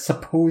episodes that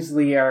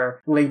supposedly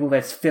are labeled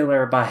as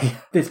filler by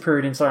this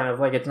period and sort of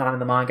like it's not in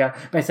the manga,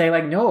 by saying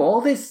like, no, all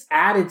this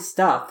added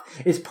stuff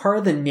is part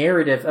of the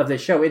narrative of the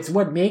show. It's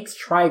what makes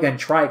Trigun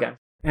Trigun.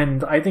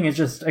 And I think it's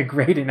just a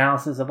great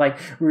analysis of like,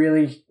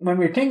 really, when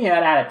we're thinking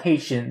about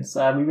adaptations,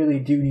 we really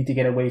do need to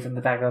get away from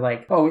the fact that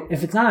like, oh,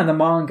 if it's not in the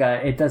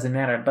manga, it doesn't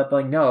matter. But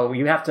like, no,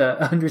 you have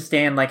to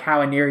understand like how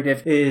a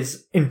narrative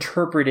is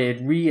interpreted,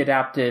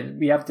 readapted.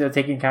 We have to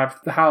take into account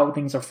how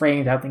things are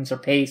framed, how things are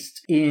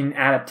paced in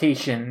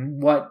adaptation,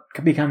 what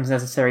becomes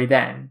necessary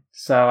then.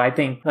 So I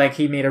think like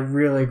he made a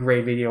really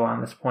great video on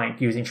this point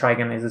using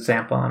Trigun as an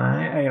example. And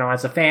I,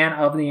 as a fan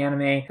of the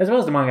anime, as well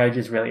as the manga, I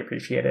just really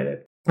appreciated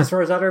it. As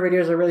far as other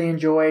videos I really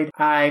enjoyed,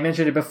 I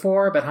mentioned it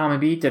before, but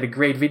Hamabeat did a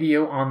great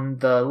video on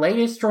the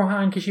latest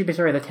Rohan Kishibe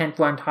story, the 10th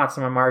one,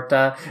 Tatsuma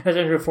Marta. As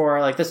I mentioned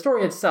before, like the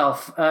story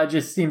itself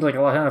just seemed like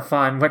a lot of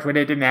fun. What would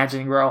it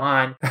imagining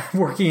Rohan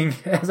working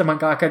as a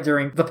mangaka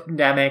during the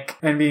pandemic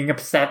and being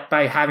upset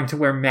by having to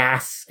wear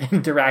masks and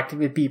interacting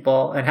with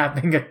people and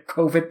having a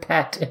COVID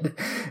pet.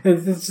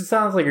 It just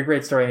sounds like a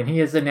great story, and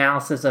his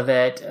analysis of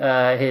it,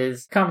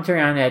 his commentary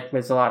on it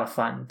was a lot of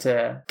fun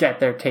to get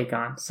their take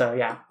on. So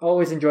yeah,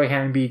 always enjoy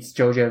Hamabeat's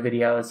JoJo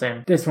videos,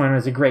 and this one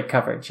was a great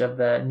coverage of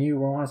the new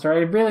Rohan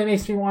story. It really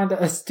makes me want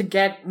us to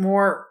get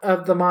more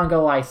of the manga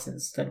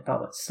licensed and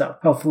published, so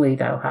hopefully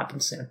that'll happen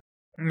soon.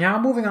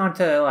 Now moving on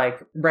to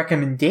like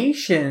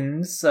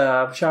recommendations,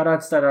 shout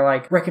outs that are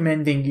like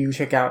recommending you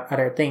check out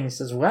other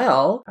things as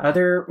well.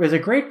 There was a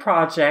great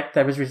project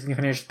that was recently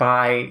finished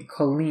by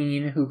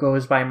Colleen, who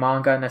goes by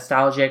Manga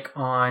Nostalgic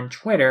on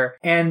Twitter.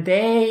 And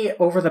they,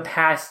 over the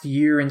past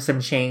year and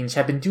some change,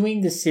 have been doing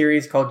this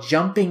series called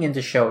Jumping into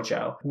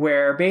Shoujo,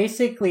 where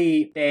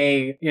basically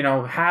they,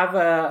 have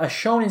a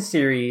shonen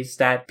series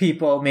that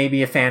people may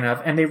be a fan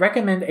of, and they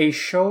recommend a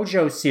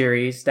shoujo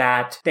series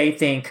that they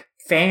think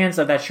fans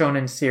of that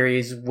shonen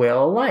series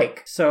will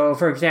like. So,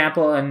 for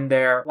example, in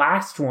their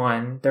last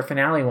one, their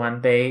finale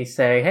one, they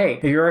say, hey,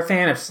 if you're a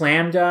fan of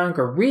Slam Dunk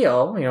or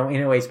Real,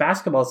 Inoue's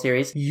basketball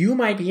series, you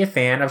might be a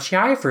fan of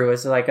Shifu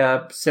as like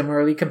a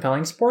similarly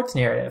compelling sports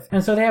narrative.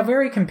 And so they have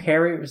very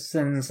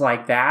comparisons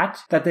like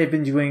that they've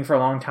been doing for a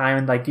long time,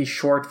 and like these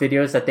short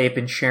videos that they've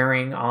been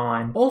sharing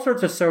on all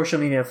sorts of social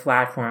media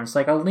platforms.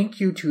 Like I'll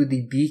link you to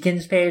the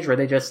Beacons page where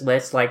they just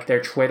list like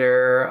their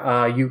Twitter,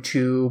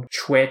 YouTube,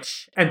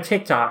 Twitch, and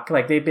TikTok.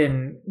 Like they've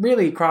been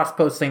really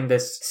cross-posting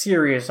this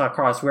series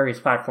across various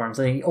platforms.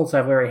 They also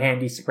have a very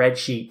handy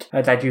spreadsheet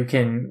that you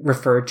can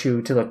refer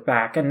to look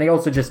back. And they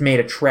also just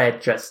made a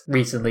thread just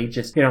recently,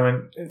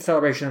 in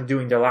celebration of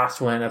doing their last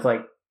one of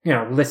like,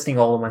 listing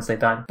all the ones they've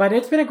done. But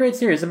it's been a great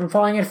series. I've been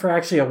following it for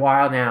actually a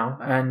while now,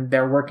 and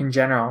their work in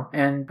general.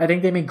 And I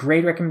think they make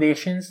great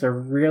recommendations. They're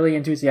really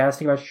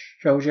enthusiastic about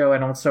shoujo,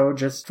 and also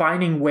just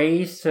finding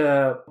ways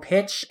to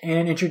pitch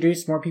and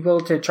introduce more people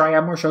to try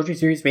out more shoujo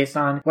series based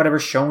on whatever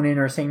shonen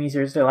or seinen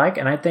series they like.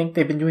 And I think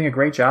they've been doing a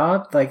great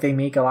job. Like they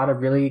make a lot of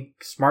really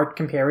smart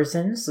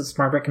comparisons,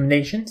 smart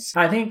recommendations.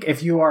 I think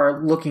if you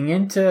are looking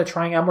into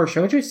trying out more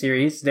shoujo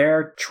series,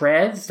 their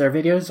threads, their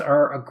videos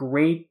are a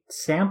great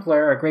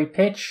sampler, a great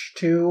pitch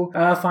to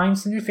find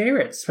some new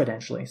favorites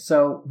potentially.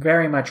 So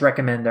very much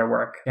recommend their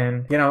work.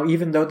 And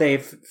even though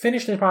they've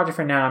finished the project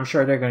for now, I'm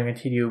sure they're going to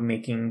continue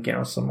making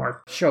some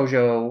more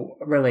shoujo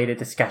related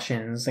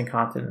discussions and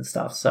content and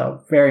stuff.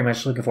 So very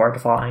much looking forward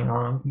to following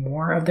on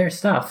more of their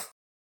stuff.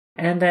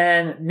 And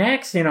then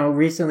next,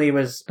 recently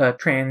was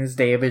Trans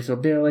Day of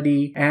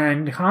Visibility,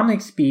 and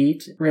Comics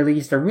Beat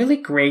released a really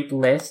great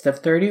list of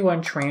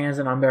 31 trans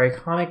and non-binary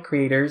comic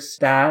creators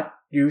that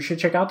you should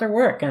check out their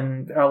work.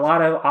 And a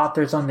lot of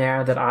authors on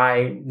there that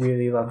I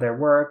really love their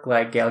work,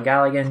 like Gail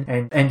Galligan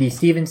and N.D.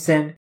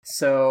 Stevenson.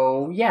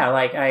 So yeah,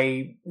 like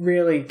I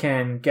really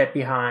can get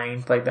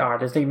behind like the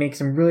artists. They make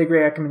some really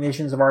great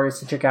recommendations of artists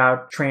to check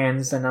out,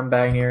 trans and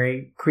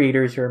non-binary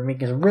creators who are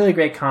making some really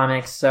great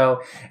comics.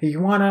 So if you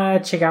want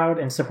to check out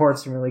and support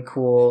some really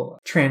cool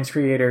trans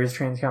creators,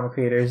 trans comic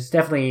creators,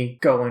 definitely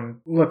go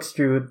and look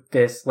through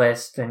this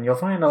list, and you'll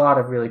find a lot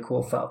of really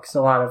cool folks.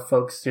 A lot of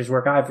folks whose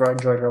work I've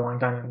enjoyed for a long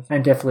time,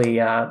 and definitely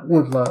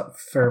would love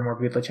for more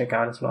people to check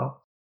out as well.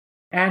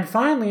 And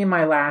finally,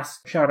 my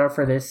last shout out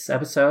for this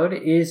episode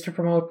is to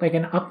promote like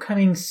an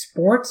upcoming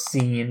sports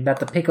zine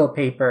that the Pickle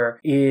Paper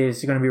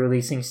is going to be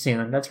releasing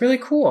soon. That's really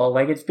cool.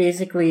 Like it's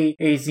basically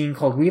a zine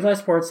called We Love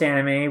Sports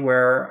Anime,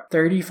 where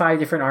 35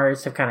 different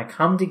artists have kind of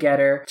come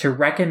together to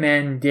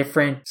recommend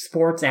different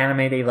sports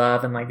anime they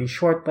love, and like these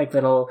short like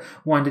little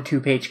 1 to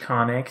 2 page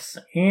comics.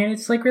 And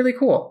it's like really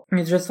cool. And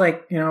it's just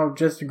like,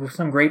 just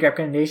some great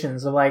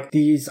recommendations of like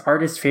these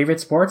artists' favorite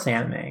sports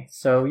anime.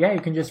 So yeah,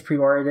 you can just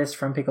pre-order this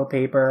from Pickle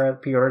Paper.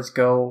 pre-orders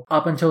go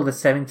up until the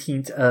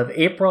 17th of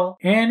April,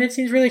 and it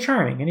seems really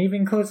charming. And it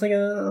even includes like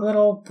a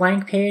little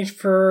blank page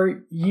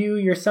for you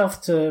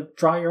yourself to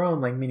draw your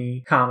own like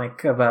mini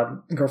comic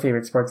about your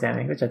favorite sports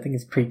anime, which I think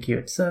is pretty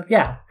cute. So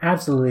yeah,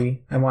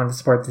 absolutely, I wanted to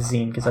support the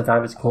zine because I thought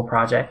it was a cool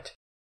project.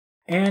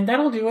 And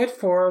that'll do it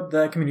for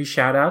the community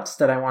shoutouts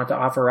that I wanted to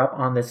offer up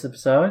on this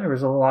episode. There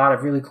was a lot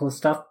of really cool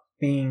stuff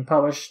being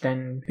published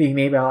and being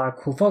made by a lot of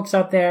cool folks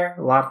out there.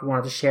 A lot we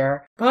wanted to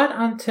share. But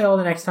until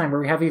the next time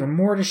where we have even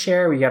more to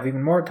share, we have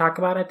even more to talk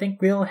about, I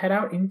think we'll head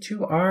out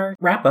into our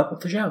wrap-up of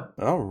the show.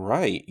 All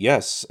right.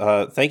 Yes.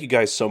 Thank you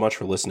guys so much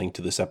for listening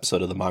to this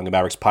episode of the Manga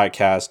Mavericks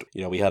podcast.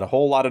 You know, we had a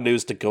whole lot of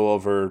news to go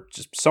over,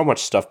 just so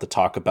much stuff to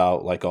talk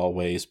about, like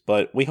always.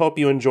 But we hope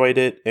you enjoyed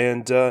it.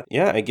 And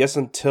yeah, I guess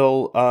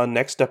until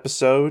next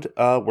episode,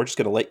 we're just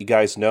going to let you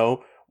guys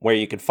know where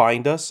you can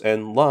find us.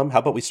 And Lum, how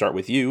about we start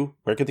with you?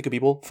 Where can the good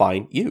people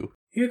find you?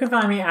 You can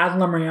find me at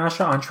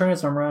Lumriyasha on Twitter,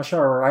 Lumriyasha,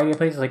 or a variety of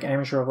places like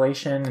Amateur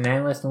Revelation and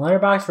Analyst and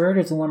Letterboxd. For it,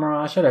 it's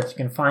Lumriyasha. That's you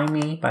can find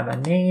me by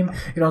that name.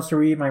 You can also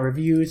read my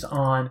reviews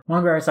on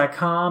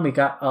mangabearers.com. We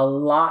got a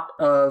lot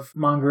of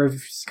manga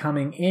reviews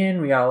coming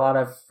in. We got a lot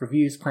of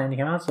reviews planned to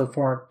come out, so look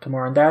forward to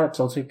more on that. It's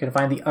also you can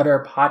find the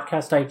other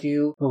podcast I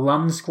do, the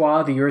Lum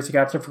Squad, the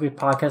Yurisagatsu for Good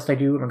podcast I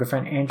do with my good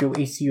friend Andrew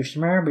A.C.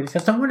 Yoshimura. We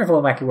discuss some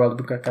wonderful wacky world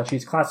of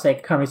Bukakachi's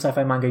classic comedy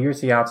sci-fi manga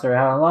Yurisagatsu. We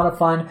had a lot of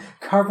fun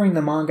covering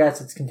the manga as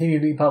it's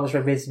continued to be published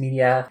by Viz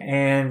Media,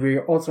 and we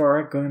also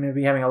are going to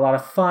be having a lot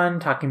of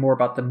fun talking more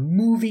about the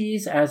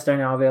movies as they're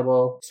now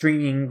available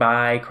streaming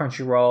by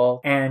Crunchyroll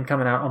and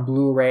coming out on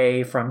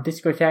Blu-ray from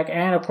Discotek.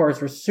 And of course,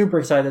 we're super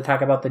excited to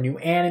talk about the new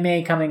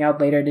anime coming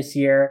out later this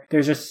year.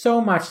 There's just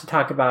so much to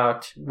talk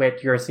about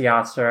with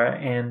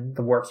Yurisagatsu and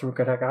the works of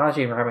Ruka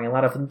Takahashi, and we're having a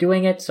lot of fun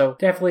doing it, so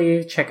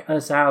definitely check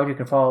us out. You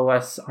can follow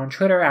us on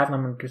Twitter at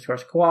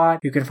 @Lemon_Squad.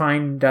 You can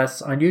find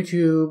us on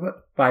YouTube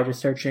by just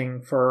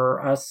searching for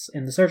us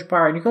in the search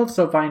bar. And you can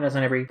also find us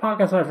on every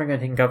podcast platform you're going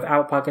to think of: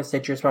 Apple Podcasts,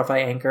 Stitcher,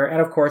 Spotify, Anchor,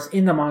 and of course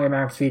in the Manga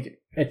Mavericks feed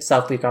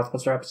itself. We've got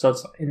poster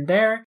episodes in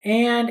there.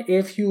 And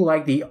if you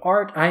like the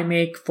art I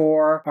make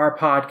for our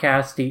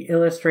podcast, the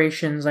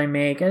illustrations I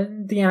make,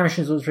 and the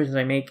animations illustrations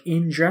I make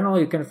in general,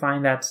 you can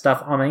find that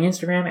stuff on my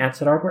Instagram at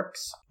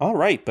SetArtWorks. All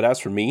right, but as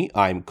for me,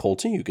 I'm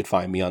Colton. You can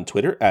find me on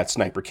Twitter at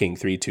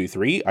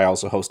SniperKing323. I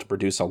also host and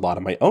produce a lot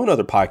of my own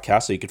other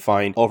podcasts that you can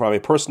find over on my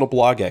personal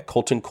blog at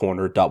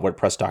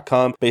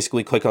coltoncorner.wordpress.com.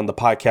 Basically, click on the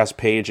podcast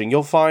page and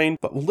you'll find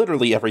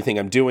literally everything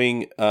I'm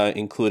doing,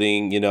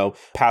 including,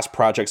 past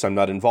projects I'm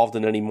not involved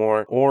in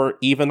anymore, or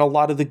even a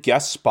lot of the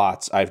guest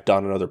spots I've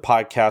done on other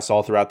podcasts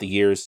all throughout the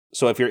years.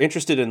 So if you're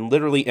interested in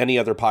literally any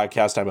other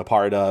podcast I'm a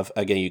part of,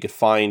 again, you can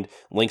find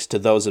links to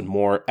those and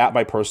more at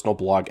my personal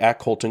blog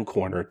at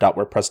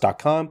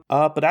coltoncorner.wordpress.com.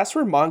 But as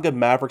for Manga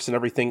Mavericks and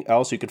everything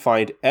else, you can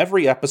find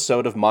every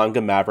episode of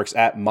Manga Mavericks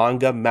at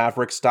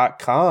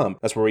mangamavericks.com.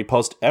 That's where we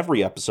post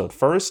every episode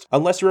first,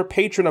 unless you're a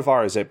patron of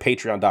ours at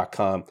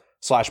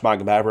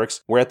patreon.com/Manga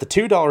Mavericks, where at the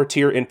 $2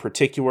 tier in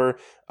particular,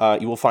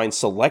 you will find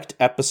select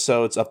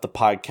episodes of the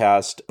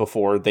podcast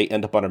before they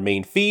end up on our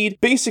main feed.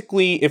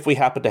 Basically, if we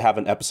happen to have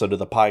an episode of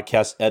the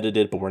podcast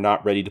edited, but we're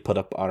not ready to put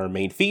up on our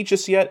main feed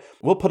just yet,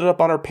 we'll put it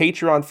up on our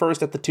Patreon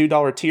first at the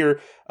 $2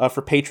 tier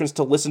for patrons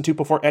to listen to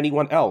before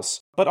anyone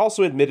else. But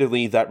also,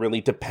 admittedly, that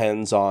really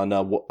depends on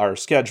our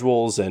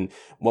schedules and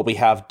what we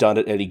have done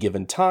at any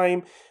given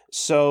time.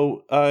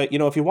 So,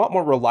 if you want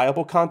more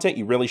reliable content,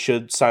 you really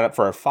should sign up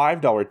for our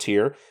 $5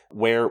 tier,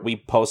 where we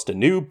post a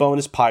new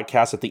bonus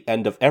podcast at the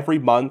end of every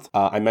month.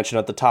 I mentioned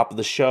at the top of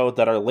the show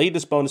that our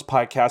latest bonus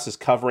podcast is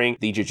covering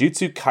the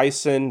Jujutsu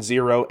Kaisen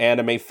Zero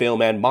anime,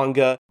 film, and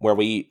manga, where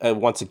we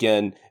once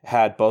again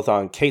had both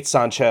on Kate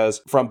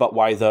Sanchez from But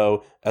Why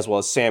Though, as well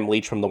as Sam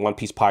Leach from the One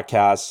Piece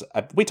podcast.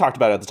 We talked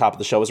about it at the top of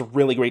the show. It was a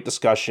really great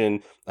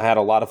discussion. I had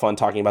a lot of fun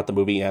talking about the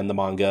movie and the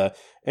manga,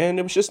 and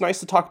it was just nice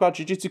to talk about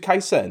Jujutsu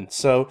Kaisen.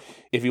 So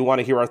if you want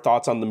to hear our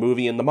thoughts on the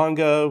movie and the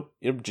manga,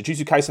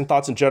 Jujutsu Kaisen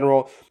thoughts in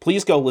general,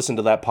 please go listen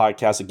to that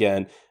podcast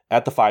again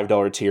at the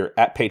 $5 tier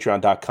at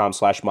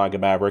patreon.com/Manga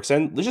Mavericks,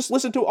 and just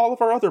listen to all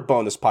of our other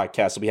bonus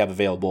podcasts that we have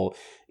available.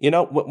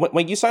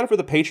 When you sign up for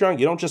the Patreon,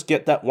 you don't just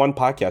get that one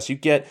podcast. You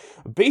get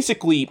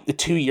basically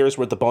 2 years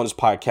worth of bonus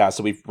podcasts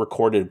that we've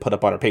recorded and put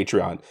up on our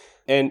Patreon.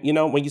 And,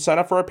 when you sign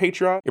up for our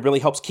Patreon, it really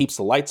helps keeps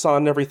the lights on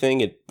and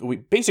everything. We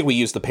basically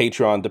use the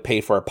Patreon to pay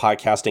for our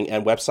podcasting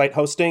and website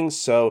hosting.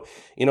 So,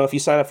 if you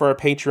sign up for our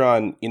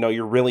Patreon,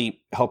 you're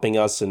really helping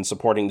us and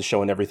supporting the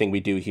show and everything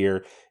we do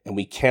here. And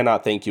we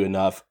cannot thank you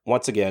enough.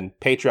 Once again,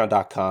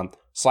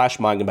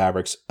 patreon.com/Manga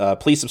Mavericks.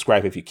 Please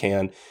subscribe if you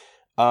can.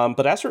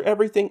 But as for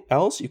everything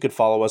else, you could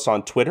follow us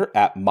on Twitter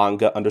at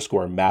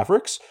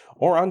manga_Mavericks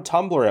or on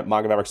Tumblr at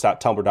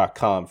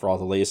mangamavericks.tumblr.com for all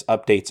the latest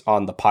updates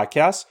on the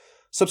podcast.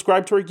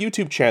 Subscribe to our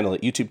YouTube channel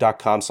at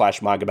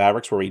youtube.com/Manga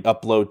Mavericks, where we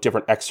upload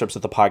different excerpts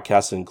of the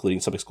podcast, including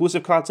some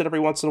exclusive content every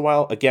once in a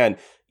while. Again,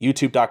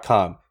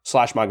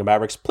 youtube.com/Manga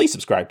Mavericks. Please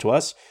subscribe to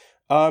us.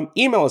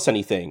 email us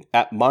anything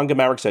at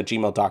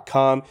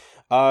mangamavericks@gmail.com.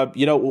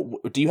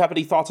 Do you have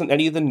any thoughts on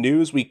any of the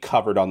news we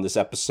covered on this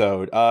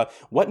episode?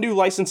 What new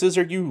licenses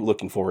are you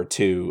looking forward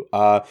to?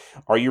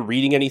 Are you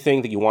reading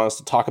anything that you want us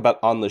to talk about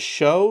on the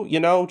show?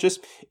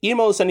 Just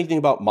email us anything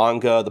about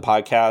manga, the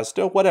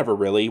podcast, whatever,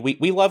 really.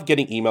 We love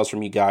getting emails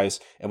from you guys,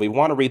 and we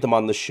want to read them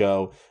on the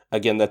show.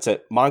 Again, that's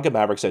at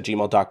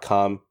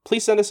mangamavericks@gmail.com.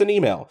 Please send us an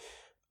email.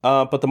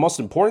 But the most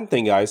important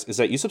thing, guys, is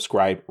that you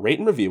subscribe, rate,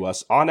 and review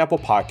us on Apple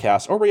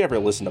Podcasts or wherever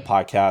you listen to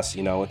podcasts.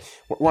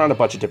 We're on a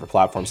bunch of different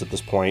platforms at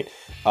this point,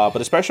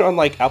 but especially on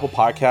Apple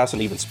Podcasts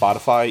and even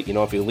Spotify.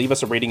 If you leave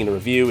us a rating and a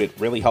review, it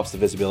really helps the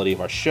visibility of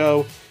our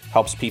show,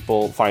 helps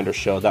people find our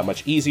show that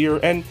much easier.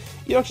 And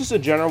just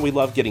in general, we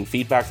love getting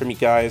feedback from you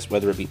guys,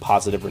 whether it be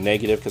positive or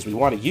negative, because we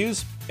want to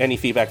use any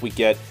feedback we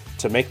get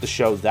to make the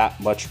show that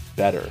much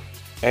better.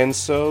 And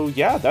so,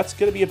 yeah, that's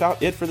going to be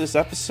about it for this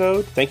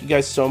episode. Thank you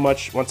guys so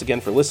much once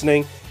again for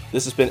listening.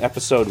 This has been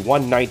episode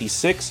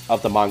 196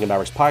 of the Manga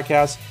Mavericks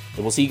podcast,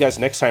 and we'll see you guys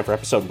next time for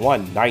episode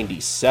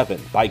 197.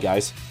 Bye,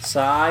 guys.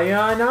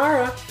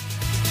 Sayonara.